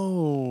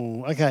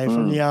Hamill. Okay,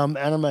 from the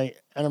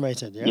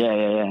animated.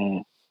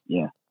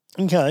 Yeah.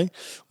 Okay.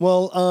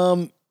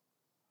 Well,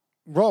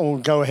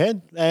 Ron, go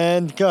ahead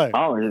and go.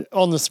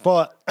 On the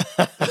spot.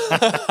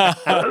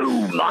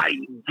 Oh, my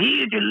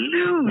dear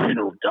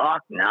delusional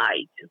Dark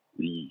Knight,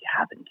 we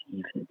haven't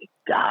even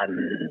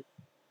begun.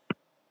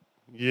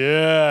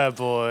 Yeah,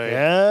 boy.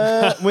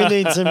 Yeah, we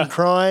need some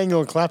crying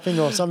or clapping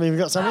or something. Have you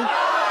got something?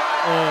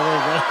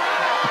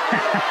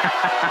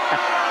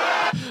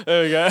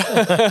 There we go.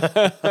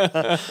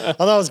 That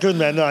was good,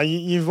 man. No,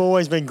 you've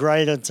always been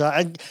great at.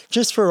 And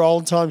just for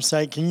old time's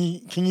sake, can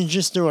you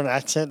just do an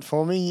accent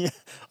for me?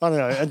 I don't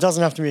know. It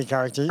doesn't have to be a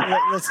character.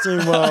 Let's do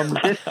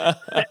just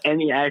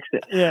any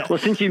accent. Yeah. Well,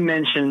 since you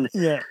mentioned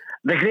the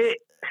great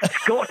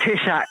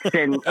Scottish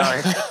accent,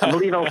 I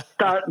believe I'll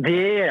start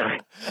there.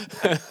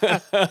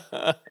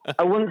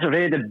 I once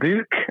read a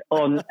book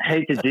on how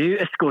to do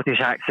a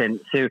Scottish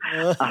accent, so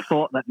I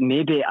thought that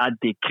maybe I'd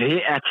be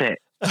great at it.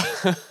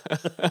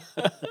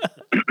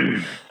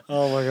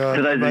 Oh my God!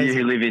 For those of you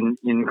who live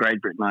in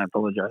Great Britain, I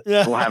apologise.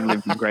 Yeah. Or have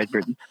lived in Great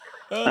Britain.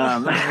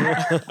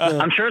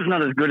 I'm sure it's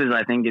not as good as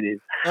I think it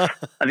is. I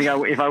think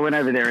if I went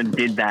over there and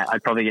did that,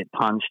 I'd probably get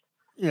punched.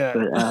 Yeah.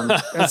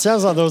 But, it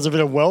sounds like there was a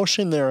bit of Welsh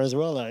in there as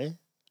well, eh?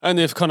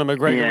 Only if Conor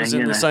McGregor was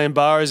in the same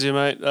bar as you,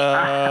 mate.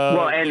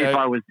 if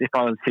I was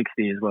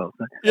 60 as well.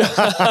 So.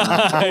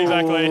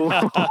 Exactly.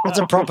 That's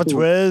a proper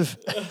 12.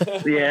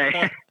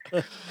 Yeah.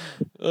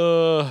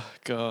 Oh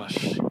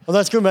gosh. Well,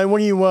 that's good, mate.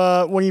 What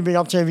have you been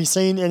up to? Have you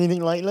seen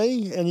anything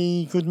lately?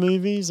 Any good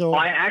movies? Or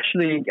I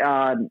actually,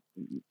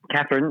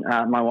 Catherine,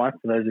 my wife,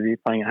 for those of you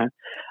playing at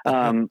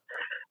home,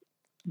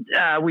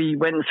 we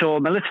went and saw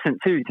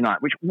Maleficent 2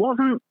 tonight, which was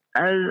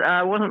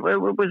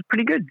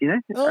pretty good,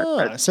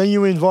 so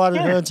you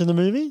invited her to the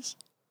movies?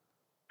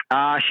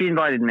 She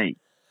invited me.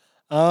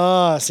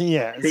 So she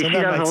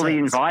does all the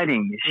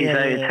inviting.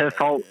 It's her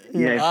fault.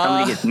 If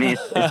somebody gets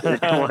missed,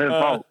 it's all her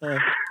fault.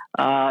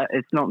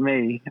 It's not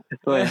me, I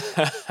swear.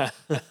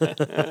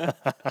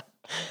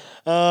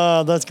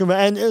 That's good,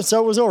 man. And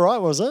so it was all right,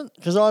 was it?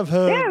 Because I've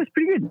heard. Yeah, it was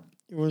pretty good.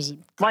 It was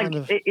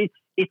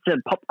it's a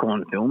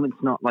popcorn film.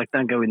 It's not like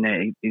don't go in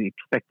there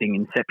expecting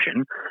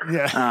Inception.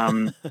 Yeah.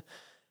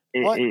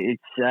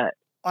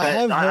 I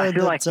have heard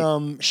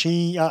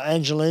that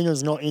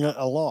Angelina's not in it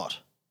a lot.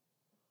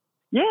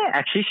 Yeah,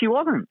 actually, she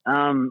wasn't,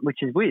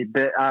 which is weird.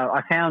 But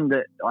I found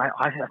that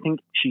I think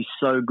she's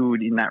so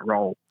good in that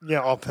role.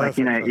 Yeah, perfect.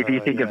 Like, if you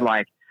think of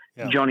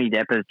Johnny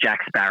Depp as Jack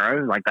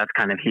Sparrow, like that's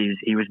kind of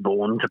he was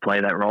born to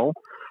play that role.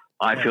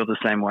 I feel the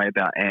same way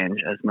about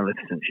Ange as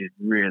Maleficent. She's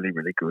really,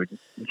 really good.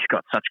 She's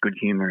got such good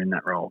humor in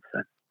that role.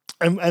 So.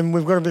 And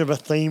we've got a bit of a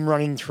theme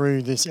running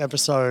through this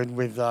episode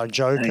with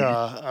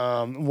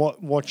Joker.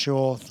 What's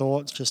your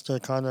thoughts? Just a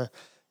kind of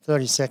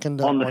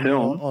 30-second on the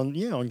film.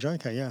 On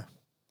Joker, yeah.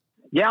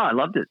 Yeah, I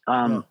loved it.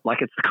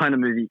 Like it's the kind of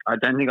movie I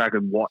don't think I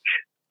could watch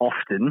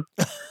often.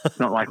 It's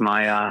not like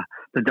my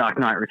The Dark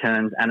Knight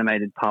Returns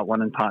animated part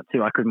 1 and part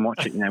 2. I couldn't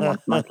watch it,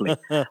 once monthly.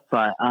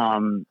 But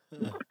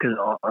because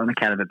on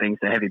account of it being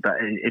so heavy, but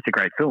it's a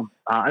great film.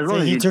 As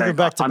long as you took it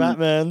back to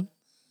Batman.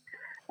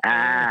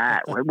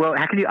 Well,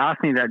 how could you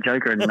ask me about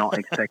Joker and not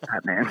expect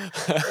Batman?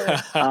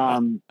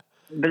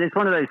 But it's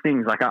one of those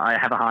things. Like I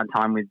have a hard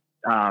time with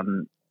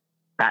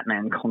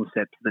Batman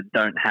concepts that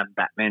don't have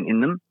Batman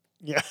in them.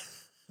 Yeah.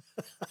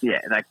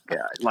 Yeah,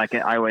 like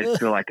I always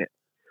feel like it.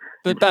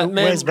 But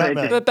Batman, Where's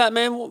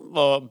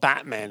Batman?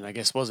 Batman, I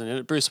guess, wasn't in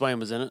it. Bruce Wayne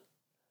was in it.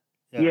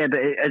 Yeah, but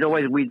it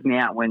always weirds me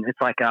out when it's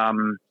like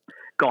Gotham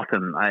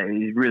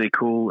is really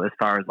cool as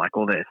far as like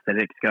all the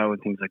aesthetics go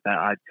and things like that.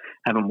 I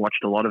haven't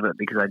watched a lot of it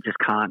because I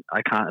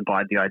can't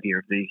abide the idea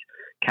of these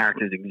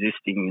characters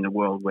existing in a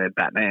world where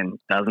Batman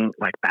doesn't,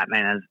 like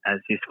Batman as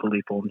his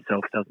fully formed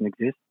self doesn't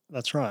exist.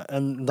 That's right.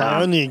 And they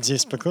only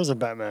exist because of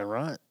Batman,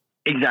 right?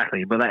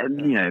 Exactly, but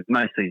that,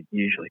 mostly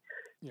usually.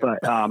 Yeah.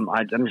 But I'm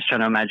just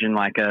trying to imagine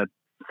like a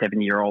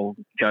 70-year-old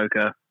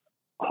Joker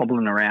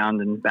hobbling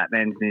around and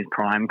Batman's in his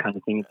prime kind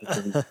of thing. It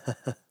just doesn't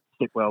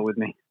sit well with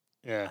me.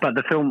 Yeah. But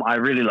the film, I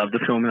really loved the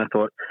film, and I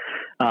thought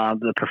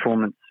the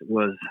performance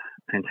was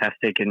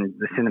fantastic and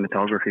the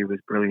cinematography was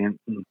brilliant.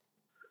 And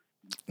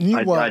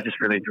I just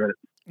really enjoyed it.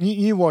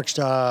 You watched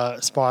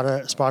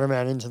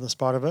Spider-Man Into the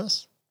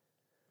Spider-Verse?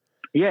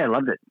 Yeah, I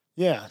loved it.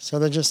 Yeah, so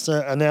they just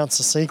announced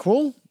a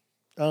sequel.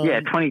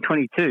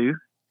 2022.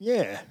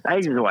 Yeah.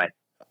 Ages away.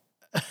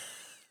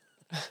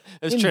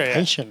 It's true.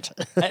 Impatient.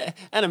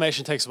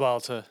 Animation takes a while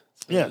to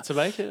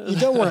make it.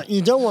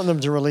 You don't want them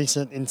to release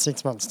it in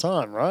 6 months'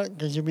 time, right?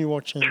 Because you'll be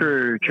watching.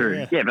 True.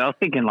 Yeah, but I was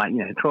thinking 12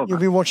 You'll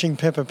months. be watching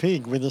Peppa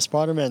Pig with a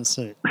Spider-Man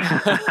suit.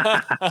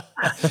 I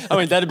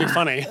mean, that'd be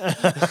funny.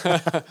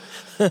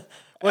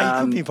 Well,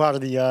 he could be part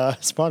of the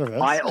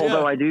Spider-Verse.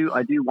 Although I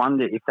do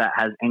wonder if that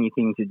has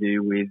anything to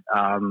do with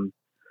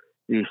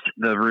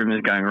the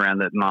rumors going around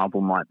that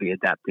Marvel might be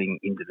adapting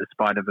Into the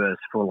Spider-Verse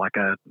for like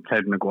a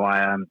Tobey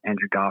Maguire,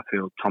 Andrew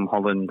Garfield, Tom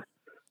Holland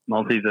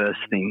multiverse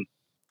thing.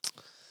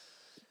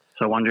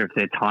 So I wonder if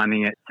they're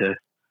timing it to.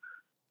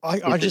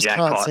 I just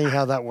can't see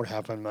how that would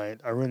happen, mate.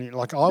 I really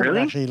I would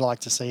actually like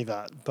to see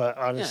that, but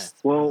I just.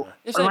 Well,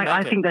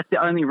 I think that's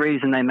the only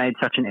reason they made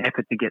such an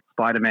effort to get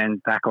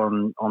Spider-Man back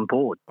on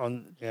board.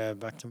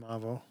 Back to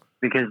Marvel.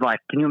 Because,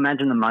 can you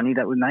imagine the money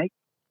that would make?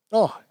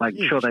 Oh,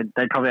 huge. Sure,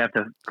 they'd probably have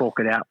to fork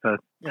it out for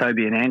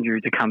Toby and Andrew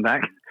to come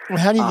back. Well,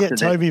 how do you get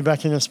Toby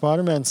back in a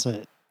Spider-Man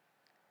suit?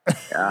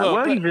 He's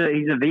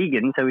a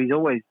vegan, so he's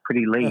always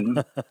pretty lean.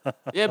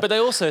 Yeah, but they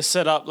also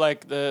set up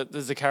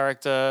there's a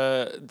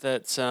character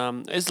that's is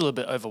a little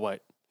bit overweight.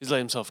 He's let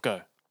himself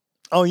go.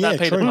 Oh yeah,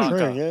 Peter true.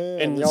 Parker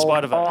in the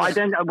Spider-Verse. I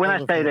don't. When I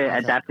say they're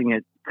adapting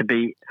it to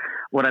be,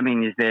 what I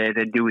mean is they're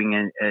doing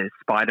a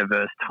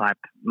Spider-Verse type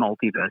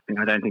multiverse thing.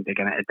 I don't think they're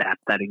going to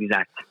adapt that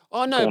exact.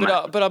 Oh no,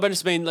 format. but I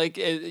just mean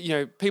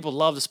people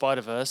love the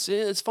Spider-Verse.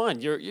 Yeah, it's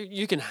fine.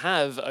 You can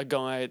have a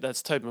guy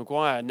that's Tobey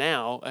Maguire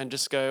now and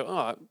just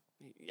go,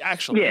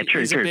 actually,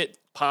 he's a bit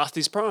past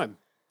his prime.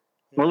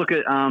 Well, look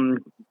at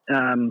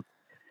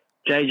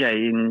JJ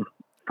in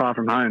Far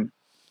From Home.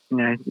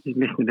 He's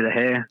missing a bit of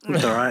hair.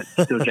 It's all right.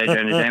 Still J.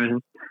 Jonah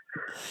Jameson.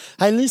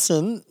 Hey,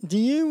 listen. Do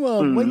you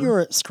when you were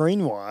at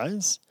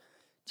Screenwise,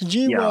 did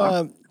you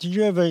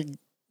ever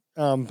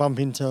bump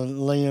into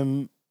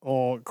Liam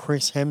or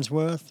Chris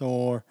Hemsworth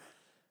or?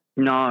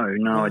 No,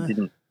 I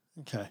didn't.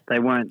 Okay. They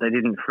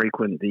didn't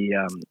frequent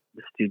the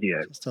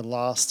studio. Just a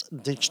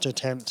last-ditched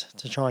attempt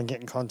to try and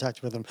get in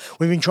contact with them.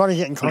 We've been trying to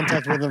get in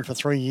contact with them for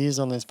 3 years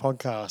on this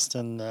podcast,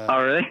 and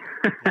oh, really?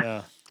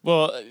 Yeah.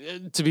 Well,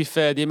 to be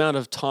fair, the amount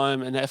of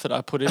time and effort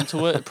I put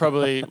into it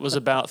probably was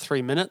about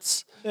 3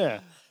 minutes. Yeah,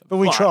 but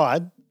we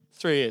tried.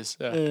 3 years.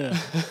 Yeah.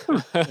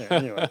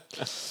 Anyway,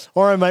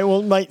 all right, mate.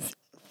 Well, mate,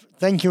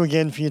 thank you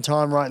again for your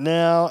time right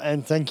now,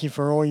 and thank you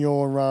for all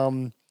your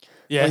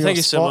thank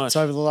you so much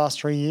over the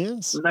last 3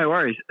 years. No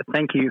worries.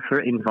 Thank you for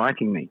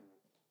inviting me.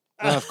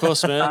 Of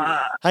course, man.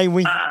 Hey,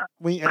 we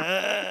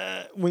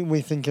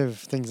think of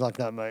things like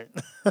that, mate.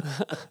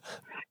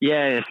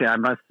 Yeah. I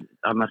must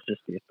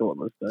just be a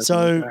thoughtless person.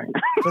 So,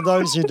 for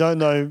those who don't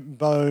know,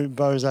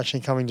 Bo's actually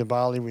coming to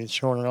Bali with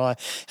Sean and I.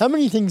 How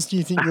many things do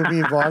you think you'll be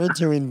invited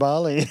to in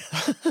Bali?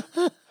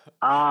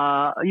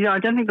 I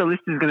don't think the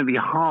list is going to be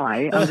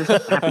high. I'm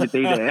just happy to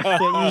be there.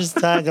 Yeah, you just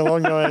tag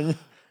along going,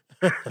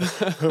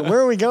 where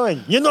are we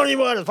going? You're not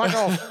invited. Fuck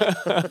off.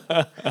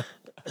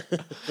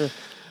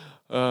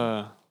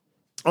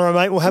 All right,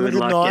 mate. Well, have a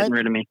good night. Getting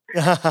rid of me.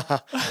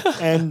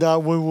 And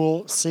we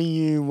will see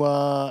you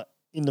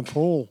in the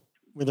pool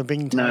with a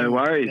bing. No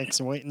worries.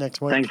 Next week.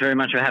 Thanks very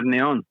much for having me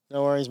on.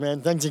 No worries,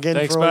 man. Thanks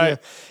again for all your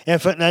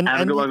effort. And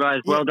have a good one,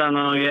 guys. Well done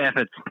on all your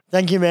efforts.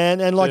 Thank you,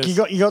 man. And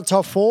you got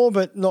top 4,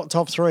 but not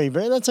top 3.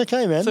 But that's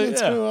okay, man. So,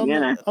 that's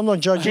cool. I'm not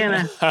judging.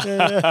 Yeah,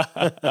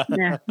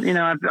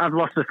 I've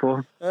lost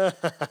before. All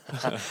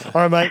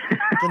right, mate.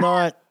 Good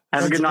night.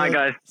 Have a good night,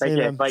 guys. Take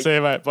care. Bye. See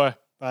you, mate. Bye.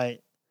 Bye.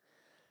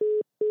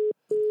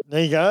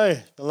 There you go.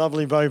 The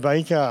lovely Bo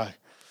Baker.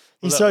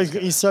 He's so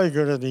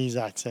good at these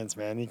accents,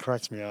 man. He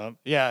cracks me up.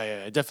 Yeah.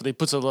 It definitely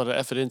puts a lot of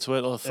effort into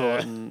it, a lot of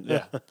thought,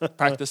 and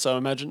practice, I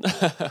imagine.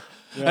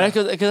 And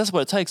because that's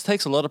what it takes. It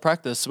takes a lot of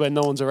practice when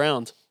no one's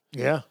around.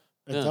 Yeah,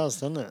 it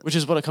does, doesn't it? Which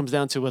is what it comes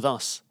down to with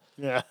us.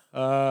 Yeah.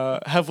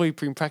 Have we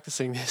been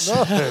practicing this?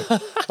 No.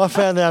 I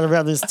found out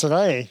about this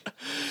today.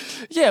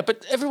 Yeah,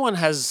 but everyone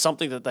has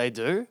something that they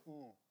do.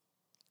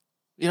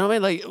 You know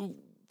what I mean?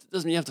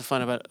 doesn't mean you have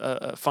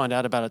to find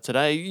out about it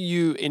today.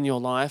 You in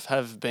your life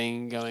have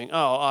been going,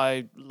 oh,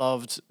 I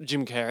loved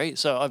Jim Carrey,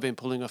 so I've been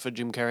pulling off a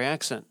Jim Carrey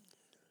accent.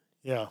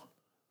 Yeah.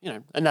 You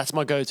know, and that's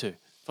my go-to. If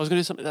I was going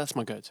to do something, that's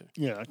my go-to.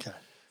 Yeah. Okay.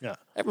 Yeah.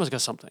 Everyone's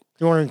got something.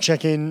 Do you want to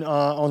check in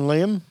on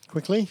Liam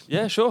quickly?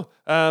 Yeah, sure.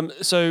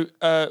 So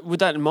with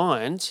that in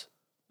mind,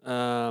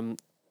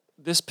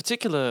 this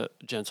particular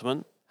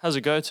gentleman has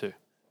a go-to.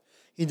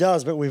 He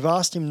does, but we've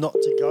asked him not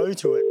to go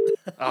to it.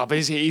 Oh, but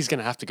he's going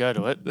to have to go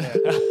to it. Yeah.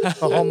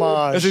 A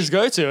homage. It's his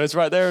go-to. It's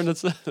right there in the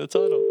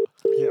title.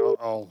 Yeah,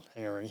 oh,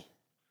 Harry.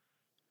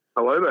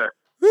 Hello there.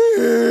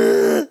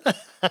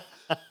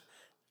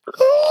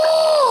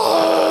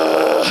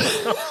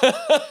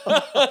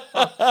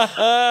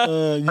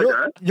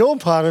 You're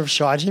part of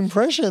Shite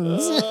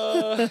Impressions.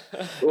 How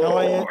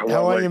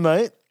are you,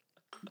 mate?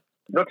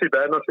 Not too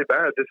bad, not too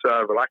bad. Just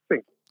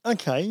relaxing.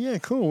 Okay, yeah,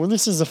 cool. Well,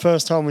 this is the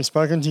first time we've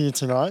spoken to you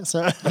tonight,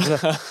 so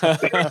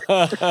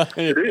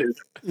It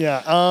is.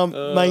 yeah.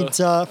 Mate,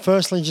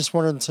 firstly, just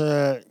wanted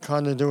to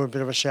kind of do a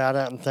bit of a shout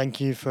out and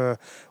thank you for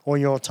all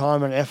your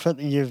time and effort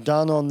that you've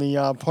done on the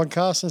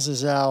podcast. This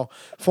is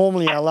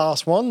formally our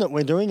last one that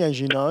we're doing,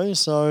 as you know.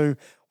 So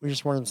we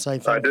just wanted to say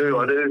thank you.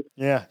 I do.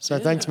 Yeah. So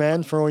thanks,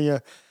 man, for all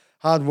your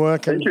hard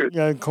work and Thank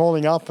you.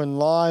 calling up and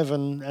live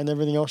and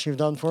everything else you've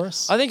done for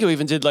us. I think you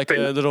even did like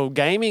a little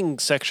gaming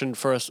section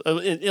for us,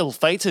 an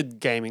ill-fated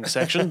gaming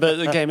section, but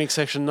a gaming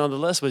section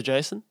nonetheless with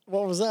Jason.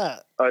 What was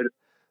that?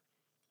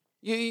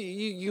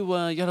 You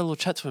had a little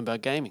chat to him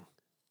about gaming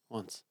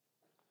once.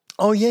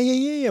 Oh,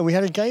 yeah. We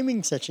had a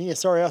gaming section. Yeah,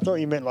 sorry, I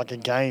thought you meant like a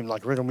game,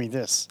 like Riddle Me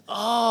This.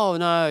 Oh,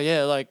 no,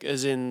 yeah, like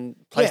as in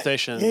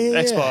PlayStation,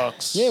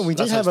 Xbox. Yeah, we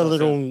did that have sort a of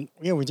stuff, little.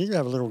 Yeah, we did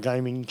have a little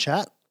gaming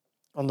chat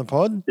on the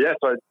pod. Yeah,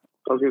 so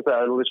I was going to say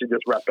I literally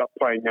just wrapped up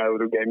playing a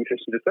little gaming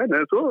session just then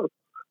as well,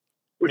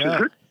 which is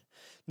good.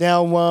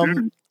 Now,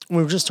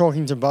 we were just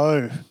talking to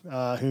Bo,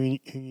 who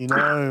you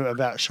know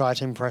about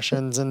Shite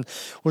Impressions, and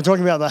we're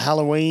talking about the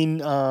Halloween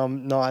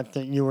night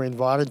that you were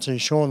invited to.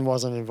 Sean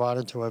wasn't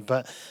invited to it,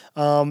 but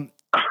and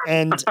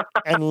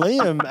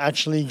Liam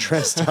actually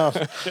dressed up.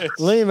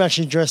 Liam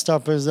actually dressed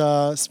up as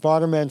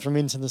Spider-Man from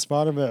Into the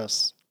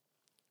Spider-Verse.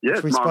 Yeah,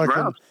 which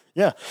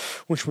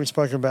which we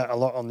spoke about a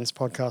lot on this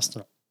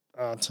podcast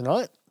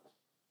tonight.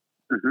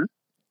 Mm-hmm.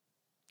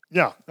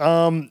 Yeah.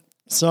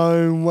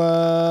 So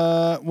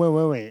where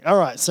were we? All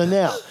right. So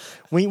now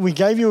we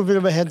gave you a bit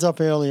of a heads up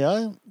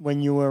earlier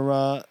when you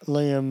were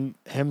Liam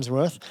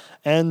Hemsworth,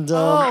 and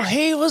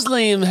he was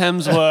Liam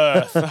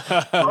Hemsworth.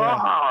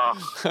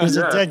 It was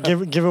a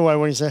dead giveaway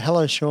when he said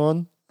hello,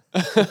 Sean.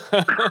 So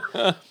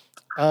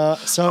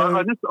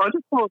I just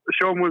thought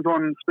Sean was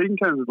on speaking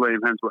terms with Liam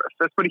Hemsworth.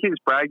 That's what he keeps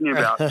bragging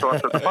about to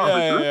us at the pub,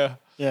 isn't it?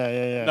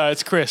 Yeah. No,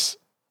 it's Chris.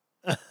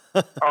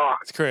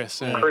 It's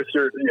Chris. Yeah. Chris,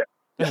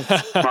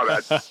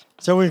 my bad.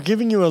 So we've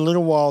given you a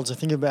little while to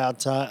think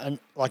about an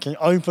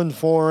open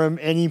forum,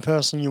 any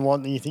person you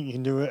want that you think you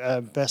can do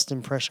a best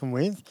impression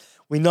with.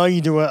 We know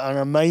you do an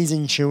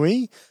amazing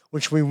Chewie,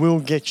 which we will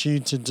get you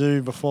to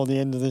do before the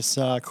end of this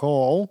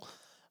call.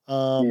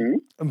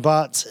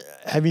 But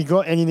have you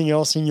got anything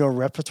else in your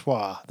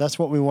repertoire? That's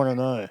what we want to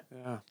know.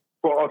 Yeah.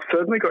 Well, I've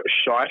certainly got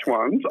shite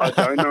ones. I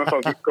don't know if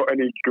I've got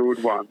any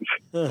good ones.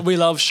 We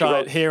love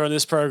shite here on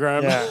this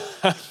program. Yeah.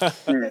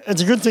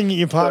 It's a good thing that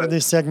you're part of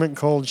this segment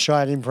called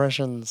Shite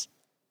Impressions.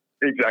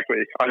 Exactly.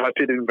 I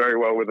fit in very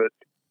well with it.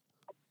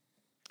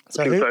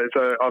 So I've got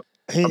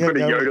a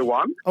Yoda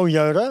one. Oh,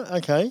 Yoda.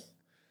 Okay.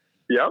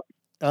 Yep.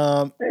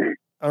 All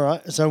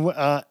right.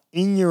 So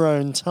in your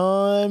own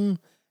time,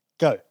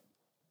 go.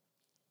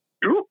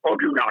 Do or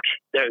do not.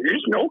 There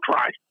is no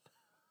try.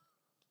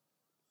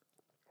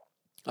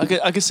 I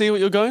can see what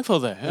you're going for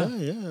there.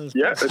 Yeah. It's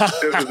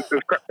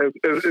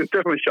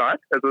definitely shy,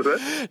 as I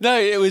said. No,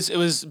 it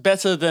was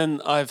better than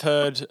I've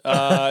heard.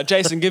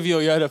 Jason, give your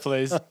Yoda,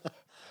 please.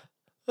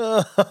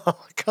 Oh,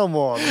 come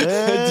on,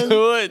 man.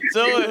 Do it.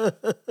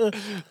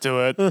 Do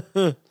it.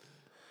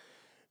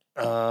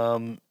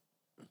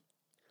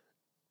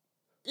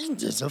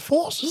 It is the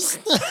force.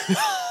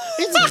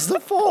 It is the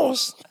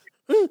force.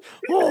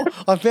 Oh,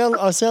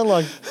 I sound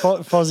like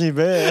Fozzie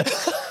Bear.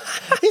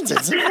 It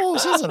is the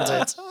force, isn't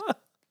it?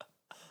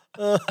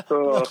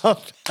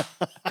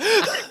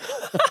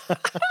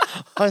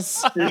 I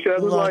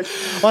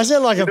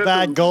sound like a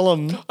bad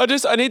Gollum. I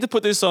need to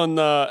put this on.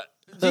 Do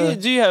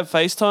you have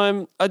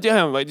FaceTime? Do you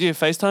have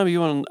FaceTime? Are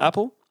you on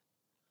Apple?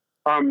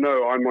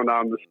 No, I'm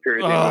on the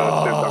security.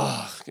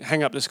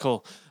 Hang up this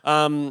call.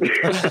 Otherwise,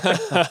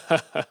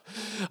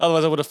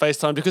 I would have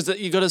FaceTime because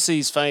you got to see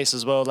his face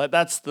as well. Like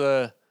that's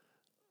the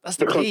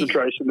key.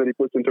 Concentration that he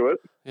puts into it.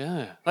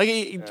 Yeah, like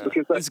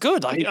it's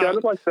good. Like he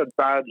sounded like that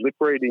bad lip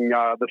reading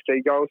the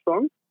Seagull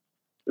song.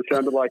 It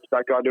sounded like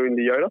that guy doing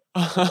the Yoda.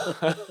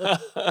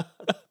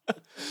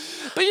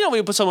 But when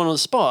you put someone on the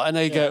spot and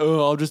they go,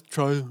 "Oh, I'll just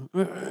try,"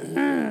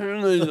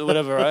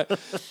 whatever, right?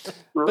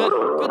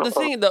 But the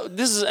thing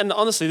that and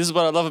honestly, this is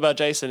what I love about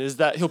Jason is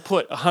that he'll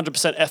put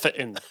 100% effort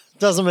in.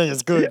 Doesn't mean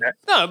it's good. Yeah.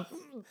 No,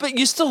 but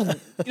you still, you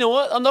know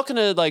what? I'm not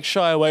going to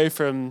shy away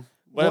from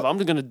whatever. I'm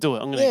going to do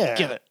it. I'm going to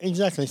give it.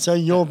 Exactly. So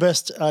your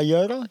best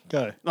Yoda?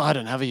 Go. No, I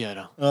don't have a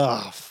Yoda.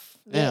 Oh,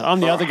 yeah, I'm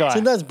the other guy. See,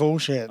 that's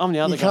bullshit. I'm the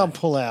other guy. You can't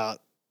pull out.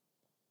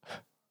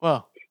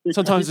 Well,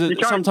 sometimes it's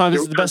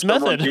the best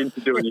method.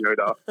 Into doing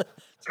Yoda.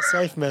 It's a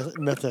safe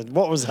method.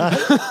 What was that?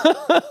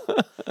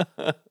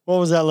 What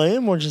was that,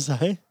 Liam? What did you say?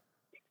 I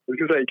was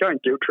going to say, you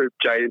can't guilt trip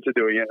Jay into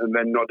doing it and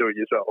then not do it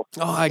yourself.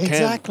 Oh, I can.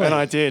 Exactly. And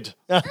I did.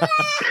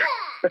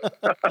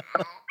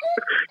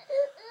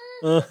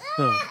 Oh,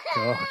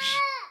 gosh.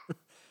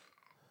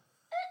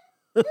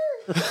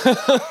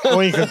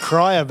 Or you could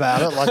cry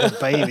about it like a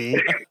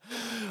baby.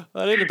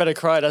 I need a better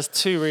cry. That's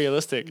too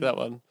realistic, that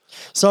one.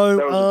 So,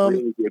 That was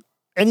really good.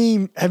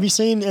 have you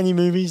seen any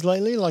movies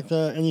lately? Like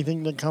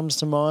anything that comes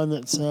to mind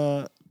that's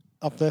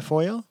up there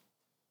for you?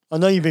 I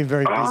know you've been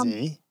very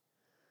busy.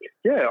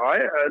 Yeah, I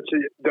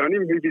actually, the only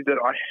movie that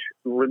I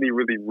really,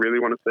 really, really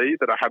want to see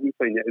that I haven't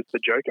seen yet is The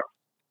Joker.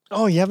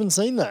 Oh, you haven't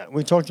seen that?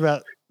 We talked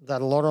about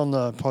that a lot on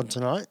the pod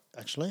tonight,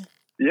 actually.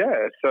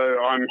 Yeah, so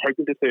I'm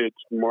hoping to see it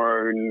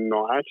tomorrow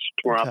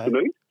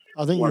afternoon.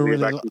 I think you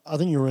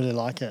really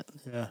like it.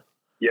 Yeah.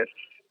 Yes.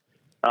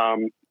 I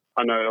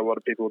know a lot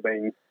of people have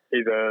been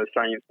either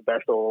saying it's the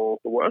best or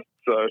the worst,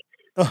 so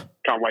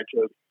can't wait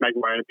to make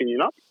my own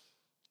opinion up.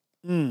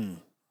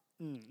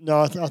 No,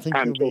 I think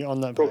you'll be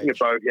on that page. Talking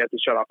about, you have to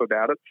shut up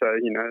about it, so,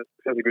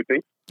 that's a good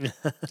thing.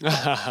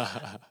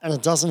 And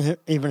it doesn't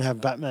even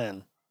have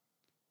Batman.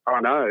 I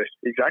know,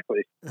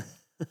 exactly.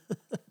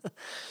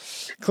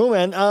 Cool,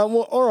 man.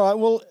 Well, all right.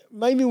 Well,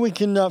 maybe we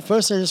can.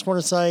 First, I just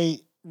want to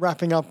say,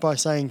 wrapping up by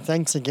saying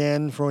thanks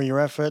again for all your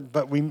effort.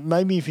 But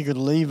maybe if you could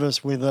leave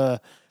us with a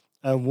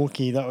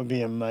Wookiee, that would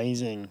be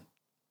amazing.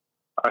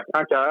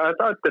 Okay, I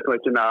definitely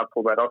can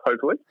pull that off.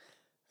 Hopefully.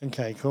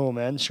 Okay, cool,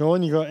 man.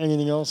 Sean, you got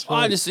anything else?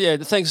 Thanks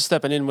for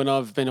stepping in when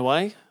I've been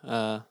away.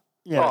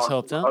 It's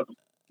helped out. I've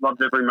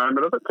loved every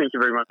moment of it. Thank you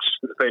very much.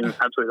 It's been an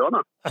absolute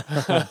honour.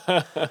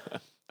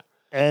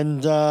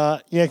 And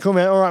cool,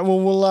 man. All right, well,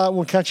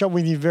 we'll catch up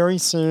with you very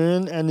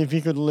soon. And if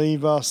you could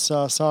leave us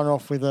sign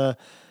off with a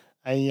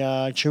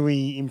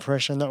Chewie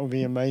impression, that would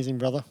be amazing,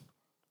 brother.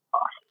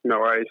 No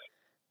worries.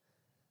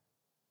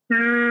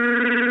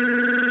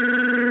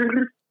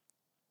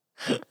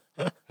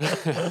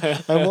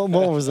 And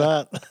what was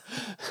that?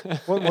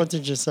 What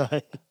did you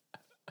say?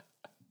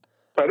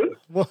 Pardon?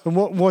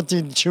 What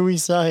did Chewie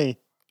say?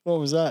 What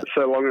was that?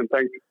 So long and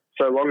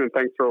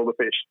thanks for all the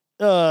fish.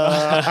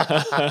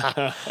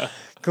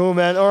 Cool,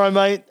 man. All right,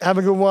 mate. Have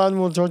a good one.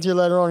 We'll talk to you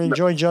later on.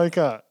 Enjoy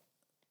Joker.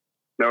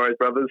 No worries,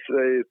 brothers. See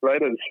you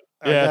later.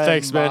 Yeah, Okay,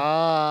 thanks, man.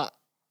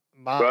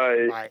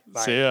 Bye.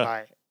 See ya.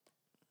 Bye.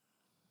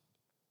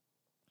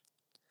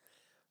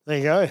 There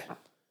you go.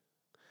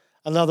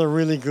 Another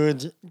really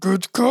good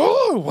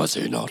call, was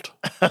he not?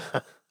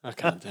 I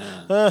can't do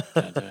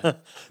it.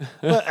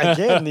 But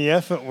again, the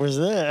effort was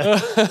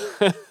there.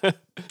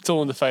 It's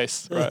all in the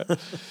face, right?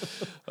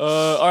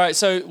 All right.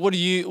 So, what do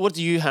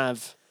you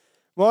have?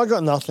 Well, I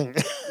got nothing.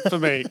 For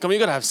me, come on, you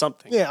got to have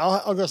something. Yeah,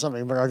 I got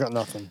something, but I got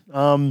nothing.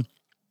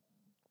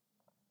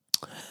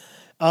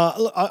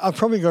 Look, I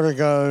probably got to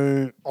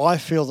go. I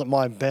feel that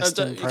my best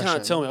impression. You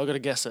can't tell me. I got to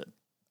guess it.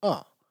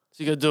 Oh,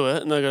 so you got to do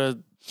it, and I got to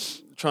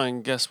try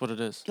and guess what it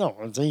is. Oh,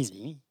 it's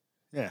easy.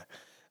 Yeah,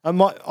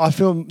 I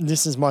feel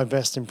this is my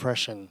best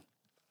impression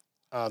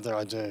that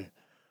I do.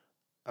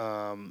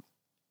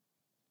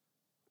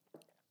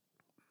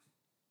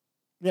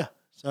 Yeah.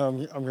 So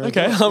I'm going.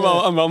 Okay,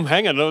 I'm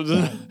hanging.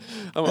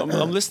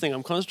 I'm listening.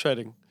 I'm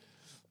concentrating.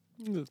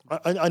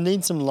 I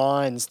need some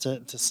lines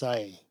to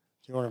say. Do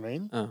you know what I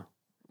mean? Oh,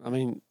 I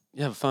mean,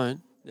 you have a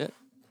phone. Yeah.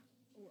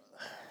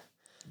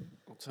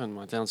 I'll turn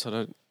mine down so I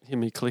don't hear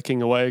me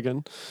clicking away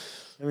again.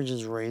 Let me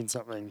just read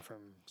something from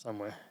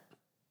somewhere.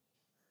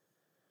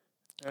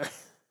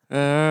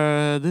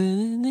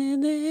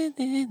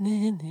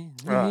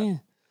 Right.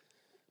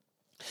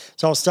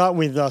 So I'll start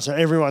with so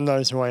everyone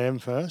knows who I am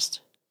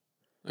first.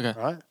 Okay.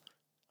 Right.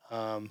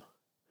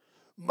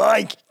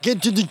 Mike,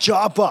 get to the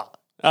chopper.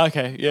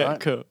 Okay. Yeah. Right?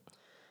 Cool.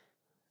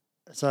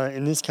 So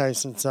in this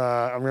case, it's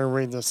I'm going to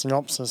read the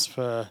synopsis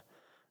for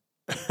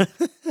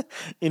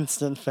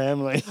Instant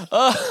Family. Hang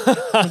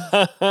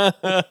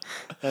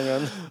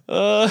on.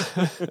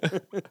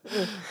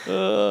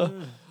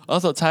 I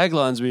thought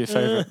taglines were your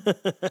favorite.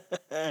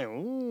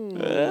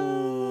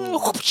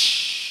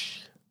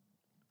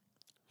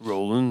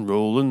 Rolling,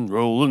 rolling,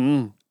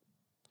 rolling.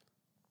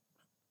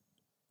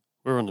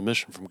 We're on the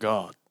mission from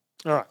God.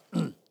 All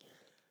right.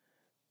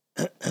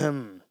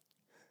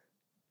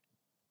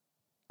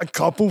 A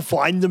couple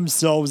find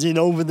themselves in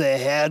over their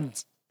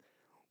heads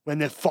when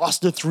they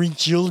foster 3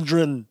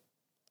 children.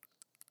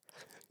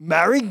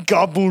 Married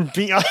couple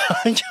be. I'm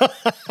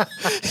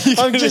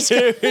just.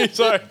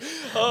 Sorry.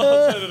 Oh,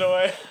 I'll turn it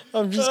away.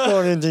 I'm just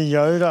going into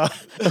Yoda.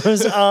 It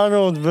was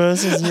Arnold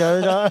versus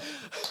Yoda.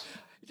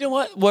 You know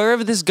what?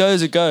 Wherever this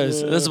goes, it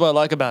goes. That's what I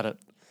like about it.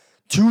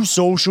 2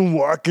 social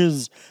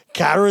workers,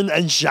 Karen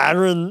and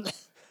Sharon,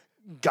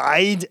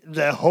 guide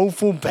their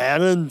hopeful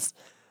parents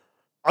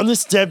on the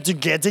step to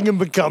getting and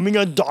becoming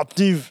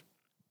adoptive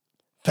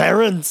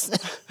parents.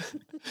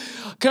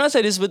 Can I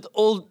say this with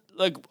all,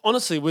 like,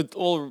 honestly, with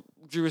all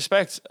due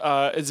respect,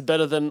 it's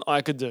better than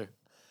I could do.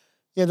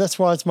 Yeah, that's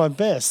why it's my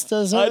best.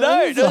 That's I know,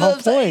 That's the that's whole what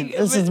I'm saying.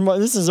 point.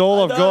 This is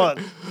all I've got.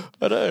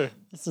 I know.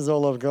 This is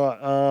all I've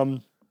got.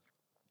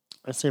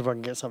 Let's see if I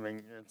can get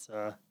something. It's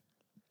here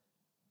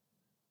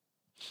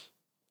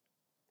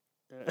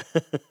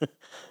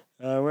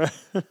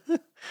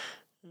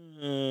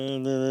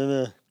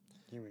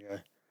we go.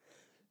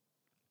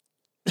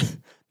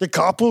 The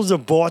couples are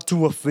brought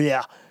to a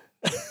fair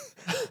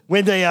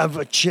when they have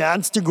a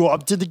chance to go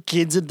up to the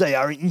kids that they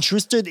are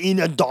interested in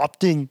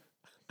adopting.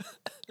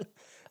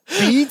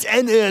 Beat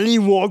an early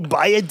walk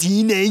by a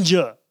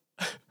teenager.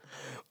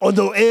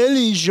 Although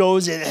Ellie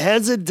shows an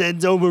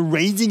hesitance over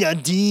raising a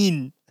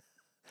teen.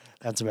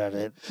 That's about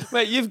it.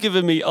 Mate, you've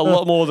given me a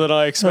lot more than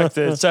I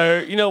expected. So,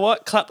 you know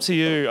what? Clap to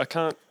you. I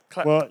can't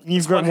clap. Well,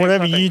 you've got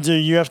whatever you do,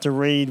 you have to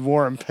read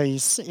War and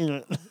Peace. You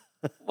know.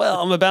 Well,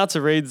 I'm about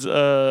to read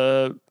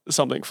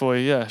something for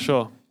you. Yeah,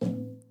 sure.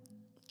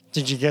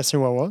 Did you guess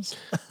who I was?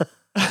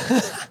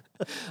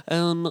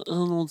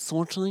 Arnold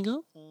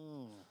Schwarzenegger.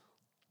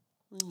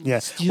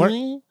 Yes.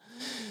 When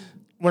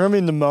I'm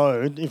in the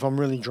mode, if I'm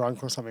really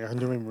drunk or something, I can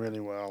do him really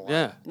well.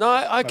 Yeah. No,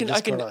 I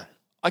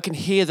can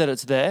hear that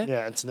it's there.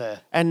 Yeah, it's there.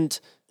 And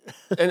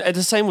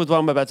the same with what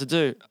I'm about to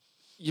do.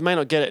 You may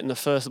not get it in the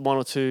first one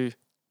or two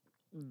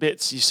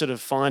bits. You sort of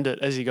find it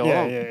as you go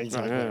along. Yeah,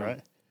 exactly, right.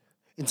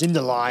 It's in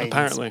the lines.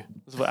 Apparently.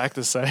 That's what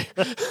actors say.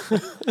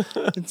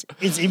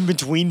 it's in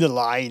between the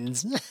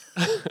lines.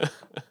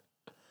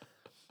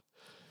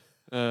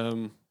 Let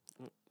me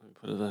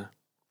put it there.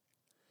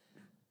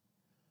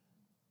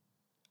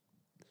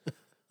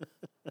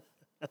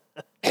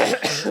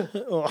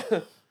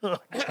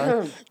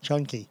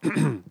 Chunky.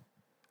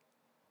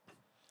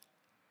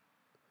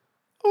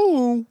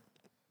 Oh,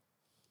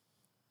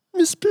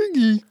 Miss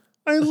Piggy,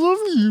 I love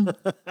you.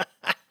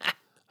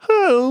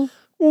 How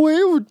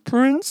wayward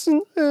prince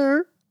and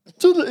heir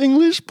to the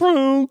English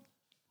throne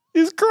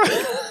is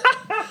great.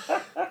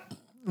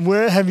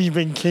 Where have you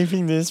been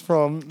keeping this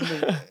from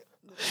the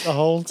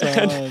whole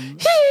time?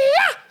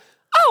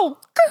 Oh,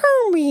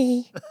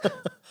 Kermie.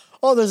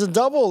 Oh, there's a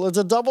double. It's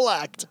a double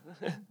act.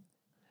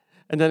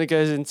 And then it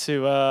goes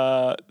into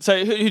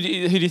so who do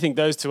you think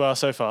those two are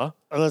so far?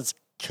 Oh, that's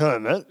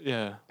Kermit.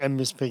 Yeah. And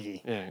Miss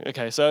Piggy. Yeah.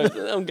 Okay. So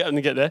I'm going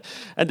to get there,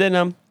 and then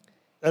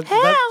wayward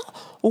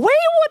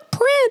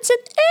prince and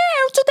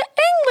heir to the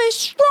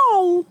English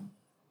throne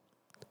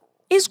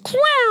is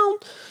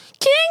crowned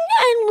King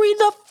Henry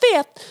V,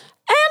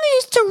 and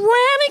his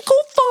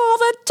tyrannical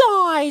father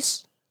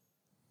dies.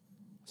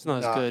 It's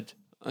not as good.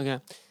 Okay.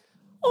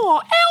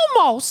 Oh,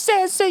 Elmo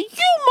says that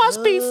you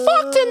must be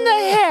fucked in the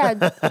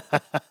head.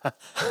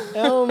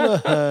 Elmo.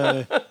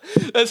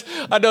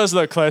 I know it's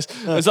not close.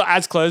 It's not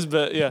as close,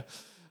 but yeah.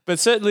 But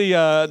certainly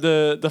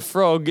the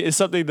frog is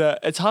something that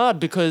it's hard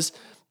because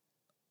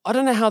I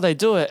don't know how they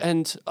do it.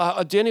 And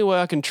the only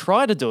way I can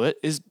try to do it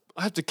is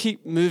I have to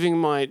keep moving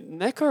my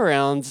neck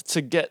around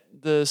to get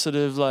the sort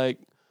of like,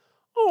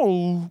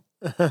 oh,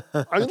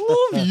 I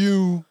love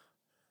you.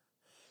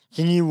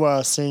 Can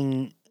you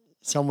sing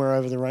Somewhere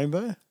Over the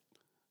Rainbow?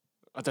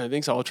 I don't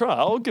think so. I'll try.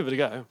 I'll give it a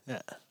go.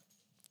 Yeah.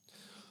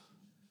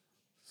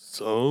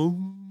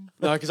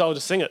 No, because I'll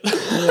just sing it.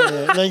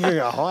 Yeah. Then you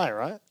go high,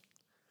 right?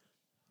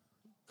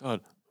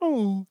 God.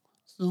 Oh,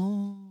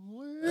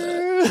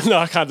 somewhere. No,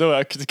 I can't do it.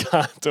 I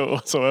can't do it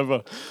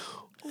whatsoever.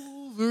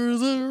 Over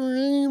the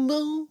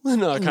rainbow.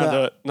 No, I can't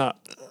do it. No.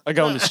 I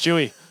go on to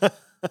Stewie.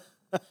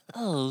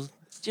 Oh,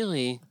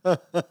 Stewie.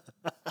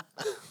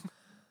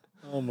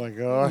 Oh my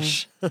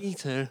gosh.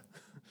 Peter.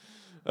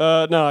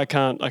 No, I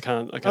can't.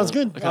 That was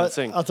good. I can't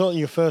sing. I thought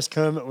your first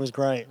Kermit was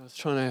great. I was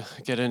trying to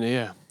get in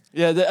here.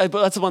 Yeah,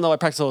 but that's the one that I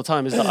practice all the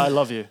time is that I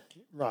love you.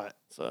 Right.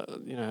 So,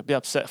 I'd be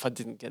upset if I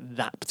didn't get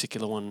that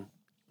particular one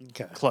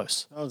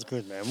close. That was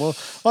good, man. Well,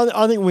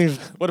 I think we've...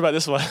 What about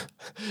this one?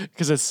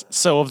 Because it's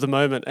so of the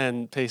moment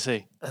and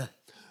PC.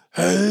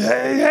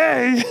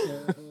 Hey.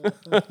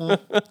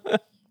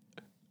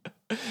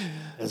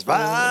 It's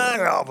fine,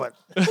 Robert.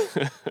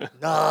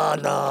 No,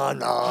 I'm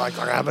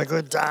gonna have a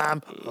good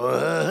time.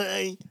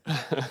 Hey.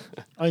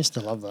 I used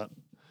to love that.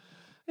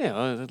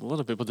 Yeah, a lot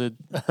of people did.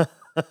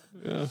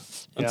 Yeah.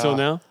 Until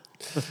now.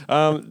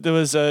 There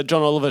was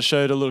John Oliver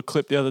showed a little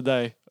clip the other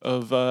day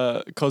of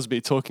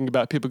Cosby talking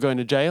about people going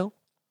to jail,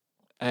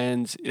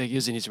 and he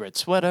was in his red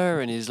sweater,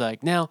 and he's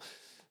like, now,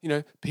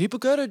 people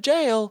go to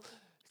jail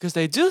because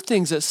they do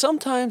things that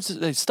sometimes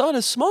they start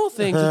as small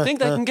things and think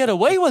they can get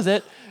away with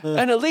it,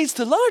 and it leads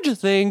to larger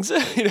things.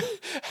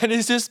 And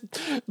he's just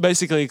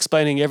basically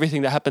explaining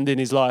everything that happened in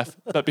his life,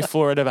 but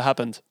before it ever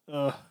happened.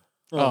 Oh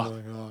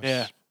my gosh.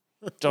 Yeah.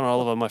 John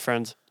Oliver, my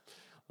friend.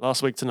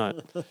 Last week tonight.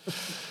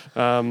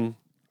 Well,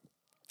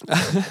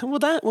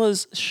 that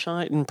was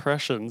Shite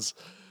Impressions.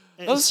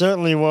 It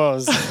certainly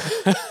was.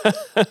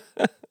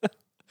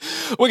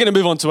 We're going to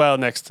move on to our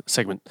next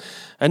segment,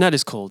 and that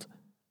is called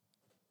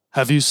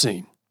Have You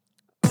Seen?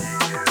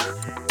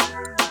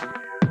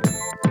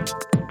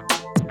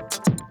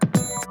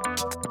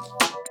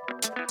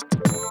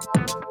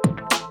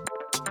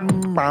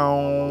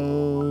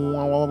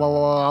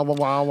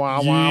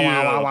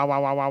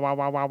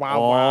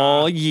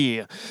 Oh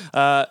yeah.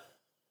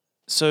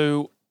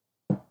 So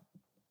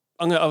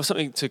I have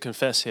something to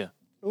confess here.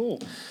 Ooh.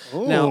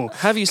 Now,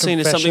 have you seen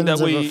is something that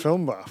Confessions of we a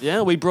film buff.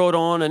 we brought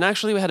on, and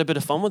actually we had a bit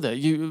of fun with it.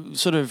 You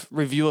sort of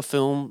review a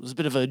film. There's a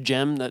bit of a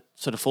gem that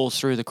sort of falls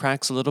through the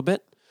cracks a little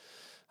bit,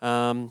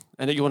 and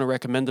that you want to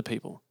recommend to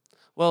people.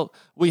 Well,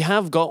 we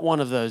have got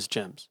one of those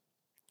gems,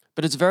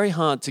 but it's very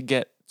hard to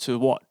get to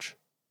watch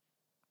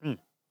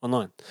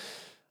online.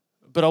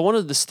 But I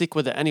wanted to stick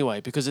with it anyway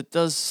because it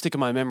does stick in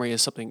my memory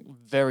as something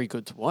very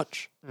good to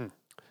watch.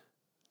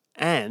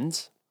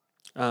 And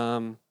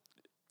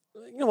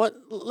you know what?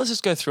 Let's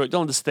just go through it.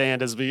 Don't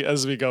understand as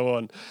we go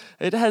on.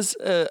 It has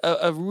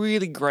a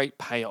really great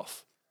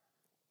payoff.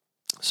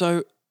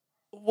 So,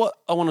 what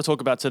I want to talk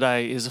about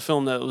today is a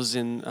film that was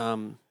in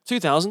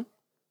 2000.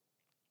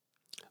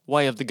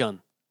 Way of the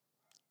Gun.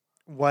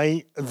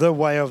 The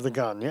Way of the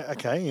Gun. Yeah.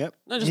 Okay. Yep.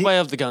 No, just Way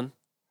of the Gun.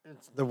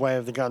 It's The Way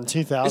of the Gun.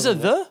 2000. Is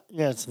it the?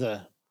 Yeah, it's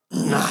the.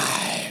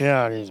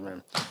 Yeah, it is,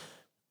 man.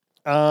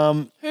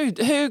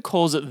 Who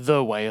calls it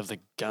The Way of the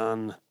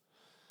Gun?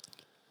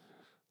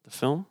 The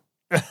film?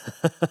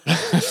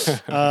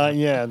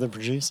 Yeah, the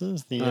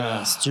producers,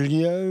 the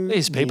studio.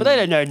 These people, they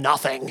don't know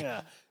nothing.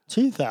 Yeah.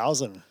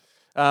 2000.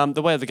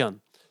 The Way of the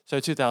Gun. So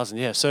 2000,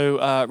 yeah. So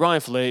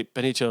Ryan Philippe,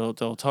 Benicio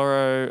del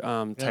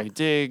Toro, Terry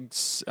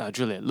Diggs,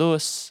 Juliette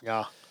Lewis.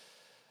 Yeah.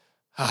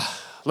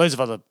 Loads of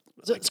other.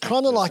 So it's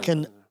kind of like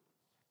an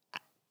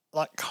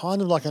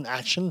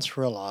action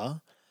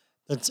thriller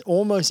that's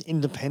almost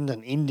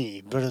independent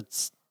indie, but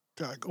it's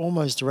like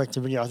almost direct to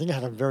video. I think it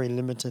had a very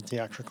limited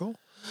theatrical.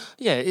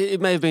 Yeah,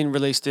 it may have been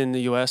released in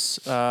the US,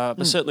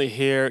 but certainly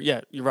here,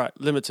 yeah, you're right,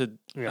 limited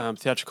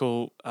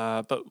theatrical,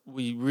 but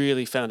we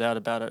really found out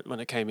about it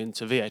when it came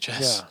into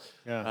VHS.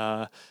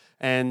 Yeah.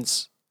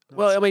 And,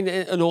 well, I mean,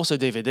 and also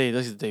DVD.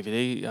 This is the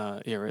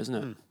DVD era, isn't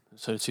it?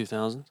 So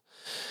 2000. It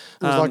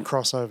was like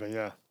crossover,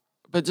 yeah.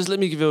 But just let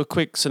me give you a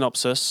quick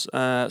synopsis.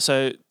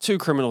 So, two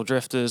criminal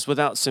drifters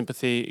without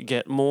sympathy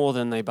get more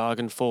than they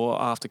bargained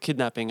for after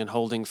kidnapping and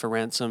holding for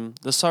ransom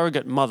the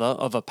surrogate mother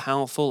of a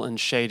powerful and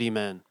shady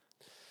man.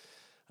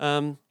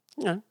 You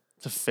know,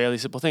 it's a fairly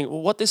simple thing.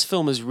 What this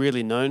film is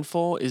really known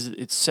for is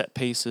its set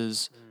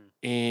pieces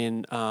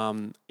in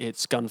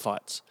its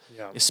gunfights,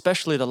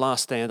 especially the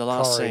last stand, the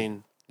last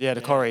scene. Yeah,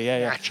 the Corrie,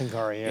 action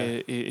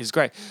Corrie, is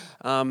great.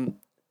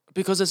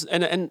 Because it's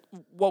and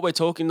what we're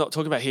not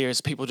talking about here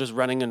is people just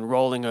running and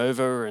rolling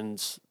over and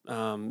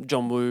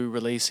John Woo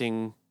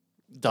releasing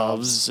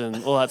doves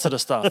and all that sort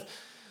of stuff.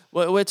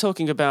 We're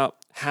talking about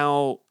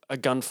how a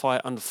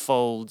gunfight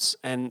unfolds,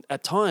 and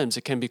at times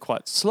it can be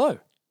quite slow.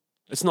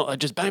 It's not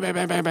just bang, bang,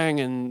 bang, bang, bang,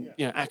 and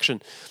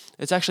action.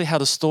 It's actually how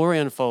the story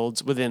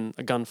unfolds within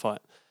a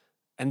gunfight,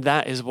 and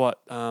that is what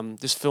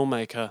this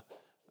filmmaker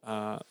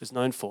is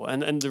known for.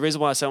 And the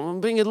reason why I say I'm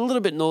being a little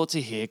bit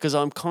naughty here because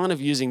I'm kind of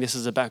using this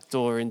as a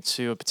backdoor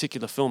into a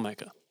particular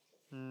filmmaker.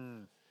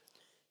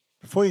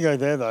 Before you go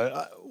there,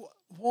 though,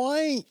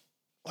 why?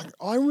 Like,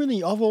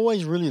 I've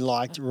always really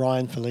liked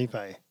Ryan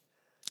Philippe.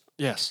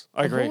 Yes,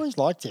 I agree. I've always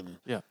liked him.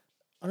 Yeah,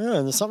 I don't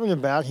know. There's something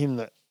about him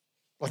that.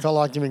 Like I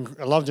loved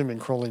him in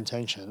Cruel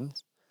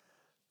Intentions.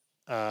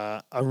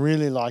 I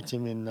really liked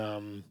him in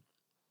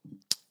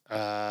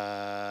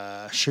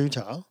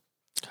Shooter.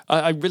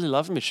 I really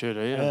love him in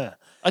Shooter. Yeah.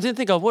 I didn't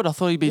think I would. I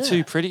thought he'd be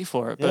too pretty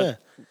for it. But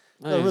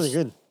really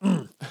good.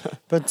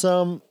 But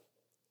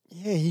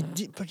he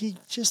did. But he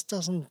just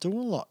doesn't do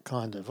a lot.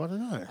 Kind of. I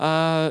don't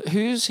know.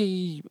 Who's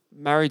he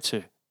married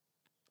to?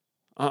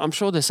 I'm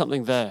sure there's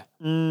something there.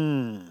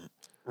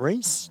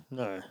 Reese?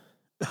 No.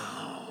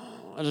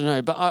 I don't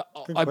know, but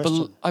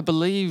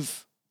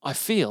I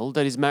feel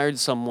that he's married to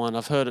someone.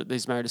 I've heard that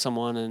he's married to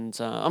someone, and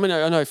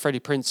I know Freddie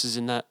Prinze is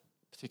in that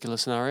particular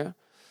scenario,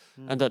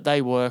 and that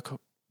they work,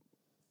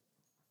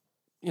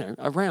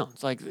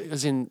 around, like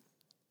as in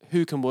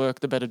who can work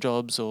the better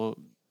jobs or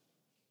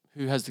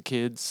who has the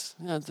kids.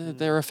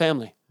 They're a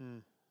family.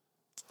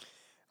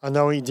 I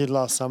know he did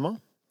last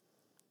summer.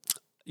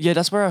 Yeah,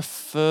 that's where I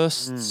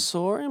first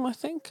saw him, I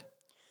think.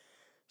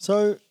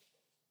 So,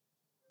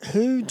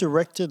 who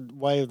directed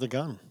Way of the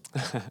Gun?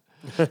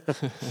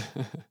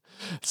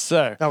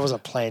 So that was a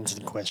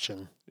planted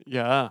question.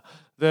 Yeah.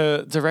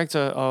 The director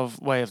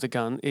of Way of the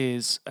Gun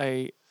is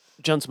a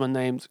gentleman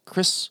named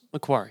Chris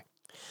McQuarrie.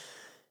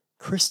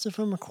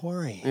 Christopher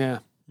McQuarrie. Yeah.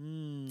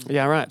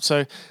 Yeah, right.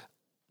 So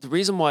the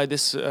reason why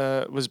this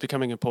was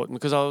becoming important,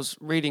 because I was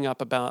reading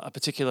up about a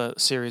particular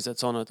series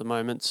that's on at the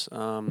moment,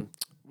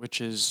 which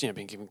is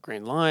being given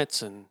green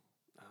lights, and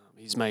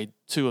he's made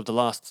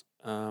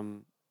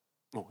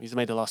he's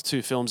made the last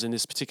two films in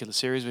this particular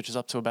series, which is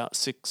up to about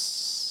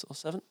 6 or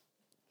 7.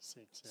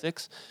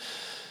 6.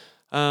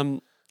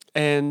 And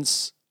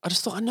I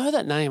just thought, I know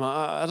that name.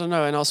 I don't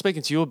know. And I was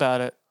speaking to you about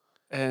it.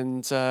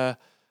 And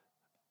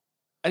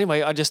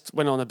anyway, I just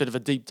went on a bit of a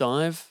deep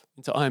dive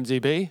into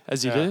IMDb,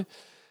 as you do.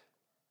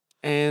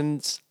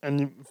 And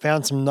you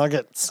found some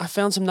nuggets. I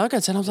found some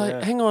nuggets, and I was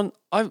like, "Hang on!"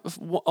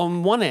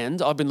 On one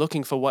end, I've been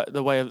looking for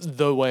the way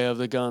of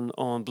the gun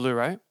on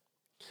Blu-ray,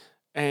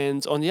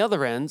 and on the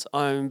other end,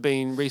 I've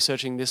been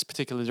researching this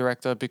particular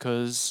director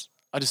because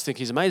I just think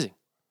he's amazing.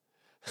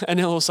 And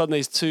then all of a sudden,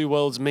 these two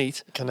worlds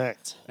meet,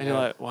 connect, and you're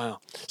like,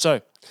 "Wow!"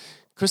 So,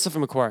 Christopher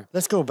McQuarrie.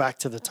 Let's go back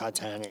to the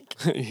Titanic.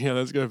 Yeah,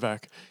 let's go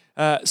back.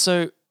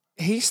 So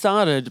he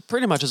started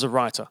pretty much as a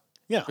writer.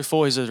 Yeah.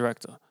 Before he's a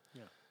director.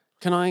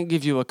 Can I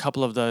give you a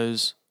couple of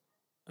those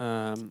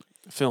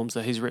films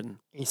that he's written?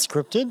 He's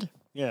scripted?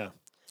 Yeah.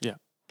 Yeah.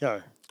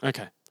 Go.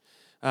 Okay.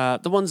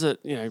 The ones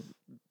that,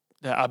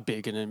 that are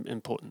big and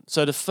important.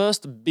 So the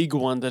first big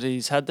one that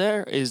he's had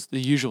there is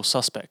The Usual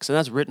Suspects, and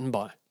that's written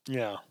by.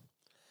 Yeah.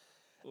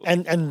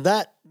 And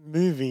that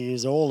movie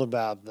is all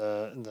about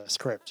the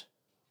script.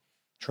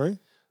 True?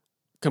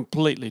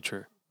 Completely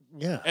true.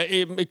 Yeah.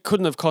 It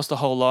couldn't have cost a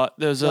whole lot.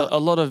 There's a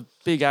lot of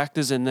big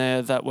actors in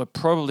there that were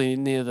probably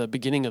near the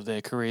beginning of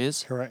their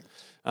careers. Correct.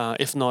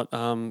 If not,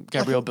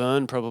 Gabriel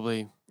Byrne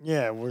probably.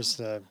 Yeah, was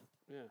the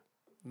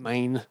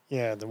main.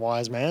 Yeah, the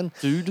wise man.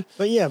 Dude.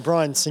 But yeah,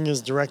 Bryan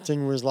Singer's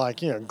directing was like,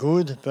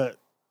 good, but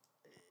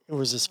it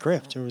was a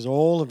script. It was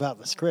all about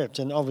the script.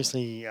 And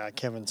obviously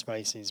Kevin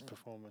Spacey's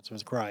performance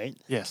was great.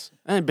 Yes.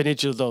 And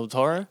Benicio del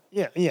Toro.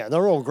 Yeah,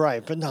 they're all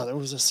great. But no, it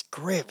was a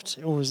script.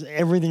 It was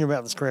everything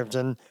about the script.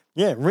 And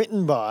yeah,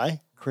 written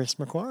by Chris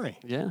McQuarrie.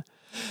 Yeah.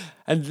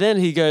 And then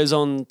he goes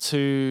on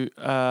to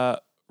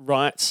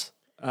write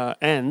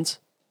and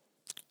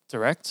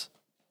direct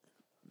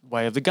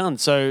Way of the Gun.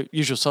 So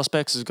Usual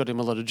Suspects has got him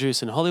a lot of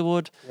juice in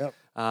Hollywood. Yep.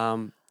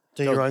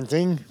 Do your own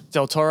thing.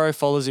 Del Toro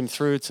follows him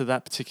through to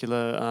that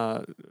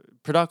particular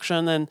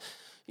production. And,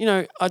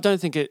 I don't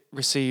think it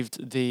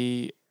received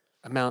the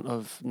amount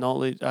of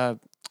knowledge. I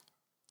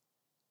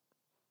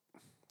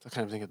can't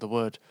even think of the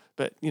word.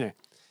 But,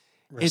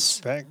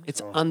 respect.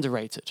 It's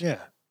underrated. Yeah.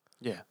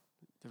 Yeah.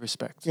 The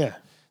respect. Yeah.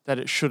 That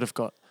it should have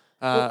got.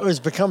 It's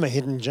become a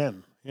hidden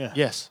gem. Yeah.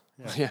 Yes.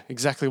 Yeah.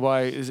 Exactly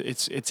why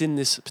it's in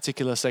this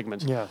particular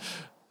segment. Yeah.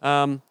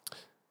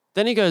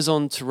 Then he goes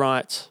on to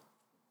write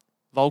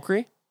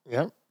Valkyrie.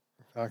 Yep.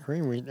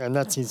 Valkyrie. And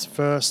that's his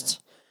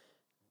first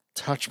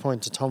touch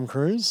point to Tom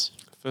Cruise.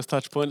 First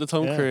touch point to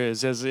Tom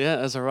Cruise as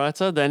a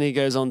writer. Then he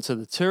goes on to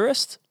The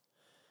Tourist.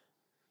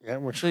 Yeah,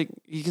 which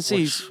you can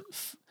see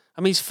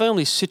he's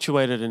firmly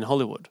situated in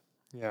Hollywood.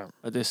 Yeah.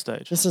 At this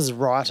stage. This is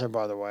writer,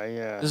 by the way.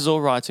 Yeah. This is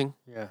all writing.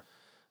 Yeah.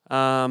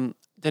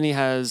 Then he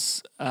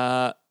has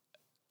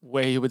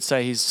where he would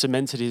say he's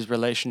cemented his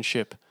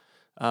relationship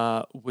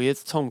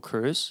with Tom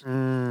Cruise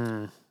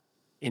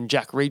in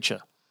Jack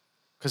Reacher,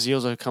 because he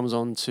also comes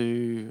on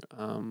to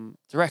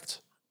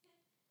direct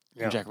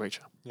in Jack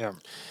Reacher. Yeah.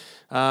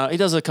 He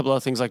does a couple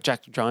of things like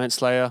Jack the Giant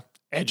Slayer,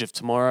 Edge of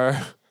Tomorrow.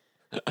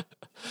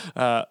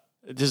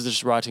 This is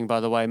just writing, by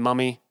the way,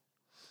 Mummy.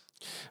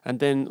 And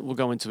then we'll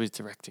go into his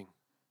directing.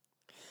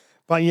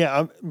 But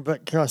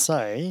but can I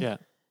say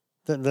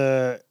that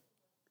the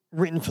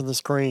written for the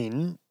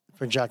screen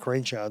for Jack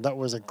Reacher, that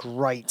was a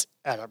great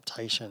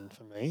adaptation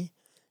for me.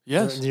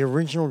 Yes. The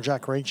original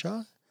Jack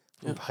Reacher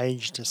from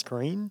page to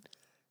screen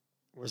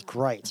was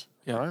great.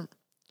 Yeah.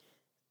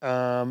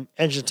 Right?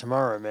 Edge of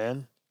Tomorrow,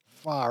 man.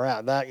 Far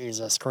out. That is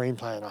a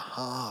screenplay and a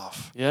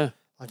half. Yeah.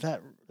 Like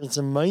that. It's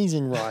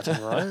amazing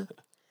writing, right?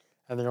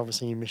 And then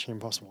obviously Mission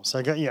Impossible.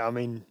 So,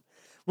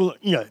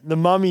 The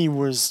Mummy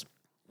was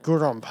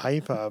good on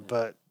paper,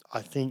 but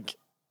I think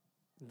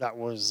that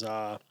was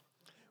a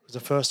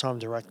first-time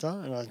director,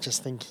 and I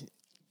just think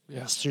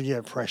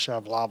studio pressure,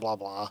 blah, blah,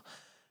 blah.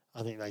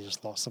 I think they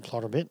just lost the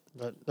plot a bit,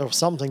 but there was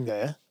something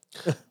there.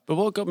 But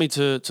what got me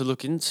to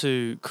look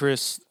into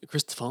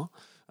Christopher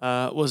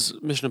was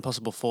Mission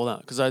Impossible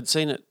Fallout, because I'd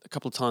seen it a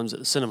couple of times at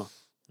the cinema.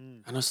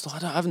 And I was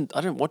like,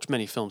 I don't watch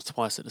many films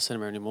twice at the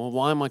cinema anymore.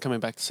 Why am I coming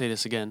back to see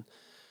this again?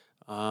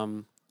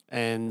 And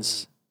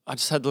I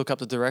just had to look up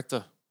the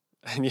director,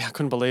 and I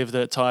couldn't believe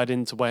that it tied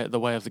into The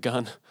Way of the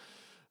Gun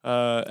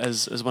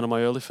as one of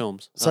my early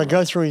films. So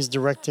go through his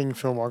directing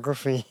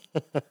filmography.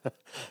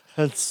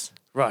 It's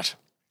right.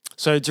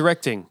 So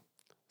directing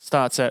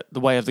starts at The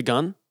Way of the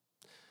Gun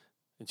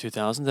in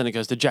 2000. Then it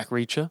goes to Jack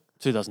Reacher,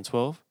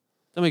 2012.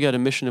 Then we go to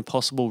Mission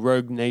Impossible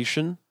Rogue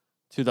Nation,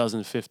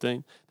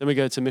 2015. Then we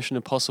go to Mission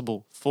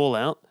Impossible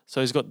Fallout. So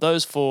he's got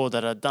those 4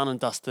 that are done and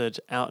dusted,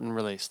 out and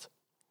released.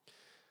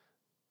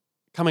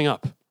 Coming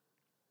up,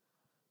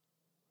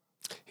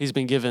 he's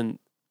been given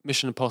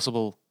Mission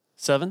Impossible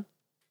 7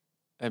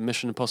 and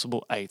Mission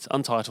Impossible 8,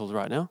 untitled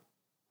right now.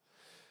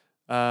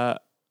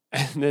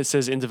 And it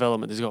says in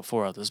development, he's got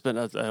 4 others, but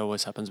that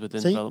always happens with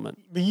development.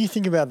 But you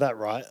think about that,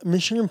 right?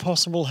 Mission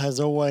Impossible has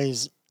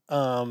always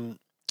kind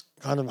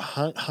of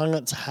hung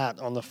its hat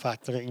on the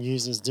fact that it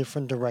uses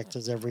different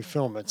directors every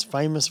film. It's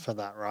famous for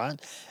that,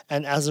 right?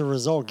 And as a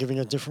result, giving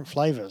it different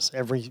flavors,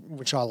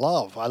 which I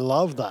love. I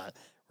love that,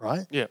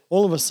 right? Yeah.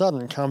 All of a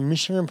sudden, come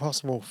Mission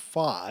Impossible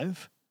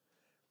 5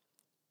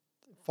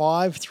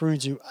 through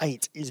to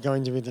 8 is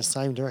going to be the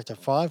same director.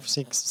 5,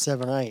 6,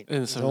 7, 8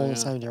 is all the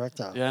same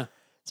director. Yeah.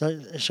 So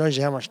it shows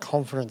you how much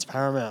confidence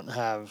Paramount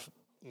have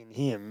in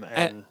him.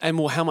 And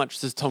more, how much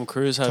does Tom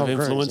Cruise have Tom Cruise,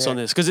 influence on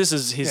this? Because this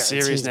is his it's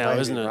series his now,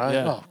 baby, isn't it? right?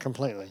 Yeah. Oh,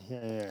 completely.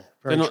 Yeah.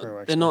 Very true,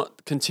 actually. They're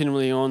not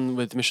continually on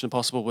with Mission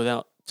Impossible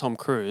without Tom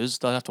Cruise.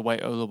 They'll have to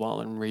wait a little while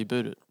and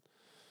reboot it.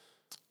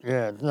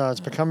 Yeah, no,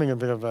 it's becoming a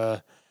bit of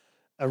a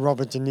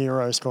Robert De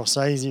Niro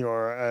Scorsese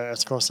or a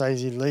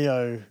Scorsese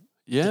Leo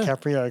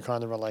DiCaprio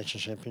kind of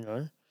relationship, you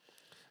know.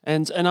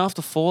 And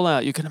after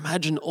Fallout, you can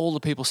imagine all the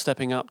people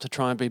stepping up to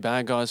try and be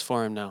bad guys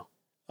for him now.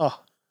 Oh.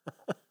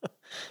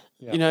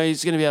 You know,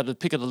 he's going to be able to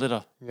pick at the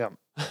litter. Yeah.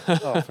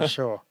 Oh, for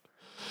sure.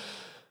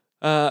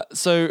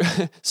 So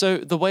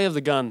The Way of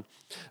the Gun.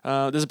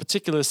 There's a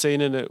particular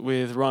scene in it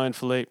with Ryan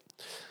Philippe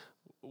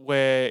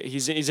where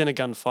he's in a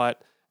gunfight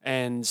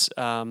and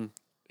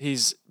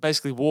he's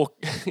basically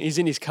he's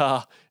in his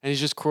car and he's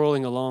just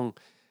crawling along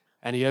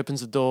and he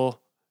opens the door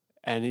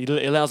and he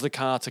allows the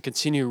car to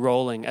continue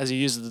rolling as he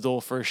uses the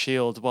door for a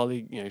shield while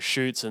he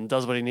shoots and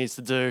does what he needs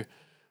to do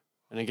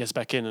and then gets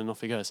back in and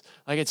off he goes.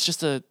 Like, it's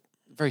just a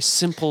very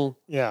simple,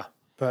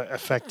 but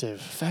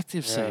effective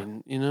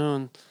scene, you know.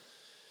 And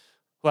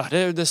well,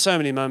 there's so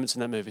many moments in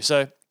that movie.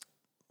 So,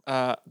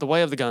 The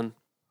Way of the Gun,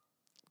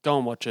 go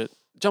and watch it.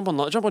 Jump on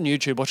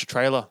YouTube, watch a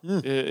trailer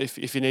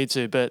if you need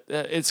to. But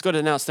it's got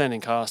an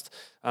outstanding cast.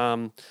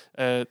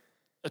 A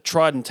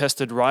tried and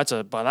tested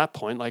writer by that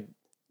point. Like,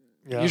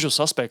 Usual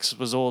Suspects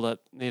was all that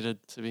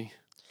needed to be.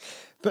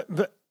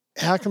 But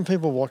how can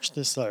people watch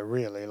this though?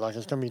 Really, like,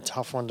 it's going to be a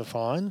tough one to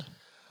find.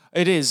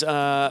 It is.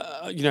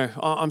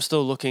 I'm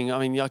still looking. I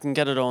mean, I can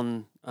get it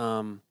on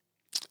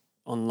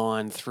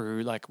online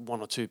through like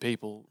one or two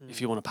people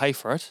if you want to pay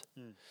for it.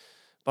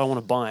 But I want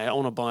to buy it. I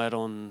want to buy it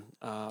on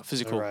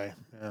physical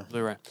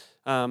Blu-ray.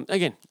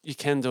 Again, you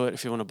can do it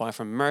if you want to buy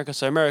from America.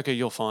 So America,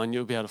 you'll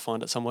be able to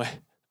find it somewhere.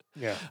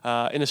 Yeah.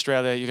 In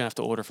Australia, you're gonna have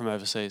to order from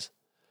overseas.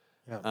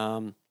 Yeah.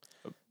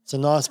 It's a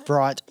nice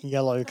bright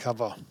yellow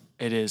cover.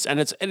 It is,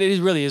 and it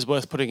really is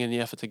worth putting in the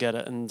effort to get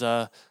it. And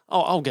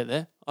I'll get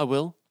there. I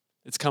will.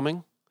 It's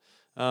coming.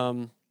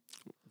 But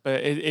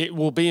it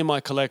will be in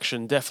my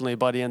collection definitely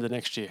by the end of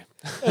next year.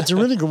 It's a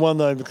really good one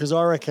though, because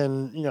I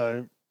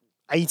reckon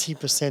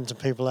 80% of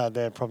people out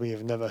there probably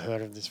have never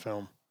heard of this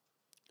film.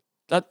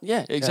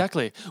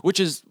 Exactly. Which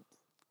is,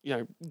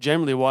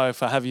 generally why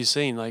if I have you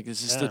seen, like,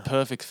 this is the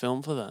perfect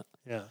film for that.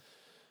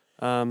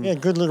 Yeah.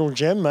 Good little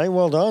gem, mate.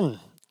 Well done.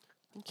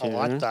 Thank you.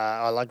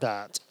 I like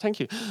that. Thank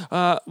you.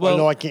 I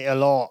like it a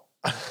lot.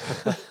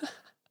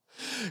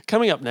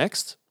 Coming up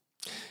next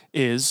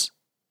is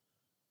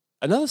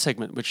another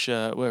segment which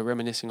we're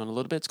reminiscing on a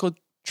little bit. It's called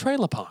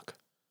Trailer Park.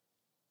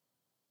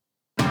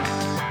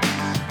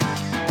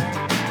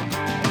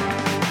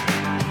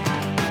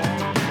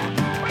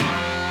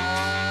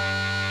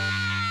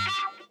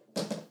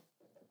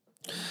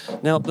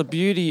 Now, the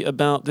beauty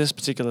about this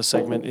particular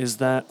segment is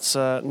that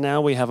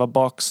now we have a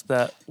box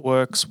that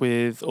works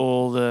with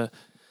all the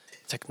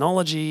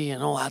technology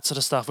and all that sort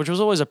of stuff, which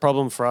was always a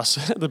problem for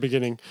us at the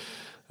beginning,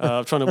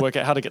 trying to work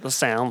out how to get the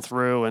sound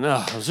through, and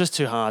it was just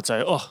too hard.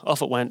 So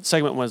off it went.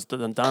 Segment was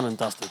done and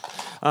dusted.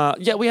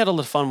 We had a lot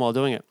of fun while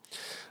doing it.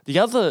 The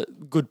other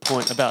good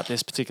point about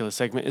this particular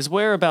segment is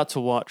we're about to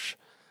watch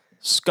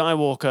Star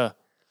Wars,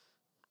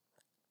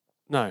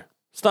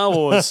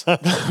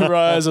 The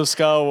Rise of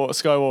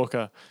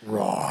Skywalker.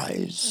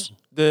 Rise.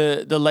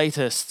 The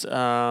latest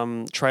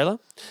trailer.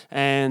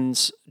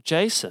 And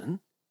Jason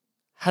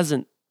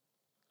hasn't,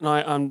 and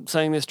I'm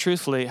saying this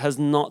truthfully, has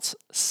not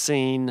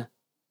seen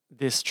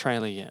this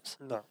trailer yet.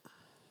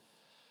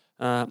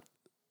 No.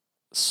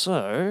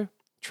 So,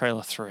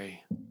 trailer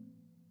 3.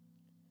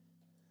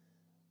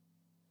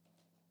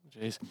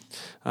 Jeez.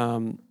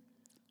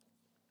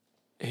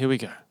 Here we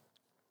go.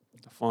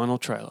 The final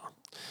trailer.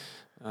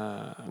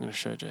 I'm going to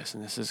show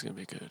Jason. This is going to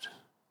be good.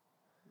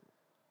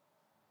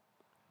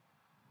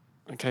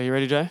 Okay, you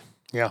ready, Jay?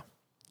 Yeah.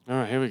 All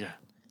right, here we go.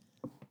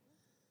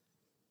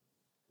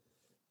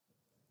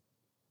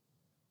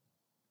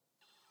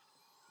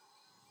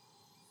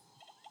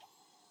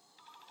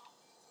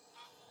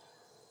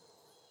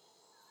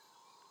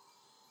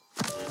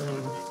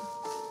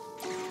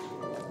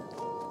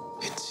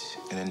 It's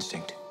an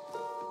instinct.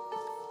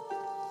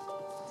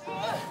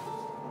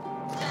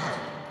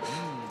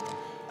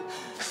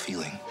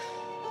 Feeling.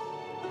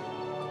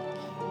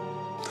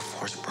 The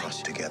Force brought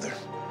us together.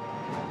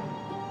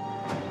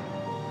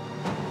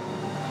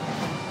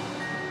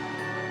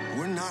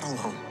 We're not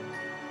alone.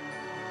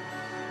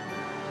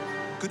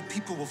 Good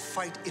people will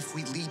fight if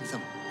we lead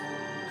them.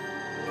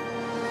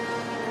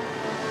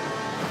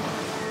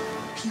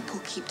 People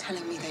keep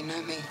telling me they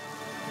know me.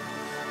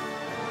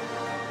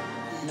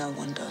 No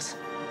one does.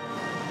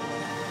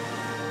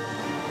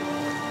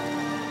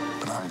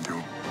 But I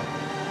do.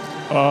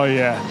 Oh,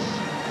 yeah.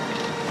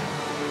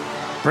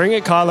 Bring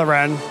it, Kylo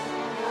Ren.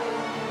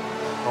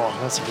 Oh,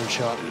 that's a good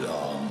shot.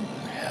 Long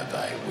have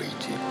I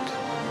waited.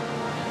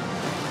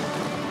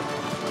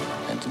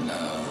 And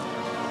now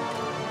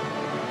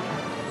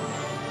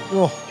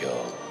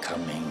you're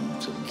coming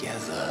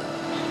together.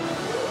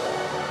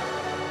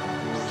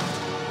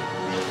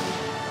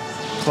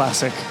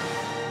 Classic.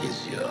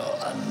 Is your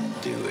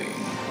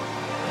undoing.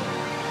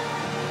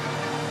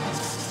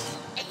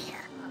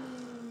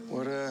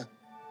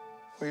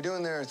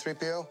 doing there,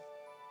 3PO?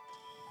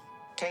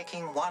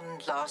 Taking one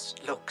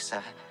last look,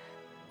 sir.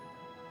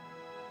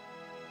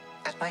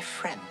 At my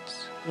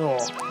friends. Oh,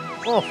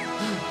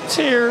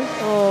 tear.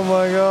 Oh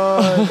my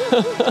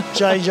God.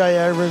 J.J.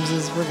 Abrams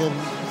has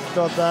freaking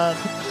got that.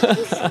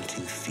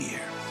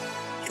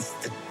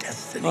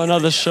 Oh,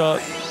 another shot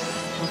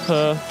of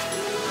her.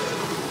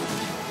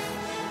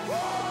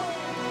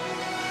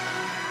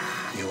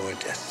 Your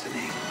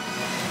destiny.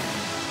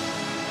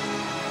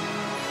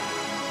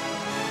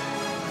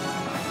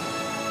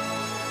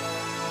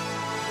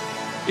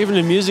 Even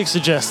the music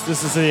suggests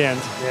this is the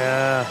end.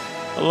 Yeah.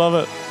 I love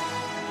it.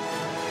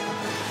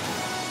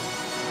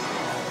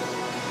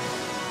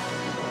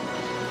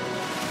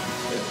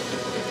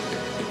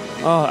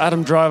 Oh,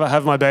 Adam Driver,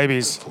 have my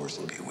babies.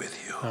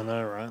 I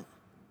know, right?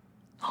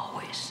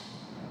 Always.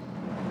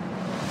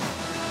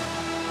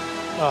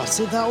 Oh,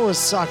 see, that was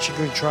such a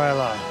good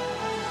trailer.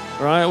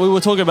 Right, we were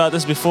talking about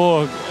this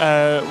before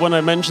when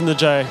I mentioned the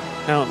J.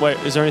 Hang on, wait,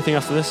 is there anything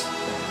after this?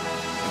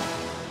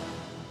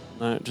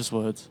 No, just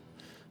words.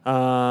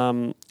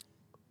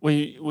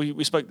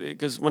 We spoke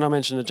because when I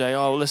mentioned the J,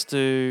 oh, let's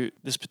do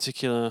this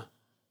particular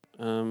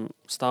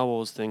Star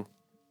Wars thing,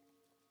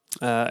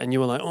 and you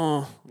were like,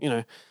 oh,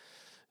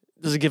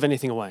 does it give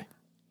anything away?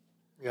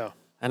 Yeah.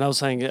 And I was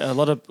saying a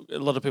lot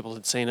of people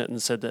had seen it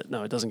and said that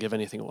no, it doesn't give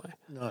anything away.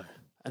 No.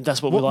 And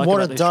that's what we like what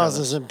about it these does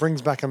trailers. is it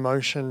brings back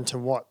emotion to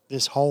what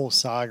this whole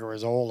saga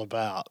is all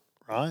about,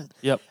 right?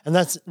 Yep. And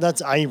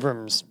that's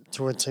Abrams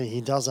to a T.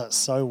 He does that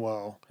so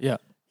well. Yeah.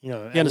 You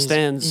know, He and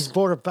understands. He's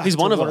brought it back. He's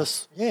to one of what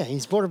us.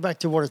 he's brought it back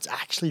to what it's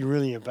actually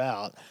really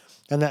about,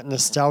 and that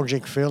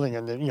nostalgic feeling,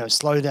 and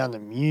slow down the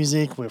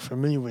music. We're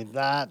familiar with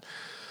that.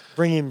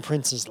 Bring in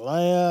Princess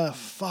Leia.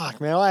 Fuck,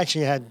 man, I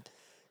actually had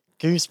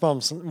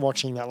goosebumps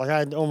watching that. Like I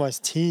had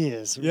almost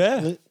tears.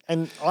 Yeah.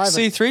 And I haven't,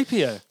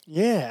 C-3PO.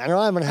 yeah, and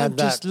I haven't had I'm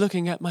that. just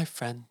looking at my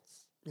friend.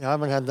 I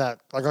haven't had that.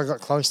 Like I got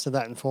close to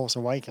that in Force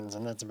Awakens,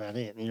 and that's about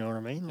it. You know what I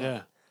mean? Like,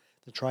 Yeah.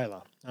 the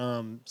trailer.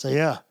 So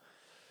yeah,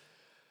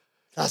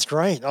 that's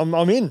great. I'm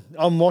in.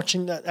 I'm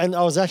watching that, and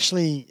I was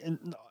actually,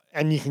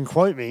 and you can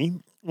quote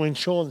me when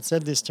Sean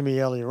said this to me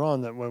earlier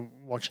on that we're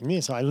watching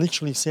this. I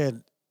literally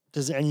said,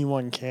 "Does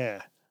anyone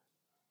care?"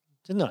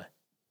 Didn't I?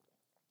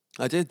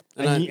 I did.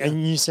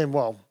 And you said,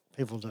 "Well,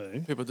 people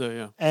do." People do,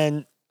 yeah.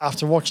 And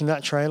after watching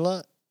that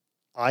trailer,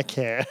 I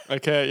care.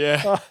 Okay,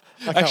 yeah.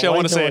 can't Actually, I wait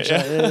want to see watch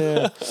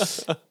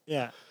it. that.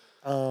 Yeah.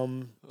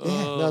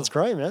 That's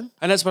great, man.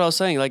 And that's what I was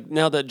saying. Like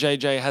now that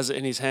JJ has it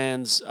in his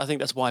hands, I think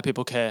that's why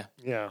people care.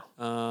 Yeah.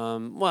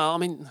 Well, I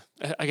mean,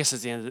 I guess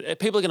it's the end of it.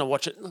 People are going to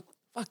watch it. Look,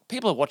 fuck,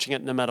 people are watching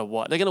it no matter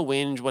what. They're going to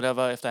whinge,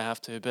 whatever, if they have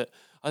to. But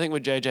I think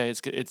with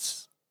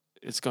JJ,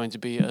 it's going to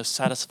be a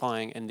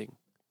satisfying ending.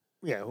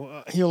 Yeah,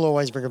 well, he'll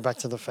always bring it back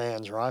to the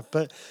fans, right?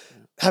 But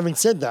having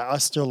said that, I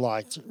still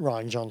liked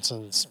Ryan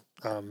Johnson's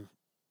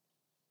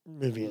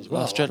movie as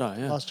well. Last Jedi,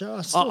 yeah. Last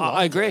Jedi.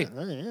 I agree.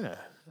 Yeah.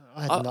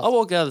 I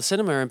walked out of the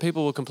cinema and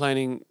people were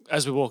complaining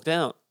as we walked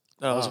out.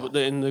 That I was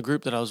in the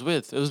group that I was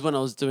with. It was when I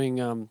was doing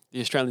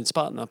the Australian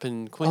Spartan up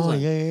in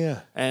Queensland. Oh,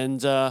 yeah.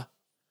 And I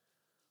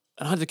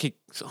had to keep.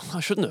 I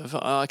shouldn't have.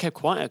 I kept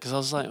quiet because I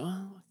was like, well,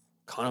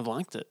 I kind of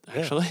liked it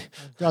actually.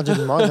 I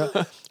didn't mind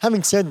it.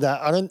 Having said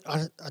that, I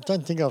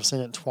don't think I've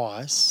seen it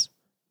twice,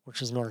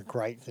 which is not a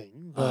great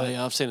thing. But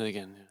Yeah, I've seen it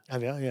again. Yeah.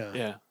 have you? Yeah.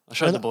 Yeah, I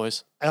showed the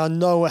boys. And I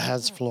know it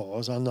has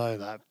flaws. I know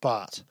that,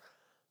 but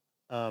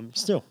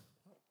still,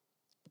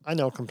 I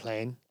know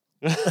complain.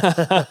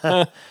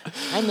 I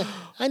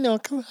know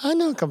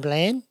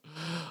complain.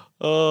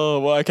 Oh,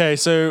 well, okay.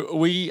 So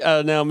we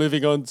are now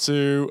moving on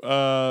to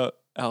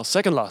our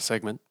second last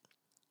segment.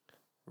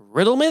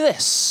 Riddle me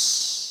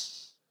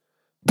this.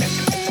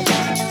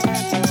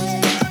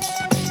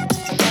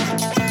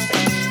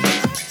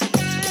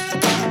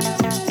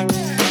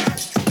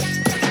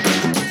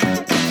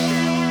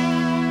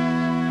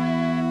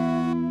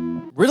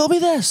 Riddle me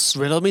this,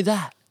 riddle me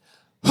that.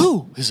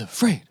 Who is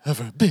afraid of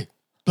a big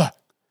black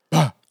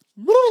bar?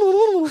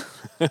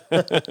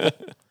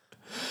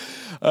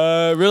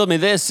 Riddle me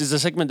this is a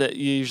segment that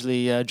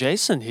usually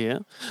Jason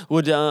here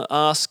would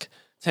ask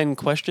 10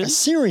 questions. A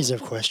series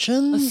of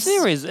questions. A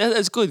series.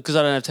 It's good because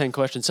I don't have 10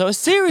 questions. So a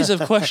series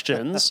of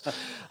questions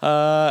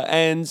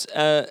and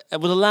it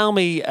would allow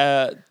me,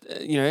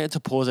 to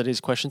pause at his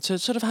question to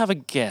sort of have a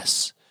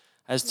guess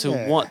as to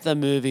what the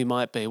movie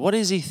might be. What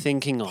is he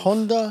thinking of?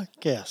 Ponder,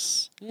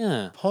 guess.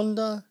 Yeah.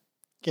 Ponder,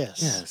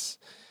 guess. Yes.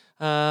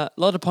 A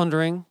lot of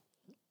pondering.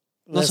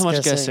 Not so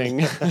much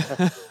guessing.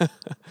 Thought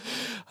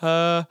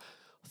I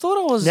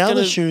was now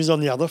gonna... the shoe's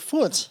on the other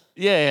foot.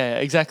 Yeah,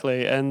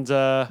 exactly. And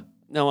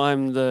now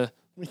I'm the...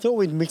 We thought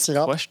we'd mix it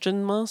up.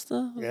 Question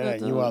master? Yeah,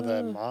 you are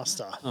the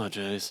master. Oh,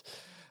 jeez.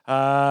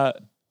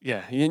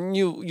 Yeah,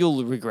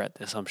 you'll regret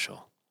this, I'm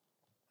sure.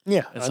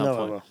 Yeah, at I some know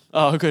point. I will.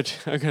 Oh, good.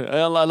 Okay.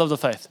 I love the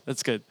faith.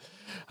 That's good.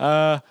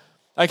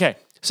 Okay,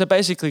 so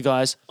basically,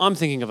 guys, I'm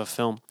thinking of a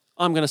film.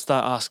 I'm going to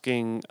start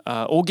asking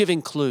or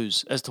giving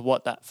clues as to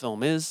what that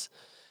film is.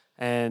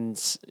 And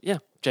yeah,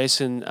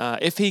 Jason,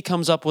 if he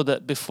comes up with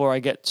it before I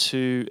get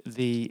to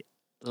the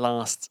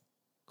last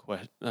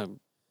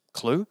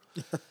clue,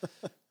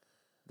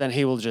 then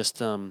he will just,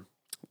 sort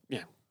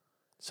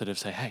of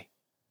say, hey,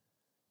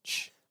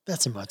 shh.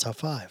 That's in my top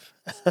 5.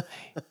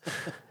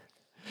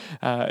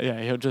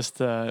 He'll just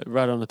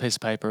write on a piece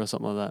of paper or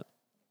something like that.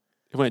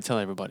 He won't tell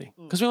everybody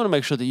because we want to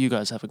make sure that you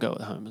guys have a go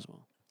at home as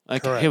well. Okay,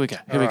 Correct. here we go.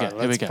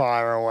 Let's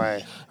fire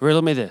away.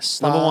 Riddle me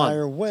this. Number one.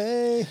 Fire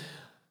away.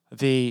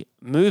 The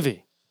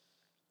movie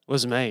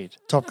was made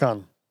Top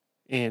Gun.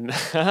 in.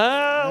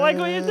 Like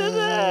what you did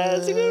there.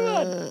 It's a good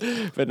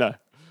one. But no.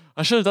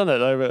 I should have done that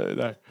though, but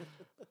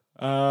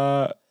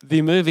no.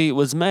 The movie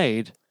was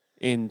made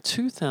in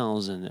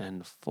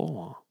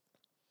 2004.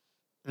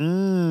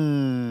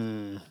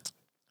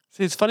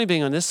 See, it's funny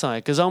being on this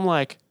side because I'm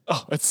like,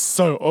 oh, it's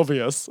so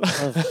obvious.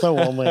 It's so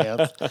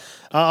obvious.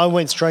 I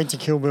went straight to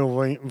Kill Bill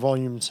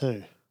Volume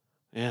 2.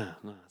 Yeah,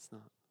 no, it's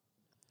not.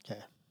 Okay.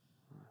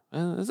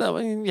 Is that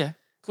yeah,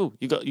 cool.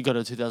 You got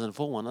a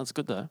 2004 one. That's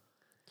good though.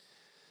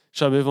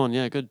 Shall I move on?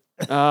 Yeah, good.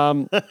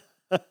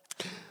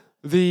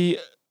 The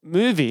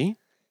movie.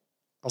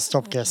 I'll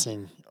stop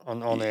guessing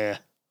on air.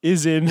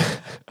 Is in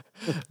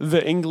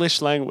the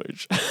English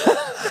language.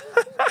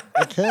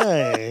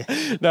 Okay.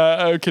 No,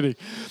 I'm kidding.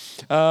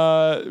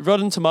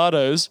 Rotten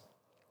Tomatoes,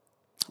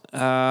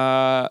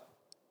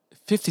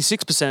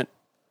 56%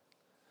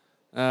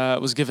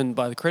 was given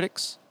by the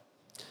critics,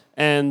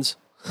 and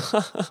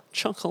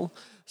chuckle,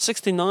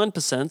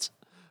 69%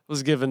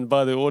 was given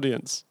by the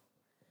audience.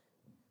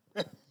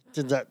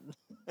 Did that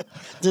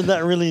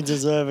really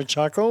deserve a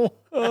chuckle?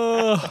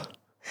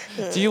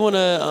 Do you want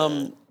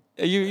to?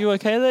 Are you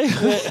okay there?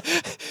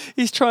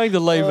 He's trying to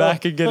lay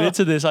back and get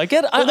into this. I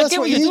get. I get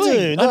what you're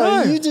doing. Do. No,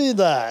 I know. you do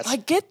that. I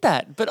get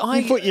that, but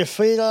You put your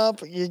feet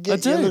up. You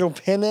get your little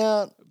pen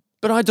out.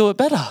 But I do it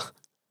better.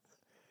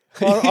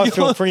 I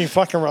feel pretty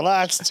fucking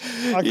relaxed.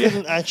 I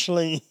couldn't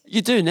actually.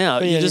 You do now.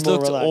 be You any just more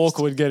looked relaxed.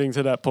 awkward getting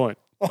to that point.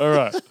 All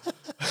right.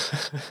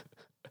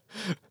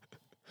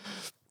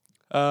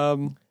 I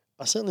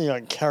certainly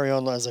don't carry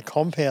on as a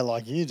compere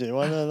like you do.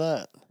 I know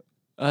that.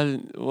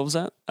 What was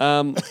that?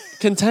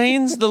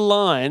 Contains the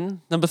line,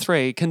 number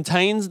 3,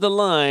 contains the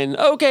line,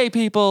 okay,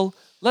 people,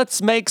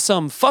 let's make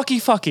some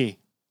fucky.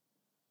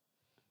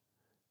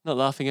 Not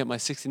laughing at my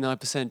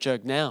 69%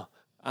 joke now,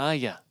 are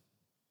ya?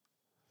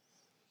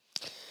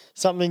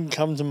 Something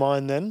come to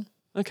mind then.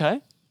 Okay.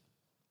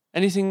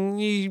 Anything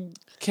you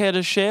care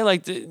to share?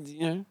 Like, you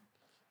know,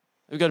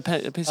 have you got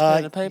a piece of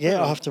pen and paper? Yeah,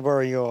 or? I'll have to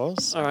borrow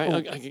yours. All right. Oh.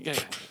 Okay.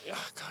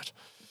 Oh, God.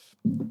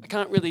 I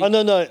can't really... Oh,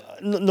 no,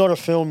 not a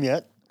film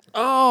yet.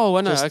 Oh,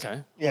 I know. Just-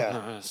 Okay. yeah.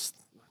 No, that's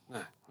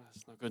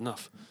not good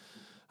enough.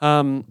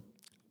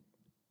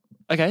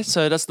 Okay,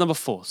 so that's number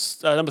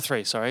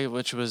 3, sorry,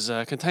 which was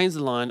contains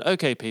the line,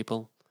 okay,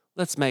 people,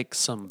 let's make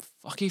some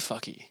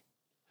fucky.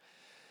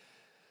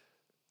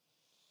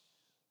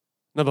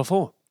 Number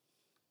 4,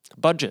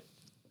 budget.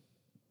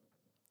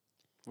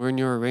 We're in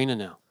your arena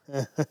now.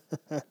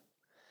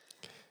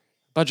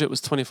 Budget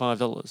was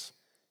 $25.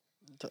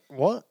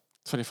 What?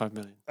 25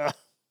 million.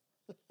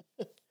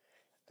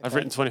 I've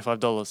written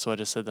 $25, so I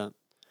just said that.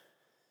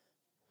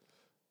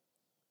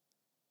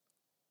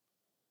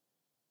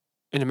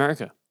 In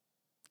America,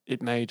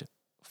 it made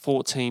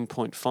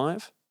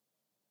 14.5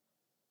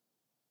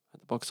 at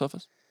the box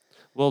office.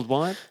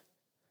 Worldwide,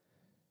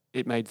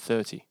 it made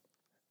 30.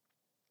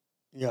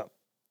 Yeah.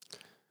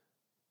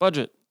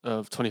 Budget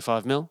of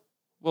 25 mil.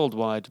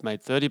 Worldwide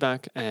made 30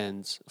 back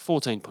and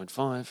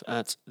 14.5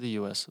 at the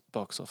US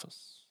box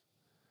office.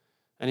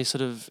 Any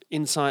sort of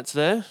insights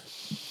there?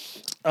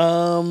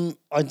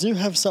 I do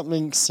have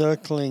something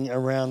circling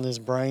around this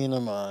brain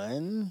of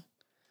mine.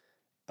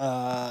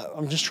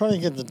 I'm just trying to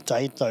get the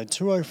date though.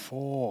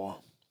 204.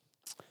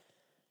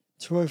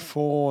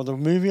 204. The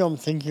movie I'm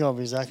thinking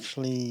of is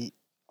actually,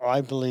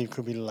 I believe,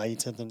 could be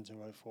later than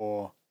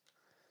 204.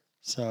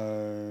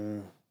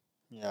 So,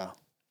 yeah.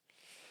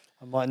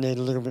 I might need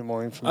a little bit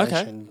more information.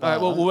 Okay. All right.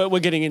 Well, we're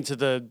getting into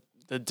the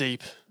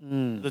deep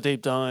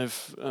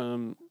dive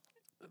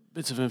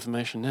bits of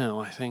information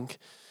now, I think.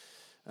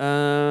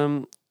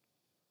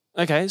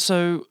 Okay,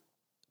 so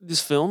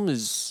this film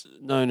is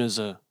known as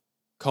a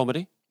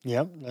comedy.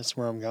 Yep, that's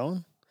where I'm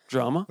going.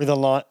 Drama. With a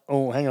light.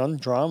 Oh, hang on.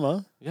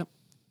 Drama. Yep.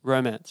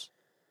 Romance.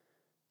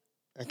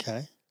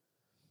 Okay.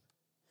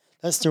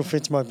 That still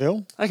fits my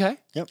bill. Okay.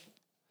 Yep.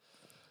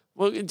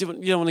 Well, you don't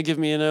want to give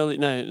me an early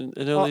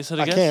sort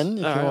of I guess? can,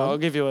 if All you right, want. I'll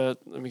give you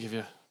let me give you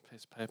a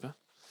piece of paper.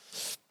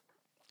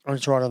 I'll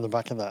just write on the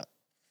back of that.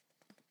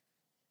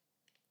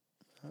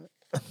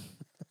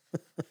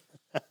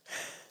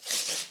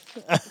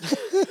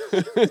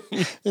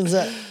 Is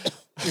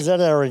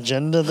that our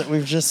agenda that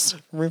we've just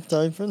ripped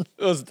open?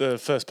 It was the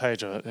first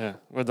page of it, yeah.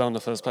 We're done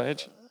the first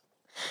page.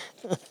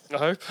 I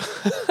hope.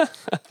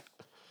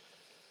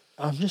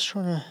 I'm just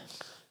trying to...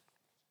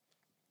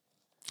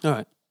 All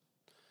right.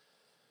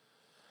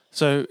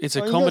 So it's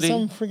a You comedy. got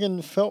some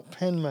friggin' felt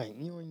pen, mate.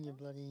 You and your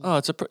bloody... Oh,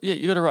 yeah,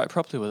 you got to write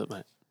properly with it,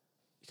 mate.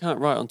 You can't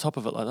write on top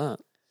of it like that.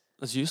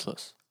 That's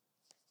useless.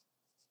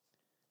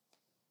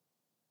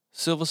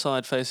 Silver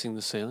side facing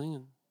the ceiling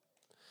and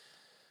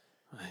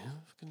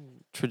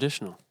fucking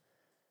traditional.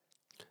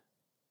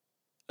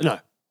 No,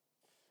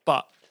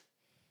 but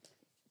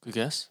good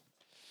guess.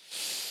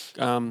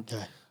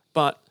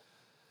 But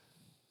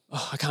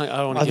I can't. I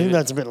don't want to. I think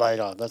that's a bit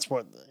later. That's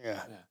what.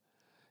 Yeah.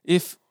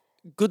 If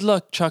Good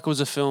Luck Chuck was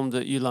a film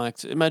that you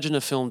liked, imagine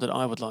a film that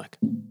I would like.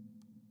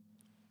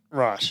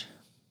 Right.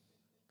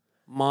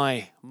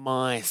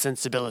 My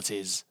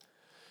sensibilities.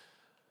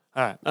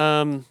 All right.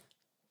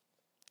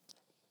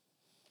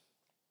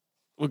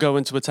 We'll go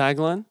into a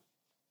tagline.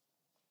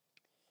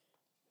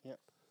 Yep.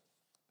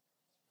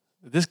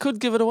 This could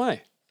give it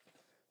away.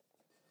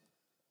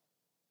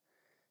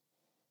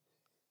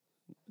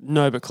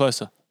 No, but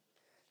closer.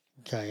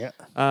 Okay, yeah.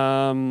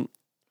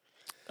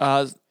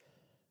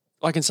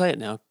 I can say it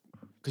now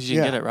because you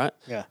can get it, right?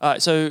 Yeah. All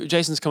right, so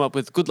Jason's come up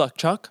with Good Luck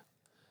Chuck,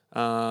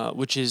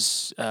 which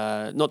is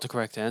not the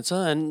correct answer.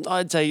 And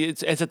I'd say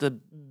it's at the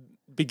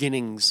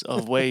beginnings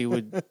of where you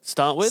would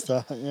start with.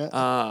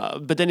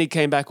 But then he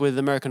came back with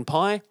American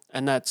Pie,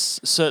 and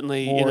that's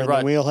certainly More in the in right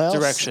the wheelhouse?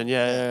 direction.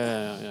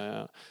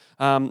 Yeah.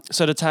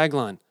 So the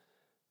tagline,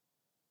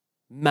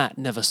 Matt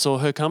never saw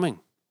her coming,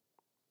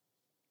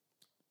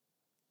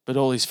 but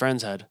all his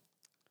friends had.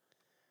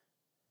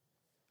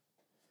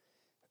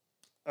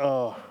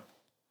 Oh.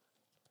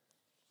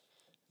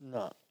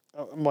 No.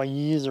 My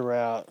years are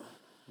out.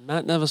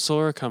 Matt never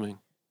saw her coming,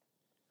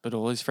 but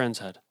all his friends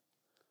had.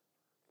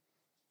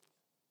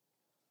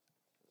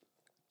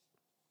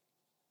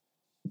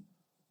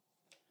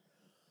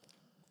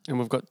 And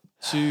we've got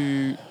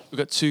two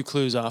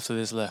clues after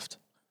this left.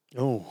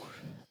 Oh.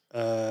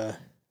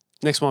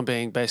 Next one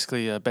being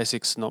basically a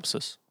basic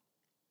synopsis.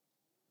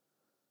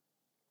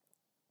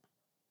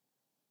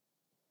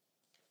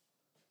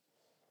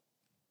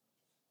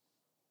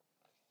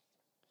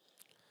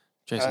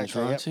 Jason's Okay,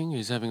 yep. writing.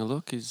 He's having a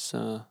look. He's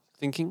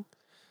thinking.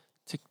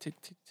 Tick,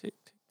 tick, tick, tick,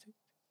 tick, tick.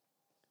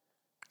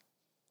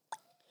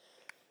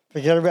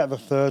 Forget about the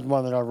third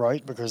one that I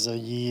wrote because the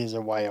years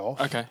are way off.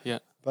 Okay, yeah.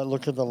 But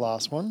look at the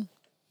last one.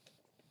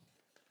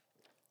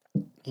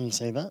 Can you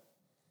see that?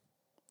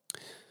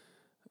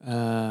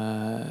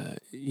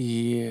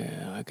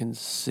 Yeah, I can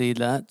see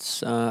that.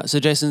 So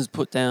Jason's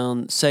put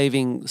down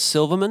Saving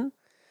Silverman.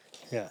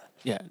 Yeah.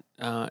 Yeah,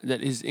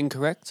 that is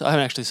incorrect. I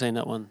haven't actually seen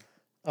that one.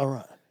 All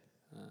right.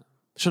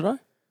 Should I?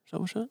 Should I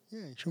watch that?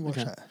 Yeah, you should watch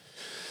that.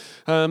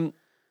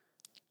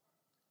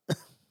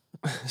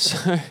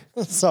 So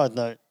Side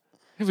note.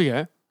 here we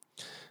go.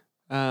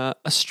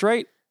 A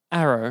straight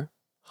arrow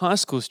high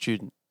school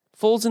student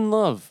falls in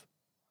love,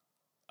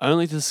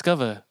 only to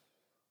discover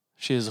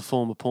she is a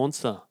former porn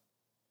star.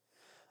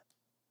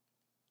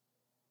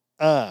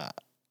 Okay,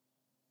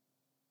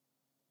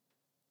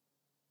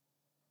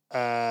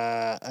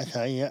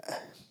 yeah.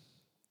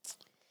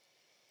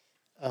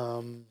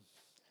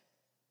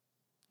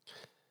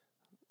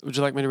 Would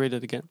you like me to read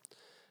it again?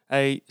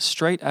 A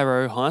straight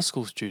arrow high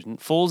school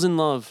student falls in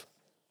love,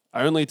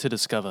 only to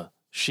discover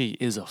she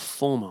is a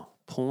former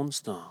porn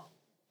star.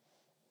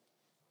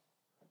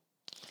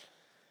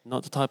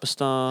 Not the type of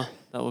star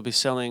that will be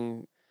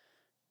selling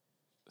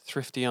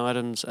thrifty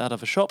items out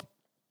of a shop,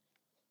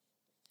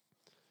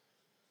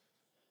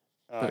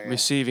 but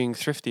receiving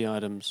thrifty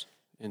items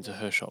into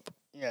her shop.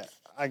 Yeah,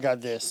 I got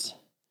this.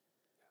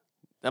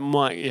 That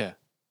might, yeah.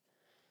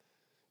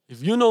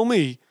 If you know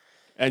me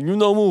and you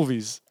know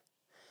movies,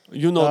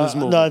 you know this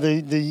movie. No,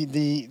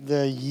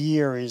 the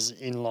year is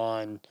in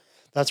line.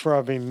 That's where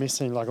I've been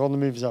missing. Like all the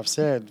movies I've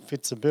said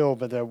fits the bill,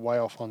 but they're way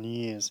off on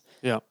years.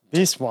 Yeah.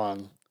 This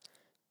one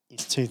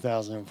is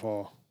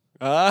 2004.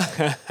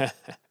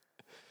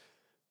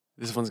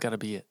 This one's got to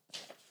be it.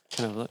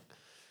 Can I have a look?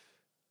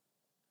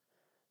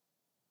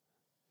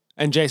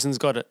 And Jason's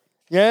got it.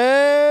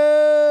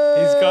 Yeah!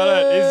 He's got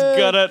it. He's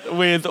got it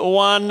with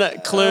one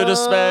clue to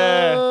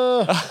spare.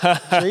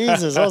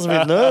 Jesus, I was a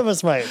bit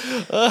nervous, mate.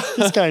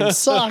 This game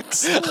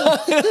sucks.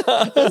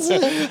 That's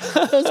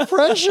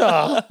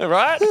pressure.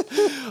 Right?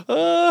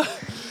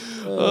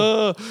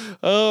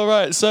 All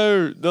right.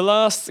 So the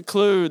last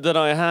clue that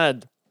I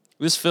had,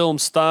 this film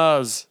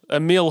stars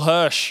Emile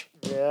Hirsch.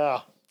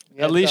 Yeah.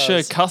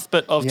 Alicia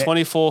Cuthbert of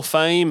 24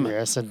 fame.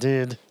 Yes, it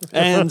did.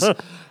 And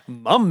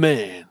my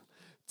man,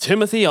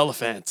 Timothy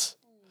Oliphant.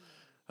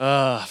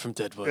 From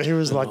Deadwood. He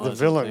was like the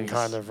villain,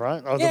 kind of,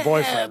 right? Or the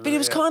boyfriend. But he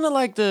was kind of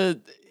like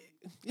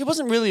he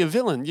wasn't really a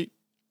villain.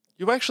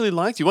 You actually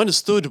liked, you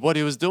understood what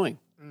he was doing.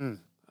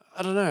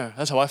 I don't know.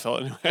 That's how I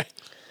felt anyway.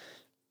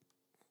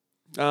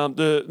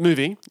 The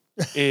movie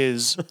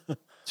is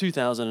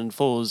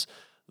 2004's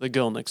The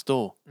Girl Next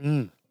Door.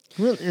 Really,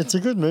 it's a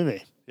good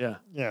movie. Yeah.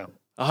 Yeah.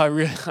 I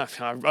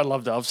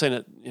loved it. I've seen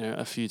it,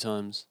 a few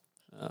times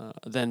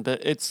then. But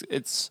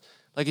it's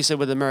like you said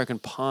with American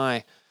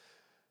Pie.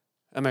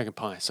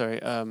 Sorry.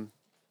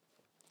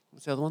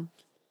 What's the other one?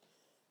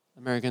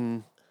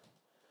 American.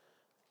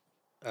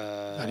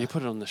 How do you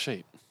put it on the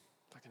sheet?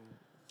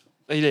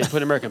 Oh, you did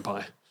put American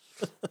Pie.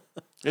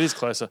 It is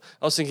closer.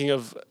 I was thinking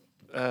of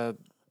Kevin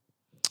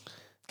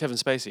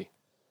Spacey.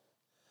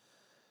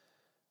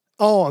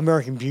 Oh,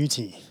 American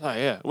Beauty. Oh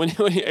yeah, when you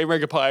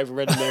American Pie, I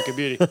read American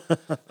Beauty.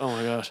 Oh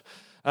my gosh.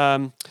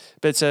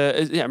 But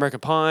yeah, American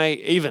Pie,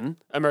 even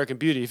American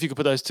Beauty. If you could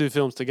put those two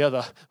films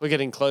together, we're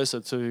getting closer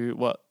to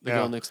what The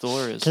Girl Next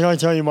Door is. Can I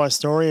tell you my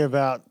story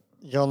about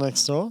Girl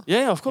Next Door?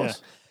 Yeah, of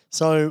course. Yeah.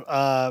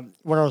 So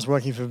when I was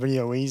working for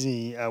Video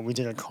Easy, we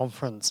did a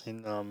conference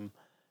in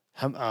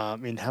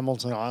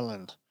Hamilton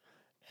Island,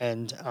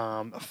 and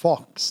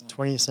Fox,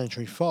 20th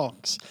Century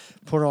Fox,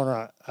 put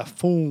on a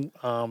full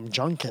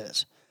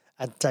junket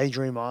at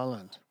Daydream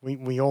Island.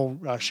 We all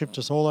shipped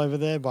us all over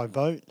there by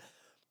boat.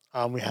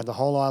 We had the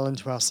whole island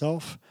to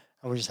ourselves,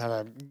 and we just had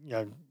a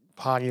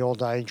party all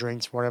day,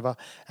 drinks, whatever.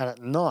 And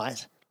at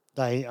night,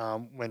 they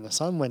when the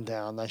sun went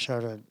down, they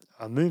showed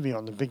a movie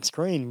on the big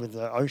screen with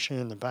the ocean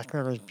in the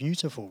background. It was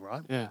beautiful,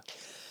 right? Yeah.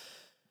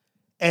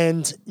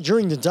 And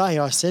during the day,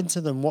 I said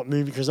to them, "What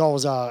movie?" Because I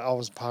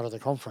was part of the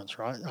conference,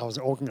 right? I was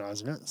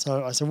organising it.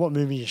 So I said, "What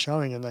movie are you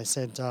showing?" And they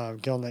said,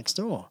 "Girl Next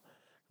Door."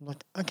 I'm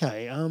like,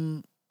 "Okay,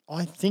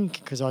 I think,"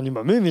 because I knew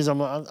my movies. I'm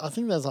like, "I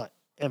think that's like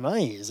MA,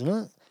 isn't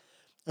it?"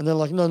 And they're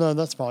like, no,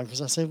 that's fine.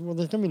 Because I said, "Well,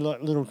 there's gonna be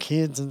like little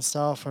kids and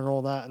stuff and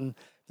all that." And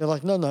they're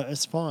like, no,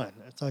 it's fine.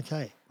 It's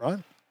okay, right?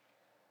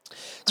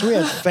 So we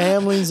had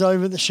families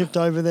shipped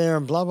over there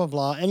and blah, blah,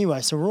 blah.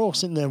 Anyway, so we're all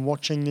sitting there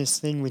watching this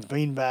thing with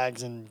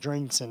beanbags and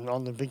drinks and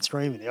on the big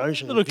screen with the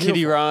ocean. Little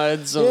kiddie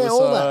rides on the all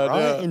side. that, right?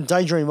 Yeah. In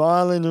Daydream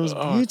Island, it was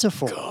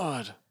beautiful.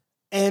 God.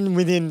 And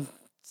within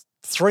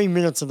 3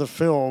 minutes of the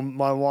film,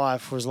 my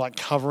wife was like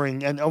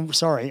covering, and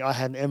I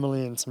had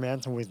Emily and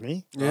Samantha with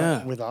me,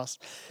 with us.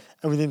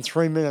 And within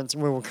 3 minutes,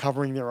 we were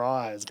covering their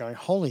eyes going,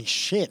 holy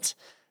shit,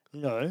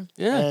 Yeah.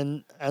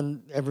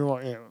 And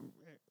everyone,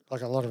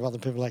 like a lot of other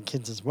people had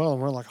kids as well.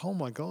 And we're like, oh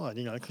my God,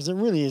 because it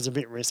really is a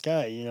bit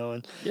risque,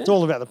 and it's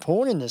all about the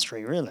porn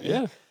industry, really.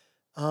 Yeah.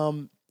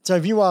 So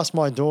if you ask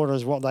my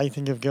daughters what they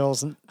think of Girl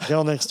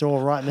Next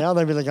Door right now,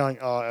 they'd be going,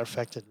 oh, it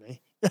affected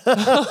me.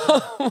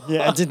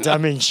 Yeah, it did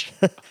damage.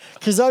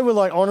 Because they were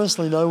like,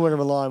 honestly, nowhere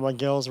to lie. My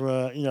girls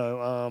were,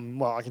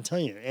 well, I can tell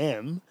you,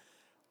 Em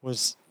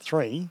was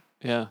 3.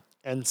 Yeah.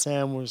 And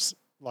Sam was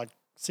like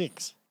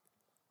 6.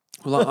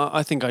 Well,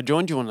 I think I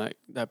joined you on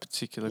that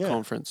particular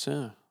conference,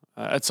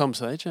 at some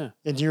stage, yeah.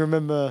 And do you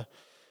remember?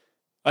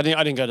 I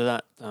didn't go to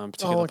that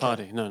particular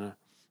party. No.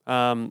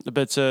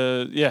 But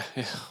yeah,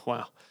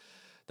 wow.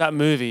 That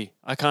movie,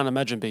 I can't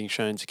imagine being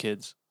shown to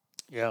kids.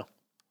 Yeah.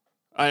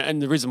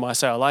 And the reason why I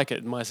say I like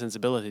it, my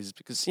sensibilities, is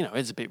because,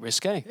 it's a bit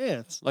risque. Yeah.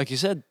 It's, like you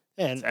said,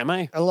 and it's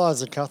MA.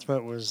 Eliza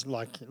Cuthbert was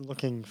like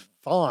looking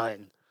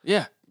fine.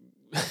 Yeah.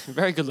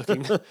 Very good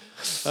looking.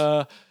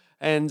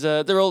 And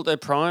they're all their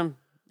prime,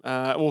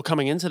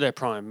 coming into their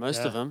prime,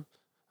 most of them.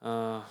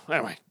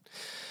 Anyway,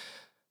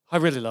 I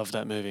really love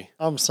that movie.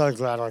 I'm so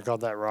glad I got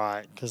that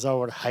right, because I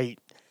would hate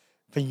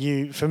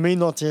for me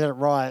not to get it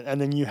right, and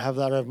then you have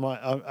that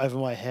over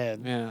my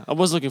head. Yeah, I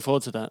was looking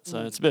forward to that,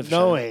 so it's a bit of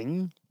a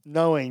shame.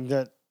 Knowing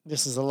that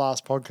this is the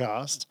last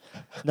podcast,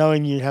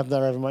 knowing you have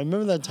that over my...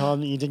 Remember that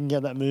time that you didn't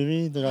get that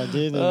movie that I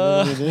did?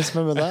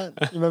 Remember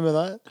that? You remember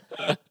that?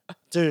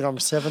 Dude, I'm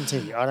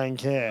 70. I don't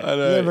care. I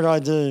know. Yeah, but I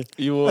do.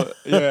 You were,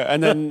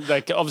 and then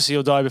obviously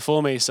you'll die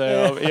before me,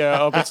 so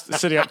I'll be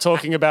sitting up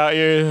talking about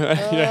you.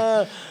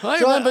 I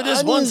remember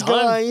this one time.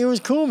 Guy, he was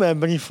cool, man,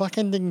 but he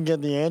fucking didn't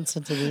get the answer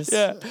to this.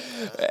 Yeah,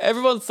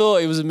 everyone thought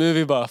he was a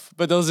movie buff,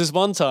 but there was this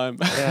one time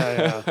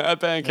at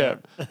band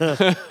camp.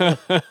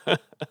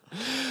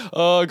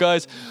 Oh,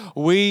 guys,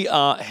 we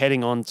are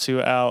heading on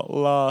to our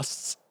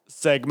last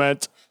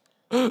segment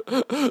ever,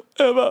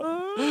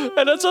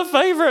 and it's a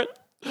favourite.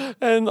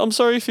 And I'm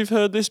sorry if you've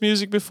heard this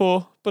music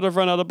before, but I've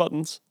run out of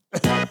buttons.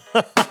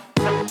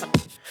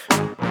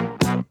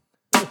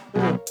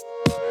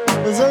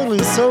 There's only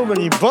so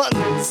many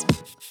buttons.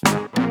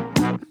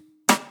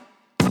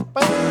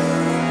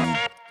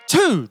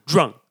 Two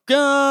drunk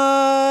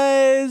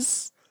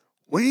guys.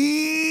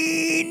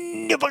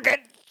 We never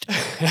get.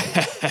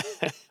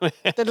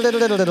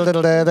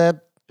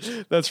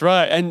 That's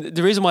right. And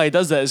the reason why he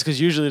does that is because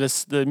usually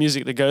the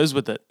music that goes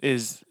with it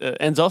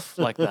ends off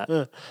like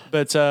that.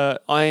 But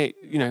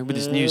with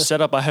this new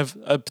setup, I have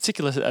a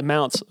particular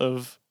amount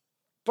of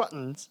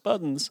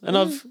buttons, and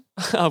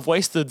I've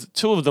wasted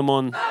 2 of them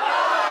on.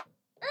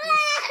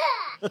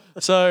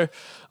 So,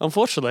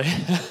 unfortunately,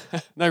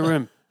 no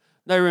room,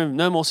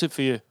 no more soup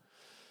for you.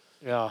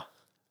 Yeah.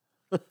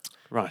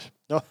 Right.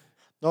 No.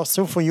 Not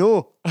still for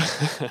you.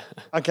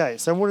 Okay,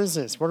 so what is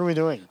this? What are we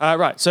doing?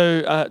 Right,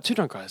 so Two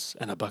Drunk Guys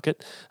and a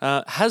Bucket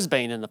has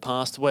been in the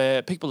past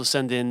where people will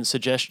send in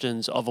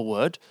suggestions of a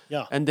word.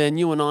 Yeah. And then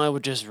you and I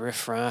would just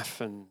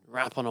riff-raff and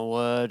rap on a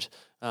word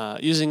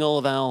using all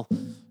of our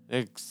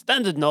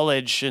extended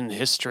knowledge and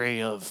history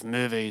of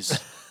movies.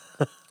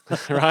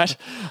 Right?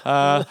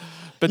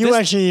 But you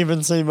actually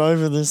even seem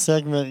over this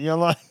segment. You're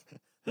like...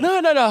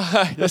 No.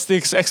 That's the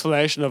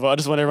explanation of it. I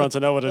just want everyone to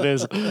know what it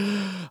is.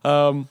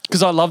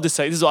 Because I love this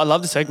segment. I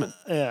love the segment.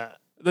 Yeah.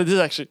 This is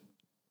actually,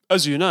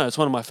 as you know, it's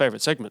one of my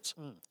favourite segments.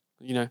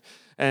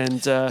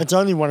 And... it's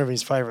only one of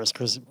his favourites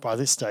because by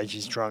this stage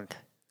he's drunk.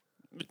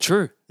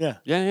 True. Yeah.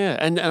 Yeah.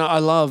 And I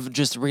love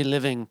just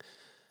reliving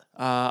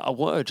a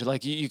word.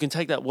 Like you can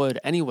take that word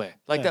anywhere.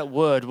 Like that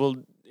word will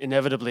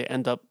inevitably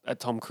end up at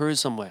Tom Cruise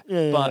somewhere.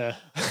 Yeah, but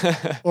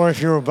or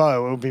if you're a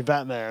Bo, it would be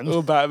Batman.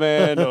 or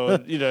Batman, or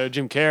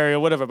Jim Carrey, or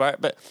whatever.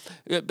 But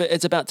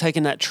it's about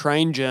taking that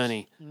train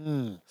journey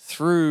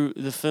through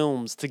the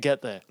films to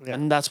get there,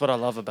 and that's what I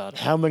love about it.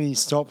 How many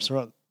stops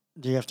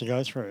do you have to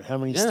go through? How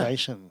many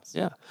stations?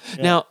 Yeah.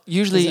 Now,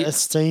 usually, is it a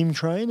steam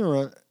train or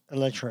an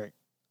electric?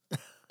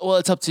 Well,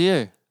 it's up to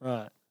you.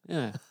 Right.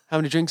 Yeah. How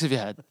many drinks have you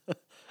had?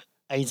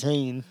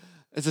 18.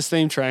 It's a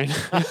steam train.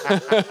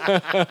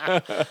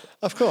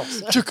 Of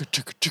course.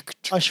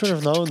 I should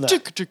have known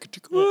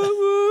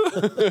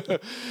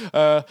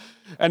that.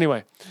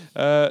 Anyway,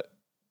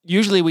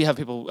 usually we have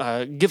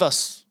people give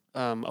us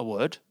a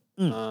word,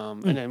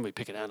 and then we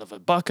pick it out of a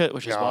bucket,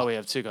 which is why we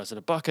have two guys in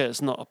a bucket.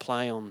 It's not a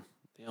play on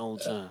the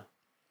old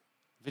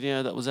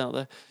video that was out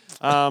there.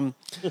 I'm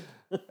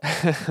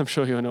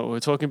sure you know what we're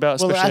talking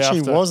about. Well, it especially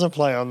actually was a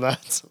play on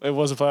that. It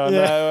was a play on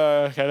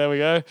that. Okay, there we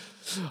go.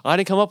 I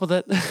didn't come up with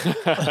it.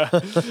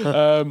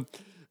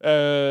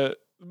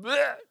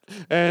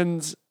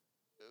 And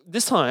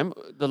this time,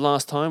 the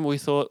last time, we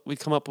thought we'd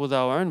come up with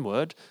our own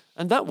word,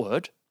 and that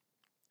word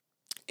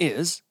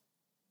is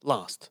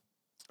last.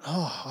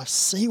 Oh, I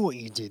see what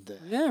you did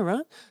there. Yeah,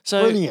 right.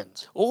 So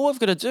Brilliant. all I've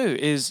got to do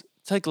is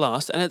take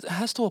last, and it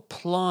has to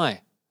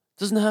apply.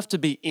 It doesn't have to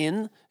be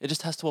in. It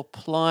just has to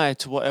apply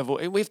to whatever.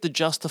 We have to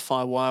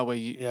justify why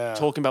we're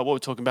talking about what we're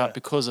talking about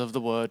because of the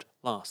word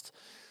last.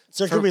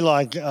 So it could be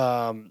like, it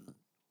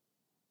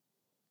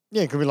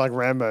could be like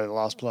Rambo,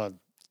 Last Blood.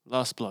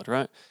 Last Blood,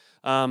 right?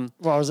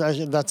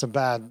 That's a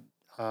bad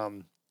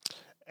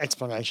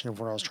explanation of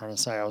what I was trying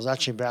to say. I was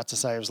actually about to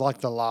say it was like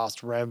the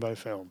last Rambo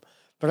film,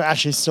 but it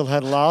actually still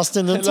had last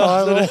in the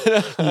title.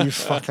 You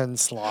fucking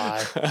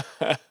sly.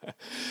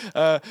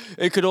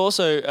 It could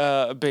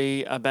also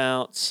be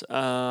about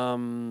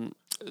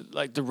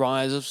like the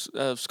rise of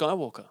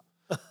Skywalker,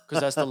 because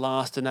that's the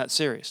last in that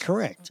series.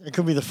 Correct. It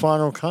could be the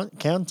final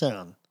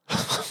countdown.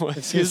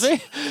 Excuse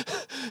me?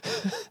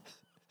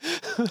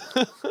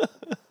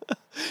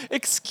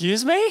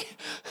 Excuse me?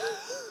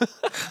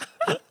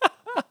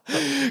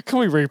 Can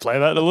we replay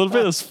that a little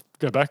bit? Let's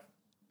go back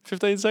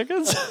 15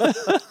 seconds.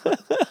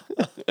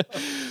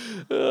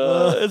 It's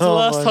the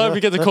last time you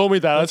get to call me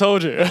that. I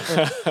told you.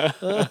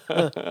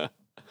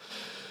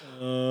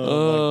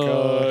 Oh my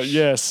gosh.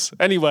 Yes.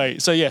 Anyway,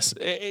 so yes,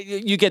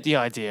 you get the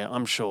idea,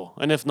 I'm sure.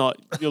 And if not,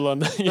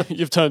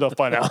 you've turned off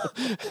by now.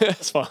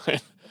 It's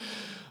fine.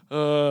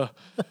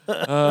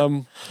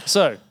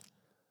 So,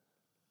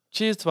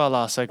 cheers to our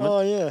last segment.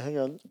 Oh yeah, hang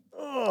on.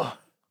 Oh.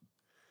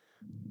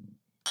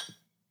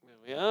 There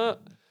we are.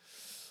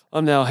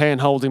 I'm now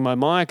hand holding my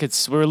mic.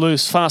 We're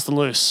loose, fast and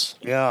loose.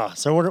 Yeah.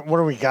 So what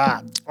do we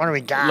got? What do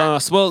we got?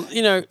 Last. Well,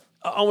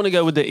 I want to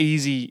go with the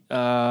easy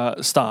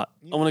start.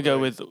 I want to go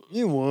with.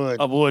 You would.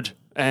 I would,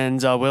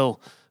 and I will.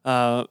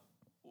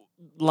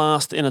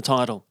 Last in a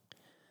title.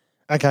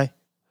 Okay.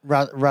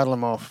 Rattle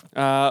them off.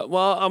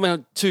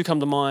 Well, two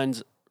come to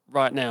mind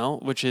right now,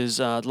 which is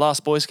The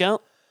Last Boy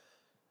Scout.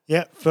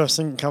 Yeah. First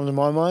thing that come to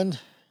my mind.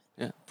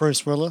 Yeah.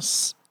 Bruce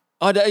Willis.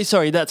 Oh,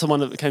 sorry, that's the one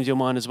that came to your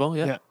mind as well.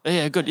 Yeah.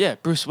 Yeah. Good. Yeah.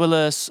 Bruce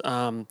Willis.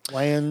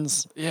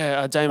 Wayans.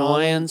 Yeah. Damon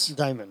Wayans.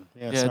 Damon.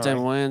 Yeah. Sorry.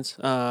 Damon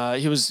Wayans.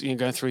 He was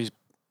going through his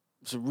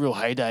real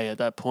heyday at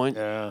that point,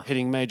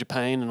 hitting Major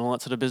Payne and all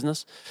that sort of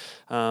business.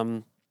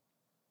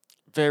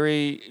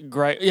 Very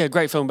great,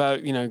 great film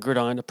about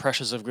gridiron, the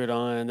pressures of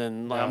gridiron,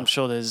 and I'm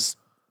sure there's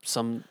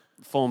some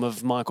form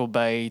of Michael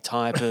Bay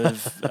type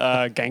of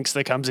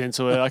gangster comes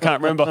into it. I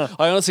can't remember.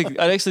 I actually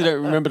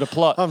don't remember the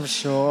plot. I'm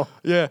sure.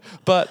 Yeah,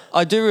 but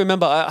I do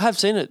remember. I have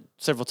seen it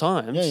several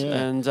times,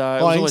 and it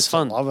was always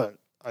fun. I love it.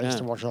 I used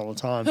to watch it all the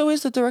time. Who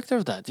is the director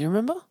of that? Do you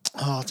remember?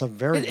 Oh, it's a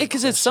very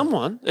because it's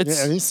someone. it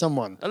is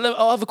someone.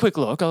 I'll have a quick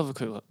look.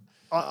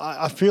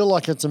 I feel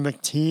like it's a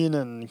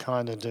McTiernan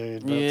kind of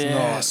dude, but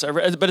it's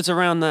not. But it's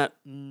around that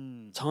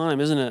time,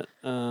 isn't it?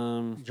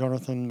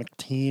 Jonathan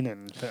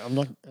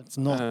McTiernan. It's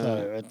not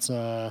though.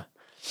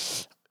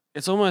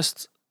 It's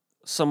almost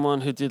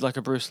someone who did like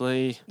a Bruce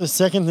Lee. The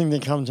second thing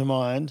that comes to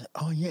mind.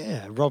 Oh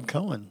yeah, Rob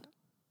Cohen.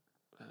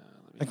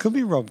 It could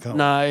be Rob Cohen.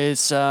 No,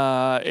 it's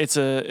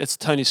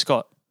Tony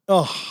Scott.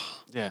 Oh.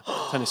 Yeah,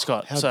 Tony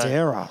Scott. How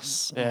dare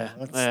us? Yeah.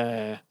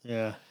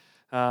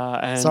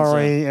 And,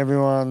 sorry,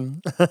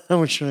 everyone.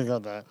 We should have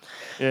got that.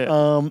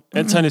 Yeah.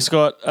 And Tony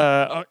Scott,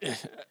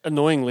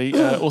 annoyingly,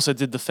 also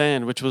did The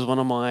Fan, which was one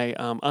of my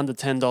under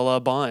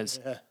 $10 buys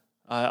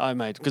I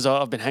made because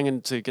I've been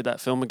hanging to get that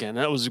film again.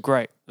 And it was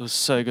great. It was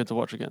so good to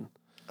watch again.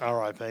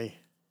 R.I.P.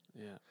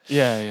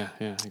 Yeah,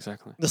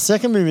 exactly. The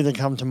second movie that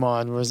come to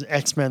mind was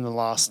X-Men: The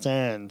Last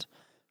Stand,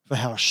 for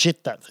how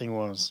shit that thing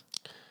was.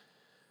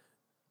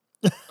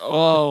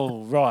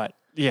 Oh, right.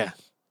 Yeah.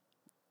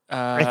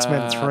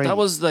 X-Men 3. That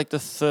was like the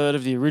third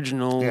of the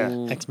original.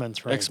 Yeah, X-Men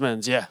 3.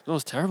 X-Men's, yeah. That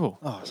was terrible.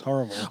 Oh, it's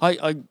horrible.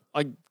 I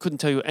couldn't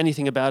tell you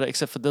anything about it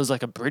except for there's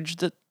like a bridge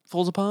that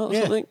falls apart or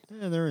something.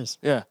 Yeah, there is.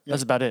 Yeah,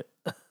 that's about it.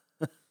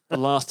 The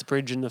last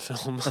bridge in the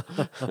film.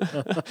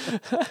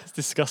 It's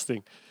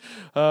disgusting.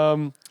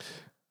 No,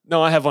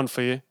 I have one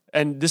for you.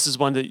 And this is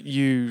one that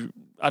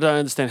I don't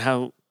understand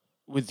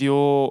with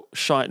your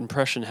shite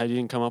impression, how you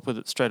didn't come up with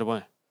it straight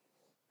away.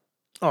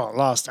 Oh,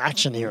 Last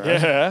Action Hero.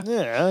 Yeah.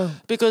 Yeah.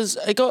 Because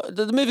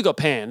the movie got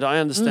panned. I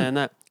understand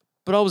that.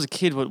 But I was a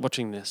kid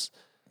watching this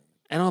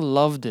and I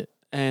loved it.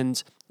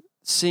 And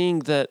seeing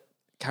that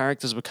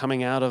characters were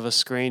coming out of a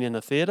screen in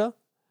a theater,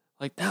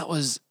 like that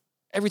was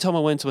every time I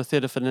went to a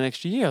theater for the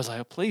next year, I was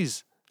like, oh,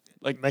 please,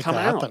 like Make come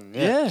that out. happen.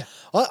 Yeah.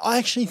 I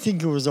actually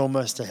think it was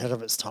almost ahead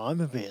of its time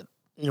a bit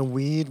in a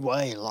weird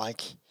way.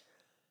 Like,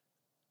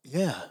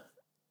 yeah,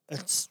 I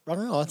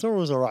don't know. I thought it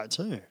was all right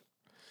too.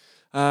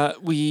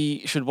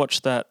 We should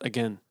watch that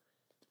again.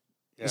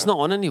 Yeah. It's not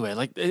on anywhere.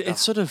 Like it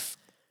sort of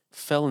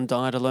fell and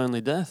died a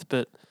lonely death,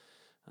 but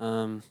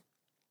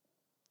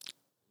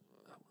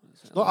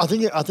Well, I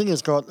think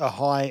it's got a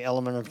high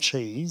element of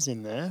cheese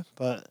in there,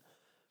 but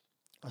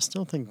I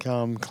still think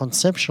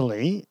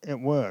conceptually it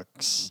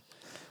works.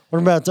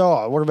 What about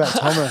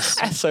Thomas?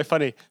 That's so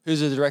funny. Who's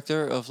the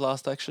director of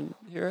Last Action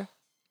Hero?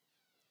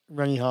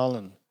 Rennie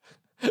Harlan.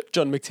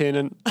 John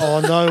McTiernan. Oh,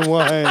 no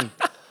way.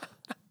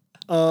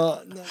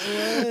 No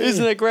way.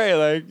 Isn't it great?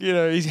 Like, you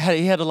know,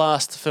 he had a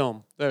last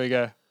film. There we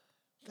go.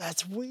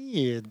 That's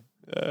weird.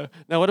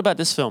 Now, what about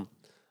this film?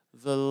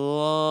 The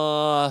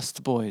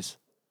Last Boys.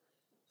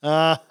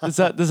 Does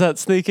that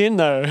sneak in?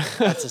 No.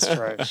 That's a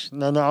stretch.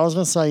 No, I was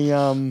going to say,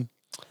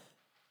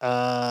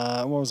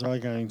 what was I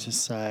going to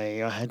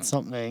say? I had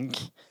something.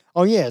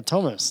 Oh, yeah,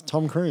 Tom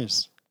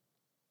Cruise.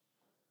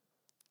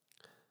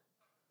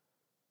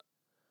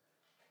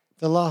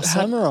 The Last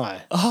Samurai.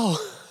 Oh.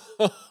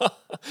 I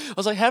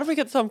was like, how did we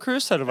get Tom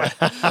Cruise straight away?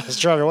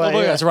 Straight away.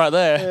 Oh, yeah. it's right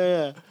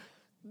there. Yeah.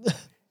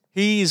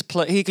 You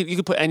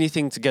could put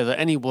anything together,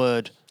 any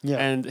word,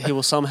 and he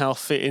will somehow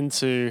fit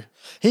into.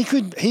 He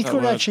could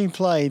word. actually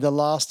play the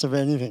last of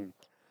anything.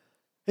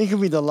 He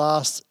could be the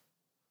last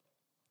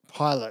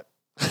pilot.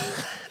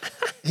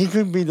 He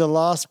could be the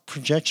last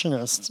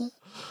projectionist.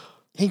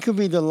 He could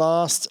be the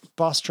last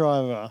bus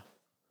driver.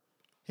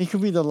 He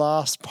could be the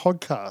last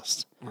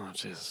podcast. Oh,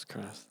 Jesus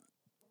Christ.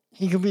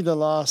 He could be the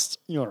last,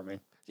 you know what I mean?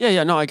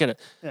 Yeah, no, I get it.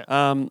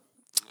 Yeah.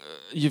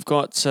 You've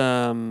got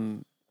Star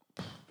Wars.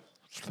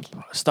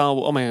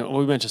 I mean,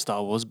 we mentioned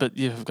Star Wars, but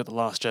you've got The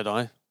Last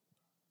Jedi.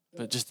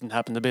 But it just didn't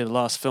happen to be the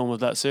last film of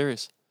that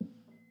series.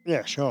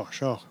 Yeah, sure.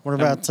 What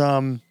about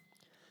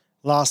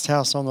Last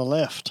House on the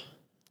Left?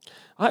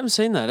 I haven't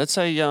seen that. It's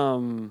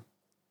a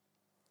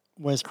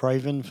Wes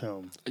Craven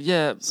film.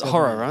 Yeah, 70s.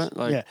 horror, right?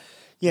 Like,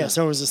 yeah.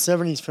 So it was a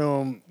 70s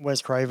film,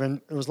 Wes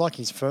Craven. It was like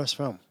his first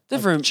film.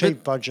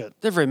 Cheap budget.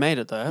 They've remade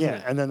it though, haven't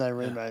they? And then they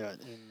remade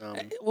it.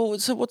 Well,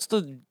 so what's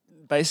the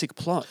basic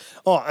plot?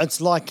 Oh, it's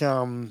like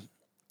what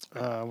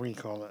do you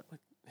call it?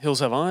 Hills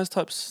Have Eyes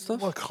type stuff?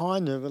 Well,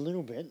 kind of, a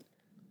little bit.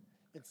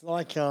 It's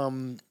like what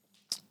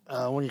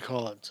do you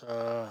call it?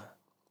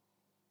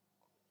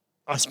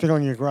 I Spit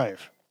on Your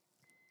Grave.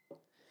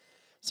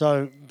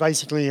 So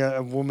basically,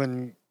 a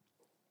woman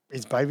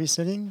is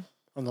babysitting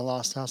on the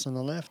last house on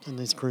the left, and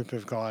this group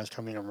of guys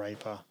come in and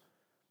rape her,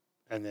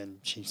 and then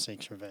she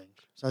seeks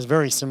revenge. So it's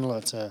very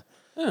similar to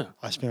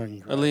I Spit on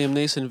Your Grave. A Liam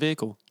Neeson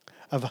vehicle.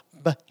 A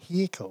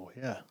vehicle,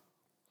 yeah.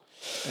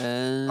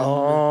 Yeah.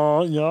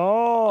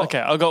 Okay,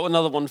 I got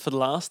another one for the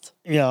last.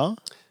 Yeah.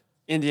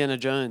 Indiana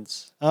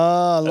Jones.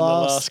 And The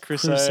Last Last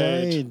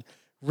Crusade.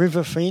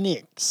 River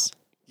Phoenix.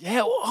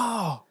 Yeah.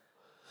 Oh.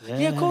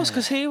 Yeah, of course,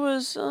 because he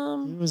was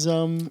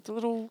the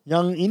little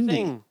young Indy.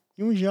 thing.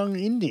 He was young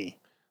Indy.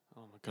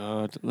 Oh my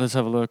God, let's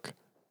have a look.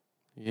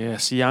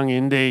 Yes, young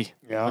Indy.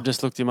 Yeah. I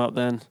just looked him up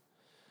then.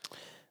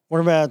 What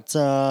about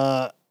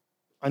I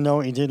Know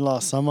What You Did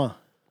Last Summer?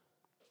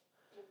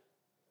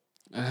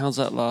 How's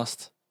that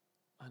last?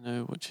 I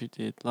know what you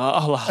did.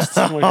 Last.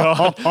 Oh my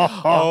God.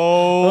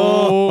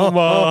 Oh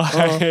my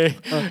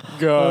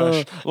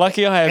gosh.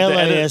 Lucky I have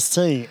LAST.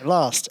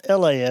 Last.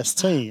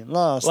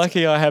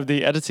 Lucky I have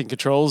the editing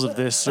controls of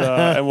this,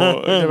 and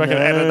we'll go back and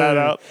edit that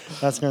out.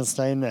 That's going to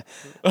stay in there.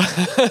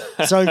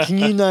 So, can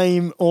you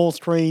name all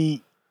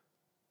three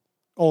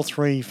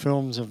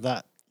films of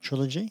that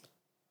trilogy?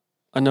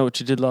 I Know What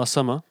You Did Last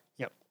Summer.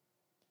 Yep.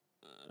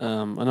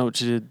 I Know What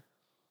You Did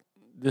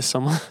This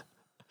Summer.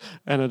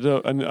 And I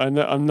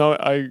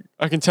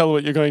can tell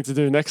what you're going to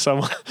do next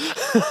summer.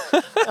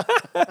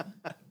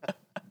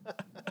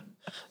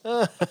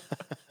 You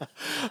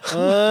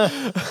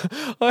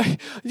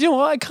know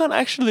what? I can't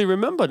actually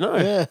remember.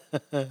 No.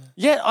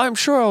 Yeah, I'm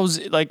sure I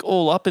was like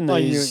all up in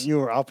these. You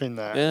were up in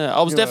that. Yeah,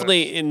 I was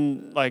definitely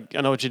in like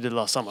I Know What You Did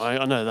Last Summer.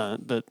 I know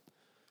that, but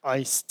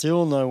I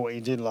still Know What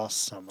You Did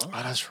Last Summer.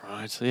 Oh, that's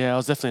right. Yeah, I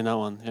was definitely in that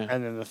one. Yeah.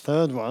 And then the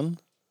third one.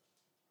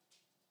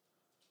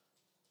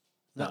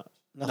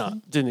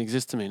 No, didn't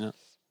exist to me. No.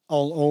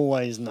 I'll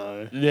always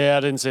know. Yeah, I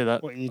didn't see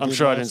that. What you I'm did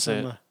sure I last didn't see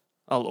it. summer.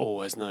 I'll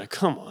always know.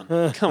 Come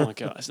on, come on,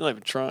 guys. Not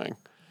even trying.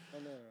 I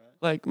know, right?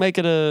 Like, make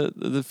it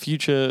the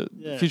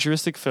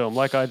futuristic film.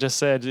 Like I just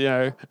said, you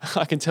know,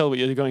 I can tell what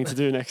you're going to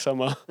do next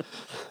summer.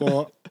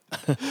 Well,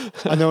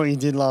 I Know What You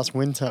Did Last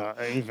Winter.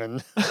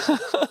 Even.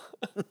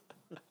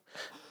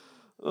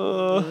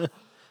 I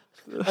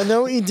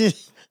know what you did.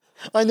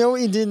 I know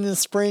what you did in the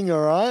spring.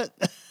 All right.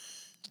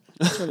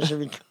 That's what it should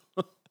be called.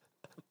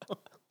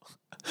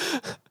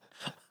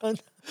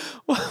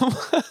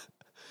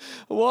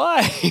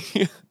 Why?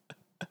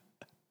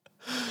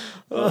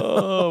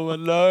 Oh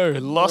no,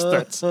 lost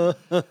it.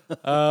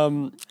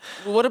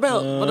 What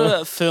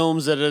about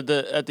films that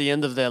are at the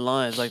end of their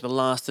lives, like the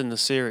last in the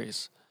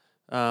series?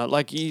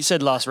 Like you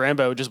said, Last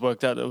Rambo, it just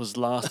worked out it was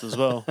last as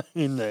well.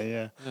 In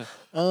there,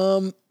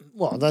 yeah.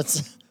 Well,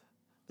 that's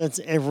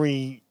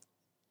every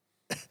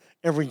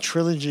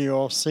trilogy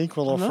or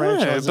sequel or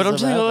franchise. But I'm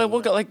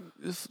saying,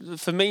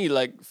 for me,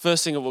 like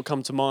first thing that will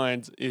come to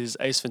mind is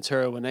Ace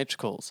Ventura: When Nature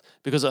Calls,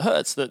 because it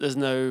hurts that there's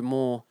no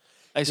more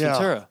Ace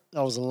Ventura.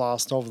 That was the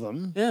last of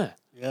them. Yeah.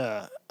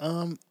 Yeah.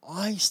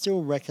 I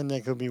still reckon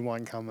there could be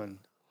one coming.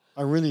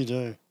 I really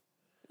do.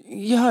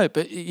 You hope,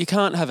 but you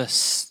can't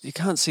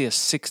see a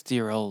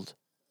 60-year-old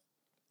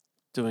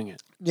doing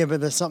it. Yeah,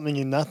 but there's something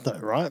in that though,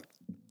 right?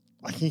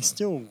 Like he's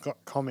still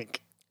got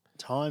comic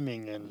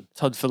timing and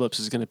Todd Phillips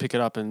is going to pick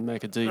it up and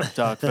make a deep,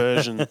 dark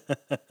version.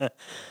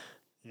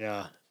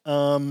 Yeah.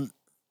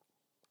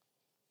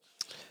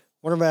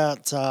 What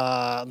about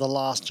the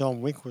last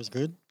John Wick was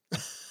good?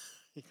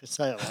 You could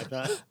say it like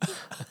that.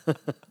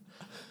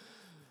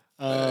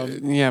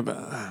 Yeah,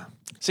 but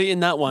see,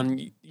 in that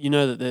one, you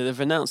know that they've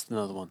announced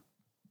another one,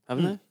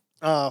 haven't they?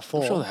 4. I'm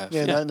sure they have.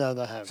 Yeah, no,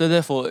 they have. So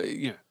therefore,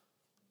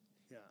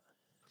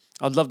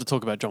 I'd love to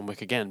talk about John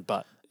Wick again,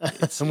 but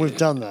and we've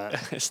done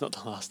that. It's not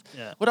the last.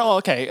 Yeah.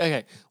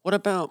 Okay. What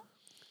about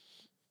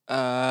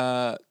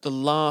the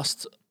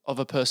last of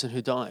a person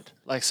who died?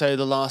 Like, say,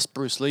 the last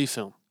Bruce Lee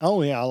film.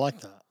 Oh yeah, I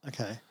like that.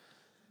 Okay.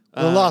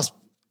 The last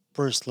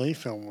Bruce Lee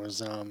film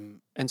was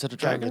Enter the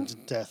Dragon.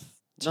 Death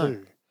 2. No.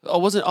 Oh,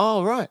 wasn't?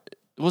 Oh, right.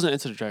 It wasn't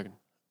Enter the Dragon.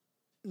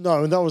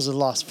 No, that was the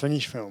last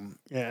finished film.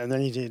 Yeah, and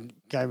then he did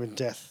Game of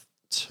Death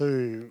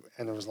 2,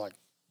 and it was like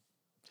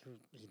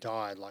he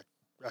died like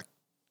a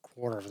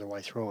quarter of the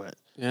way through it.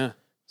 Yeah.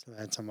 So they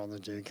had some other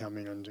dude come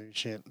in and do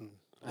shit and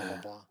blah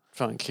blah blah.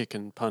 Try and kick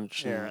and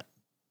punch. Yeah. And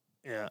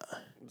Yeah.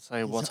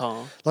 say what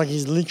are. Like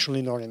he's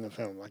literally not in the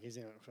film. Like he's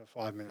in it for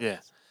 5 minutes. Yeah.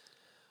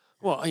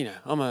 Well, I'm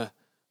not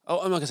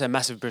gonna say a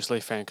massive Bruce Lee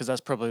fan because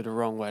that's probably the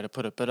wrong way to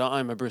put it. But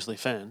I'm a Bruce Lee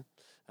fan.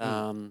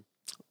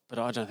 But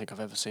I don't think I've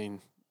ever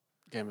seen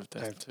Game of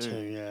Death 2.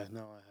 Yeah,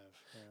 no, I have.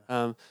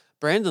 Yeah.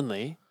 Brandon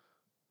Lee,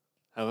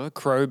 however,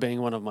 Crow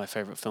being one of my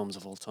favorite films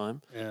of all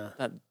time. Yeah.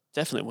 That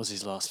definitely was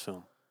his last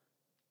film.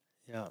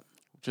 Yeah.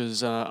 Which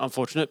is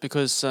unfortunate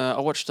because I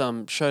watched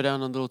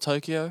Showdown on Little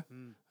Tokyo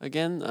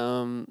again.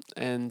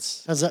 And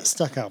has that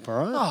stuck up,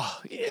 all right?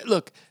 Oh, yeah,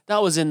 look,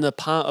 that was in the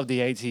part of the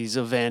 80s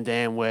of Van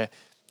Damme where,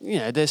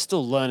 they're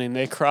still learning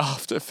their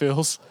craft, it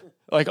feels.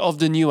 Like, of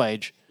the new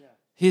age. Yeah.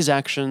 Here's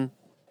action.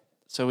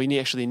 So we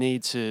actually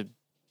need to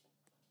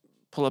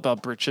pull up our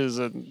britches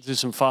and do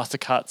some faster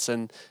cuts.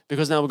 And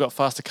because now we've got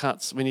faster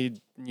cuts, we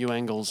need new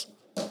angles.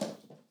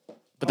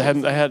 But they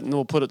hadn't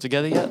all put it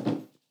together yet.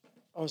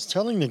 I was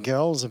telling the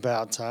girls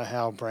about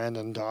how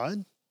Brandon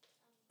died.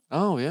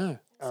 Oh, yeah.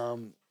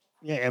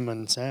 Yeah, Emma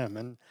and Sam.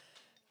 And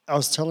I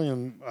was telling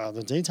them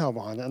the detail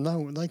behind it,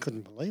 and they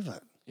couldn't believe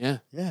it. Yeah.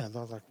 Yeah, they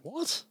were like,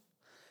 what?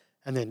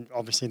 And then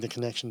obviously the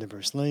connection to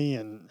Bruce Lee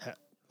and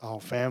the whole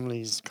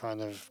family's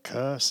kind of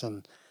curse.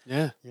 And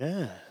yeah.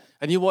 Yeah.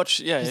 And you watch,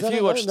 if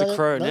you watch The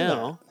Crow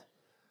now,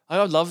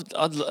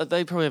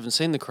 they probably haven't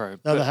seen The Crow.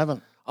 No, they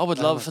haven't. I would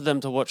love for them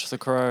to watch The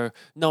Crow,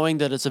 knowing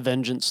that it's a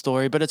vengeance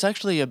story, but it's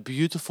actually a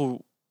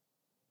beautiful,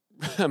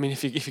 I mean,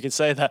 if you can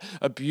say that,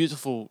 a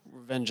beautiful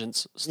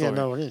vengeance story. Yeah,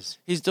 no, it is.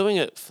 He's doing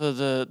it for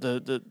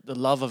the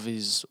love of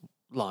his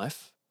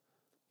life,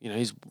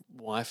 his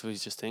wife, who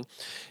he's just thing.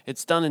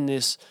 It's done in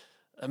this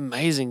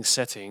amazing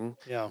setting.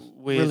 Yeah,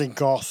 with really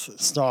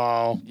goth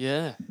style.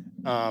 Yeah.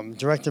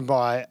 Directed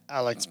by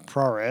Alex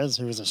Proyas,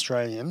 who is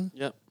Australian.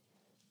 Yep.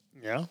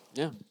 Yeah.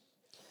 Yeah.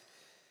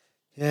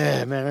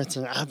 Yeah, man, it's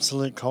an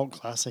absolute cult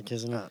classic,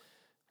 isn't it?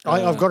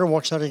 I've got to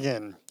watch that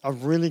again.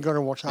 I've really got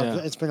to watch that.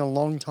 Yeah. It's been a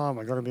long time,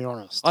 I've got to be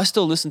honest. I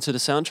still listen to the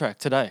soundtrack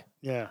today.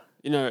 Yeah.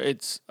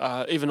 It's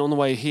even on the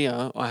way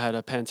here, I had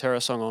a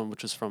Pantera song on,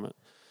 which was from it.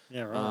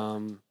 Yeah,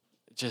 right.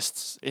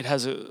 It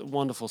has a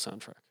wonderful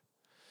soundtrack.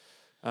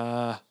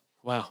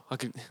 Wow,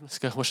 let's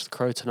go watch The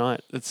Crow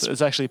tonight.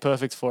 It's actually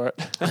perfect for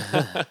it.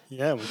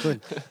 Yeah, we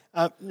could.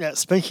 Now,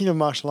 speaking of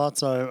martial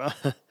arts, though,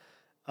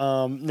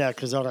 now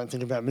because I don't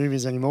think about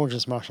movies anymore,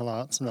 just martial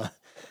arts. No,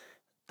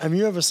 have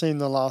you ever seen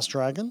The Last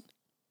Dragon?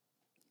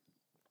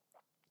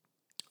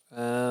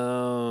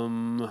 I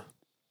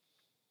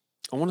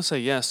want to say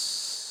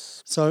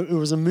yes. So it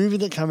was a movie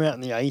that came out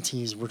in the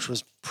 80s, which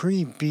was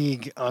pretty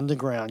big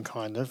underground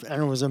kind of,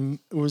 and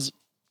it was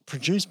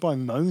produced by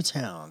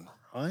Motown,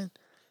 right?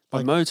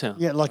 By Motown?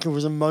 Yeah, like it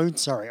was a It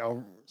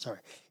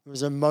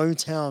was a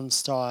Motown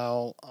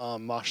style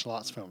martial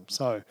arts film.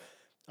 So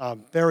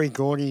Berry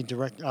Gordy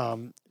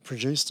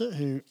produced it,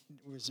 who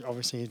was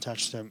obviously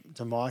attached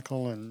to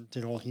Michael and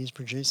did all his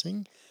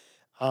producing.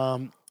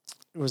 It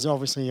was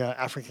obviously an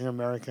African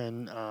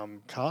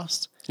American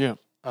cast. Yeah.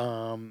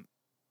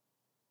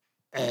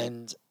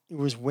 And it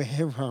was where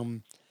it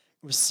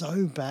was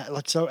so bad.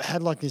 So it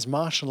had like this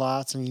martial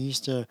arts, and he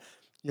used to,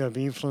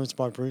 be influenced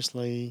by Bruce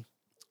Lee,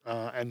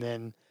 and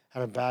then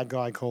had a bad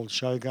guy called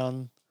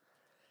Shogun.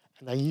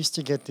 And they used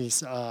to get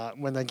this,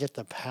 when they get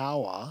the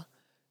power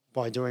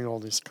by doing all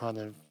this kind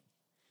of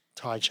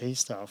Tai Chi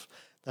stuff,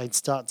 they'd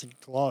start to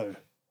glow.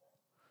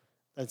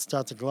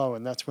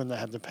 And that's when they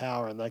had the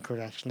power and they could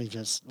actually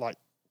just like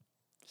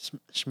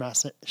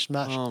smash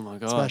Oh my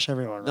God. smash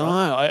everyone. No,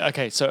 Right?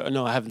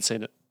 I haven't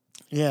seen it.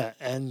 Yeah,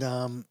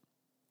 and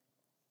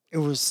it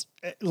was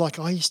like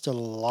I used to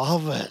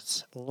love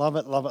it,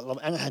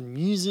 and it had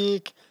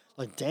music,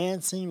 like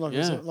dancing, like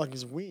Yeah. it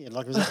was weird,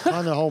 like it was that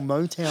kind of whole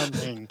Motown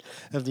thing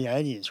of the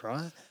 80s,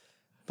 right?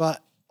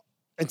 But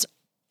it's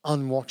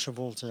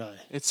unwatchable today.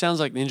 It sounds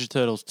like Ninja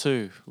Turtles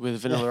 2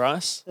 with Vanilla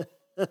Ice.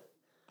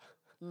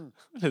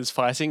 There's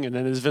fighting and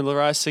then there's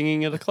Vanilla Ice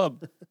singing at a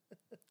club.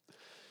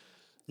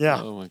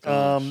 Yeah. Oh my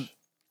gosh.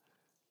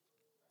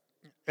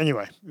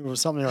 Anyway, it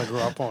was something I grew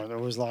up on. It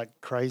was like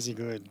crazy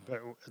good,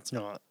 but it's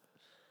not.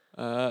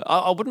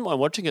 I wouldn't mind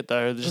watching it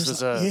though, just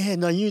as a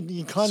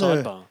you kind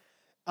of. sidebar.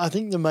 I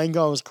think the main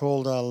guy was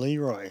called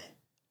Leroy.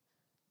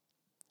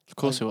 Of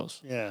course he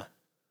was. Yeah.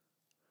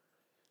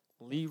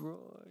 Leroy.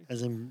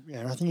 As in,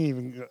 yeah, I think he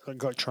even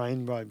got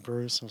trained by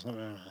Bruce or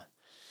something.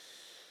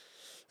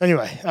 I don't know.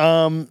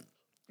 Anyway,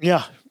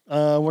 yeah.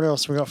 What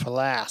else we got for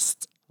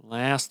last?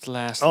 Last.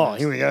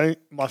 Here we go.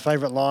 My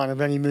favourite line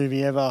of any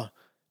movie ever.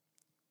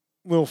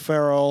 Will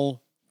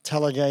Ferrell,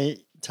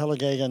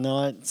 Talladega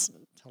Nights.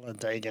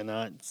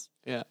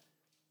 Yeah.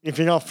 If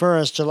you're not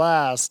first, you're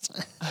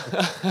last.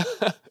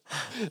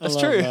 That's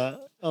true.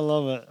 I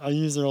love it. I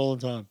use it all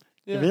the time.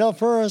 Yeah. If you're not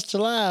first,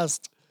 you're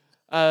last.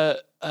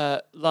 Last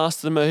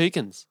of the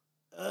Mohicans.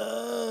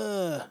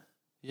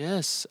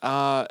 Yes.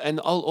 And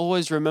I'll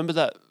always remember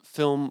that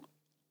film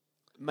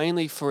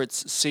mainly for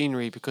its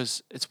scenery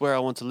because it's where I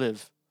want to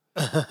live.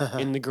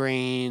 In the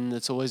green,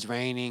 it's always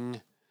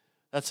raining,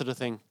 that sort of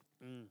thing.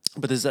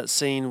 But there's that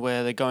scene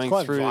where they're going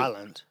Quite through.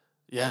 violent.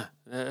 Yeah,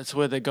 it's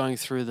where they're going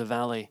through the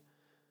valley,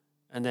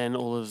 and then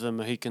all of the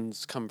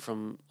Mohicans come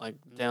from like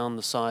down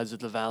the sides of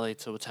the valley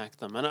to attack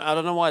them. And I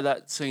don't know why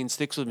that scene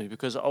sticks with me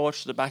because I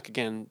watched it back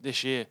again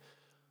this year,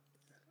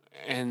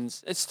 and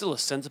it's still a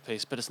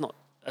centerpiece, but it's not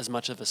as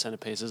much of a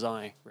centerpiece as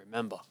I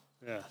remember.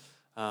 Yeah.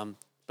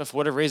 But for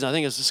whatever reason, I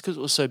think it's just because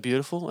it was so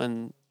beautiful,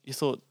 and you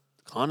thought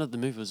kind of the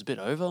movie was a bit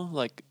over,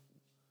 like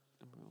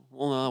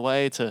on our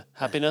way to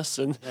happiness,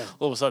 and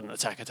all of a sudden,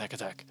 attack.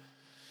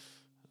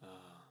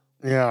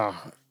 Yeah.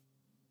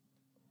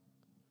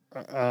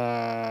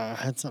 I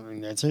had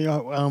something there too.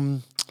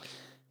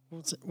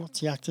 What's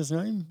the actor's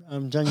name?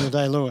 Daniel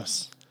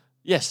Day-Lewis.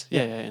 Yes,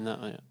 yeah, in that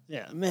one,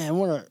 Yeah,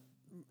 man,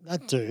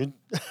 that dude.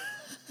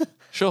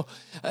 Sure.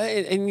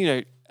 And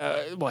you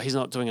know, he's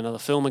not doing another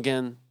film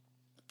again.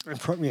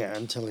 Yeah,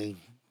 until he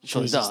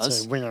Sure he chooses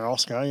does. to win an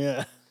Oscar,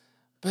 yeah.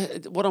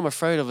 But what I'm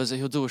afraid of is that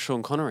he'll do a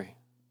Sean Connery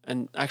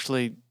and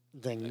actually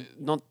Then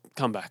not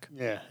come back.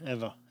 yeah,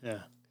 ever, yeah.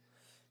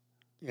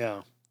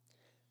 Yeah.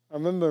 I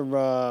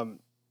remember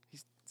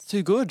It's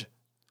too good.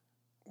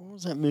 what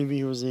was that movie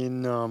he was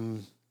in?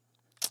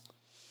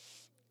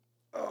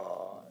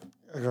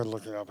 I gotta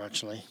look it up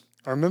actually.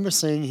 I remember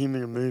seeing him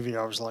in a movie.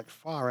 I was like,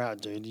 "Far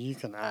out, dude! You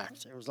can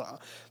act." It was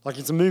like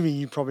it's a movie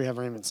you probably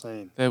haven't even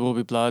seen. There Will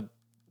Be Blood.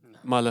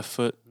 My Left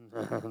Foot.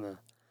 No.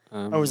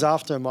 It was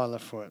after My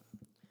Left Foot.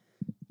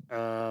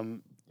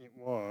 It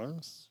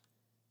was.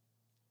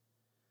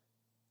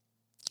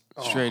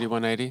 Straight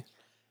 180.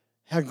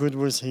 How good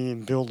was he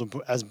in Bill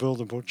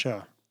the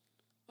Butcher?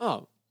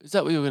 Oh, is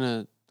that what you were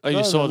gonna? Oh, you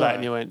No, saw no, that no.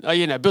 and you went,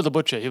 oh, Bill the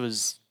Butcher. He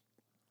was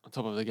on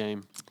top of the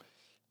game.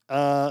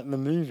 The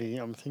movie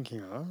I'm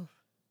thinking of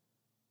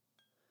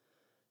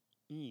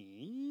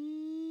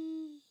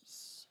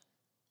is.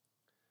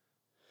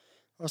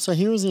 Oh, so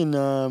he was in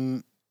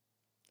A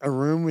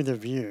Room with a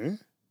View.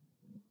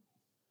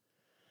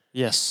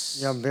 Yes.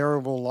 The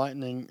Unbearable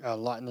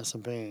Lightness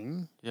of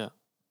Being. Yeah.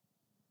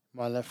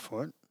 My Left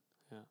Foot.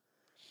 Yeah.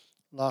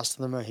 Last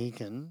of the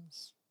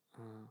Mohicans.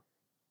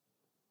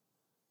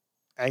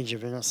 Age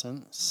of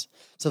Innocence.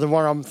 So the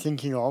one I'm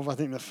thinking of, I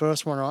think the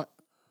first one No,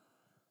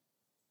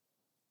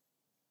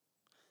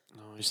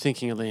 he's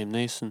thinking of Liam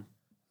Neeson.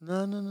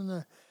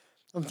 No.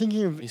 I'm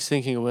thinking of. He's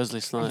thinking of Wesley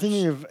I'm Snipes.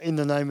 thinking of In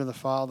the Name of the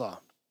Father.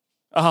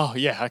 Oh,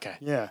 yeah, okay.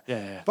 Yeah.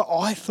 Yeah. But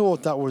I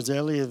thought that was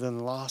earlier than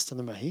Last of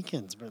the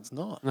Mohicans, but it's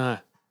not. No.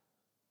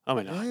 I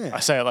mean, Yeah. I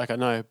say it like I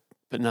know,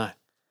 but no.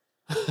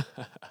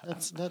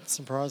 That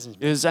surprises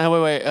me. Is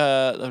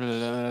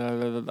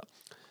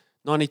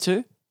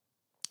 92?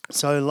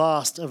 So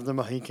Last of the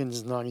Mohicans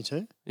is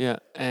 92. Yeah,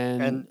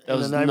 and And that In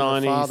was the Name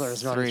of the Father 93.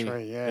 is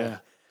 93, yeah.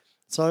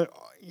 So,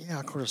 yeah,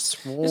 I could have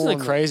sworn. Isn't it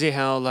that- crazy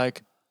how,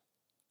 like,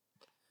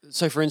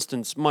 so for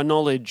instance, my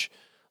knowledge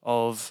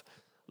of,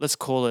 let's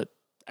call it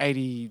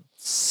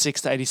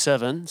 86 to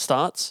 87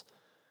 starts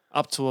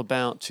up to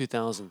about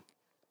 2000.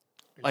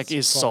 Like,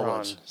 is Spot solid.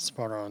 on,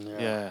 Spot on, yeah.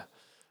 Yeah.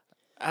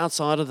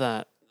 Outside of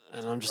that,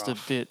 and I'm just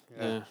Rough, a bit,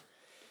 yeah.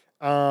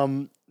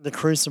 yeah. The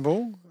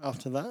Crucible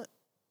after that.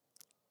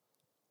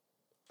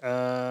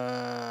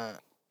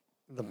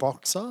 The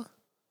Boxer.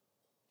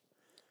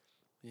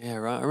 Yeah,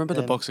 right. I remember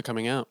the And- Boxer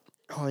coming out.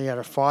 Oh, he had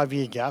a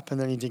 5-year gap, and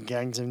then he did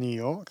Gangs of New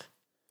York.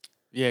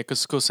 Yeah,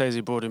 because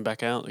Scorsese brought him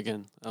back out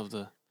again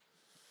after.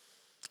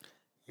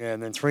 Yeah,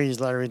 and then 3 years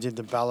later he did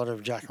The Ballad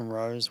of Jack and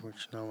Rose,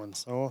 which no one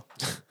saw.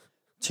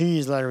 2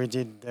 years later he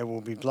did There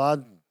Will Be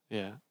Blood.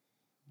 Yeah.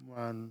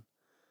 One.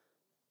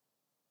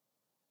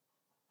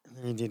 And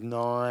then he did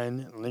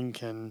 9,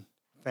 Lincoln,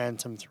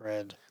 Phantom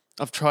Thread.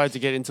 I've tried to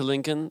get into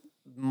Lincoln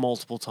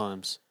multiple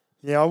times.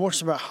 Yeah, I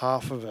watched about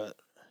half of it.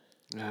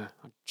 Yeah,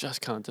 I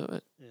just can't do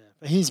it. Yeah,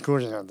 but he's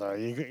good in it though.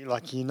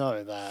 You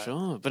know that.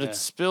 Sure, but Yeah. it's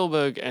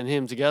Spielberg and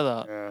him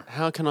together. Yeah.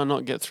 How can I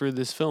not get through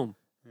this film?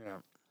 Yeah.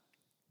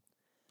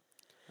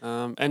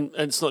 And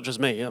it's not just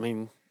me. I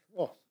mean,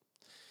 Oh,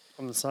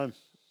 I'm the same.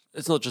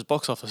 it's not just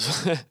box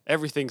office.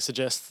 Everything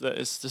suggests that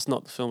it's just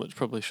not the film it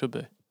probably should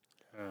be.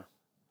 Yeah.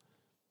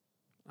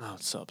 Oh,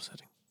 it's so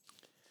upsetting.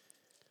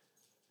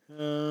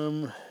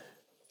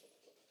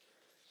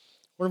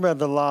 What about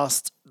the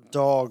last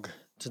dog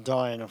to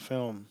die in a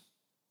film?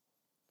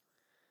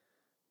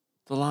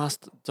 The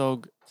last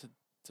dog to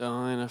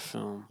die in a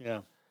film.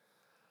 Yeah.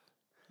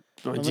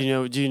 Do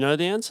you know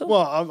the answer?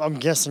 Well, I'm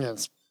guessing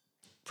it's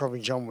probably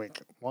John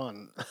Wick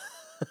 1.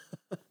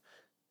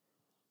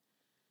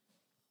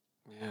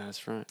 Yeah,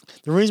 that's right.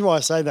 The reason why I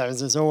say that is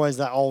there's always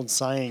that old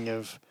saying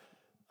of,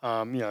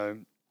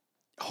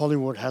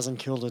 Hollywood hasn't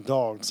killed a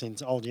dog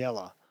since Old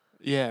Yeller.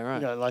 Yeah,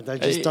 right. Like they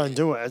just don't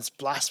do it. It's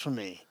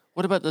blasphemy.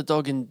 What about the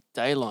dog in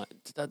Daylight?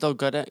 Did that dog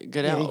get out? He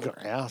got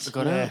out. It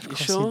got out? Of You course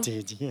sure? he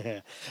did,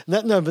 yeah.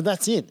 But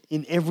that's it.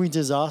 In every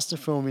disaster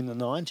film in the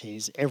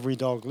 90s, every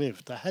dog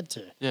lived. They had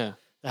to. Yeah.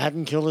 They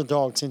hadn't killed a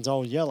dog since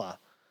Old Yeller,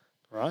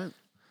 right?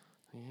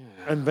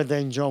 Yeah. But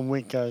then John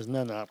Wick goes,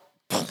 no,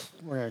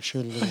 we're going to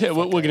shoot a little Yeah,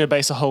 we're going to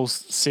base a whole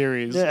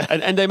series. Yeah.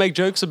 And they make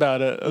jokes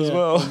about it as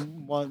well.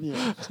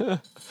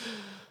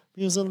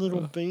 He was a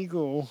little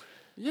beagle.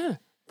 Yeah.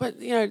 But,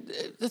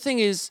 the thing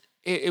is,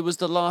 it was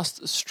the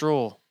last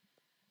straw.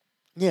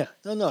 Yeah.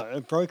 No,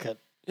 it broke it.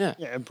 Yeah.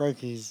 Yeah, it broke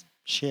his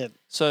shit.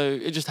 So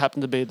it just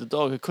happened to be the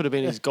dog. It could have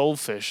been his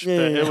goldfish, Yeah,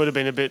 but yeah. it would have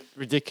been a bit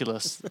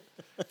ridiculous.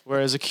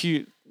 Whereas a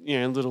cute,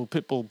 little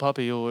pit bull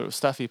puppy or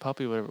staffy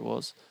puppy, whatever it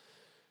was,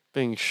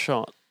 being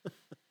shot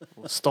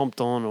or stomped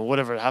on or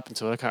whatever happened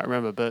to it, I can't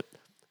remember. But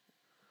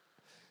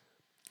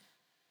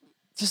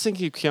just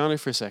thinking of Keanu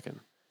for a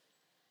second.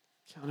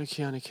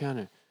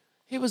 Keanu.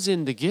 He was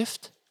in The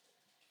Gift.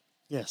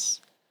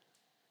 Yes.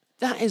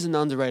 That is an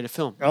underrated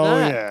film. Oh,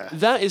 yeah.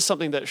 That is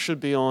something that should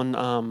be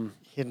on...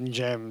 Hidden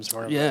Gems,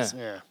 wherever it yeah. is.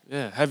 Yeah.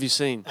 Yeah. Have you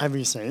seen? Have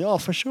you seen? Oh,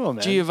 for sure,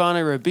 man. Giovanni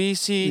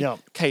Ribisi, Yep.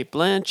 Kate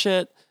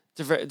Blanchett,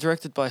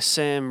 directed by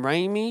Sam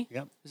Raimi.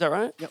 Yep. Is that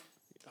right? Yep.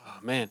 Oh,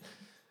 man.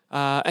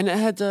 And it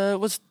had,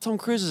 what's Tom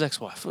Cruise's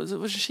ex-wife?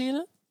 Was she in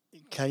it?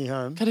 Katie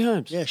Holmes. Katie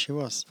Holmes. Yeah, she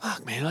was.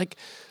 Fuck, man. Like,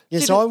 Yeah,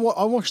 did so it-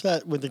 I watched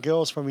that with the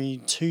girls probably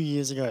 2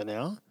 years ago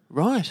now.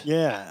 Right.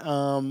 Yeah,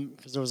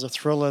 because there was a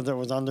thriller that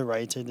was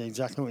underrated,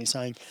 exactly what you're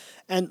saying.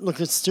 And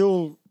look, it's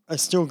still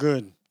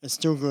good. It's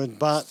still good,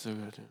 but So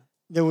good, yeah.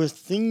 there were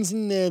things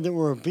in there that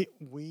were a bit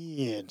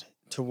weird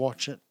to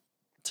watch it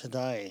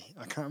today.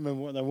 I can't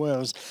remember what they were.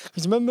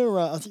 Because remember,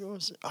 I think it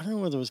was, I don't know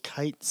whether it was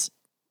Kate's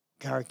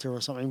character or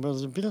something, but there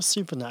was a bit of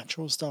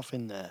supernatural stuff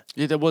in there.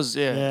 Yeah, there was,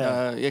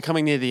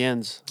 coming near the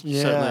ends.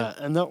 Yeah,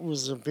 Certainly. and that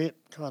was a bit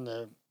kind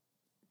of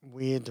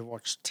weird to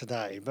watch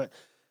today, but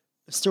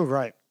it's still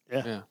great.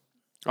 Yeah. Yeah.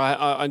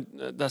 I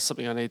that's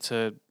something I need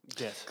to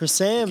get. Because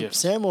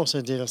Sam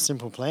also did A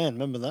Simple Plan.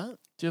 Remember that?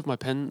 Do you have my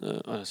pen?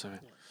 Sorry.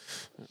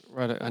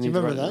 Right, I Do need you to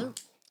remember write it that? down.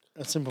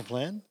 A Simple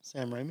Plan,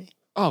 Sam Raimi.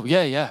 Oh,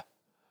 yeah.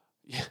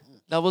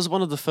 That was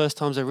one of the first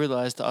times I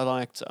realized that I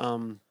liked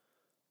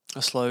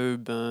a slow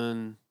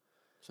burn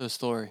sort of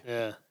story.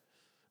 Yeah.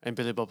 And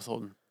Billy Bob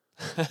Thornton.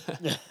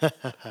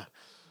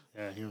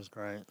 Yeah, he was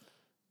great.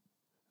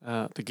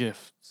 The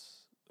Gift.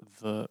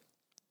 Even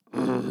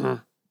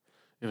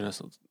though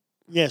it's not-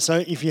 Yeah,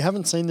 so if you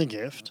haven't seen The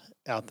Gift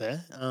out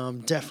there,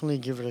 definitely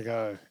give it a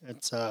go.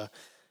 It's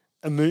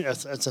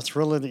it's a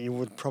thriller that you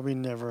would probably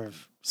never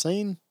have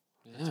seen.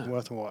 It's Yeah.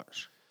 worth a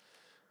watch.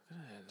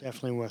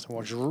 Definitely worth a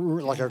watch.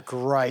 Like a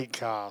great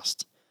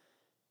cast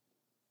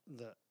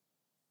that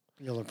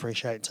you'll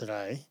appreciate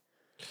today.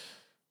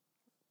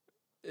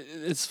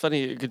 It's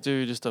funny, you could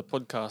do just a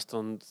podcast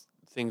on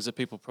things that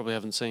people probably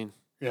haven't seen.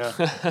 Yeah.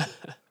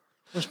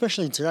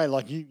 Especially today,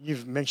 like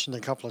you've mentioned a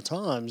couple of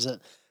times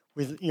that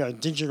with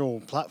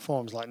digital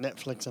platforms like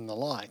Netflix and the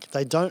like,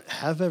 they don't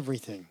have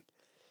everything.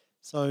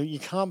 So you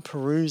can't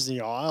peruse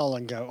the aisle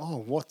and go, oh,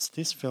 what's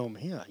this film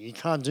here? You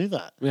can't do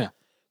that. Yeah.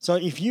 So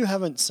if you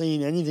haven't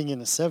seen anything in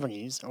the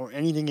 70s or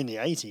anything in the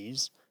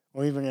 80s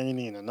or even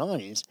anything in the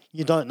 90s,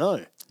 you don't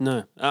know.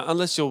 No,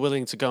 unless you're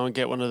willing to go and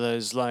get one of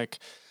those like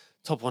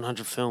top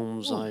 100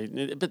 films.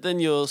 But then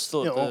you're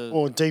still at the,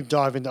 or deep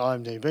dive into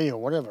IMDb or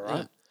whatever,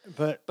 right?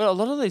 But a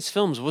lot of these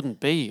films wouldn't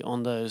be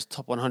on those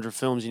top 100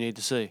 films you need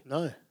to see.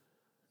 No.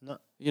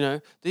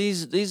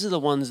 These are the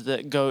ones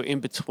that go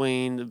in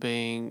between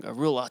being a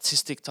real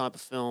artistic type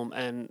of film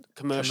and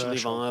commercially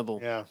viable.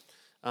 Yeah.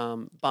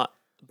 But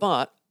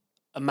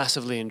are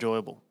massively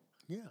enjoyable.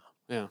 Yeah.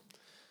 Yeah.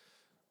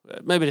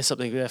 maybe there's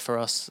something there for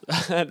us.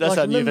 That's Like,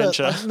 our new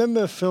venture. I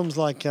remember films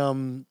like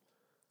Albino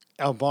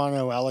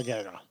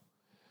Alligator.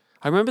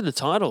 I remember the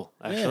title,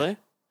 actually.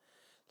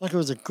 Like, it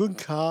was a good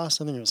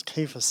cast. I think it was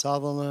Kiefer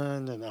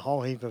Sutherland and a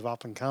whole heap of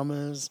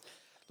up-and-comers.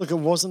 Look, it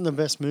wasn't the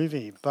best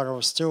movie, but it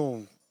was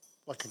still,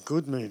 like, a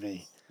good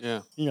movie.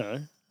 Yeah. You know?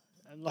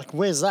 Like,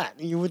 where's that?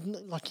 You would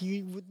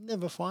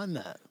never find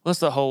that. Well, that's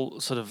the whole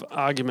sort of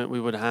argument we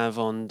would have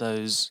on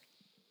those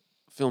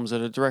films that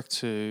are direct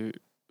to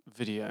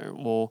video,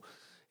 or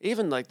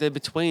even like they're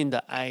between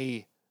the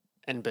A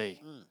and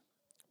B.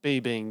 B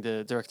being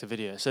the direct to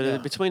video. So they're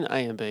between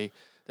A and B.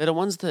 They're the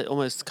ones that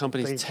almost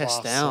companies B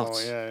test plus, out.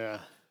 or, yeah.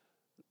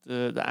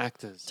 The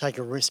actors. Take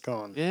a risk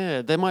on.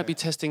 Yeah, they might be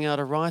testing out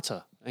a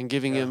writer and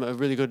giving him a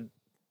really good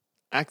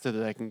actor that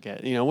they can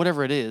get, you know,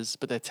 whatever it is,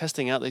 but they're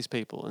testing out these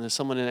people and there's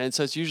someone in it. And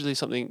so it's usually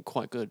something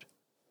quite good.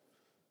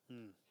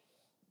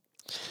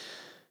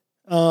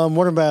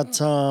 What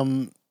about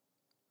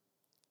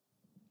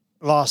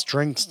last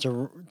drinks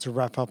to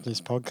wrap up this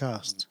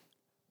podcast?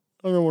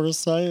 I don't want to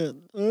say it.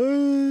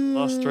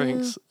 Last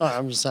drinks. Oh,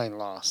 I'm just saying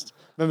last.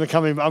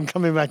 Remember, I'm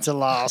coming back to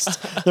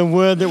last. The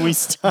word that we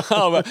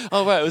started.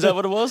 Oh, wait, was that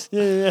what it was?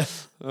 Yeah.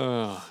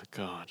 Oh,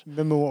 God.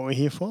 Remember what we're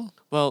here for?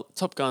 Well,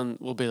 Top Gun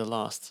will be the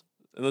last.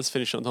 And let's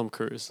finish on Tom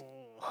Cruise.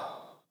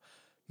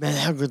 Man,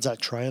 how good's that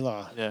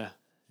trailer?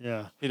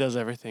 Yeah. He does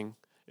everything.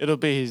 It'll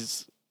be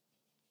his...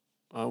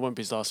 it won't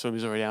be his last film.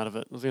 He's already out of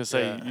it. I was going to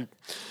say,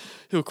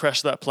 he'll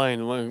crash that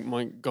plane and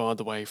my God,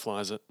 the way he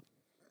flies it.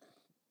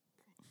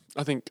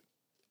 I think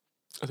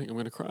I'm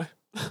going to cry.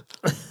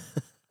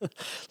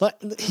 Like,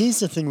 here's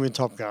the thing with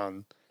Top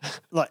Gun.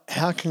 Like,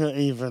 how can it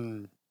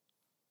even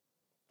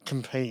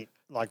compete,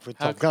 like, with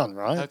Top Gun,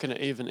 right? How can it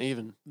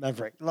even?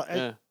 Maverick.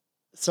 Like,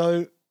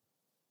 so,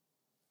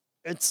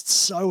 it's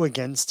so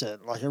against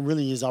it. Like, it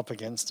really is up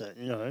against it,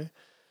 you know?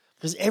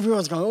 Because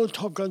everyone's going, oh,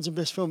 Top Gun's the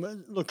best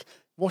film. Look,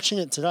 watching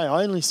it today,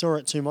 I only saw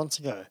it 2 months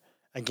ago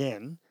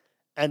again,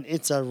 and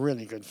it's a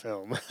really good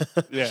film.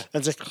 Yeah.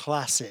 It's a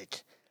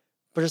classic.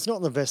 But it's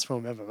not the best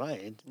film ever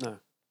made. No.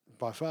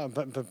 By far.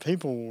 But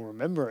people will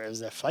remember it as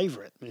their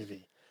favourite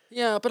movie.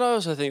 Yeah, but I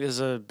also think there's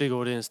a big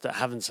audience that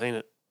haven't seen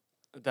it,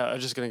 that are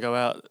just going to go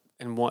out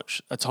and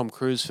watch a Tom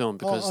Cruise film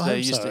because they're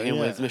used to him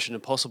with Mission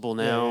Impossible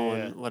now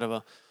and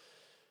whatever.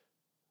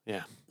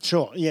 Yeah.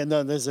 Sure. Yeah,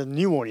 no, there's a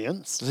new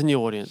audience. There's a new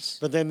audience.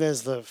 But then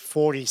there's the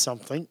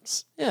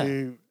 40-somethings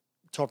who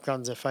Top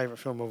Gun's their favourite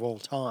film of all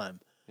time.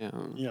 Yeah.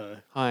 You know.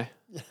 Hi.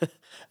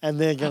 And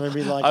they're going to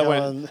be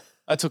like...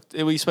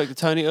 we spoke to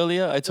Tony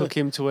earlier. I took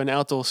him to an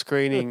outdoor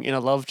screening in a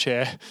love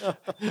chair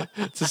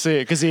to see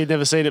it because he had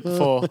never seen it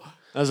before.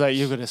 I was like,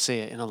 "You're going to see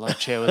it in a love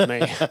chair with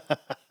me."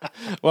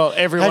 Well,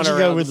 everyone How'd you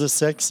around go with the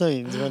sex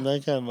scenes when they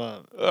came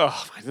up?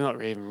 Oh, they're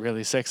not even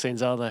really sex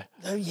scenes, are they?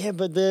 No, yeah,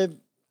 but they're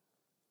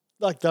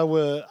like they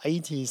were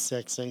 80s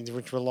sex scenes,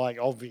 which were like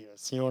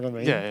obvious. You know what I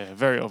mean? Yeah,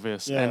 very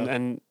obvious,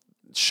 and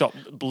shot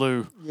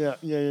blue. Yeah.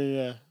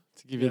 To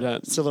give you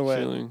that silhouette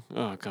feeling.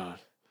 Oh God.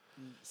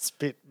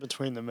 Spit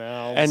between the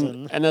mouths.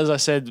 And as I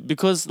said,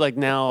 because like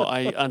now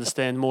I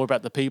understand more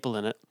about the people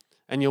in it,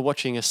 and you're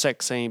watching a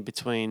sex scene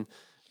between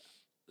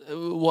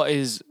what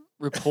is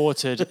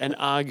reported and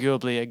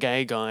arguably a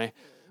gay guy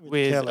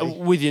with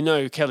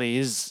Kelly. Kelly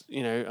is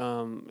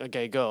a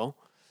gay girl.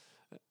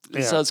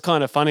 Yeah. So it's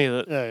kind of funny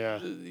that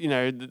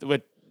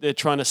they're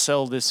trying to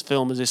sell this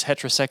film as this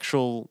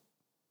heterosexual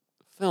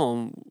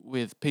film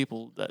with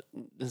people that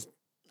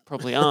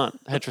probably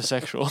aren't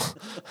heterosexual,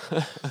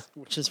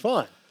 which is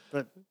fine.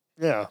 But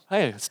yeah,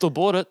 hey, still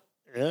bought it.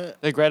 Yeah,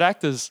 they're great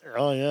actors.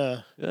 Oh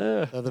yeah,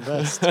 they're the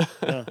best.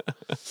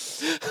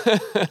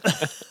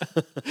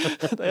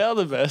 They are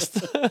the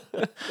best.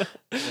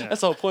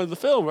 That's the whole point of the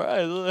film,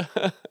 right?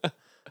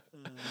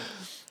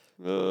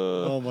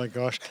 Oh my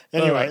gosh.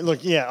 Anyway,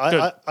 look,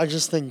 I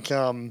just think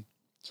I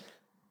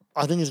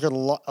think it's got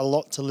a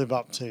lot to live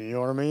up to. You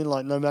know what I mean?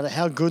 Like, no matter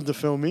how good the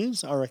film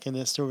is, I reckon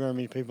there's still going to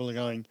be people that are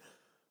going,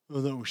 "Oh,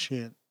 that was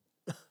shit."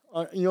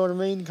 You know what I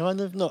mean?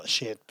 Kind of not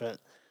shit, but.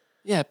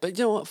 Yeah, but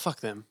you know what?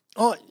 Fuck them.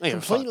 Oh,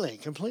 completely.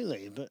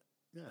 But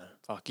yeah.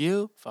 Fuck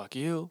you, fuck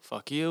you,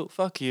 fuck you,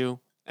 fuck you,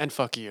 and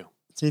fuck you.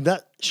 See,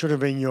 that should have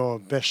been your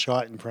best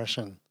shite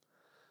impression.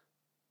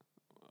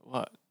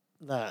 What?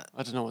 That.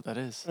 I don't know what that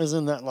is.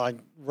 Isn't that like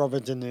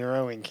Robert De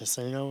Niro in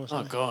Casino or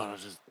something? Oh, God, I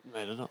just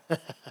made it up.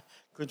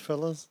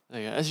 Goodfellas?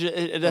 There you go.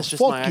 That's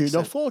just my accent.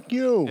 No, fuck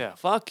you. Yeah,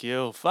 fuck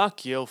you,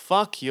 fuck you,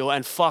 fuck you,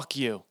 and fuck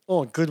you.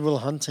 Oh, Good Will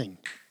Hunting.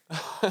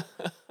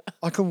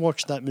 I could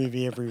watch that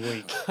movie every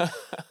week.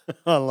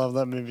 I love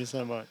that movie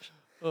so much.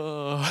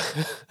 All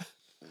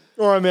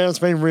right, man. It's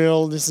been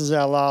real. This is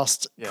our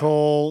last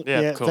call.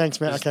 Yeah, cool.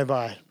 Thanks, man. Okay,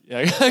 bye.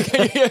 Yeah.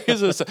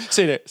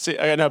 See you.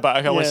 Okay, no, bye.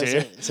 Okay, I want to see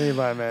you. See you,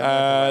 bye,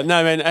 man.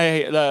 No, man.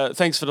 Hey,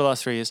 thanks for the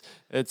last 3 years.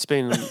 It's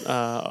been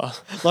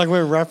like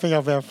we're wrapping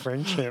up our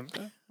friendship.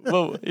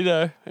 Well, in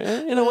a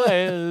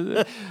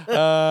way.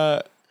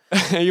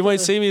 You won't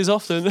see me as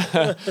often.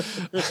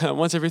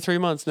 Once every 3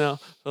 months now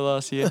for the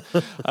last year.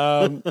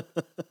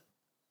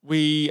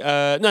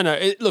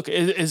 Look,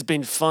 it's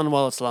been fun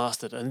while it's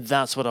lasted, and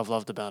that's what I've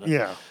loved about it.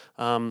 Yeah.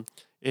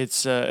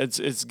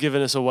 It's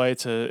given us a way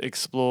to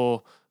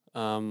explore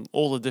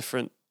all the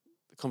different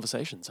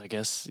conversations, I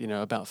guess,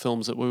 about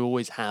films that we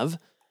always have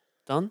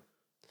done.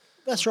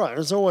 That's right.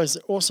 It's always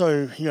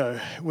also,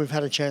 we've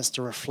had a chance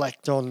to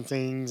reflect on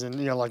things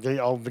and, like the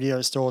old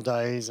video store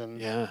days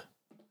and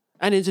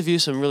and interview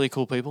some really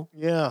cool people.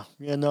 Yeah.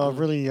 No, I've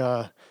really,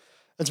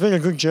 it's been a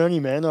good journey,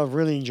 man. I've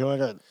really enjoyed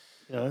it.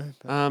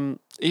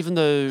 Even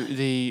though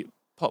the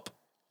pop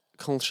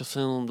culture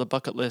film, The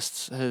Bucket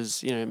List,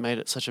 has made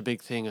it such a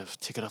big thing of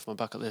tick it off my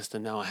bucket list,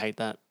 and now I hate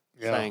that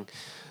saying.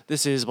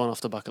 This is one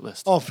off the bucket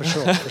list. Oh, for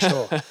sure.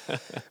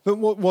 But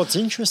what's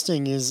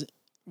interesting is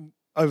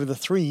over the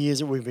 3 years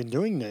that we've been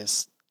doing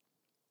this,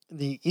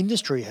 the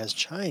industry has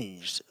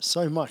changed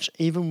so much,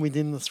 even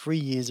within the 3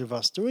 years of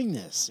us doing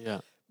this.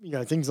 Yeah.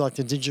 Things like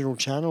the digital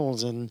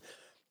channels and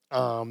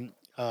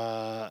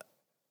the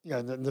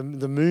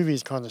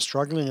movies kind of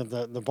struggling at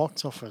the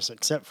box office,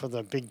 except for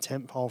the big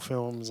tentpole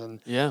films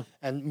and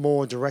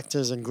more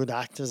directors and good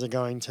actors are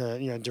going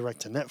to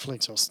direct to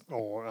Netflix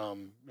or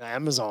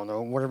Amazon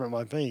or whatever it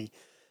might be.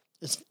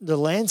 The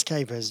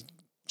landscape has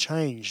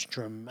changed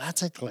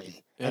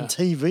dramatically, and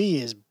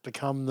TV has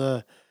become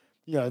the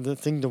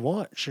thing to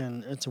watch,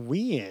 and it's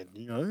weird.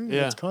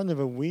 It's kind of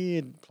a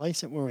weird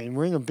place that we're in.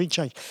 We're in a big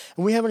change,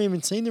 and we haven't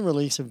even seen the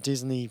release of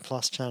Disney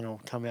Plus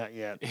channel come out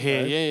yet.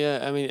 Here,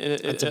 yeah. I mean,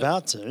 it's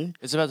about to.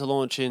 It's about to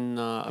launch in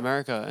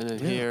America, and then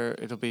here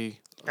it'll be.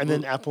 And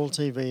then Apple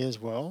TV as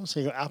well. So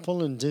you got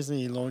Apple and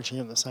Disney launching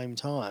at the same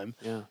time.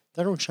 Yeah,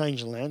 that'll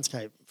change the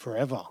landscape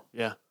forever.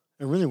 Yeah,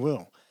 it really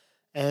will.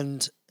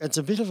 And it's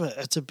a bit of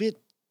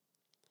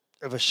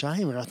a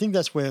shame, and I think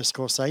that's where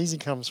Scorsese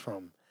comes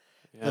from.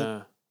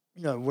 Yeah.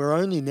 We're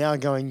only now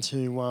going to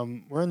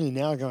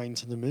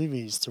the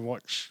movies to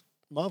watch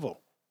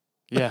Marvel.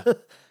 Yeah.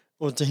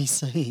 Or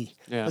DC.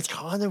 Yeah. That's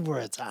kind of where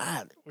it's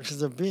at, which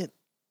is a bit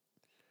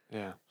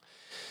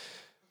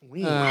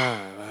weird.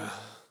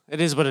 It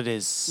is what it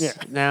is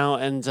now,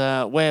 and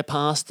we're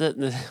past it,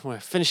 and we're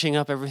finishing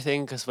up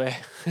everything because we're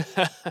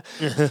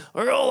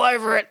all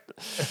over it.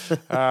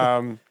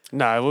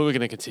 No, we're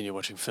going to continue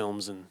watching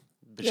films and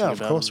bitching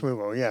about of course we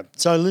will. Yeah.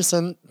 So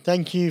listen,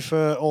 thank you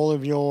for all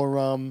of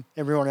your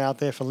everyone out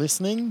there for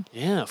listening.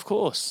 Yeah, of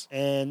course,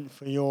 and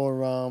for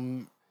your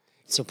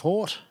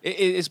support.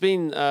 It's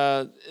been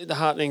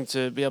heartening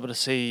to be able to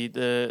see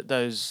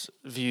those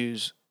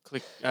views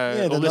click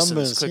or the listens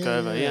numbers click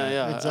over.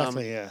 Yeah,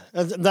 exactly.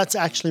 That's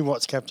actually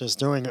what's kept us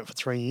doing it for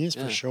 3 years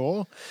for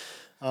sure.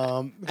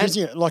 Because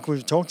like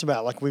we've talked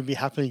about, like we'd be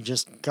happy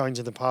just going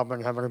to the pub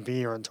and having a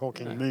beer and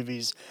talking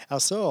movies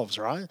ourselves,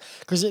 right?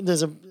 Because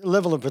there's a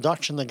level of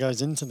production that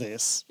goes into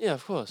this. Yeah,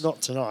 of course.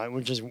 Not tonight,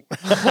 which is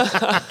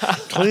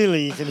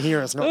clearly you can hear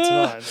us not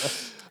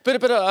tonight.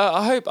 But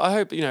I hope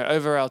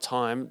over our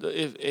time,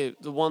 if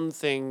the one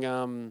thing,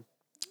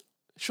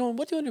 Sean,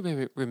 what do you want to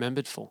be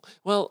remembered for?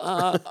 Well,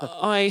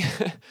 I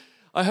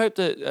hope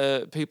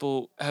that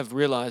people have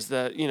realised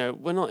that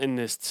we're not in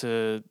this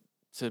to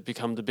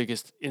become the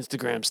biggest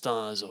Instagram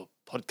stars or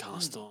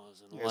podcast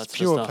stars and all that sort of stuff. It's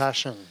pure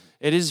passion.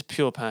 It is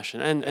pure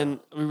passion, and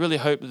we really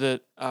hope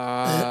that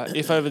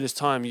if over this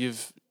time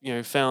you've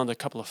found a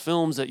couple of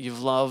films that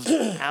you've loved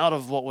out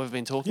of what we've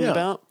been talking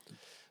about,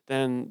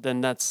 then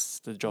that's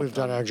the job. We've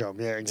done our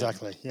job. Yeah,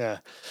 exactly. Yeah,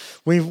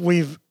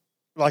 we've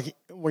like,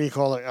 what do you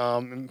call it?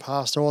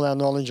 Passed all our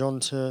knowledge on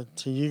to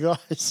you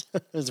guys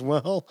as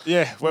well.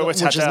 Yeah, we're which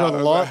tapped is out.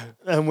 not a lot,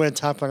 and we're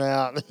tapping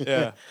out.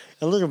 Yeah,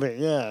 a little bit.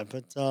 Yeah,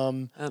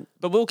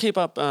 but we'll keep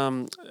up.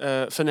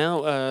 For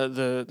now,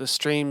 the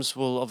streams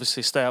will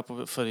obviously stay up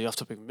for the Off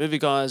Topic Movie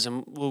Guys,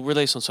 and we'll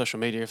release on social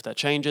media if that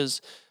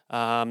changes.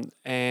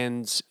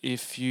 And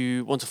if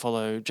you want to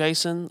follow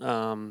Jason,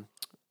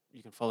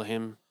 you can follow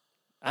him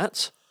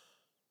at.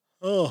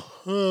 Oh,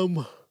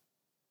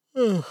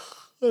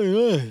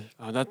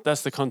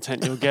 that's the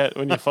content you'll get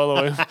when you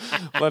follow him.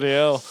 Bloody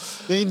hell.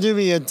 You can do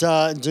me at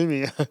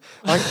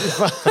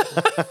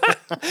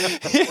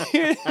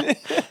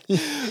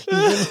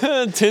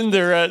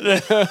Tinder at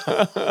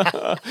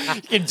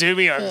you can do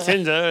me on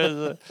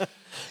Tinder.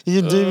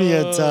 You can do me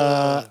at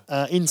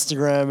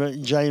Instagram at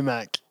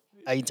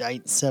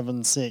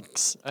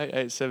jmac8876.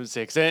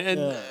 8876.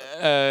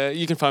 And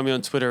you can find me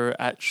on Twitter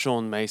at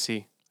Sean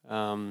Macy.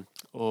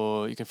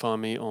 Or you can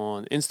find me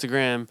on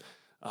Instagram.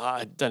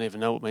 I don't even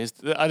know what my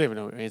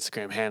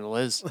Instagram handle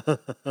is.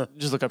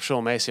 Just look up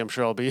Sean Macy. I'm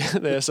sure I'll be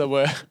there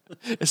somewhere.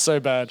 It's so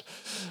bad.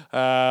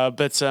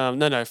 But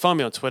no. Find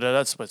me on Twitter.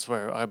 That's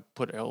where I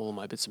put all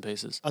my bits and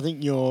pieces. I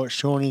think your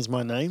Sean is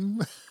my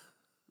name.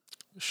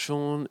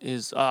 Sean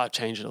is. I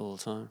change it all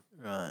the time.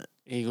 Right.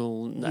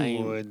 Eagle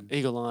name.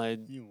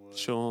 Eagle-eyed.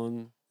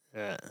 Sean.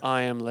 Yeah.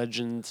 I am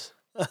legend.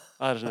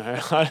 I don't know.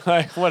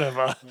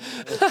 Whatever.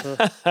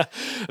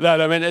 No,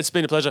 I mean, it's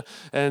been a pleasure.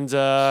 And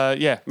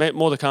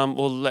more to come.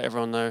 We'll let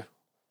everyone know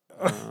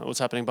what's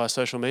happening by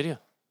social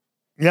media.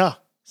 Yeah.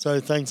 So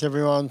thanks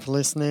everyone for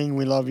listening.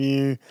 We love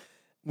you.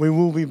 We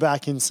will be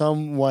back in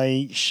some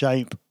way,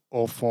 shape,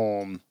 or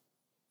form.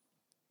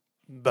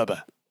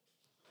 Bye-bye.